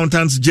and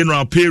accountants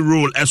general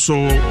payroll. So,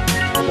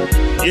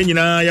 you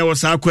know, I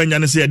was a queen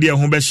and say, dear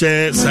home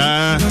share,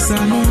 sir.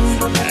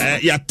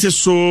 Ya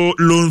Teso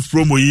loans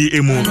promo ye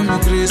emo.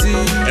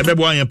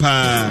 Ebeboy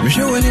pa.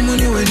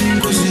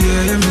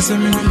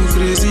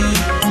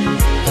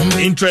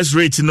 Interest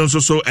rate no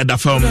so at the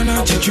firm.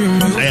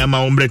 I am a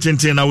hombre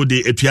tente na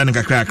udi epiano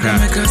kakra.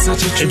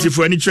 And if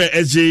any try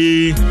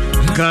SG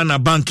Ghana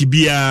Bank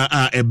bia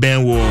a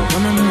benwo.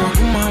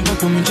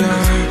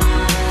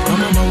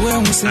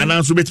 And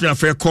also bet me a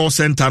fair call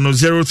center no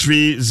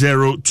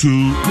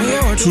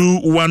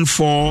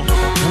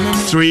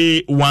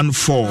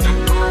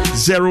 0302-214-314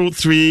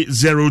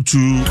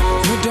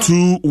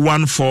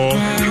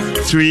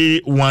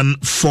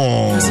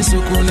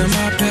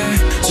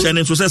 0302-214-314.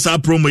 Shannon so says our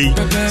promo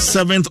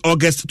 7th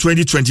August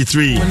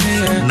 2023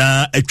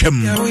 na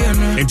ekem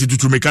enti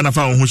tutumekana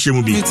fa ho hye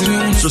mu bi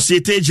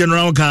Societe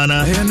General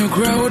Ghana.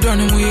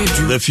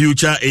 The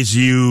future is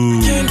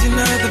you.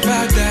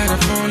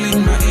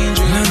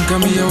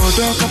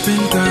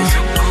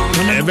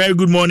 A very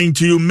good morning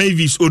to you,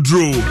 Mavis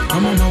Odro.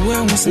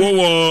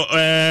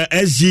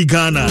 SG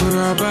Ghana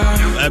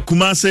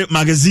Kumase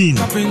Magazine.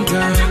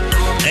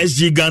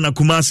 SG Ghana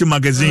Kumasi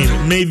Magazine.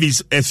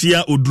 Mavis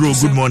Efia Odro,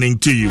 good morning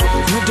to you.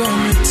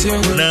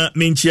 Na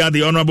Minchia,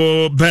 the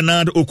Honorable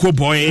Bernard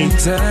Okoboy,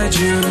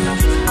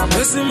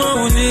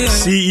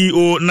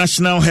 CEO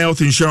National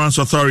Health Insurance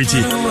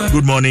Authority,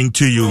 good morning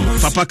to you.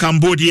 Papa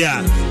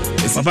Cambodia,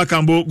 Papa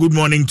Cambo, good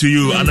morning to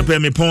you. And the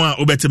me Ponga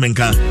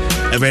Obetemenka,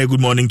 a very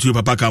good morning to you,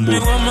 Papa Cambo.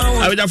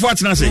 I will have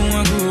what I say.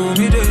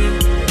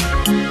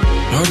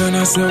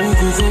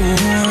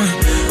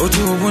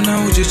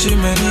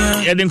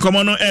 Yedin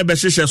komono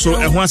beshisha so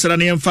e ho asera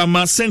ne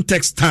mfama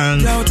syntax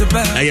tank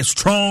a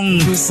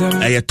strong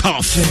a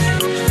tough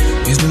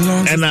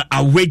and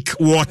awake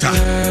water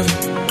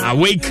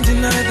awake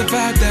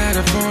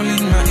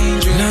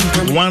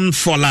one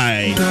for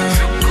life.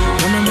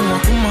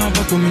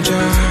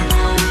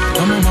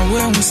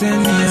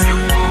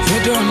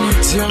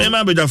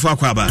 Mema beja for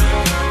Kwaba.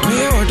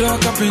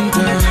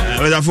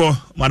 Beja for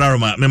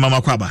Madaroma, me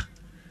mama Kwaba.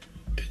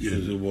 Yes,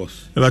 it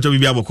was. The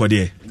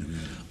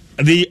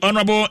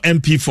Honorable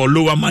MP for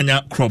Lower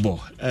Manya Krobo.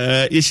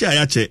 Ishi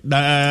ayache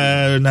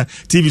na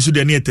TV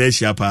studio near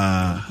Tesha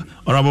pa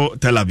Honorable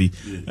Telabi.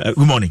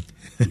 Good morning.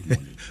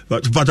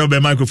 But be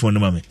microphone no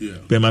mami.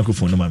 Be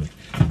microphone no mami.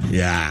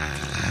 Yeah.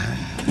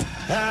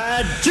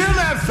 Jim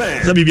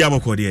FM. So bibi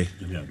aboko de.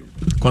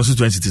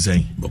 Constituency to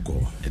say.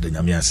 Boko.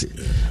 Edanyamiase.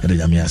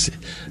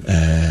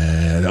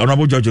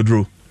 Honorable George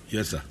Odro.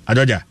 Yes sir.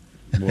 Adoja.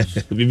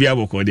 Bibi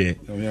aboko de.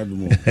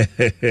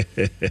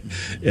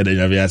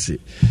 Edanyamiase.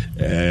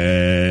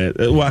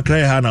 Wa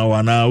kra ha na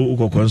wa na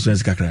uko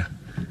constituency kakra.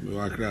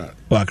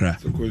 Wakra.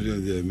 So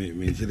question there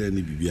me say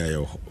any bibia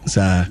yo.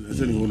 Sir.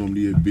 Say no no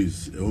be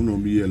base, no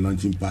be a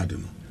launching party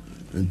no.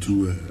 And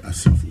to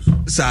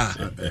Asifus.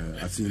 Sir.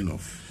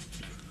 Asinof.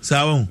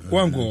 Sir.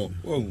 One go.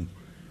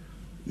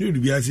 New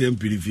bibia say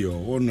MP for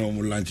one no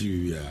launching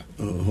bibia.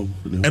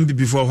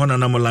 MP for one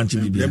no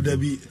launching bibia.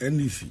 Be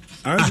NDC.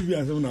 And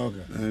bibia say na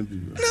oka.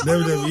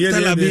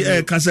 Tell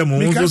be cancer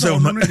mo so say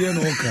no dey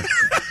no oka.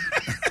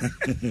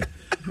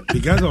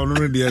 Because on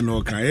already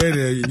no can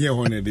near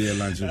one day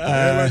lunch.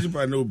 Lunch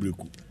by no break.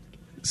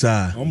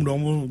 Sir,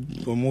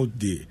 almost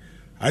day.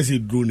 I say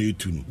drone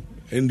A2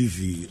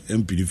 NDC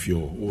MP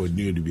or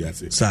near the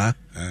BS. Sir,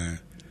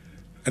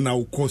 and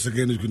I'll course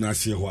again is going to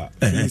see what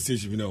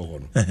station in our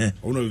honor.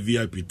 On a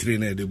VIP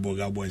trainer, the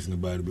Boga boys in the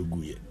bar be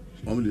good.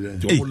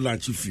 To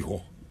lunch if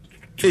you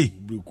hey,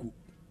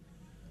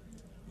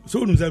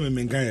 so no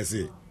time can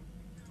say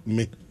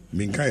me.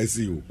 Minka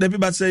see you. The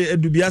people say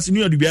Dubiasi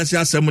knew Dubiasi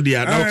asem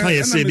dia now can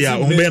you say dia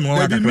umbe no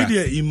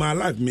kakra. In my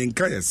life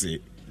Minka say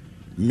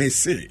me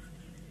say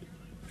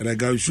and I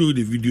can show you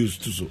the videos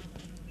too so.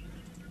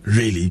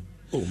 Really?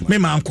 Oh, me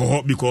man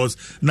ko because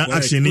na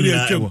action ni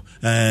na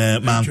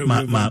man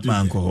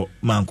ko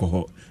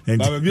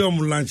Baba bi o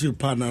mu lunch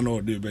partner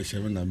no dey be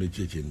sheme na me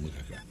cheche mu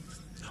kakra.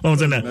 I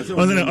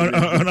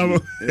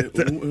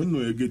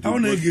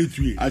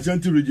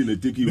Ashanti region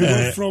taking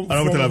from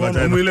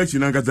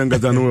election. I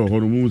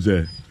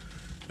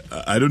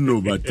don't know,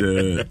 but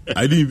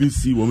I didn't even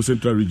see one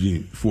central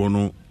region for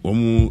no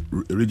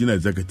regional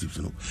executives.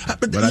 No.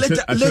 But later,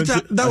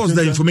 that was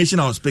the information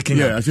I was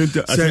picking up.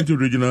 Ashanti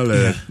regional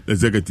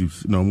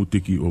executives now will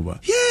take it over.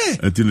 Yeah.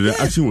 Until the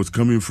action was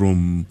coming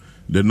from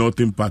the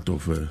northern part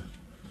of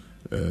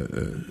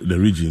the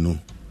region. No.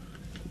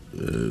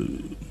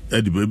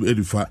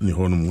 Eddie Fat ni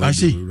hono I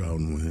see.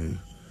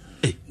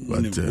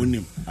 But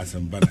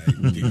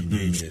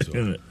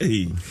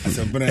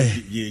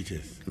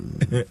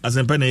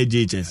Asambana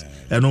GHS.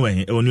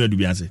 Anyway, only do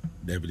biase.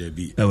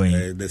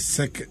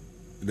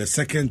 The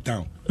second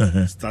town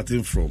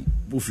starting from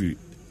Buffy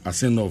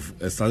starting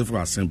from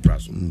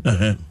Asempras.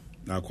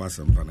 Now kwa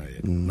Asambana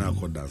now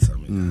kwa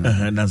Dansami.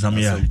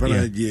 Dansami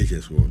Asambana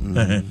GHS one.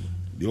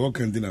 The whole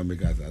canteen I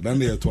make us. Then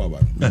they are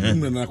 12.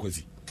 Na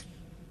kwasi.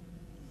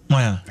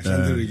 Moya.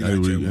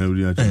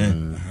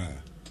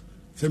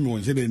 Send me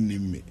one say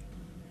name me.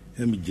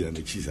 Send me gira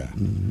na chisa.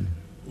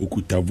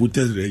 Okuta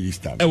voters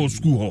register. It was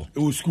school hall. It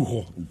was school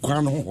hall.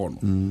 Kwan hall.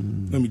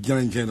 Na me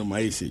gira nche na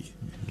my say.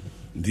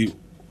 Di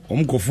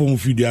omko phone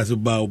video as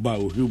ba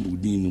ohemu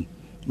din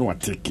no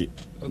ateke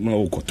na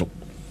okoto.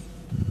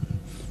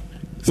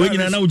 So you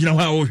na ugina ho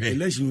a wo hwe.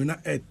 Election we na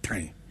air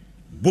time.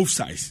 Both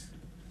sides.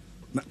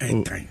 Na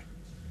air time.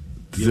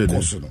 The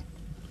course no.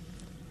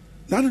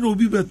 Now that will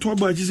be better. Talk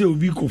about just a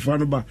week of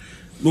fun about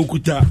no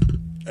kuta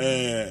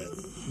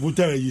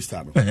voter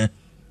register.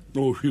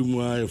 No,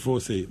 him for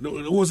say no.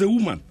 It was a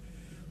woman.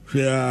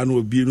 Fair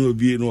no be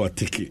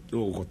take it.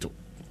 No,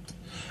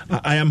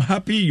 I am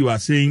happy you are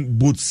saying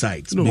both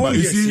sides. No,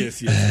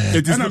 yes.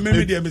 It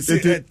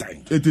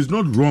is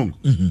not wrong.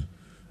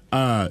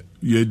 Yeah,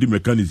 the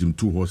mechanism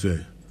too was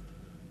you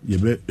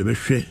be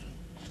share.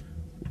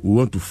 We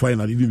want to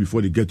find out even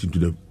before they get into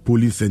the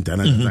polling center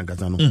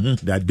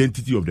the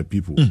identity of the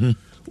people.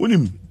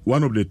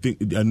 One of the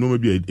things I know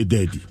maybe a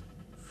daddy.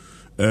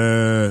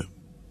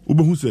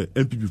 Who say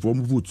MPP for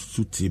votes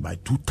by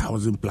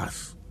 2,000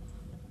 plus.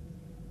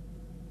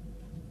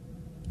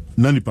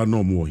 Nani pa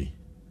no more.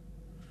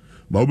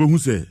 But who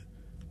say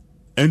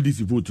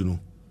NDC vote no.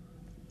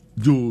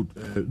 Joe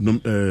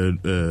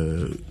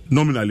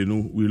nominally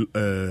no will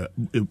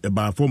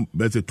about from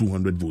let's say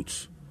 200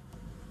 votes.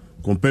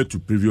 Compared to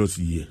previous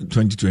year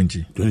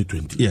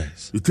 2020.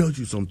 Yes, it tells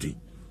you something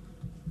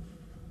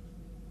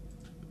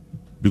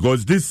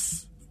because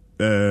this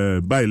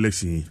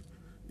by-election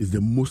is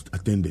the most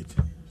attended,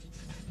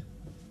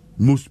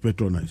 most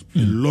patronized. A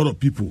lot of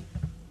people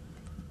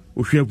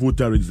who share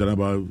voter register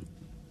about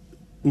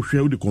who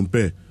share they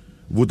compare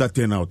voter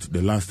turnout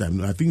the last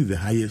time. I think it's the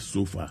highest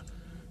so far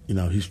in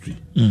our history.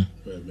 I'm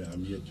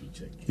here to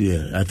check.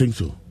 Yeah, I think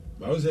so.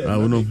 I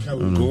don't know.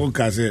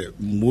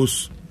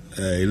 Most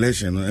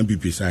election on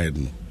MPP side,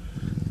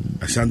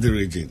 Ashanti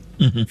region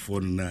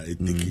for now a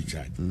take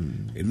charge.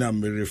 And now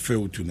me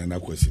refer to Nana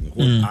question.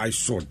 What I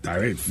saw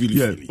direct feeling.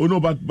 Yeah. Oh no,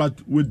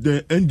 but with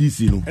the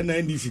NDC, and the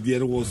NDC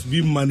there was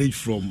being managed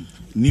from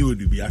New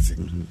Dubiase.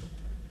 And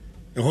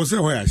Jose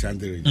why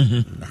Ashanti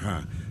region.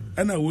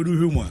 And I would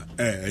do him an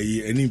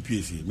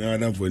NPC,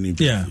 Madam for an NPC.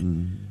 Yeah.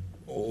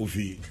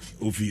 Ofi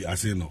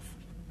Asenov.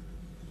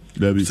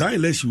 Sorry,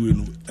 let's you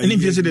know. And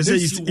if you say they say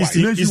it's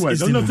nationwide,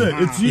 the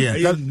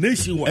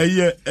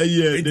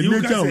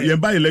nature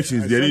by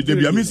elections there.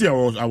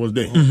 I was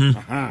there.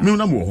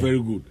 Very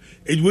good.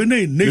 It went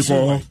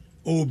nationwide.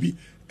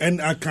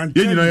 And I can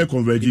tell you in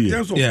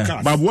terms of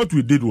cast. But what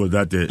we did was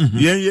that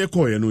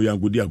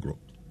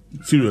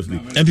seriously.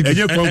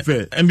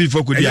 MPP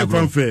for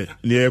Kudiagro.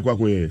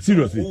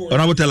 Seriously.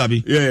 Honorable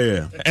Telabi.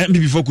 Yeah.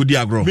 MPP for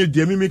Kudiagro.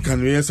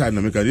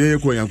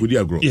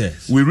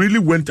 Yes. We really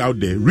went out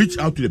there, reached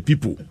out to the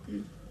people.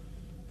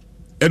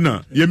 And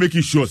now you're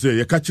making sure say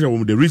you catch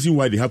them the reason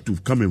why they have to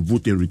come and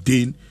vote and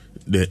retain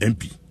the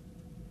MP.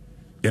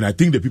 And I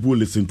think the people will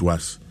listen to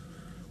us.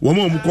 One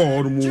more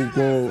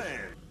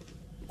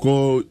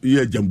call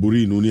yeah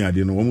jamboree no ni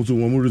ade no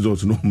one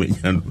results no me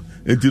and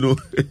you know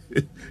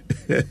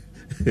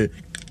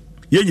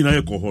ye nyina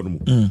ye ko ho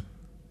no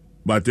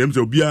but em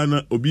say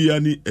obiya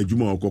ni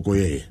adwuma okoko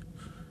ye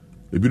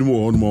ebinom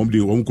ho no mo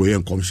de won ko ye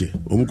nkomhye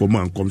won ko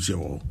man nkomhye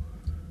ho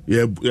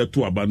ye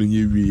to aba no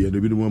nye wi ye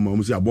ebinom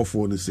ma say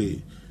abofo no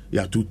say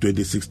ya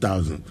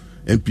 226,000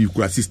 MP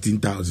kura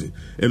 16,000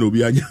 and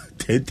obiya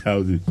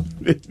 10,000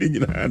 ni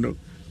nyina no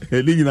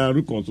Eli nyina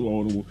ru konso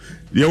ho no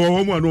ye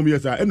wo mo anom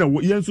yes a na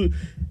ye nso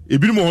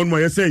ebinom ho no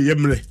ye say ye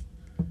mre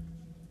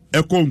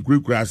e ko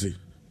nkurekura ase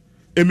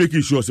e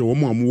make sure say wo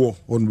mo amwo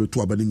on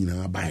beto aba ni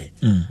nyina bae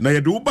na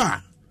ye de wo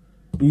ba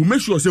we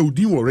make sure say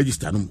udin wo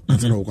register no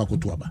na wo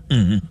kwakoto aba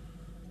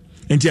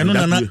enti eno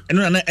na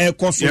e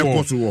koso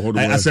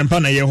asempa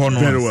na ye ho no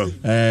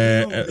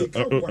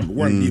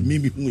one day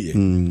maybe hu ye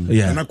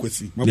na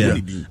kwesi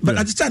maboni din but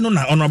at the time no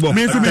na honorable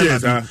me to be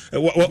yes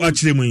what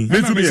actually me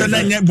to be say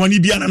na boni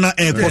bia na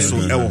e koso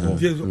e wo ho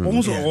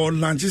almost all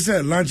lunch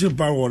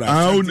power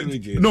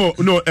no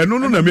eno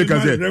no na make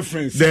say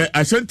the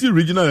Ashanti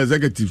regional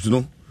executives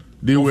no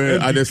they were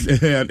at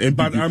the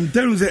but I'm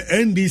telling you the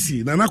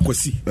NDC Nana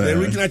Kwesi the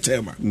regional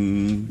chairman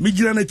me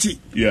gira na chi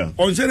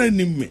on say na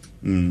nim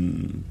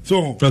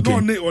so no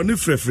on the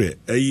frefre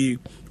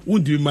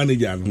won't be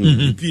manager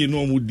no pie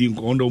no mu din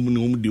ko ndo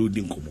mu de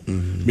odin ko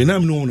me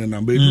nam no na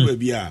number do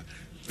be a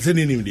say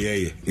nim de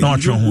eye no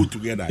go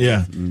together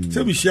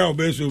say we share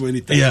obey so many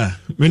times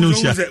me no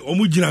share say o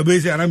mu gina be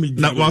say ana me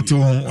na what to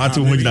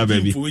gina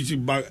baby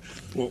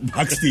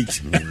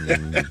backstage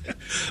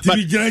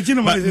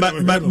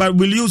but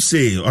will you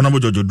say honorable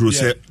Jojo Drew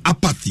say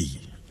apathy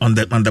on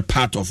the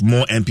part of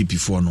more MPP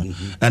for no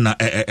and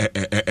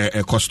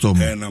a custom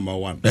number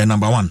one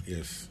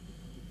yes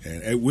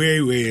and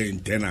way in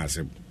tenors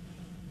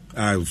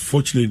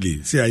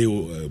fortunately say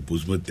I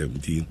postmortem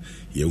team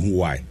ye who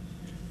why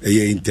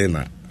a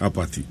internal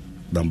apathy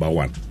number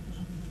one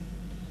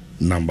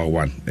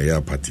a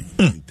apathy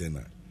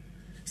internal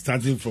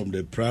starting from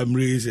the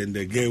primaries and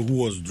the girl who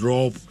was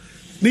dropped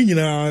Nina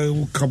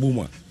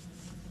Kabuma.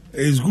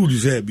 It's good to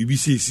say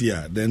BBC is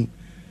here. Then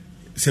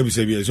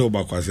Sebi so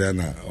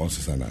Bakwasana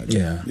also sana.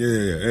 Yeah.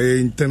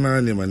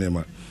 Internal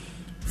nema.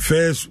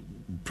 First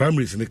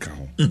primaries in the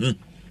count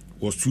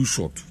was too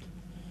short.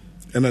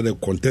 And the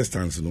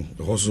contestants, you know,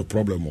 there was a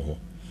problem.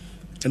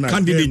 And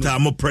candidate are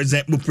more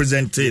present. No.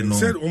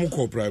 Said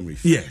call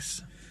primaries.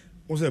 Yes.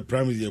 Also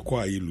primaries they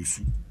acquire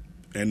Lusu,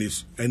 and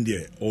it's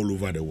ended all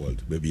over the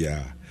world. Baby,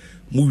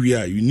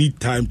 you need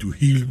time to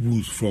heal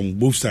wounds from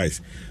both sides.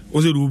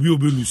 Also, will be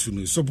obey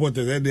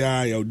supporters. They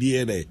are your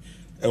dear.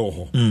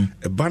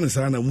 A balance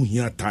and we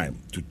have time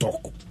to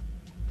talk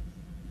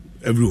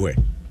everywhere.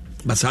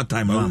 But that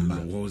time,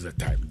 what was the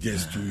time?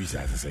 Just 2 weeks,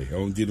 as I say.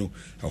 You know,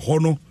 a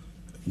honor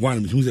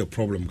one which was a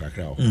problem,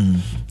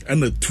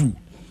 and the two.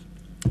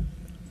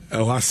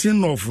 I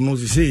seen off. No,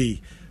 to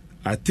say,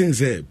 I think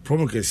the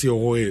problem can see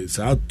always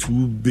are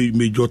two big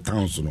major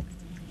towns. No,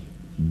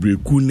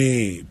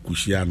 Brekune,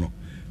 Kushiano.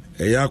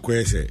 Eya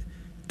kwese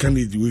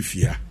candidate we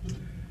fear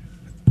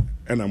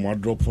and I'm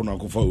drop on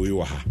go for we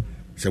wa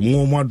se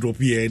mo drop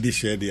here this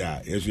share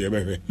there yes we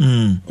be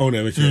all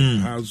the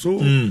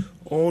so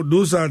all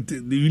those are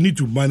you need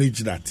to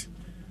manage that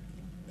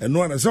and no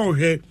one so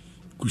here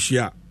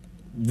Kushia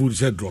would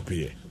say drop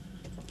here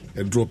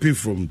a drop it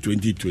from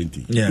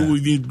 2020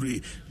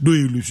 do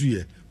you lose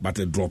here but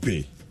a drop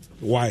it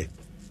why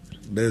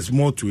there's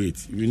more to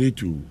it you need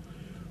to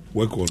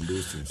work on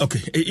those things. Okay.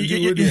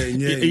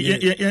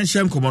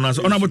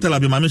 Honorable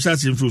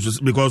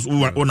Telabi, because we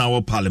were on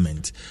our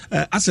parliament.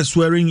 As a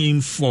swearing in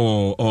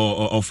for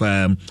of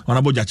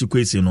Honorable Jachi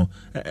Kwesi,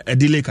 a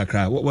delay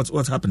kakra.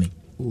 What's happening?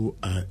 Oh,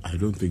 I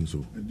don't think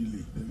so.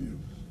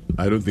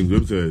 I don't think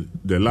so.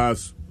 The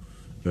last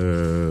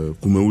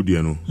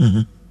Kumaudi no.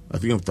 I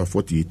think after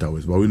 48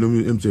 hours. But we know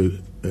him say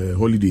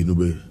holiday no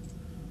be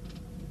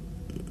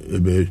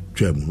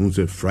Chem. Who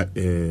say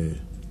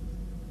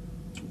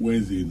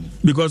Wednesday.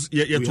 Because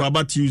you're to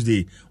about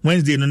Tuesday.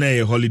 Wednesday no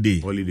a holiday.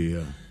 Holiday,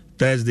 yeah.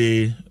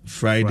 Thursday,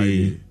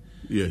 Friday.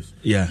 Yes.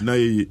 Yeah. Now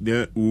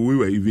we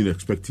were even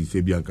expecting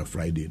say Bianca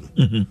Friday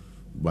no.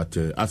 But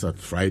as at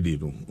Friday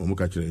no,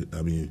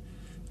 I mean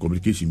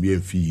communication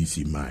being fees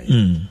in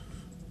mind.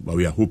 But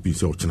we are hoping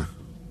so.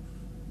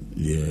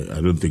 Yeah,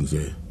 I don't think so.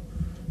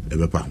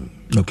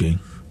 Okay.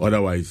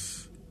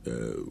 Otherwise,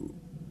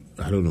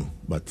 I don't know.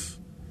 But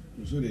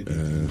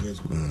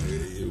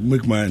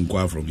make my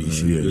inquire from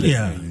this.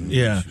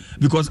 Yeah.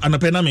 Because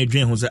Anapena may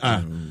dream who say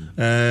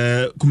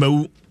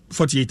Kumau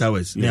 48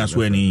 hours. Yeah,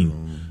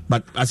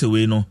 but as a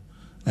way no.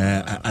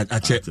 I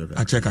check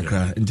a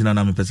cry.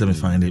 Intina me person me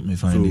find it.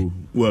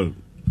 Well,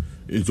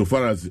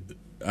 insofar as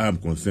I am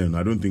concerned,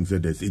 I don't think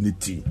that there's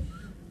anything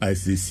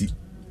ICC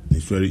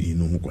is very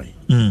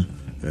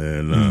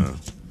and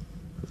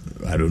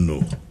I don't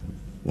know.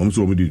 I'm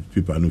so many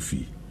people no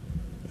fee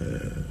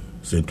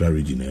central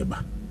region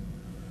ever.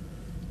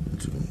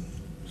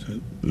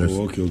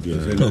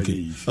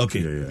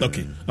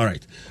 Okay. All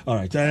right.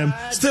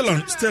 Still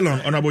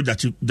on Honorable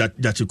Jachi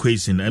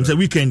Kwesi. I'm saying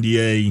weekend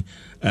here.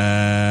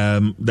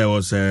 There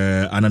was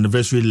an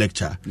anniversary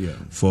lecture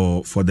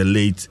for the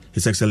late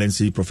His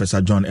Excellency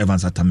Professor John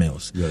Evans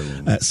Atamels.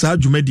 Sir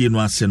Jumedi no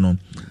aseno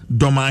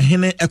doma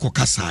hene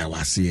ekokasa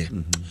wase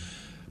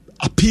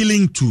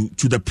appealing to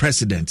the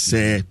president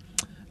say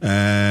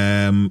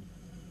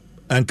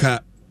anka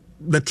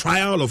the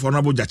trial of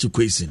Honorable Jachi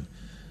Kwesi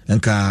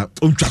anka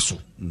untwaso.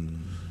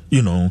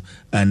 You know,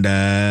 and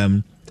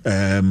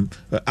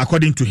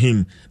according to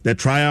him, the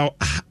trial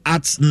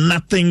adds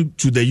nothing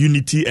to the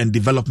unity and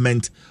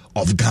development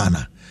of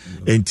Ghana.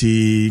 And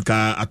the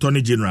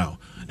Attorney General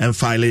and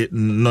file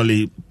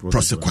noli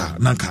prosequa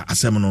nanka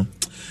asemono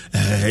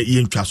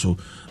yinchaso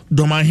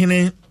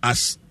domahine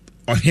as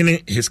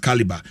ohine his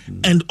caliber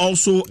and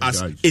also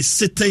as a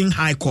sitting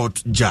high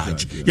court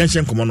judge.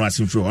 Yanshen komono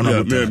asimfo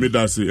honorable. Yeah, me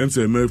that say and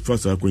say me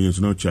first akwenye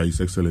no His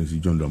Excellency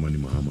John Dramani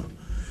Mahama.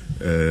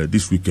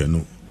 This weekend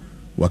no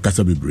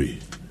wakasa bebre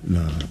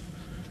na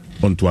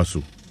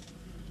ontoaso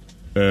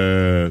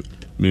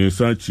me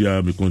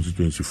sanchia me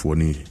constituency for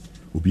ni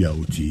obi a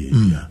oti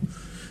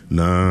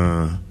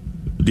na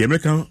the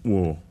American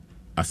war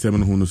asem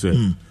no no say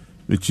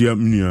me chia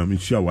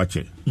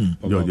wache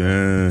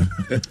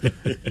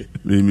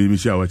me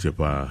chia wache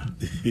pa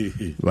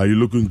why you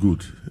looking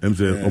good em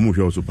say omo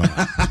hwe also pa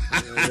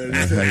I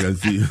can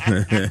see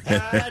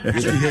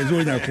here's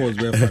when I cause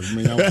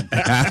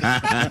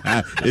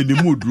in the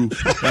mood group.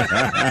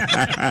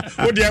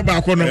 What the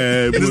back on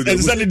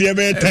it's only the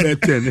 10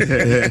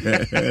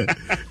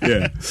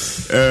 yeah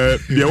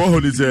the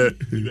one is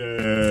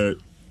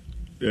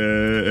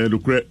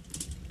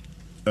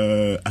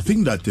I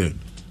think that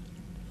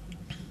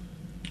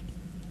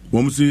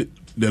when we say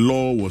the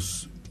law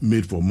was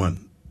made for man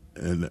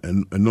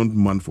and not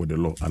man for the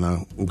law, and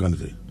I can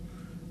say,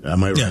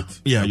 am I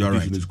right? Yeah, you're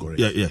right. Is correct.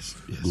 Yeah, yes.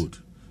 Good.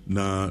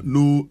 Now,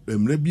 no,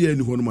 maybe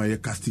anyone my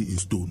casting in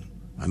stone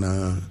and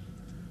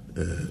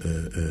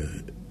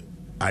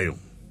iron.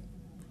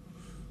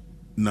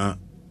 Now,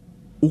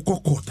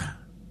 uko kota.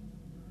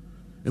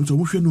 And so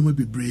we should know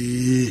maybe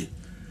brave.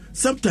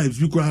 Sometimes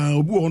you can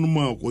obu on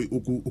ma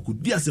oku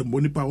dia se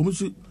mboni pa won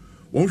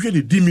hwe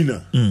the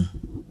demeanor.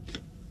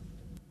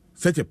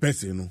 Such a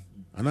person no.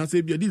 And I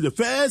say this is the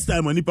first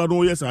time anipa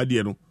no yes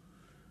ade no.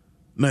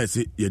 Na I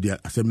say ye dia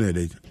assembly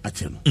dey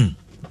ache no.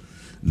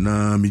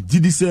 Na me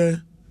gidi say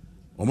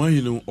o man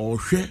you know o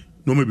hwe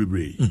no me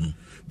bebre.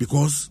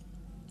 Because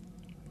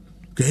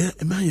ke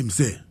e man him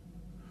say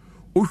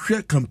o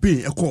hwe campaign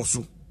e course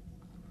so.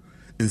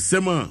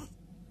 Nsema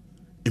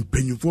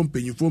empenyufo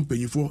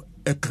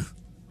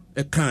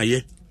eka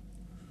ye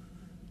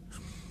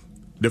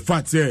the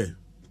fact say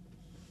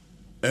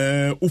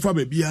ufa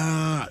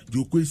bebia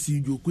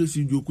jokwesi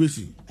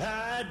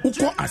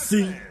uko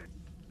asin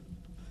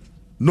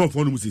no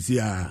for no musisi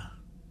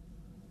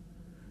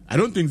I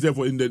don't think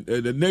therefore in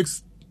the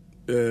next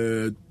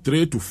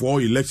 3 to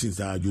 4 elections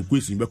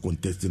jokwesi be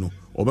contest no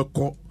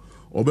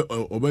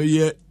obe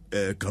ye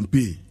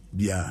campaign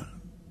bia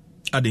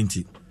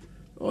identity.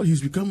 Oh,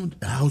 he's become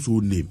a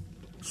household name,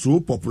 so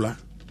popular.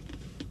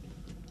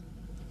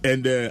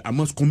 And I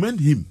must commend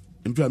him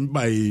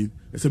by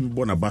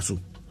Bonabaso,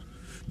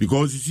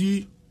 because you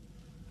see,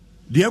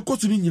 the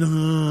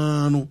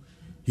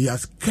he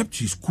has kept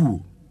his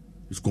cool,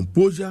 his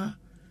composure,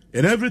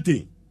 and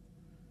everything.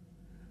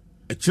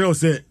 A child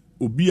said,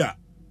 Obia,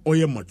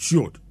 oye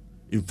matured.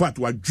 In fact,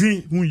 what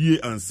dream who ye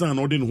and son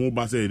or didn't hold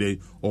back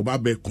or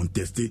Babe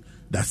contested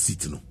that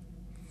seat. No,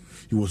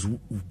 he was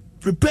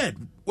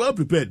well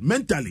prepared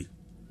mentally.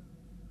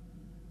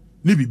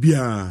 Ni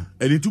bibia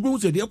and it to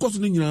say the course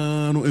ni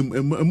nyina no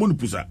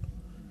monupusa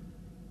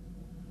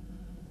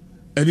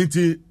and it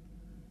se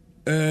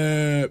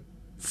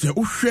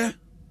uhwe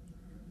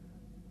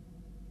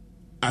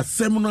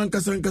asem no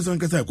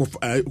ankasa ko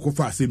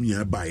fa asem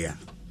nya baya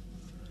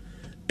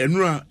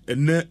enra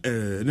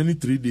ene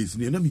 3 days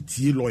ni na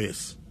metie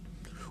lawyers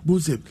bo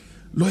say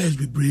lawyers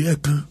be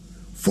brave kan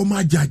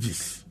former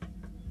judges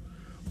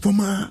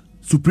former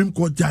Supreme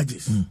Court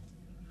judges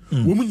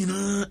women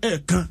nyina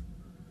kan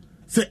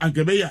say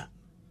ankebeya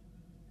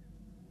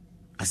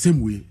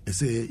same way I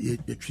say ye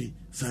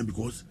sign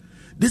because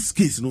this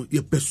case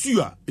you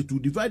pursue it will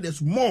divide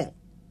us more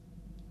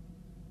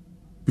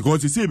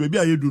because you say baby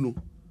I do no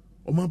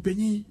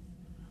omanpenyi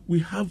we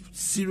have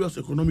serious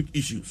economic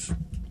issues.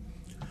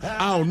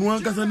 No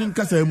one can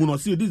say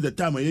this is the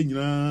time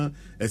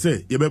I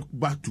say you be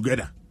back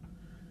together.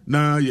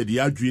 Now ye the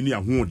adwini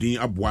ahoden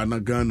aboana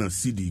Ghana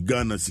cedi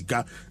Ghana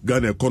sika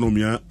Ghana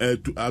economy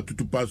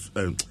to pass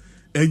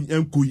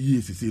enko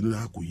yie sese no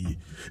akoyie.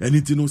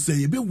 Anything no say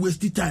you be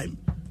waste time.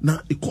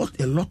 Now it cost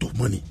a lot of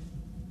money.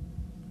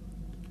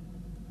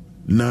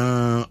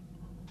 Now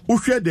we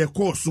share the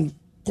course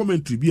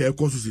commentary be a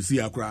course sese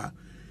akra.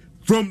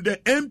 From the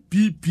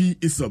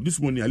MPP itself, this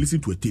morning I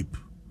listened to a tape.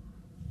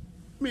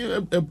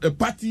 A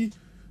party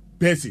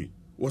person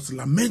was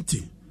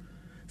lamenting.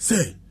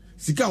 Say,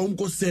 Sika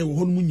Homko say,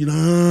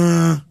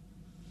 no.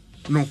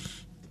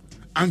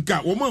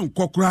 Anka, woman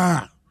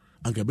kokra.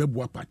 Anka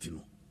bebwa party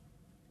no.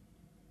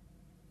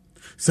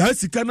 Sa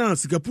Sika na,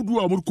 Sika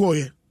pudu amurko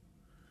ye.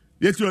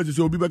 Yet you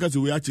say, Obi baka se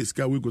we ache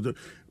Sika we go to.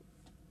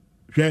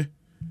 She?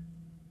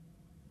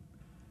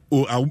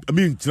 Oh, I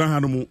mean,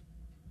 Trahanomo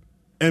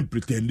and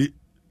pretended.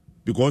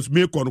 Because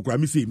me kono kwa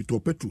mi say mi to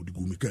petrol di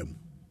go mi kam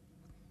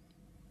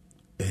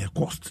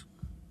cost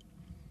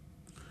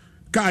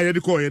ka ye di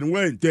ko ye no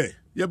wen te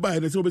ye ba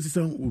ye say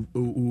obesisa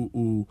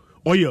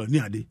oil ni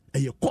ade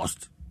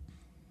cost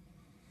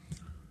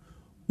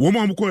wo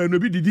mo ko ye no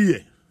bi didi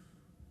ye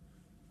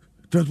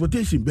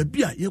transportation be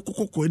bia ye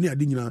kokoko ni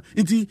ade nyina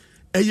nti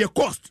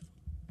cost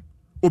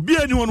obi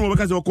ani won wo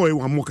beka say ko ye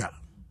wan moka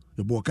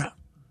ye boka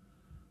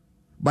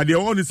but they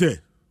only say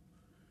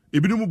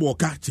ebinum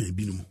boka che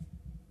ebinum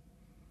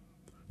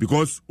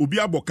because obi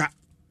aboka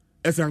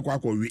esan kwa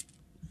akwa wi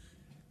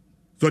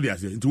so they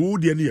say nti wo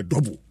de na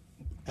double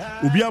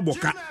obi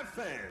aboka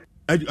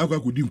akwa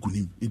kodi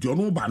nkunim nti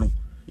ono ba no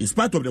in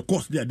spite of the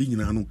cost they are doing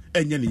now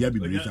enye ne ya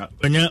bibrita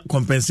enye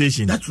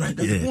compensation. That's right,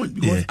 that's the point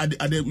because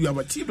we have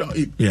achieved our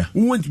aim.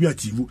 We want to be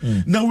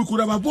achieved. Now we could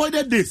have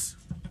avoided this.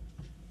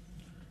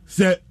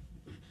 Say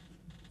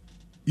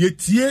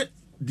yetie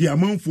the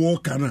amount for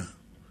kana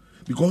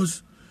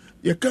because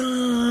you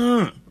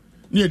can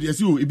near the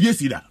SEO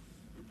ebiesi da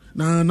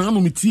na no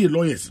metie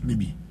lawyers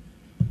maybe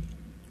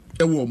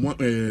mo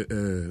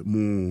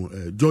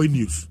Joy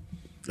News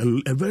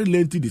a very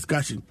lengthy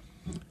discussion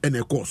and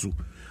a course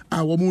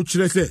wo mo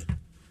kire say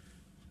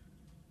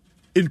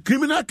in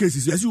criminal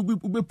cases yes you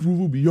be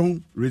prove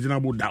beyond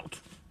reasonable doubt.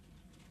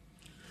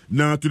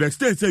 Now to the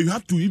extent say you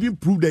have to even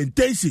prove the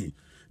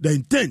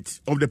intent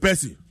of the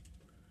person.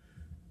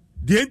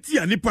 The enti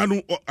anipa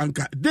no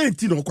anka the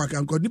enti no kwa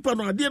anka nipa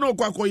no ade no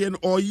kwa koye no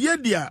oye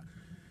dia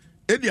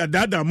edia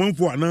dada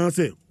manfo ana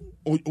say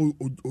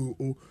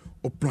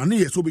o plan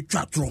ye so be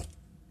twatro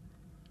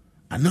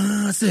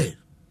ana say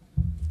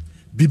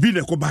bibi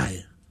ne ko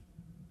bae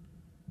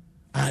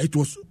it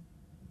was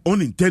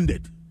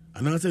unintended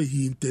ana say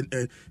he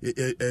intend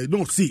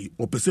don't see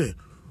or per se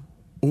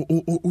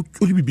o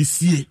bibi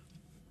sie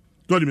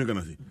to me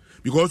gonna say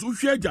because we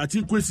share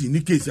jati kwesi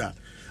ni case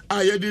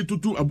I did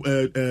to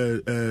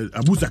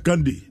Abu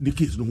Sakande the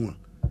case no one.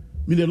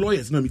 Me the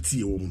lawyers na me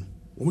tie wo no.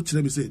 Wo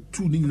kire me say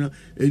two ni na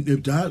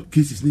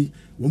cases ni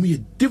wo me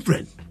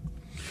different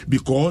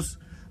because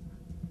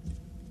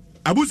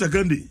Abu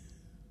Sakande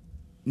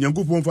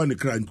nyankopon fa ne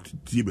kran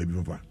tie baby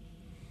papa.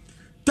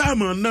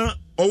 Time na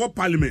our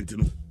parliament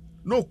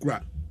no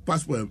kra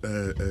passport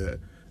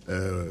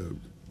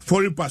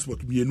foreign passport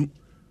mienu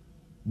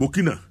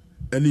Burkina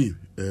any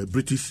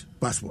British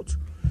passport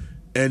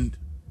and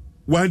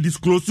one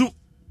disclose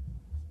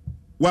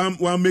one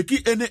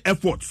making any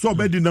effort so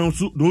be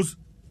denounce those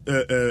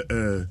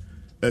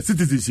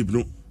citizenship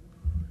no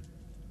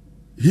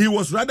he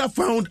was rather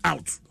found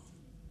out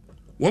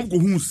one go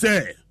who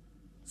say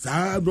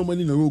sa no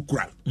money na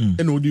okura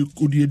and odi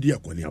edi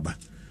akwani aba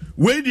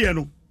we dey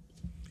no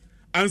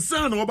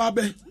ansa na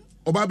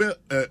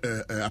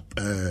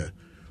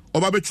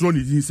obabe chro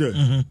ni din say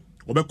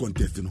obe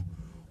contest no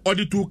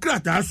odi to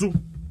krata so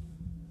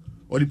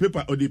or the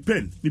paper or the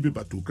pen ni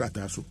paper to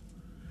krata so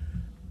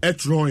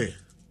Etroy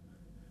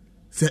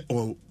say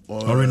or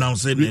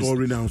renounce it or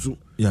renounce.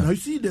 Yeah. Now you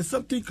see there's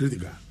something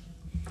critical.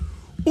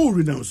 Oh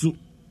renounce.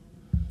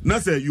 Now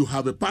say you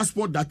have a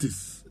passport that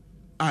is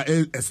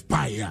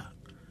expire.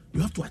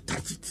 You have to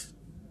attach it.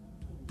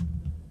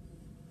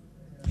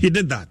 He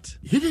did that.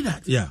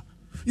 Yeah.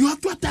 You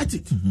have to attach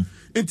it.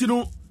 And you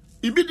know,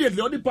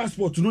 immediately on the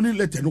passport, no need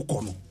letter no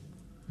corner.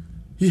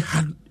 He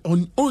had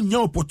on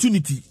your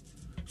opportunity.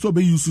 So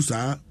be used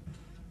to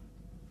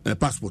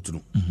passport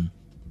no.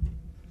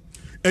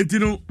 And you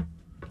know,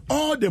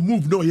 all the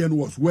move no here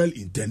was well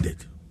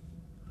intended.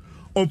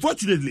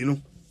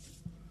 Unfortunately,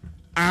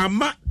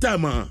 ama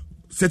time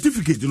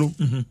certificate,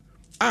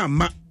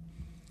 ama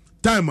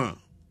time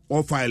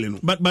or filing.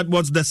 But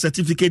was the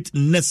certificate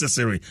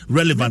necessary,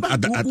 relevant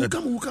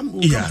We'll come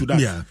to that.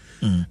 Yeah.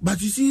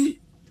 But you see,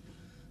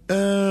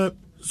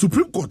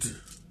 Supreme Court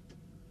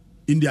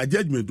in their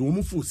judgment,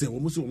 almost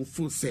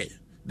say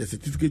the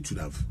certificate should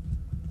have,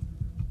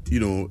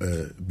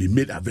 been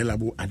made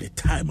available at the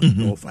time of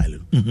no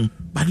filing.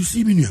 But you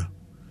see, Minya,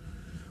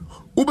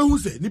 Uber who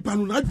say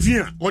Nipanu not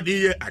dream or the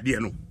year at the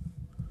end.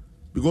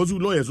 Because you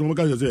lawyers,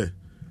 say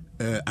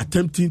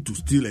attempting to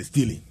steal and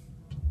stealing.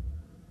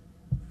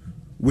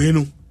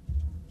 Well,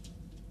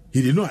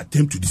 he did not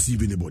attempt to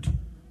deceive anybody.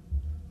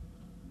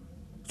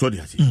 So they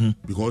say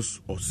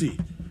because or say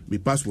my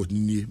passport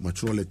ni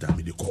mature letter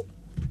me the call.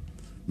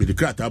 Me the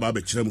crack about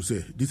be chire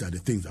say these are the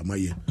things that my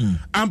here.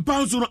 And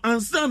pounds no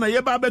answer na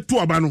ye ba be to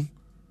aba no.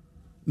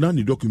 Now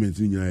the documents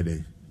ni nyaya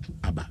dey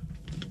aba.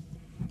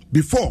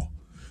 Before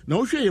na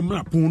wo hwe ye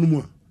mra pon no mu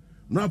a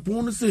mra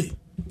pon no say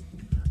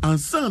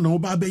answer na wo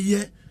ba be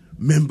ye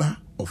member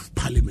of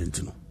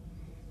parliament no.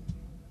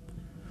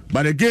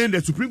 But again,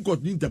 the Supreme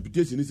Court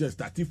interpretation is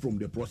starting from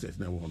the process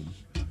now.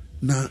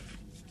 Now,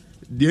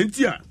 the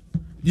entire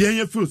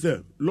feel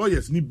say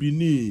lawyers need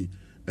be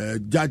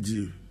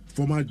judge,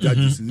 former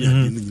judges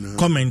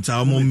comment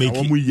make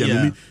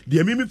it.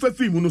 The mimi for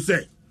film no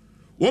say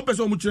one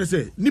person much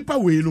say nipa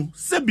we no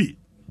sebi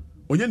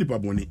onye nipa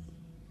boni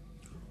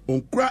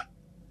onkra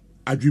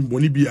adwin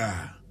boni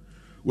bia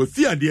we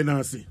fear de na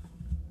ase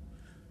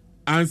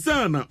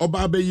ansa na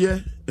oba be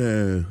ye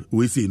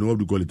we say no what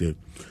do call it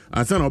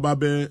ansa na oba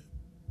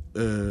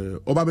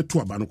be to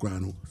aba no kra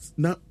no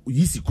na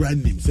yisi kra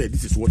name say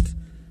this is what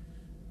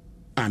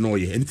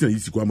anoye anything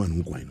yisi kwa man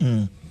ho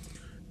kwan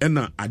and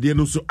na ade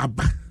no so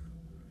aba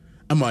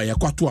ama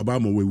yakwato aba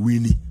ma we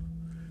wini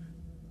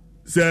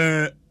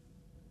say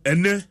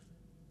ene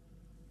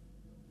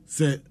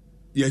say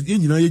yes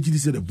nyina yegidi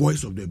say the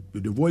voice of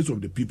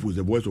the people is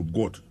the voice of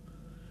God,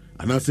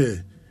 and I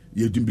say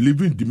you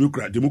believe in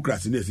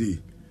democracy na say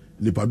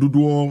nipa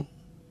dodo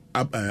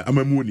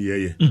amamu ni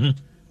yeye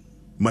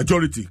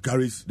majority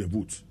carries the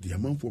vote, the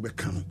amount for be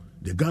count,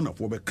 the Ghana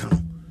for be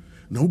count.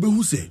 Now be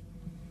who say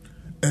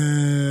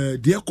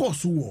the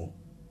course war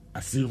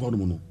asin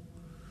hono.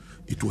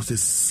 It was a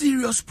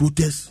serious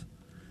protest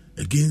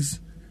against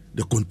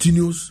the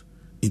continuous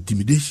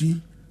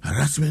intimidation,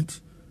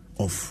 harassment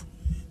of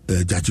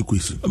Jaji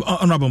Kwesi.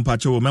 Honorable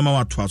Mpacho, remember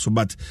what was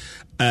but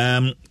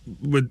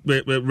with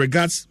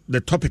regards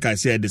the topic I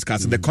said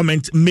discussing the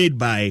comment made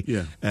by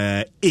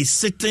a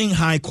sitting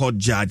high court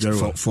judge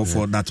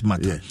for that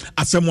matter.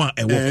 As someone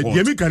a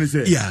court.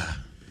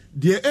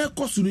 The air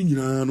cost no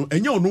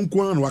enya ono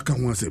nko an waka ho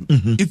asem.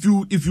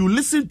 If you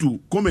listen to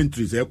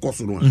commentaries air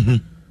cost no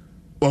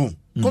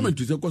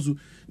commentaries air cost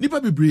nipa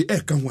bebre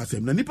air kan ho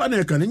asem na nipa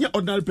na kan enya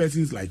ordinary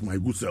persons like my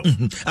good self.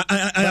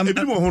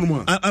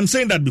 I'm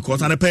saying that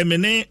because and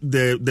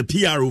the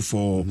PRO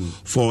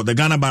for the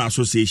Ghana Bar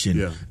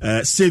Association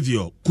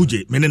Savior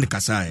Kuje Menene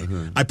Kasai.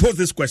 I posed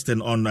this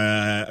question on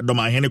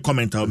Doma Hene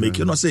comment I'll make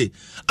say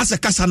as a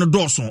Kasano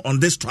Dawson on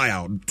this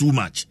trial too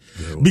much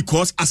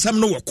because as I'm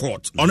no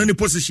court on any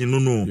position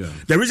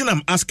the reason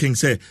I'm asking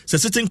say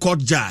sitting court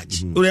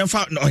judge or a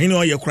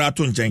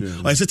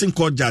sitting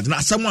court judge now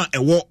someone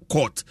a war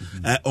court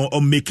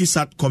or make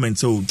that comment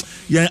so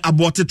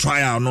about the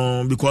trial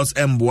no because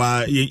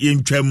Mboa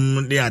in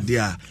twem they are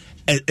there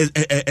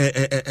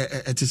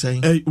it is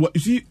saying you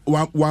see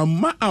one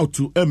ma out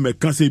to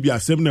can say be a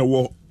 7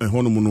 war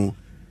hono no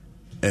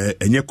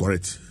enye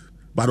correct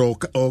but you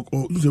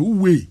say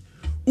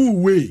who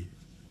way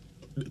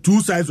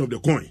two sides of the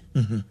coin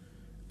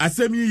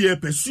asemi ye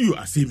pursue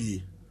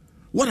asemi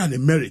what are the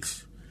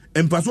merits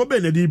and paso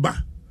be na di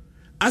ba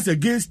as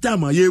against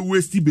time ye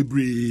waste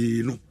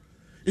bebre no.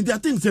 In the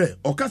thing say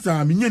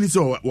okasa minyani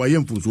so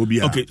wayemfu so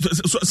bia. Okay,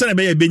 so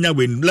Benya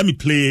win. Let me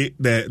play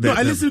the no,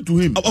 I listen to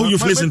him. Oh,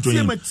 you've listened to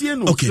him.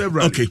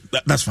 Okay,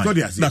 that's fine.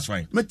 That's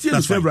fine.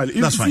 That's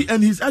fine. That's fine.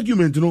 And his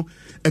argument,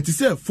 it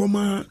is a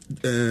former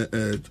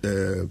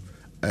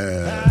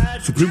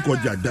Supreme Court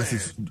judge,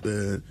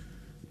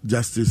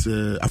 Justice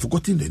I've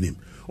forgotten the name.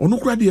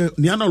 Onukra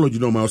the analogy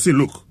I'll say,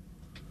 look,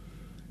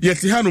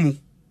 yes, Hanumu,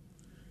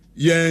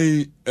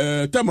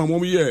 Tamam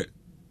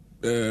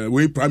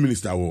we Prime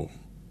Minister war.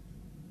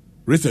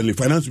 Recently,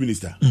 finance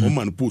minister,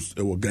 woman post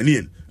or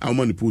Ghanaian, our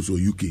man post or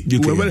UK. We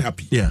were very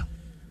happy. Yeah,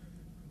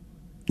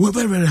 we were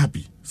very, very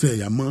happy. Say,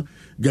 Yama,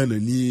 Ghana,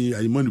 ni,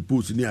 I man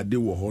post near de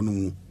wo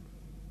hono,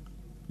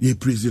 ye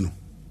prison.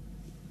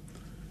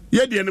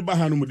 Ye the end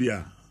Bahano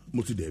Mudia,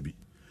 Muti Debbie.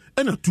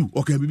 And a two,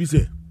 okay, baby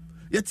say,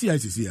 yet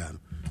TICC,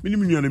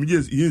 minimum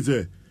years, he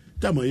say,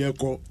 Tama ye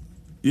call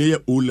ye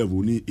O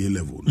level, ni A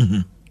level.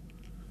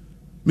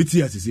 Me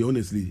TICC,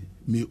 honestly,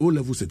 me O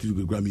level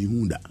certificate Grammy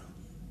Hunda.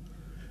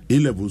 A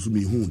levels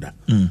me hunda.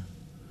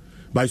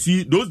 But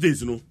see, those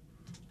days, utro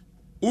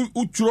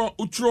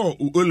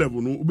O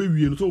level, no,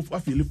 baby, so I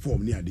feel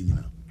form near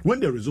dinner. When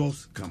the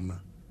results come now,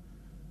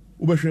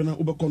 Ubashana,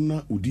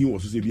 Ubakona, Udin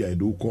was to say, I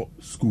do call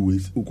school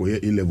is Ukoya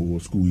A level or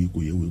school,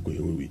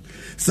 Ukoya.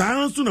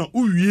 Sounds sooner,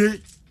 what do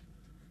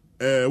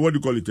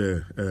you call it?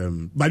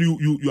 But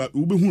you are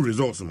Ubehu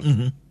results.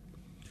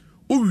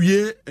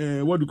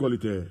 what do you call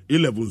it?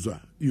 A-levels.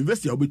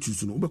 University, I'll be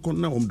choosing.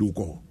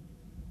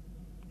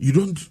 You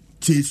don't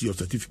chase your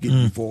certificate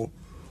before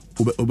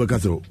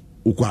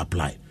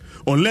apply.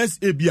 Unless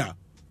ABA,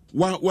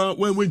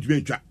 when you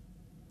enter,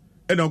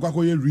 and I'll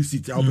go your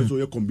receipt, I'll be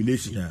your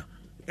combination. Yeah.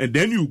 And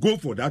then you go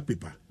for that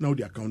paper. Now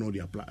the account, now they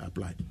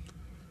apply.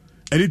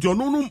 And if you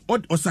know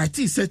or site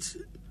set,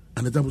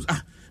 and the was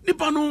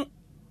Nipano,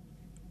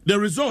 the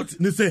result,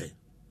 they say,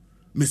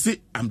 me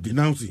say, I'm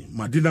denouncing.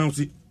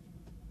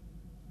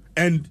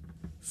 And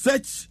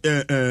such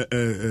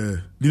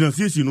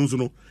denunciation also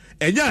no.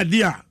 And yeah,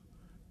 dear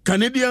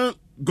Canadian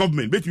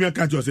government, bet me a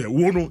catch yourself.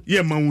 Wono,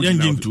 yeah, man,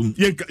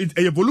 it's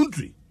a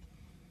voluntary.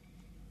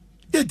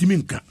 Yeah,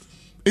 Timinka.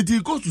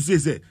 It goes to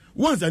say,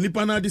 once a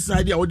Nipana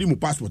decide, I would mu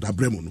passport a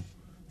Bremono.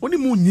 Only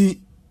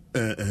money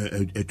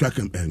a track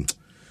and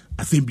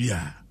assembly.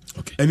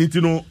 Okay. And it,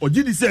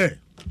 Ojidi say,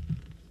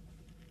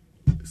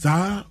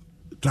 Sir,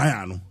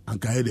 Triano, and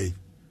Kaede.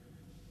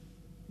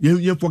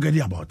 You forget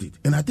about it.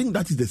 And I think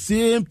that is the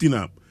same thing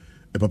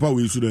Papa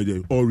will should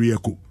or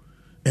Rieko.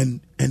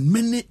 And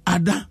many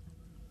other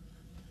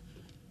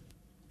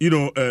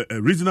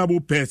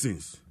reasonable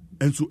persons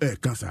and so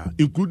cancer,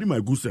 including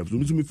my good self. So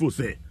me feel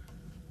say,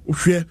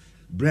 it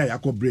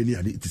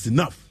is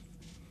enough.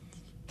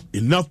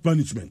 Enough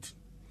punishment.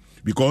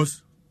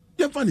 Because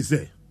your funny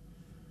say,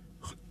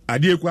 I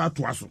did quite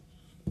twice.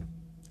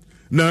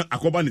 Now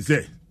Akobani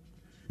say,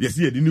 yes,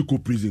 he didn't go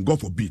prison, God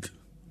forbid.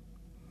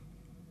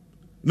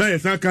 Now,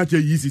 yes, I can't tell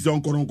you, it's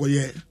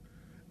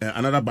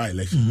another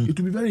by-election. It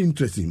will be very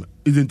interesting,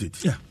 isn't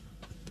it? Yeah.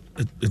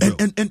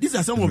 And these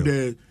are some of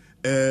the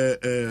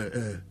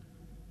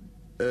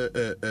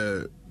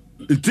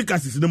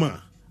intricacies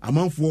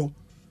among for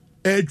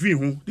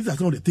dream. These are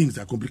some of the things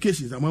that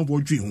complications among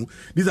for dream.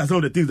 These are some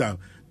of the things that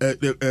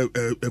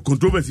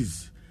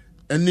controversies.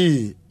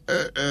 Any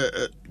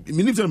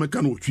minister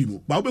mechanical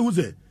dream. But who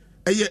say,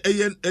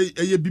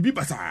 a bibi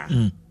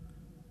basa.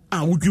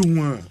 Would you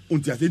want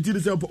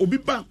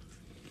Obiba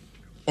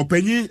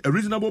opinion a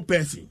reasonable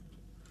person?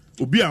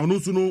 Obia no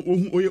so no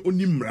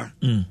onimra.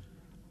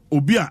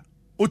 Obia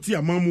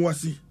otia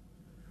mamuasi.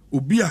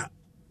 Obia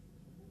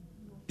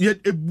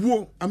yet a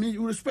buo. I mean,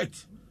 you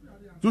respect.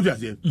 So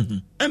just say,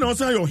 and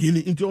also your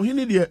healing into your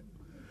healing there.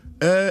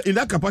 In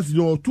that capacity,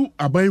 or two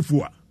are buying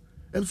for.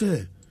 I'm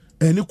saying,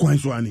 any coin.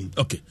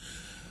 Okay.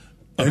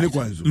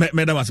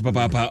 Madam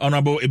Papa,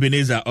 Honorable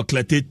Ebenezer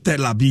Oklete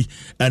Telabi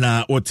and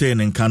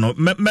Oten and Kano.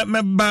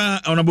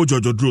 Honorable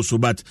Jojo Druso,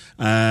 but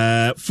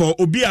for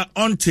Obia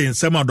Ontin,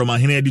 some of them are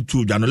here to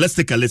Jano. Let's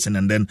take a listen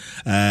and then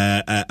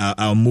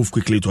I'll move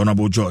quickly to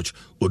Honorable George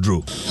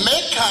Odro.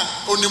 Meka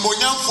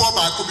Onimonyam for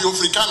Bakubi of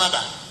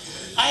Canada.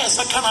 I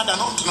say Canada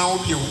not now.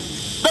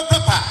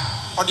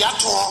 Bepepa or the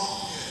Ato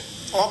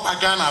or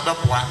Pagana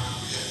Bepwa.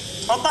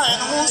 Papa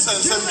and Moses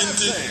and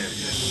 70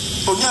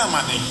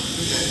 Onyamani.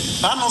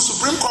 Now,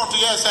 Supreme Court,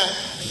 yes,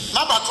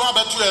 Nabatwa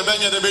Batu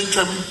Ebenya de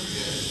Bencham.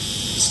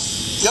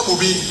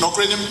 Yabubi, no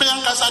credit, Bayan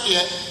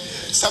Casadia.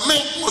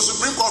 Same was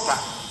Supreme Court.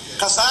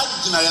 Casad,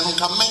 Jinayan,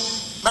 come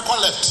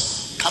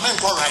left, come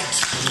right.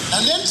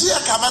 And then see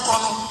a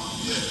Kamakono.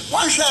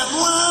 Why shall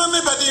one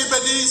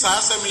anybody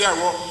Sasamia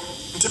walk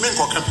to make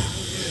a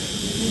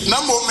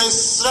Number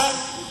Mesra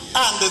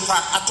and the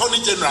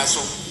Attorney General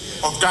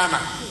of Ghana.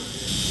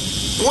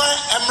 Where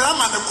Emram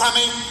and the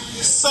Kwame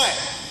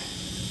say.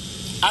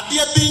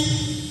 Adia bi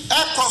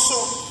ekoso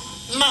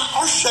na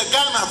ohwe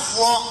Ghana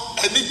fo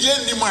anigye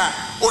nimo a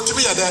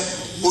otumi yede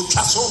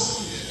otwaso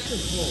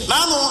na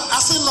no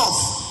ase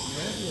north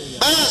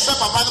ben se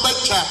papa no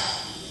batwa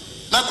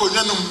na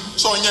konyanum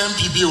so onya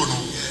MPB o no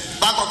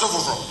ba koto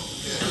foforo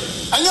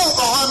anya o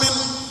ha min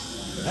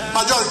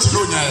majority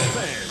no nya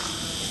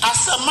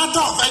as a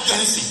matter of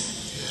urgency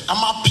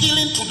I'm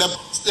appealing to the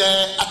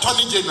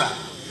Attorney General,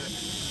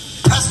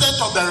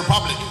 President of the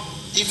Republic,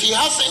 if he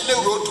has any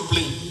role to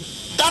play.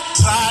 That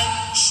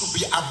trial should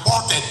be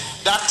aborted.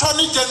 The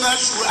Attorney General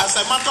should, as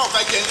a matter of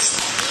urgency,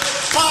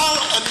 file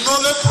a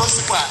nolle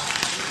prosequi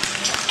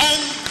to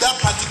end that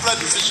particular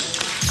decision.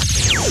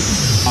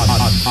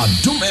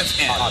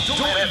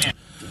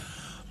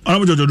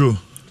 Honorable Jojo.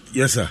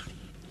 Yes, sir.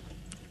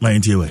 My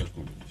NTA.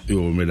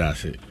 You made that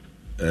say.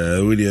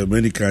 With the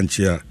American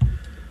chair,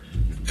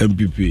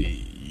 MPP.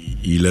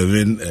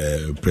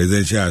 11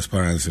 presidential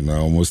aspirants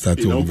now almost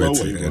started to bet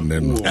and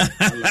then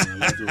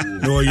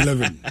no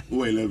 11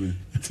 who 11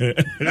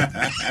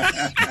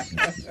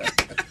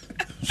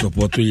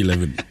 support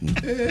 11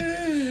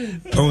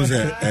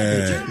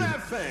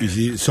 you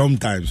see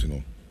sometimes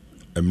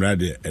I'm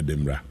ready at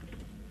Edinburgh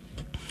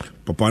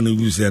Papa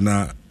no say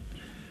na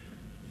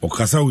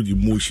okasa with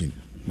emotion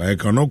but I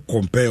cannot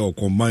compare or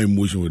combine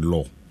emotion with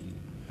law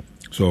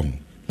so in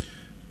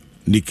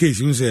the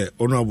case you say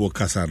Honorable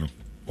Kasano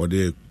or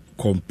the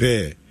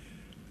compare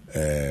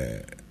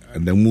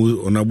and the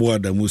honorable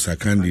Adamusa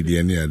candidate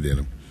any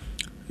other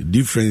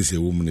difference a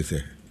woman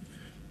say.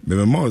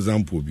 Maybe more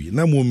example be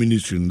na more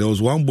ministry. There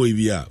was one boy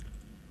here.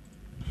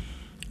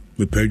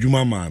 Me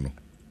perjuma man.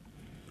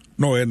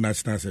 No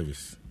national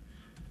service.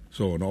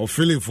 So now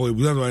feeling for it,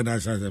 that's why I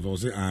say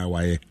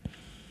why.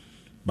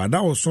 But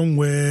that was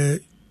somewhere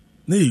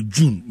near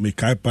June, me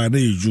kaipa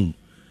near June.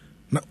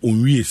 Na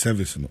onwie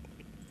service no.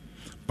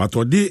 But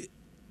today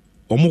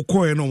omo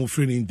call no omo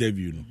friend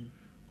interview no.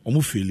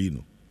 Omo fail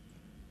no.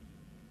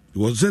 It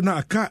was said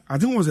na I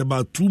think it was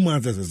about 2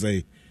 months as I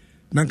say.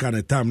 Na kind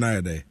of time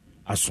na there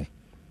aso.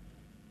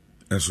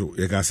 And so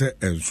you can say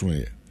and so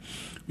here.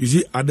 You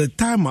see at the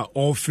time I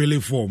all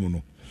failing form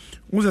no.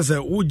 Once I say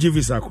who give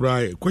us a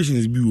cry question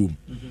is be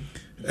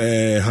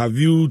have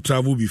you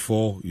traveled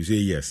before? You say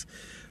yes.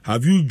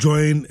 Have you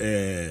joined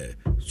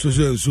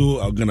social and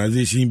so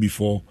organization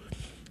before?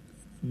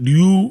 Do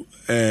you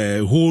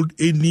hold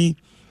any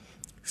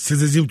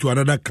citizenship to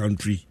another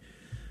country?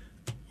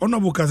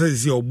 Honorable Kasa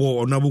is your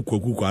boy, Honorable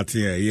Kwaku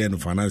Kwate here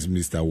and Finance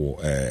Minister war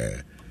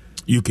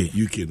UK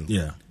no?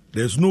 Yeah.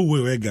 There's no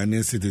way we're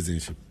Ghanaian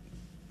citizenship.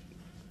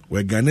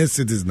 We're Ghanaian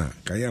citizens now.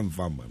 Kayam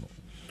Fama no.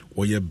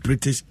 Or you're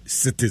British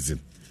citizen.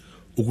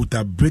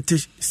 Ukuta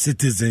British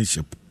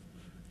citizenship.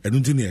 I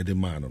don't think you're the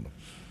man no.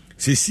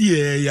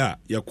 See ya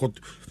caught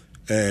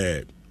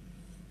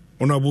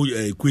honorable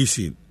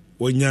question.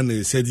 When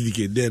you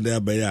certificate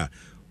there by ya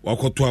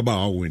wako to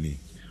about winning.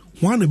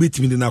 One bit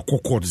me na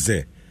court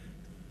say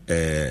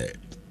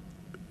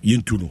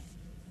yintuno.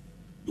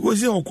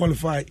 Was you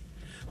qualified?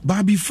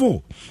 But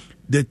before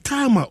the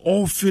time I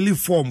all filling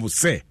form was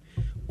say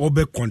or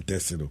be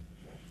contested.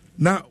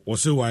 Now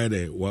was why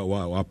they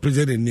were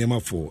president name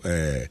for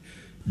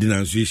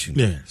denunciation.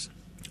 Yes.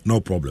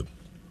 No problem.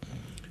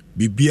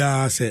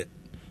 Bibia said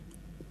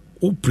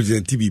who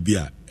present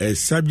Bibia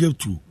is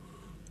subject to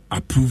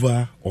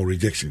approval or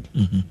rejection.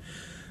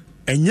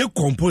 And your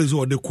compose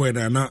or the coin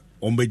na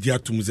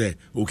ombeja to say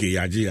okay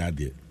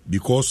yaji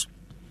because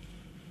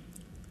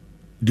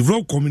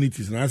developed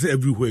communities and I say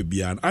everywhere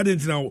beyond I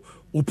didn't know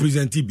who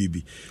present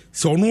BB.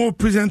 So no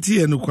present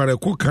here and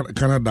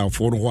Canada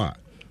for what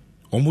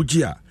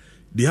omujia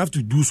they have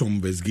to do some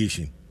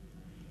investigation.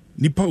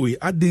 Nipa we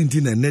I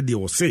didn't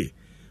know or say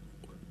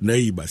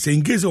neighbor say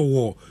in case of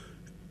war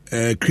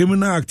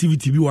criminal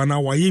activity be one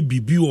hour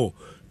BB or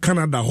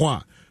Canada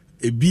hoa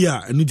a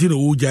beer and nothing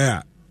o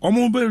jaya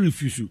omo be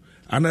refuse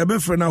and I be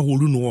friend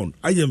hold no one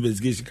I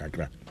investigation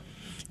kakra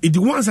it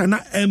once and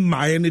not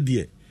my any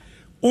dear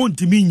on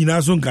to me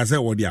nyina so nka say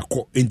wo de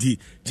akọ enti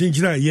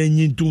chinchira yen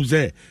nyintu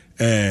say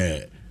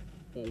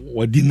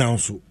wo di now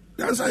so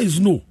the answer is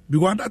no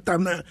because at that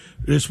time na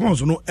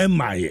response no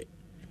my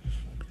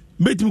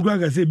bet me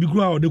go say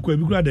because the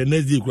because the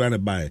next day go na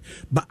buy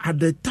but at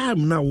the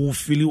time now we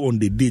feel on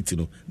the date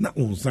no na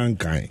on san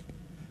kan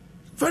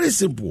very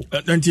simple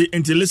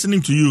until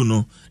listening to you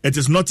no it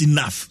is not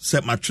enough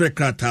set my track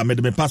card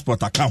made my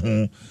passport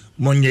account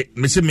monye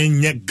me say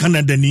me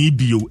Canada ni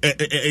bio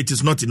it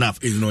is not enough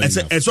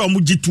it's so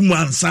muji 2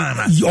 months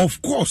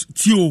of course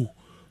tio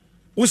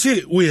we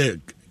say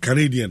we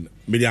Canadian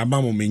me the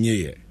amamo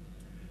menye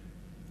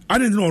I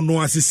didn't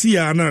know asisi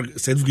na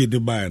certificate de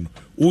buy no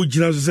o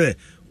gina say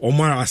o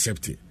ma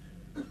accept it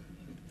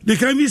they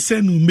can be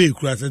send me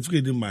crash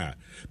certificate de buy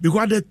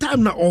because at the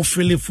time na all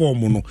filling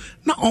form no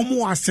na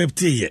omo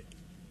accept it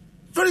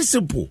very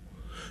simple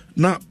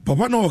na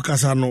papa no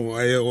kasa no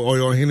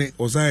or hine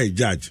o say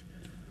judge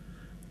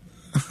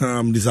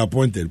I'm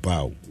disappointed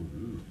pal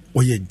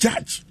or you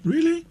judge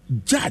really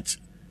judge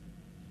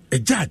a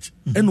judge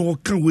and all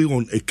can wait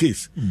on a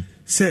case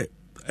say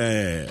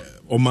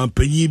o man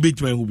penyi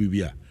between who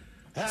bibia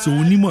so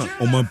unima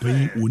o man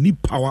penyi we need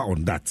power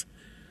on that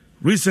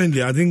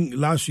recently I think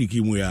last week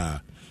we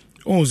are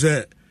on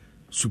say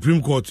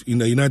Supreme Court in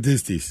the United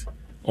States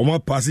Oma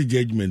pass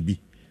judgment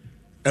be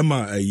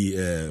Emma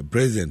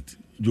President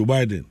Joe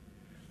Biden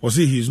or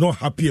say he's not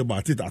happy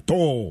about it at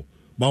all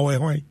but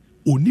why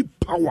only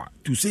power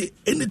to say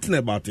anything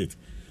about it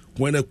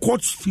when a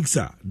court fix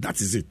her that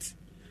is it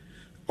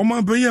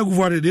Oma Benya go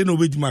for they no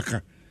wait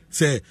maka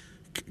say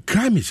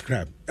crime is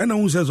crime and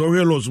who says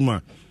real laws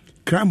man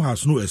crime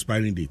has no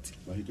expiring date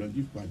but he can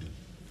give pardon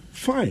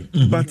fine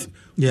but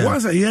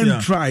once I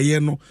try you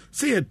know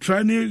say a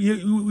try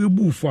you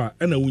move far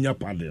and a unya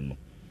pardon no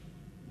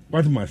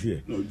what must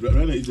here no the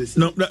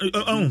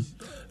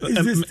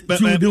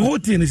whole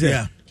thing is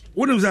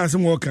what was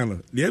asking more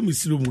kind let me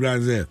see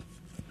them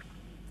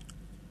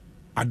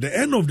at the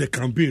end of the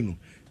campaign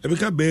I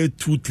become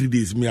 2-3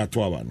 days me at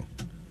 12 no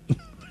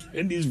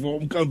and this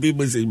form campaign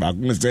message back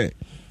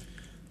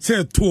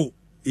say to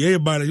yeah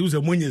but use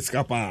a money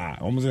scapa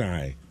almost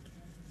say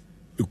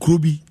a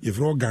krubi if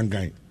you're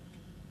gangang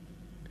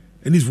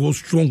and this was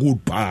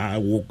stronghold power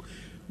work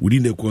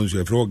within the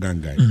country for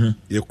gangang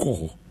you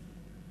call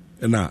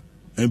and now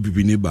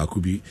MPP neighbor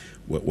could be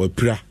we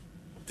pra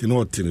to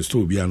not in the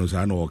store be no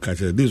say no catch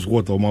this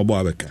what my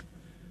boy beka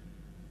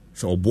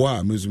so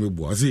boy me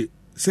boy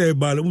say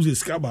ba le mu say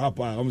scaba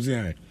hapa am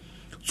say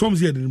some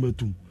say the number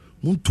 2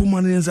 mun to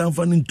man yen san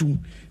fa ntum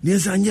ne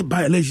san nye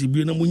ba election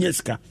bi na mun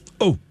ska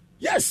oh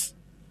yes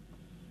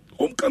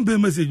campaign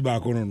message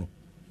back no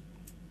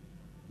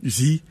you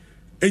see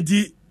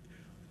enti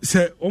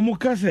say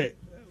omuka say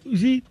you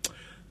see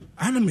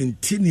ana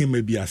maintain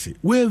maybe I say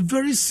we're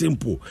very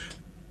simple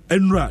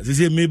Enra, they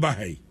say maybe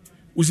high.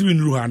 We see in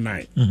Ruha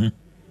 9.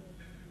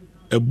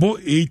 About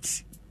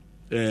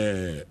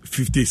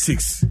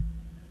 8:56.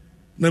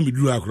 Now we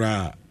do a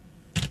cry.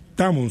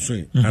 Time on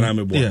swing, and I'm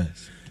a boy.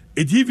 Yes.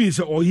 It even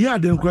say, oh yeah,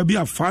 then could be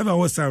a 5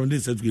 hours 7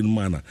 days certificate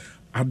manner.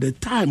 At the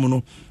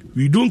time,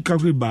 we don't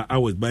calculate by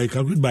hours, but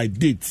calculate by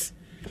dates.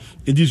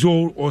 It is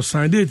all or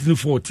signed date the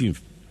 14th.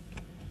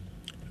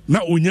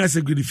 Now when you say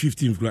the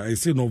 15th, I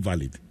say not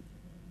valid.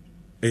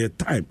 A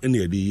time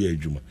any of the year,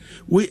 Juma.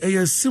 We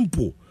are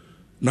simple.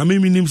 Now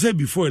maybe name say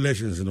before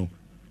elections, and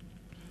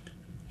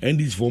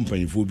this form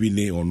penny for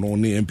being or no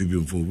name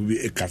MPP for be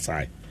a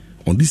Kasai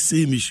on this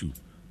same issue,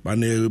 but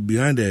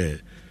behind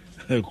the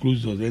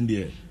closed doors and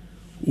the.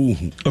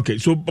 Okay,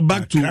 so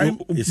back to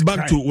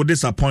what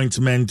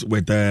disappointment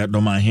with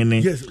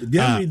Domahene. Yes,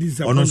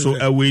 and also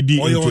a way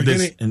into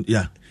this.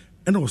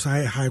 And also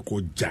high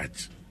court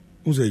judge.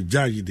 Who's a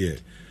judge there?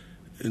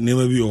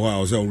 Never be a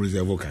while. I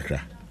reserve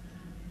kakra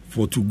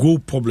for to go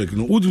public.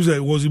 What was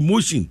it? Was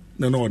emotion?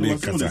 No, a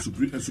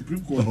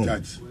Supreme Court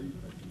judge.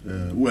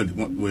 Well,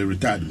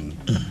 retired.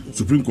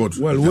 Supreme Court.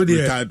 Well,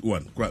 retired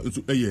one.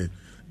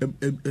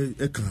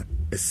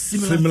 A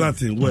similar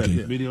thing. Well,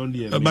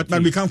 but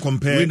we can't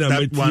compare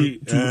that one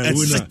to a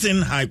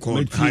sitting high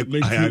court.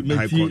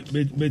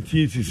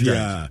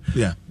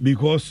 Yeah.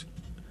 Because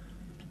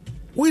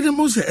wait a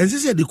moment, as I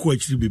said, the court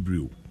actually be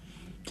real.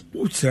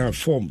 Which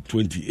form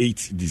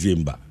 28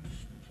 December.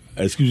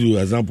 Excuse me,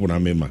 example, I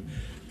remember.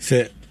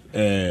 Say,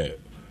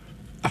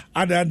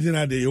 other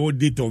than the old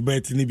date of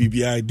birth,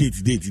 BBI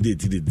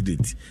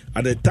date.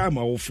 At the time,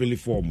 I was filling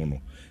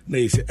form.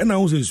 They say, and I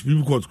was in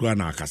Supreme Court,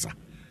 Kasa.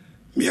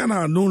 Me and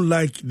I don't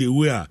like the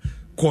way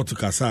court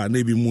Kasa,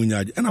 maybe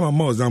Munyaj. And I'm a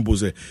more example,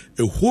 say,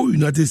 a whole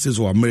United States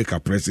of America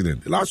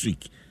president. Last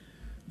week,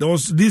 there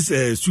was this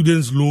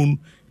students' loan,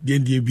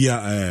 then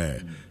the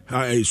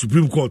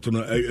Supreme Court.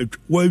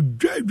 Well,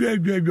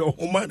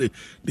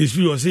 this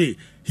people say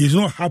he's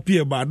not happy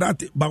about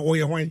that, but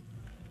why?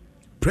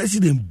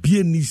 President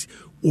Bienis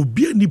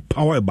obi any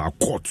power about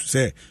court,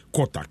 say,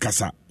 court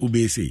Kasa,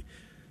 obey say.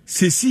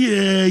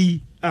 Say,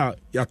 you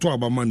talk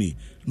about money.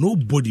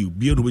 Nobody will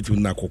be able to wait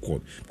in that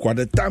court. Because at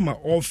the time, I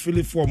all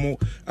fill formal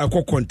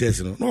court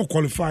contest, not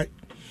qualified.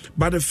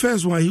 But the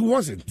first one, he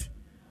wasn't.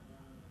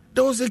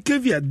 There was a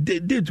caveat.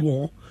 Date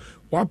war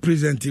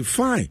presented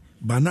fine,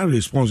 but not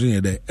responding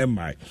at the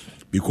MI.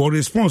 Because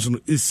response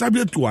is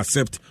subject to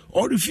accept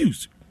or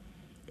refuse.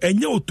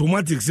 And you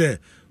automatic say,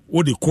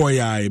 what they call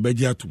ya,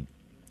 Bejiatu.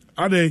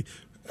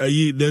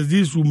 There's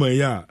this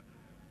woman,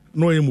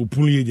 no, I'm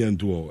Opuni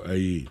agent or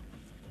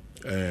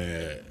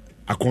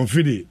a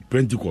confident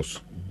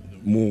Pentecost.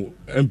 Mo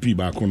MP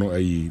back on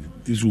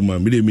this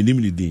woman, me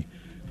name be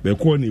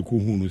call ni ko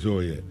hu no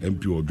say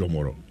MP or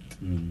Jomoro.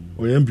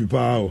 O MP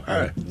pa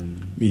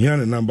me hear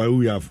the number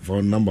we have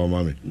for number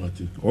mama.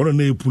 Or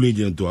na pull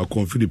agent to a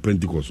confident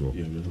Pentecost.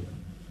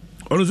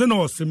 Or is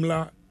no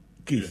similar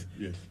case.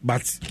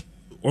 But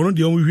on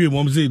the only way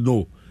mom say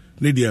no,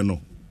 no.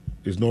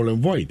 It's null and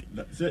void.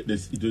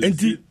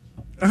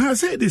 I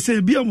say they say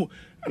be and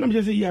I'm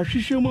just say yeah,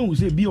 she man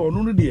say be or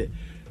no there.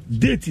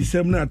 Date is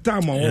seminar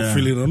time I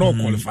feeling not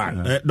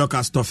qualified.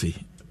 Dr. Stuffy.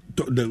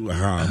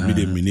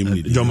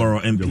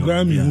 Jomoro MP.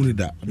 Grammy who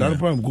that. That's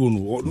why I'm going.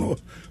 No,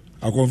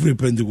 I can free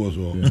Pentecost.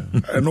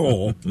 I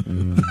know.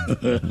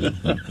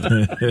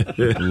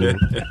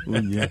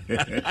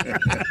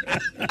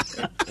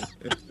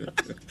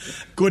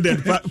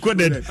 Coded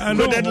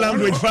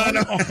language,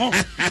 father.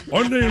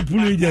 Only a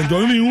pull agent.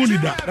 Don't mean who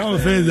did that. That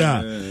was fair.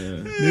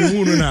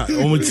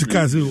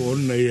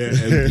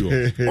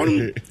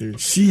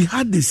 She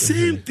had the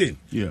same thing,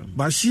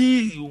 but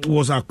she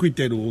was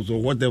acquitted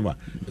or whatever.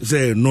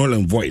 Say null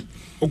and void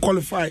or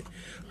qualified.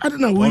 I don't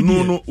know.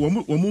 No.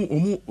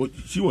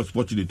 She was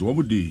fortunate. What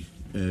would they?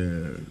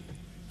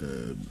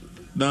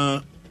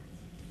 Now,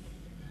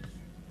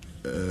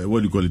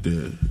 what do you call it?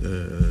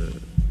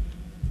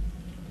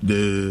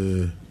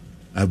 The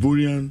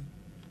Ivorian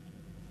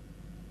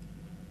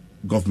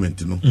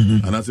government,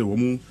 and I say,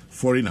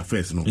 foreign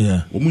affairs,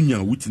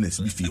 witness.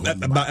 I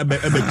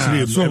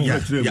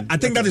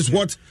think that is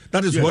what helped.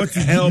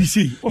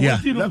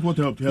 That's what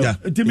helped. But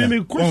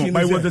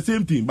it was the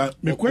same thing. But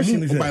my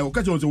question is, by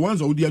occasion was the ones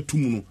who did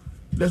two.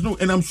 There's no,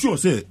 and I'm sure,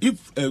 say,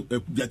 if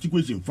the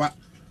situation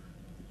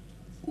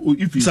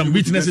if some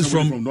witnesses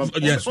from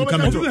yes, we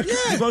come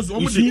because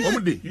you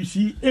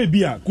see,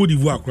 Abia Cote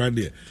d'Ivoire crowd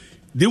there.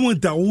 They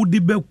want to hold the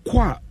big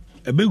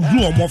a big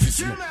glue of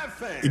office.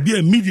 It be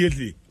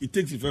immediately, it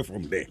takes effect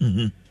from there.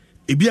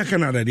 It be a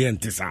Canada there and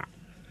Tessa.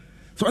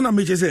 So I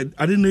make said,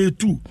 I didn't know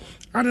too.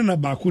 I don't know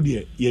about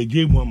there, ye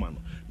game woman.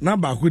 Now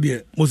back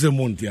there, Mose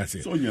Monte. I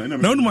say,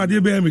 no, my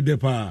dear baby, the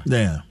power.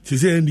 There, she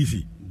said,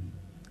 NDC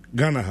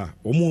Ghana, ha,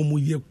 Omo,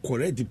 ye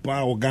correct the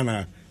power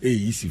Ghana,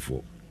 easy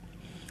for.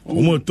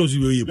 After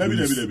saying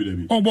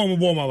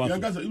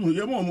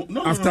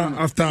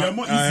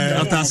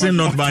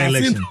not by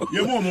election,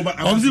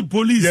 the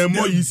police,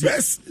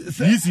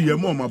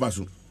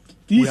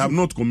 we have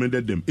not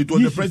commended them. It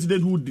was the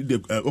president who did the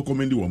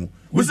commending one.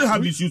 We still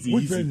have issues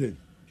with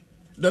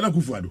Dana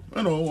Kufuado.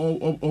 I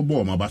know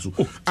Obo Mabaso.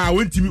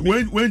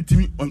 When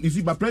Timmy you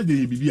see by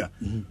President Bibia.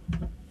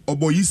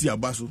 Obo Yisi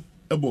Abaso,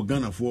 Ebo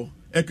Ghana for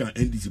Eka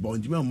NDC, but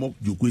Jimmy mock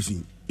your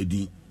question.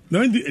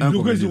 No, the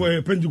question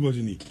where Pentecost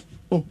in it.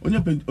 Oh, on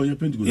your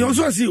Pentecost. You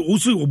also see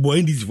also Obo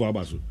NDC for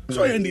Abaso.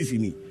 So NDC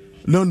ni.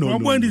 No.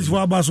 Obo NDC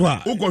for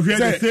Abaso. Who confirm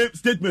the same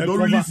statement? Don't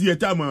really see a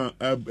time.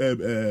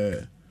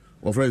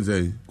 Our friends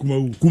say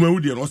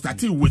Kumawu there.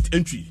 Starting with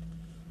entry.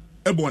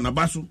 Ebo na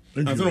Abaso.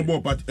 And some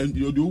about part and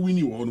you do win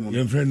you all the moment.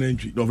 Your friend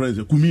entry. Your friends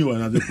say Kumi or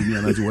another Kumi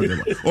and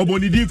whatever. Obo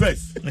ni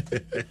defense.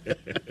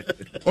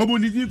 Obo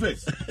ni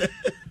defense.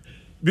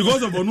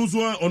 Because of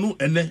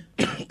Onu Ene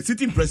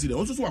sitting president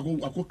also so I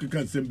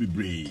can send be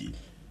brave.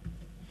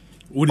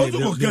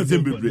 Also can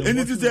send be brave. And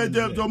it is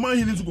the man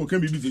he needs to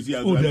can be busy.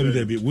 Oh,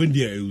 there when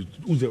there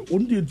who's the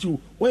only two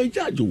where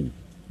judge.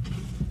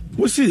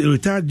 We see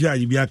retired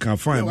judge be can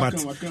find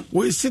but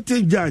we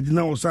sitting judge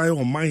now say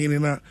on my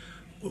here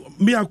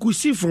me I could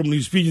see from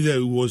the speech that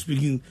he was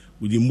speaking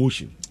with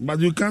emotion. But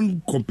you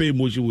can't compare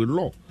emotion with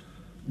law.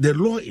 The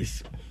law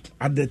is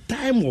at the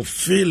time of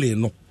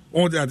failing, no.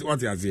 All that what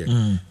you say.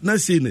 Not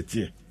saying it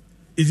here.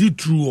 Is it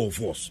true or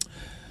false?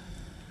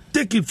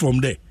 Take it from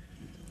there.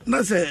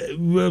 Not say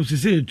we have to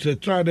say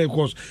try the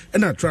course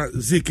and I try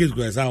say case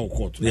go as our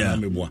court. Yeah.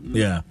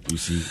 You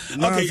see.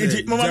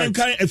 Okay, Mama,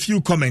 can a few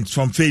comments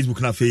from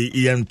Facebook na fe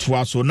Ian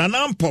Twaso.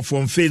 Nanampo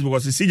from Facebook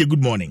was say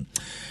good morning.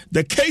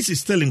 The case is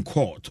still in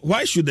court.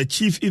 Why should the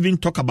chief even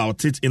talk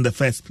about it in the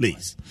first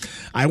place?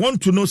 I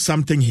want to know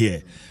something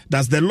here.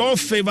 Does the law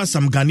favor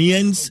some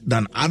Ghanaians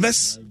than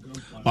others?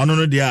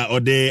 Ono dia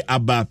ode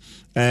aba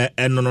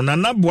and no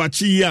Nana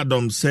Boachi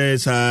Adam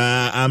says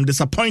I'm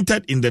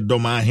disappointed in the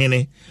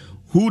Domahene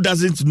who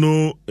doesn't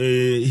know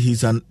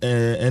he's an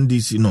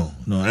NDC. No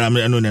I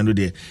know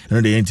the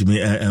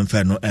intimate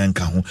and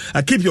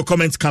I keep your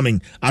comments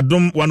coming.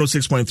 Adom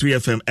 106.3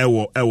 FM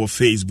ewo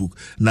Facebook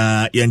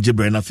na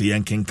yenjibre na fe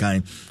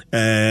yenkenkan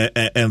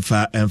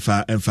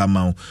emfa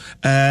mau.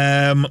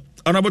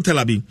 Honorable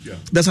Telabi,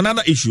 there's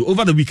another issue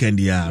over the weekend.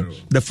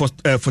 The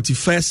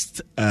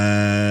 41st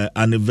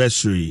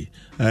anniversary.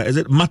 Is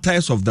it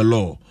Matters of the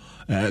Law?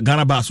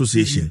 Ghana Bar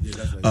Association.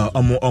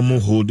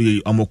 Hold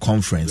the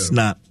conference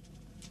now.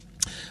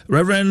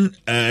 Reverend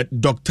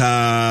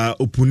Dr.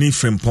 Opuni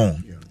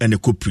Frimpong and the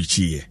co-preach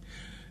here,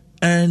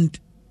 and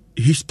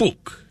he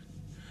spoke.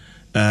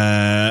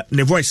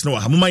 The voice no,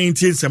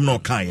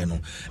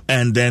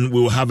 and then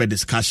we will have a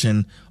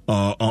discussion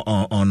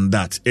on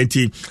that.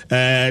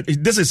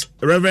 This is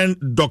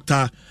Reverend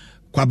Dr.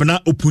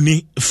 Kwabena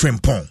Opuni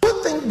Frimpong.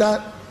 I think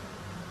that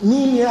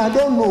I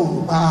don't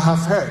know, I have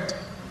heard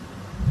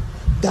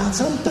that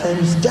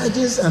sometimes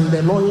judges and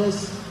the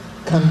lawyers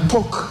can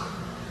talk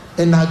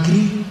and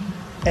agree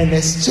and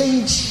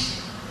exchange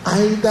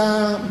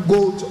either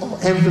gold or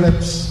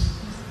envelopes,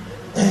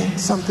 and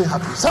something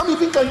happens. Some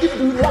even can give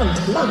you land.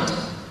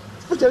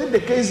 Especially if the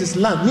case is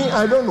land. Me,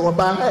 I don't know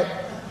about that.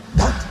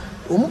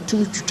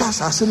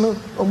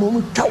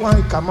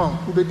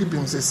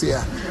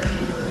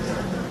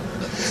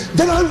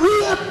 There are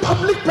real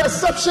public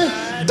perception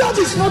that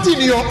is not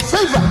in your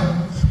favor.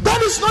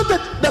 That is not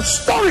the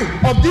story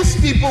of these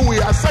people we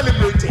are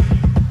celebrating.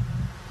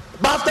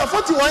 But after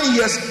 41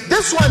 years,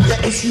 this one here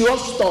is your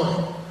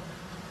story.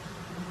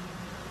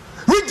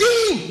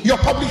 Redeem your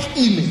public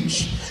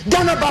image.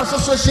 Ghana Bar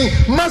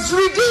Association must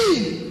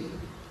redeem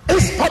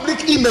its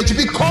public image,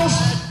 because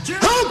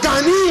how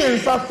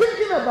Ghanaians are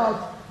thinking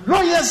about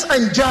lawyers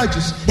and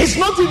judges, it's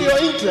not in your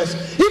interest.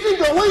 Even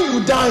though when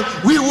you die,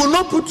 we will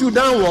not put you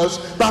downwards,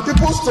 but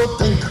people still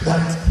think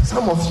that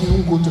some of you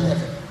will go to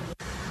heaven.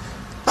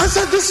 I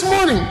said this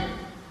morning,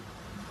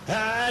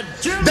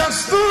 there's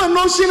still a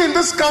notion in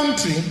this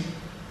country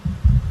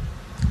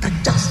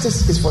that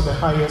justice is for the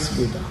highest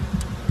bidder.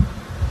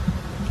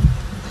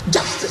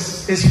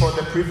 Justice is for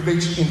the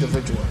privileged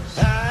individuals.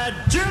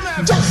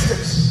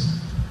 Justice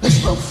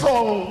is not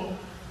for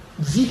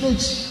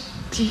village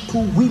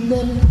people,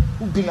 women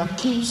who've been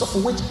accused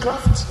of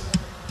witchcraft.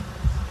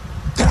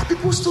 There are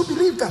people who still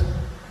believe that.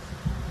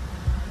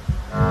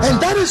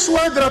 And that is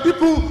why there are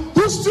people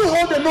who still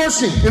hold the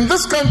notion in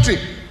this country,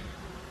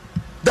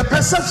 the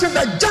perception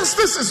that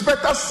justice is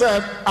better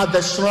served at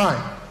the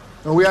shrine.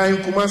 And we are in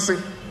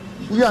Kumasi.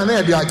 We are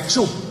near the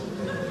Acho.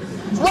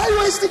 Why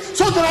waste it?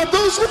 So there are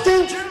those who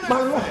think,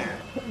 my Lord,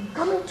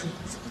 coming to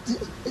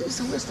it's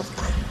a waste of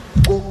time.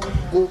 Go,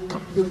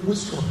 come, they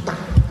waste your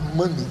time,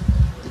 money.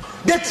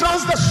 They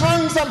trust the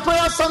shrines and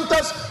prayer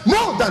centers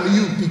more than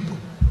you people.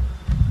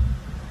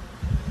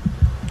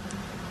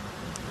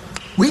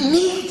 We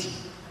need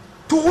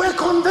to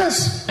work on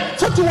this.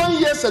 41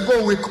 years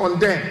ago, we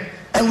condemned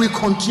and we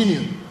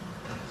continue.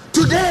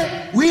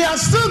 Today, we are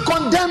still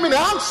condemning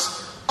acts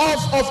of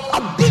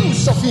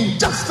abuse, of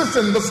injustice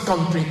in this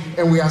country,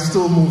 and we are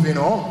still moving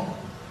on.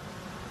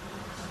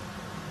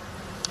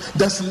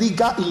 There's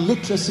legal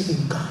illiteracy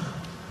in Ghana.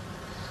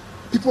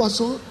 People are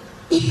so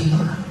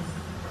ignorant.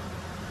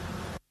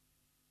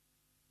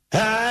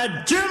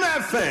 Jim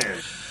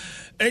FM.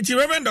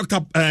 Reverend Dr.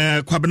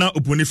 Kwabena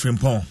Opuni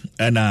Frimpong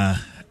and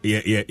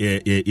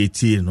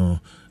no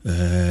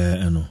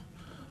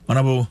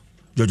Honorable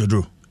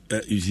Jojo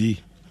you see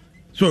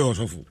so you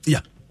also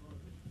yeah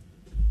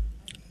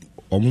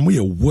omo ye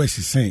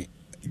worse saying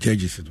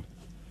judges no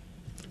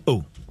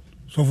oh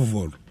so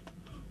for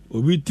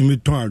obi timi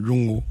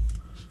ton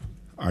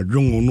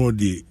adwongo no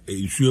de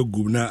isu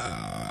egum na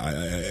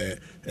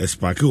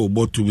espake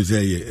obo to be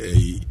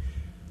say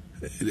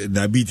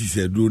diabetes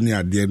do ni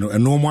ade no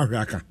eno mo ahwe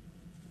aka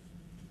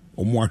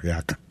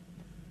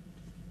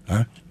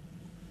ha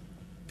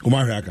omo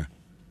ahwe aka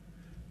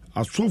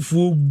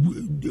asofo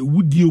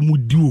wudi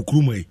omudi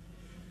okromai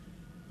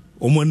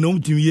omo na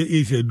umtimi ye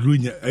ese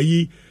dronya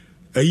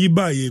ayi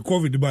baye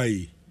covid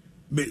baye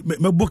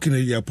me booking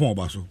e Japan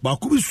ba so ba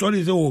ko bi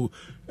sorry say o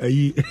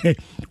ayi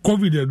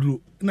covid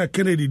adro na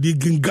Kennedy di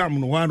gingam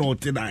no wa na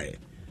otedai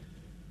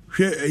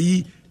hwe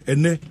ayi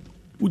ene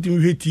utimi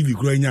hwe TV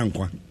kura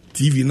nyankwa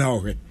TV na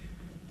ohwe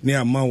ne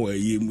ama wa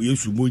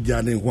Yesu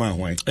moja ne ho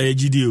ahwan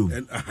gidi o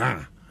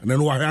aha na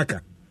no wa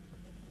haka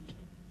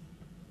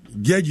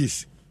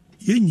judges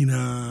ye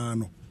nyina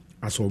no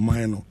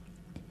asoman no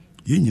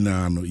ye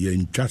nyina no ye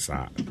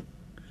ntwasa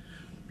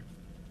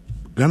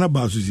Ghana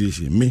Bar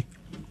Association me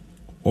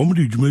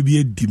omri djuma bi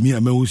edi mi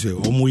amewo se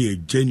omo ye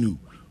genuine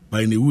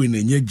by the way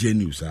na nye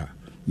genuine sir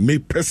me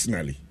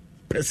personally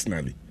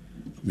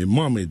me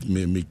mom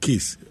me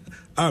case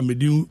me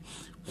di hu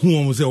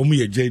omo se omo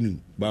ye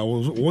genuine but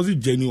was it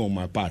genuine on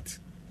my part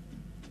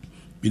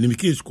in the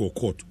case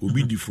court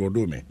obi di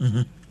frodo me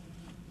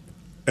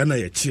and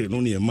I che no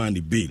na man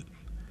the bail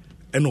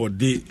and or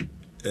the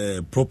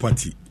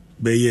property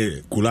be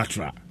ye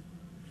collateral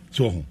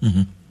so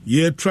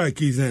ye try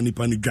case na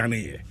nipa ni Ghana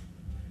ye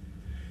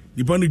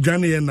nipa ni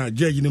Ghana ye na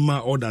judge ni ma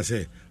order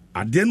say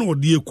ade na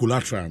odi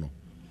collateral no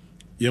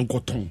ye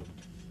nkoton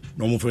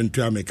no mo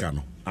fentu ameka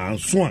no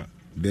anso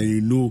then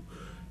you know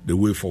the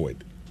way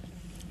forward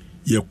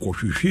ye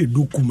kohwehwe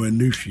document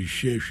na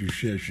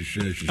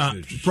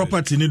hwehwe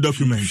property ni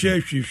document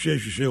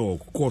hwehwe o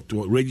court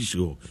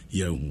register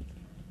ye hu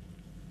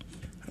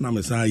na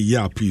me say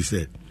ya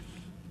piece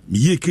me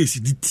ye case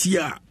di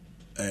tia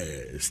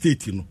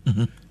state no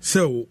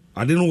so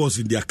I didn't was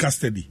in their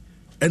custody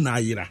and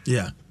ayira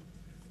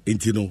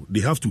and you know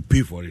they have to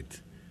pay for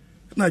it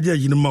na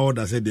judge in my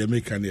order said they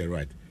make an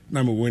right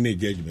na me win a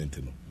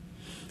judgment no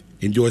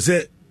and you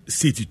say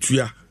city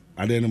tuya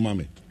adeno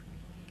mame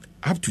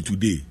up to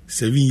today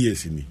 7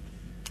 years in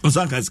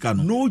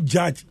no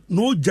judge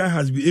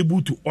has been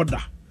able to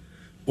order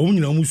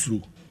omnyina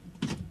musuro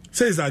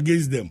says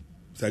against them,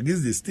 it's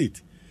against the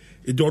state.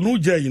 It don't know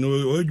judge,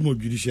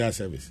 judicial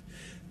service.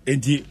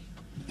 And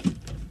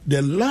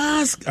the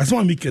last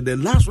one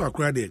I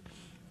cried at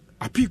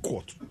appeal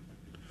court.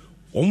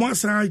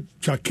 Almost I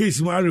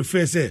case I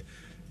refer say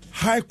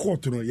high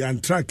court no yan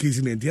track case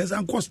in the yes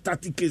and court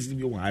static case in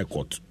the high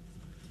court.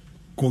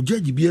 Ko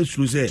judge be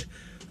say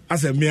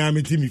as a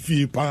me team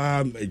fee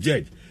pa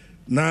judge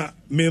na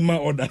me ma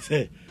order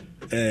say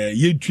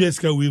ye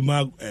tweska we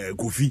ma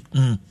coffee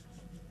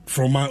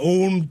from my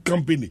own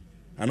company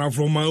and I'm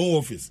from my own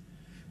office.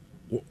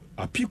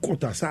 Appeal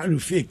court as I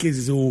refer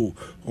cases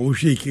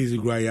share case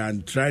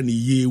and trying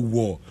ye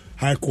war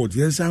high court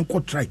yes and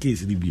court try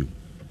case review.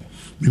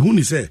 Me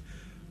who say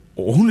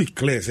only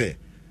clear say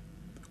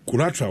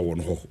collateral one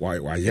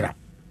why yera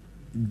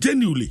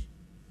genuinely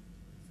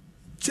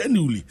so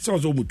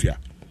mutia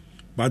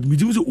but me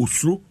do say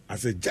osro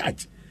as a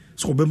judge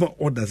so remember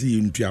orders say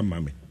ntua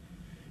mame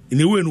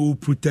in a way no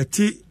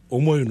protect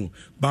omo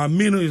but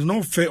me no is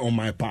not fair on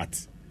my part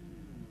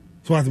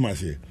so what I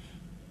say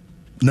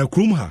na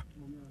krum ha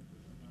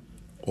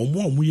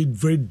omo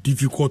very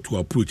difficult to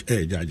approach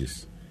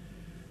judges.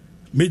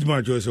 Major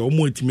major say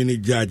omo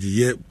itimini judge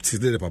ye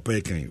the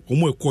papa kan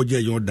omo call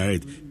judge you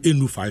direct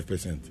enu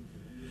 5%.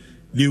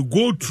 They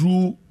go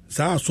through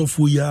sa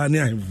sofu ya ne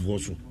ahemfo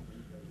so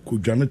ko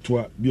dwane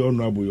to bi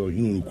honorable your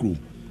hinu krum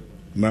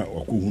na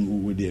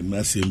okohunu we dey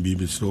masem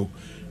bi so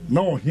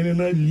na ohene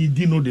na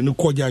lead no de ne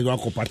call judge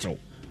akopa chaw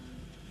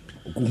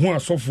okohu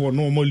asofo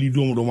no omo lead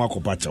no do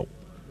akopa chaw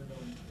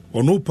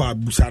ono pa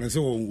busane se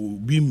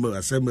bi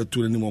asem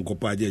to ni mo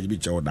kopa judge bi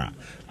chaw da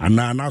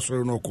ana na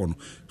so no kono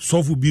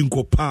sofu bi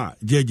nkopa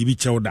judge bi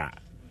chaw da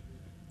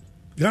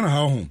Ghana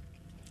ha ho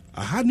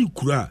aha ni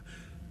kura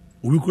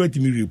obi kura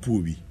timi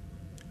repo bi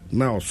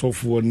na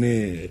osofo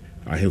ne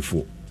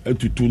ahefo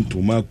atutu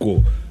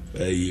ntomako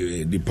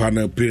the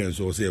panel parents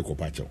or say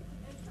kopa chaw.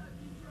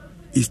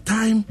 It's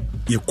time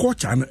ye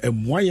coach and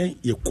moyen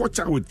ye coach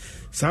with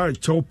sa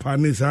chaw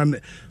panis and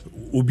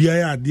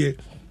obiaya ade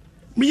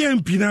me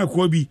mpina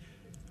ko bi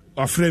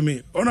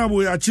afreme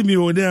onabo achimi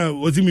o dey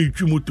ozimi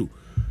twimoto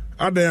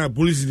ada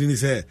police ni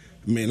say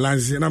me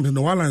lance na me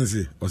no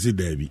lance o say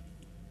there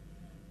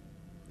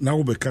na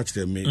wo be catch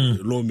them me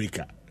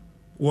lawmaker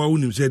wa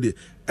unim say de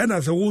and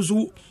as wo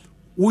so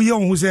wo ye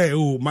who say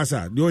oh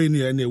massa do you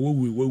need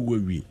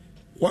we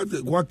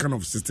what kind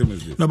of system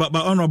is this? No, but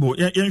honorable,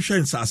 that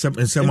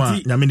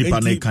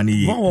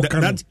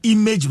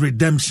image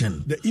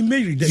redemption. The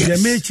image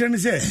redemption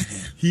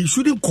is he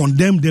shouldn't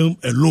condemn them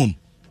alone.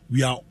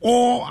 We are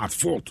all at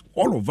fault,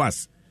 all of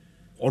us.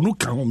 ɔno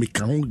ka ho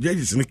meka ho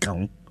judges ne ka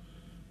ho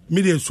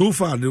me dey so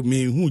far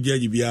me who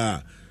judge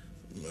bia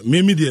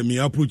me dey me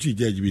approach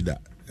judge bi da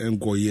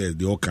enko yes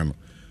the okano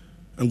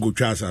enko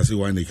twa asase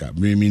waneka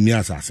me ni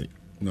asase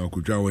na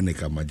ko twa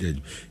waneka ma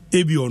judge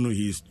ebi ono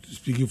he is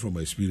speaking from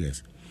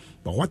experience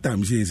but what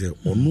I'm saying is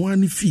ono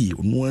ani fee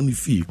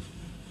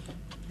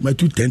my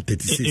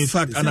 1036. In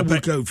fact,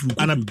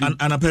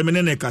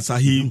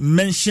 he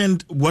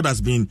mentioned what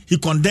has been. He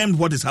condemned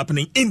what is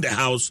happening in the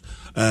house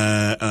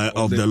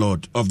of the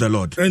Lord.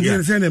 And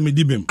then send him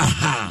dibim.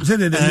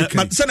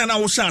 But send an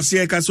hour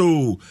say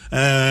so.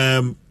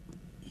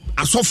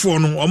 Asofo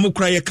no omo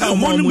kra ye ka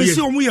omo me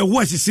say omo ye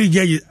wo asese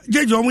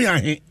judge omo ya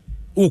he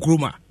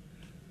okroma.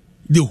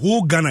 The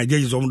whole Ghana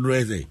judges omo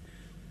do say.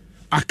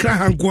 Akra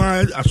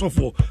hankwa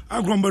asofo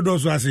akrombe do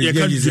so ase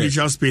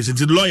judicial space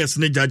it's the lawyers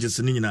and judges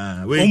ni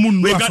na we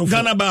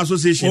Ghana Bar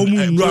Association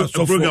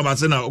program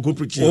ase na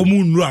okoprichi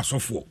omunru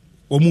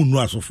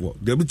asofo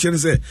de bi chere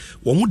say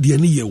omo de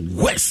ni ye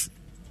west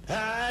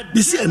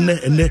bi se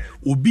ene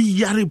obi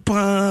yare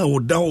pa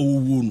oda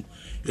owo no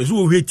eso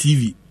wo hwe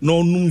TV na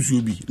onum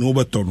nsuo bi na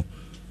obeto no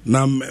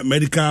na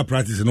medical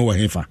practice no wo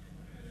hefa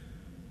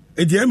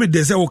e de me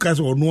de say wo ka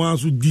say ono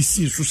aso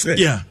DC so say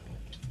yeah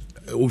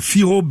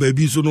ofi ho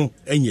baby so no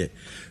enye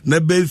na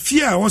ba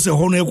fi a wo se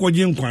ho no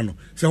ekoje nkwa no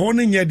se ho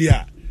no nye de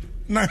a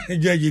na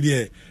judge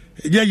de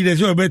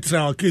so be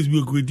try case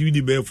be go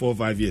di be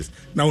 4-5 years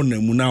now na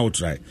mu now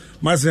try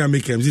ma say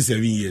make him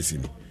 7 years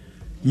ni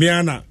me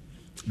ana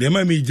de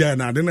ma me ja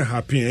na de na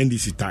happy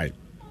NDC time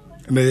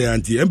na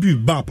anti MP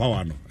ba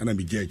power no na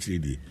me ja chiri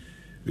di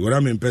what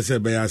I mean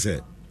person be ya say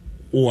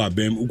o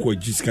abem uko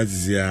jiska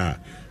zia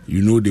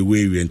you know the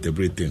way we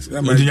interpret things.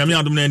 I don't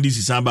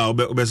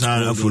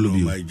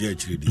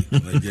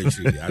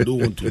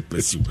want to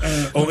pursue.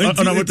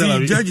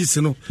 Judges,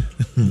 you know,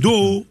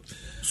 though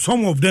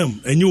some of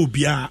them and you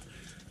be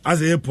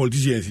as a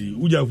politician,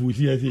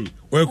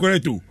 we're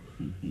correct too.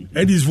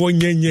 And this one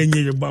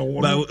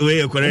about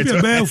way correct.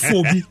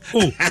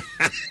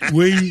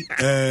 We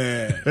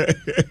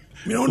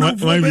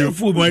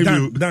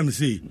Dan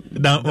say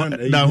down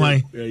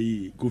why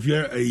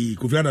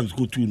Kofi Adams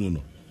go to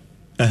no.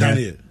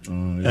 Daniel.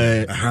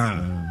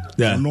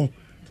 Yeah. No.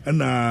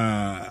 And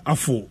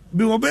afo.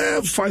 Be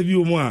obe 5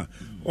 years more.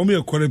 O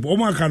me correct. O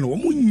ma kan o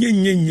mu nye.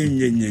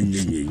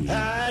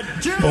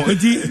 O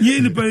enti nye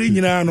ni pare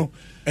nyina no.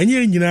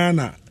 Enye nyina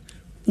na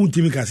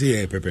untimi ka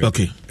say pepe.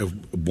 Okay.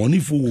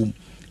 Bonifo wom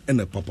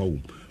and a papa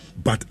wom.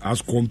 But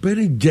as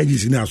comparing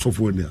judges in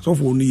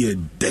Asofo only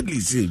deadly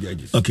say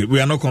judges. Okay, we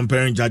are not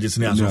comparing judges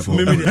in Asofo.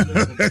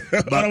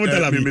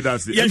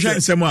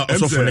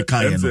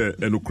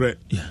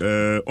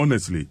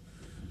 Honestly,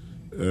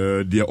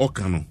 the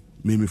Okano,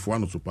 Mimi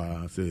Fuano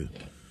Sopa say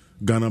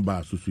Ghana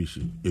Bar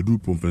Association, a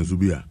group of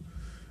Penzubia,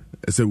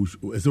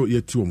 so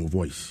yet two of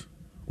voice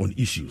on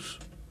issues.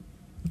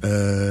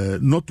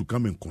 Not to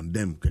come and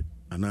condemn,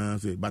 and I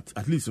say, but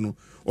at least you know,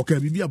 okay,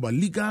 we be about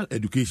legal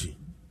education.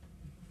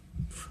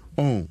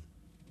 On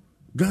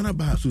Ghana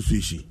Bar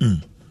Association.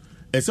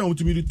 And so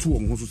ultimately two of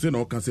them say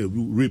no can say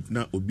rape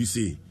now obi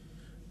say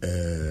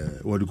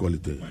what do you call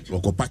it? Or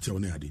kopacha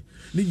on ade.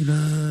 Ni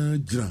nyina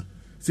gira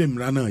say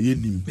mrana ye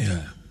nim.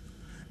 Yeah.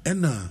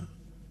 And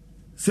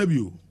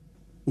Sebio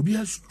obi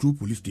has true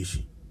police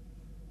station.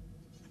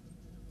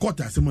 Court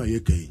asema ye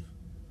kai.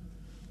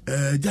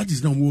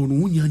 Judges na wo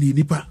no nya ni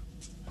nipa.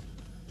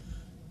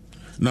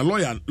 Na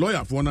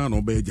lawyer for na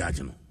no be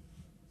judge no.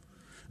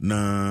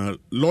 Na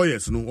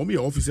lawyers no omo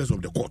officers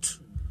of the court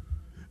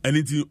and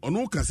it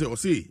ono ka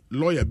say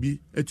lawyer bi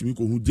etimi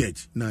ko hu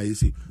judge na ye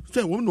say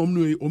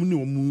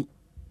omo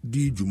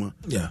di juma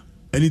yeah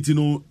and it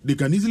no they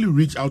can easily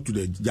reach out to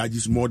the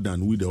judges more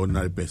than with the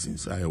ordinary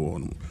persons I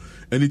want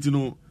and it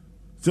no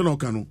say no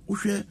kan no wo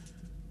hwe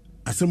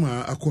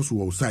asema akoso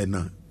wo side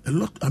na a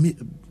lot I mean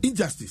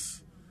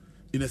injustice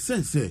in a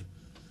sense say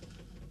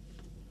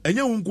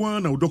enya wo nko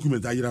na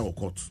document ayira wo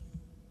court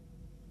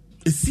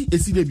esi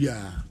de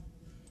bia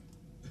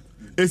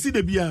esi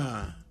de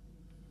bia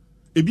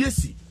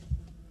ebiesi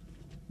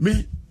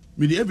me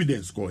the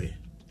evidence ko e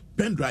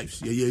pen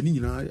drives ye ni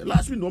nyina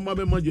last week no ma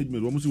be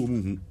judgment wo mo se wo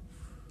mu hu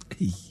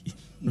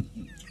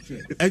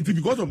and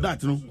because of that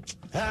the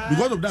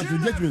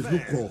judgment no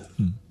call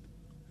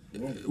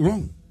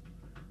wrong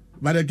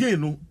but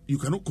again no you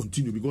cannot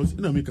continue because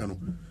in America no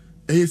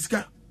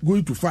eska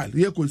going to file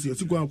here ko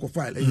se go go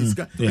file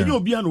eska e no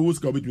bia no wo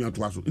ska obetumi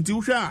ato aso nti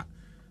wo hwa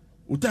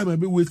o time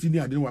be wasting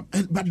there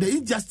but the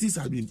injustice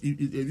has been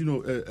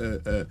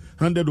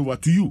handed over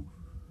to you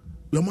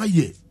my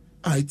year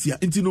itia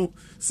nti no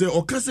say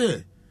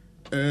okase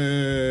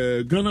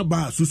Ghana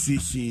Bar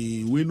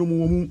Association we no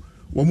mo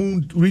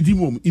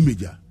reading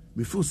image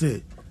me feel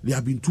say they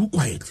have been too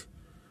quiet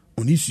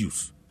on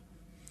issues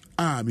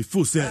me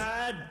feel say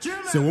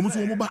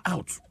woman back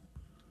out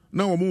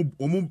now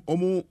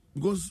omo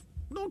because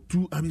not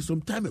too I mean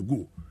some time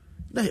ago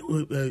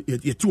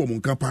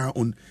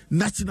on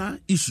national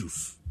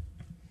issues.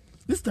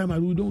 This time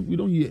we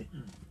don't hear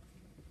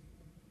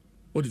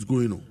what is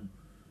going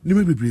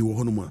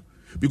on.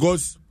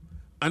 Because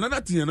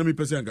another thing, another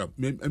person,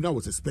 and I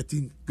was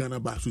expecting Ghana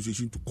Bar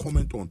Association to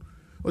comment on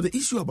was the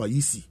issue about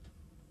EC.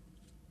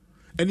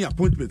 Any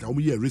appointment I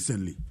hear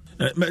recently.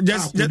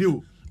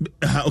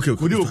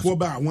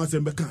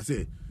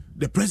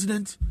 The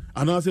president,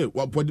 and I say,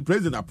 well, the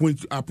president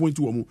appoint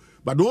to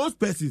but those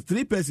persons,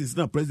 3 persons,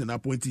 now president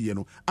appointee, you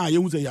know,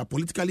 you say are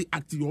politically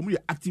active, you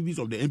activists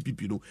of the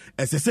MPP, you know,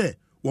 as I say,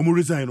 one more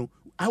resign, you know,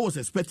 I was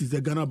expecting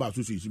the Ghana Bar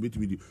Association to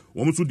be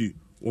one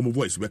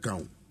voice back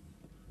on.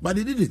 But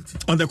they didn't.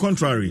 On the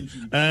contrary,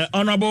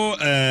 Honorable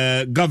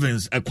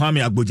Governs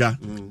Kwame Agboja,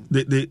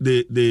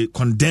 they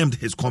condemned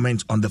his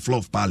comments on the floor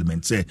of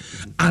Parliament. Say,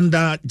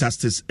 under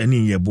Justice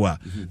Eni Yeboah,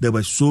 there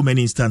were so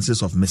many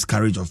instances of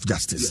miscarriage of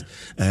justice.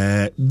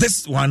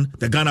 This one,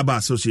 the Ghana Bar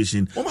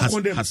Association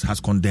has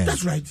condemned.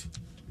 That's right.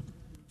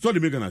 So they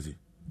make an answer.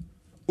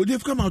 Well,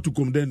 they've come out to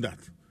condemn that.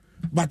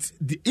 But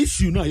the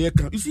issue now, you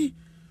see,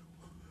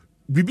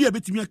 we be a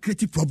bit of a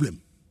creative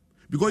problem.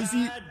 Because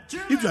you see,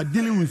 if you are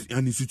dealing with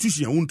an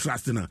institution you won't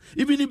trust in,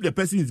 even if the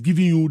person is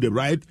giving you the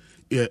right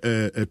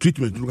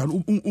treatment,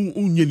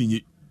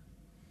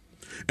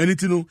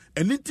 and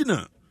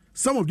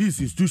some of these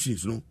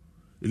institutions,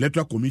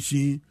 Electoral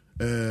Commission,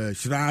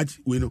 Shraj,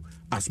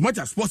 as much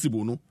as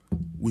possible,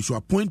 we should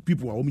appoint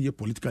people who are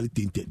politically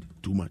tainted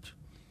too much.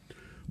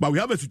 But we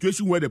have a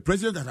situation where the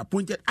president has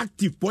appointed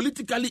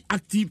politically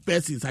active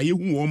persons.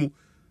 And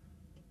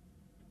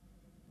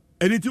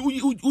it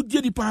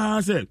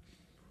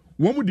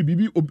one would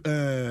be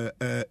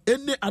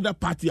any other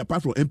party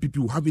apart from MPP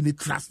will have any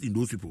trust in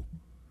those people.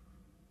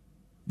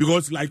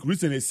 Because like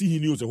recently, see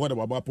news what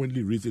about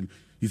appointment recently.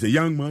 He's a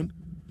young man.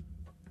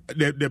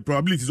 The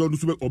probability is on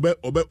Obabe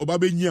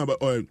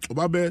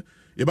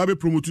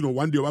promoting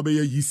one day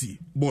Obabe YC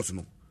boss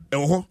no.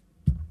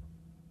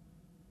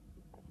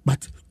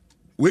 But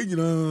when you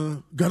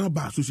know Ghana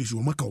Bar Association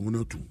will make a one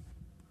or two.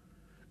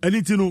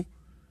 Anything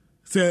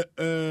say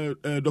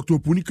Dr.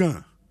 Opuni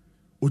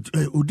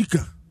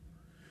Odika.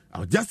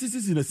 Our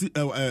justices in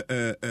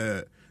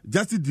the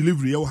justice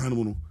delivery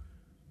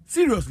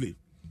seriously.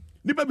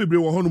 Nipa bebre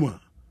wo honoma.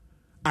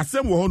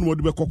 Asem wo honoma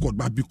de be kokod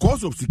but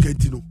because of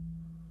security no.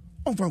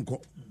 On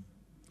fanko.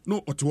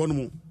 No oto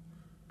no.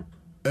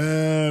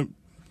 To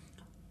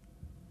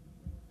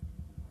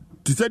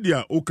say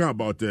dia oka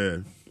about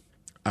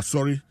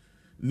sorry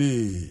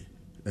ne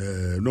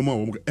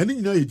normal wo. Eni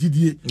nyina ye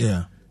gidie.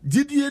 Yeah.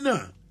 Gidie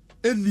na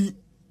eni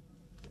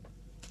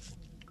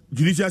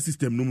judicial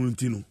system no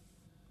ntino.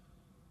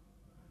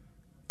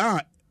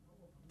 As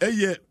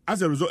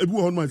a result,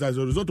 as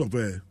a result of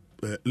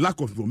lack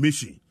of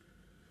information,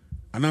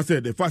 and I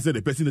said the fact that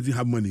the person doesn't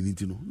have money in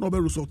it, no be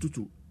resort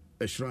to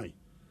a shrine,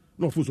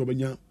 no force of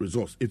any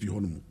resource if you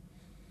honor.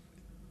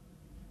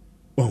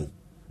 Oh,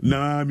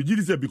 now me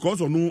say because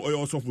of no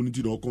oil also for need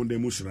to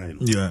condemn shrine.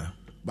 Yeah,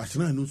 but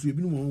shrine no so you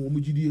be no one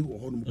mujidi or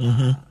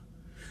honor.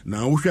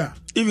 Now,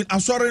 even I'm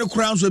sorry, the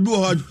crowns will be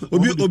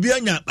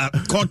a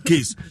court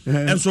case,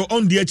 and so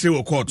on the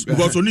actual court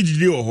because only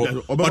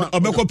the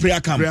Obeko prayer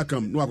camp. No,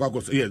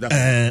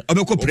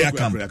 Obeko prayer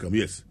camp.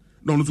 Yes.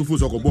 No, no, to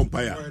force a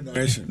bonfire.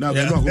 Now,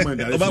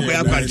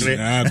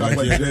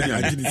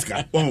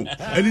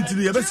 anything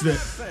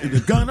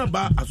the Ghana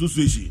Bar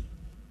Association,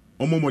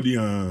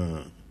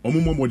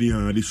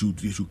 they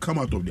should come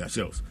out of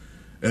themselves.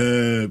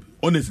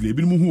 Honestly,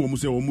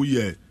 almost say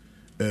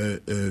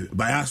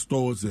bias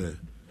stores.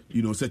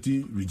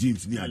 Certain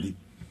regimes near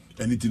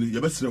anything you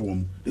best they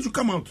should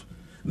come out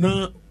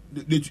now.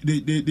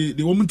 They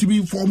want to be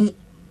informal.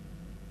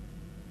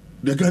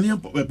 The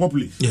Ghanaian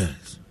populace,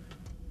 yes,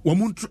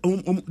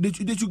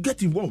 they should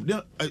get involved. They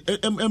are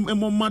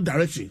more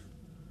direction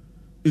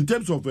in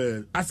terms of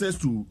access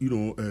to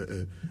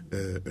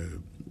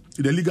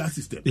the legal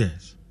system.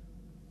 Yes.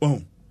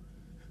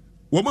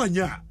 Woman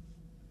ya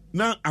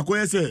now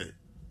akoye say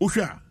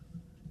Usha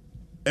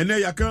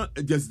ene yaka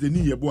just the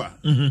ni yeboa.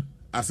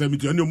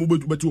 Asemiti ane omo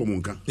betu omo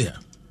nka. Yeah.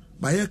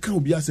 Ba ye kan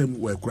obi asem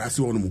we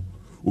kurase wono mu.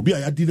 Obi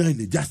a deny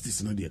the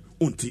justice na de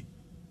onti.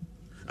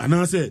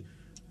 Ana say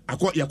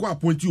yakwa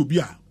appoint obi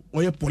a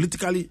oye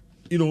politically,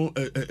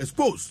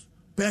 exposed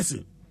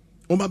person.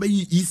 Oma be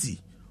easy.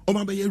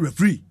 Oma be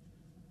referee.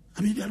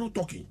 I mean they are not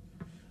talking.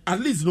 At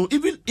least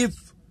even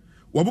if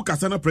Wabu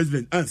Kasana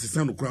president and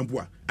Sisano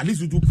Krampua, at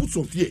least we do put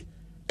some fear.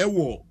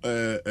 What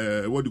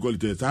do you call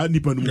it?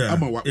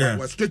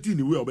 We're straight in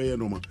the way of a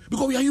normal.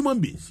 Because we are human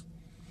beings.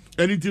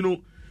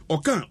 Anything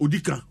Oka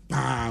Odika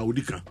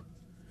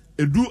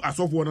Edu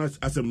asofo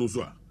asem no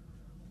so a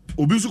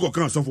obi so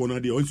kokan asofo na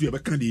de onso ye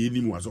beka de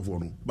enimu asofo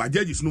no but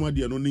judges no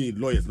de no need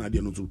lawyers na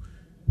de no so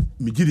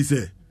me gidi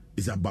say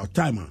it's about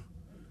time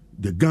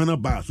the Ghana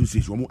Bar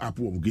Association will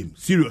apple game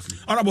seriously.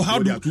 Honorable, how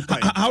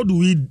do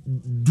we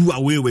do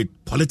away with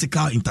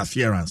political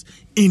interference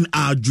in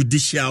our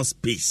judicial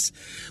space?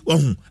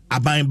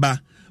 Abainba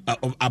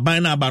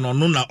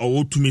Abanona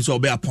or to me so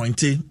be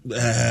appointed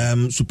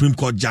Supreme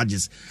Court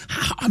judges.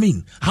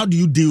 How do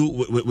you deal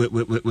with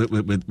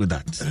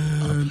that?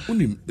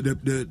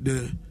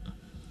 The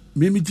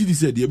Mimi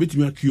said the bit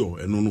me cure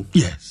and no.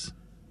 Yes.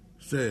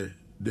 Say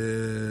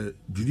the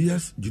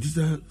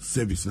judicial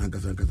service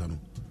nankasa no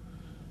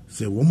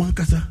say woman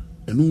kasa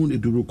and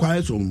it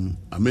requires some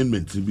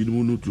amendments to be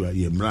no to a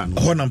yemra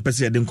no ho na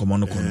mpese yede nkomo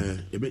no kono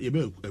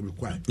ebe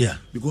require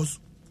because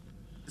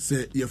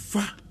say ye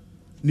fa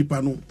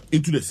nipa no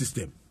into the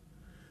system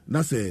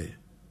na say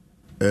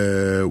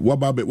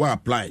what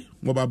apply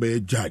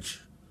what judge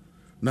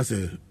na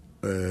say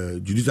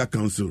judicial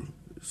council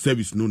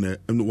service no na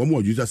one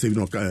more judicial service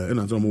no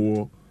and some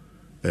more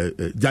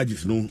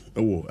judges no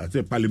I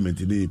say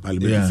parliamentary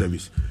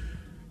service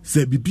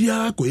say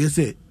bibia ko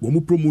say wo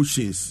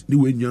promotions ni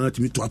we nyaa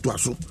timi to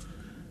aso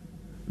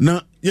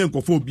na yen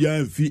kofo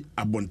bia mfi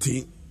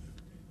abonten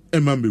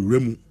ema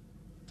mewremu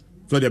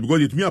so they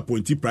because it me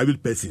appointee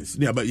private persons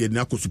ni aba ye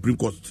na ko Supreme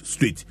Court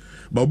straight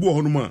but obo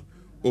ho no ma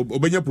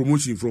obenya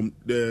promotion from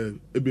the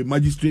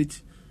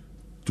magistrate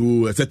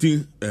to a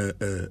certain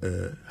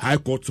high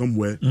court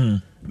somewhere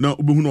now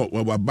obo hu no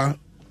waba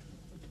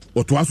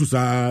oto aso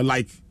sa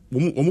like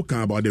we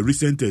can about the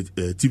recent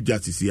Chief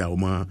Justice here,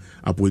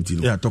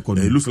 appointing. Yeah,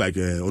 it looks like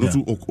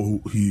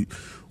he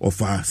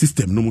of a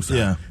system. No more.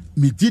 Yeah.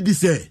 Me did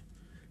this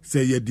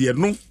say ye dear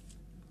no.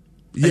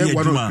 Yeah,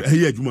 one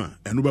here Juma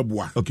and no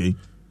boy. Okay.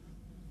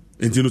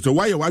 And you know so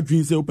why you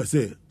doing say per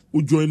se?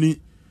 Who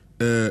joining?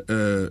 What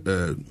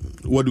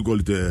do you call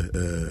it?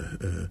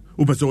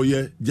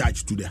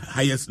 Judge to the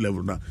highest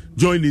level now.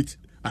 Join it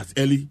as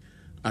early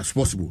as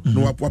possible.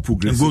 No what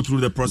progress. And go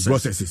through the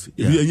processes.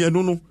 Yeah,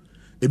 no.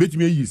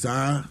 Ebetimi yi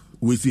sa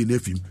we say na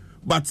film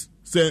but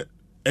say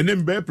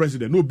enem be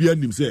president no bia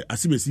nim say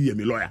asimesi ye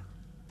me lawyer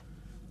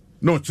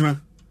no chana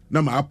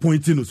na ma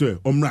appointing no say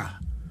omra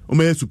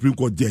Supreme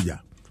Court judge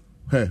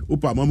hey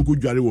opa mam ko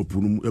dware wo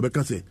punu e be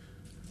ka say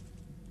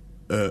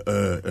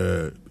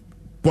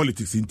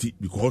politics inti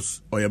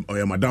because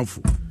oya madam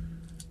for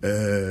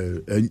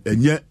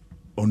enye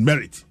on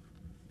merit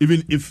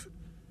even if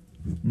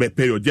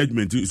pay your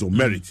judgment is on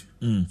merit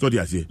so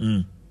they say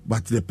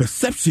but the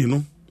perception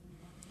no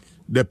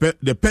the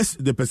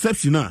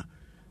perception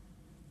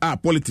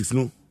politics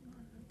no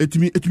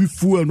etimi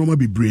fuel no ma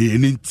be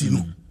brain enti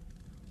no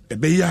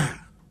ebeya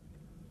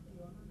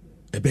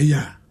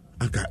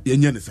anka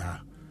yenye ne sa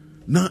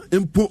na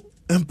empo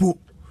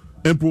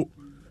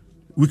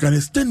we can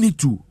extend it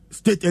to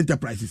state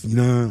enterprises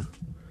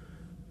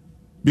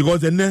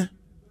because then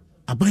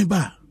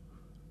abaiba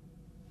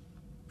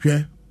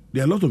there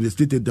are a lot of the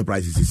state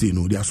enterprises you see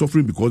they are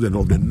suffering because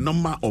of the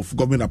number of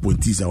government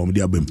appointees on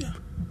their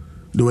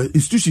the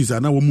institutions are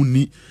now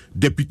need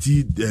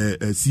deputy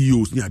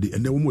CEOs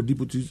and then one more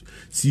deputy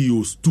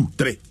CEOs 2,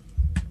 3.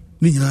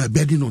 Ni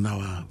burden on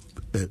our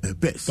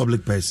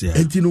public purse, yeah.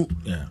 And you know,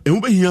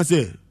 and we here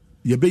say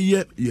ye be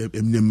ye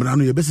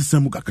mrano ye be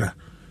sesemu kakra.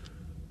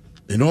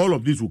 And all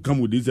of this will come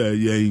with this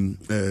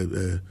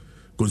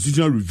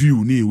constitutional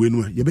review ni we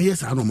no ye be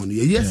yes no man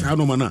yes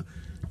no man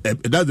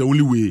that's the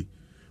only way.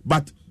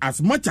 But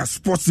as much as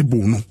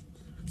possible no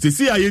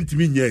say I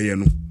ntimi nye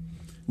no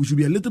we should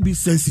be a little bit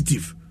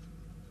sensitive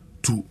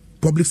to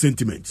public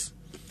sentiments.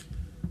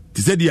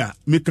 To say dia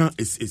make a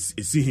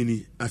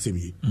sihini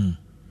asemi.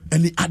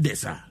 Any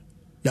others are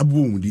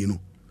yabu you know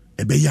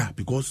ebeya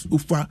because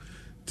ufa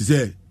to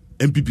say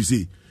MPP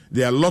say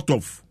there are a lot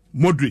of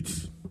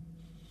moderates.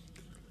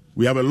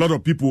 We have a lot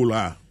of people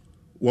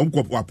one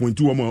point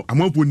two among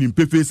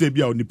nimpe say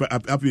bia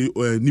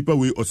nipa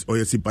way or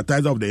a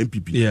sympathizer of the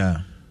MPP.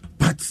 Yeah.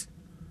 But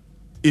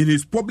in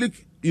his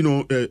public,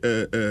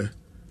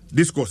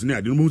 discourse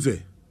near the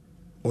say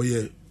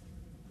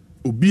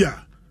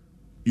Obia,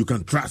 you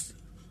can trust.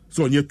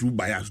 So on too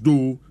biased,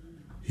 though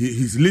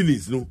his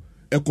leanings,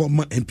 echo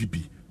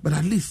MPP. But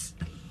at least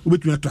we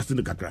can trust in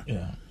the Katra.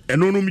 Yeah.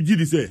 And no me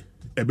did say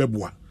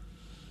ebeboa.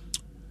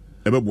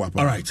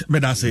 All right,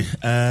 but I say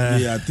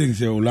I think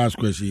the last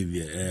question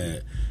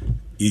here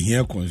you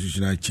hear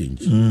constitutional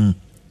change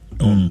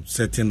on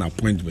certain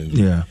appointments.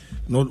 Yeah.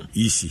 Not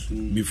easy.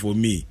 Before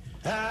me,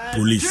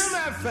 police,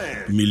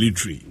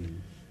 military.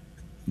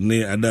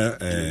 Other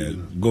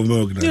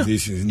government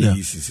organizations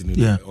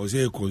or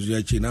say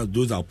now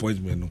those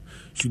appointments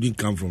shouldn't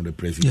come from the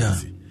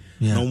presidency.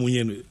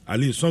 At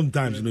least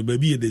sometimes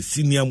maybe the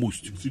senior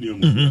most.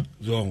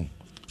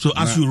 So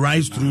as you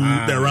rise through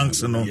the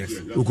ranks,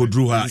 you could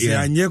draw her.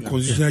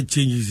 Constitutional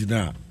changes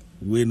now.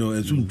 We know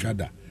as soon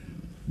as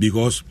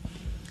because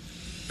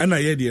and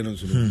I hear the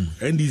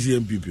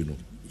NDC people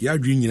you are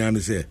doing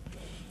and say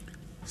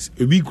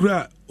we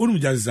could only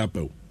just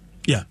zapper.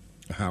 Yeah.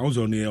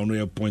 Also on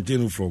a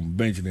pointing from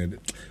bench I think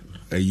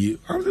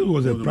it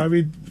was a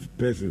private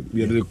person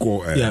they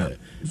call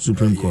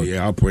Supreme Court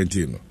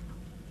appointing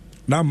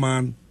that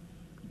man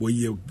when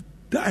you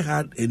die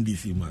hard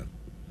NDC man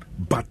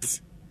but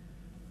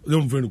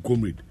don't friend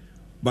comrade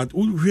but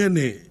when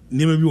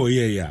name be or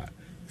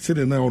said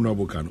the now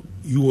honorable Kano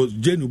you was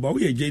genuine but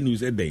we are genuine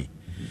said day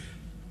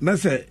na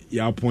say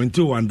you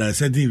appointed under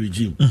certain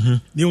regime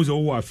they was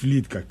all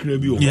affiliate kakra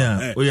bi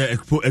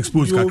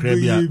expose kakra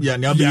bi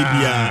na be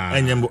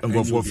enyem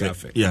ngofo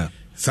fe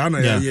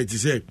sana to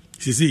say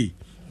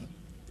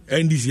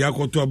NDC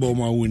akoto aba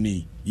ma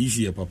woni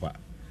isi papa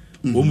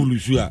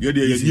Omulusua.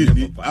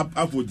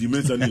 After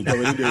dimension,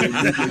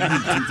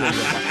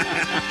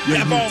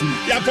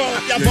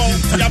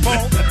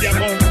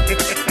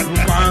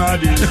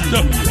 Can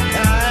stop us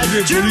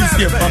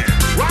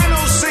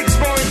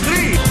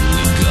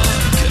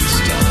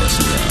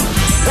now.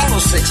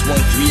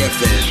 106.3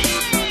 FM.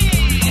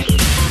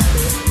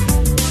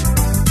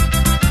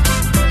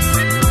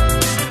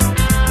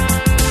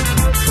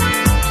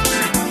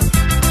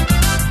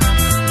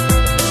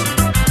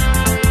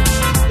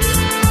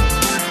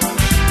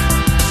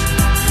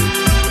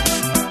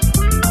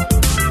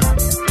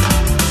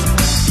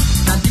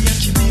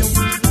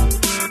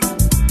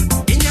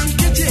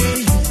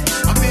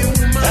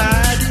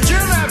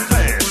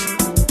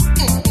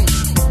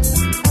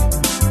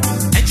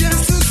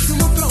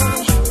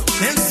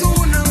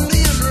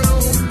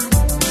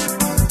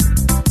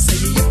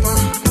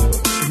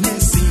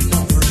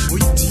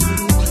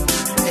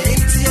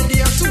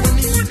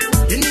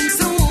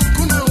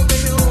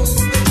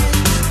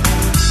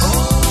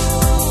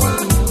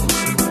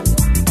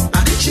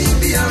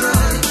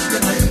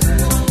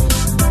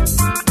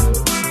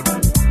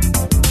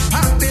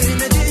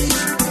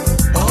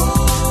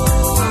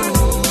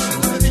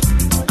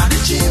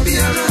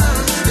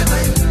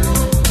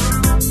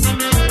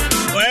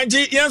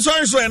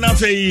 Sorry, so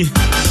enough.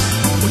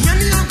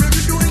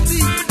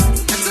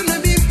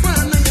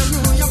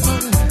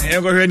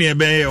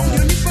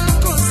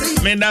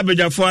 Menda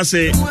Bejafo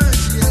say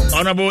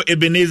Honorable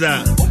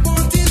Ebenezer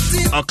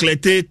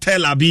Oklete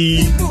Tel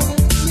Aviv,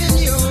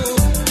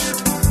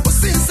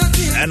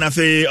 and I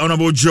say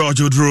Honorable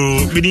George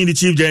Odro, meeting the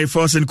Chief Jerry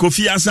Force and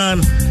Kofi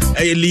Hassan,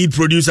 a lead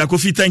producer.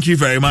 Kofi, thank you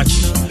very much.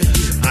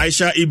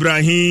 Aisha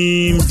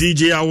Ibrahim,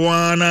 DJ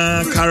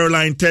Awana,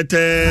 Caroline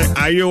Tete,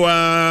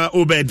 Ayowa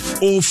Obed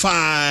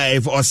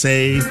 05 or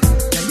say. And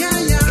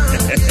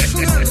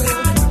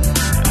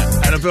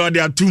I feel they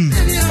are tomb.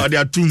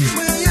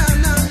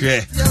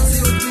 Yeah.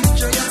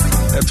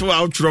 That's why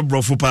I'll drop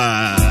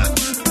Brofupa.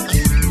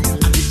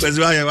 That's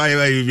why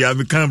you have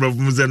become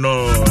Brofu.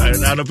 No,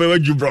 I don't pay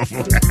what you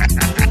Brofu.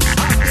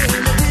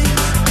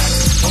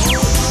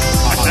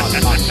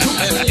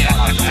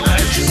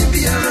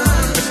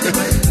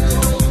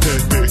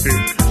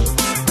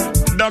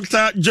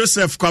 Dr.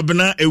 Joseph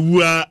Kwabena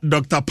Ewua,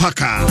 Dr.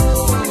 Parker.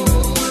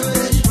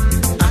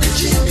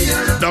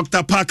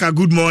 Dr. Parker,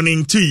 good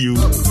morning to you.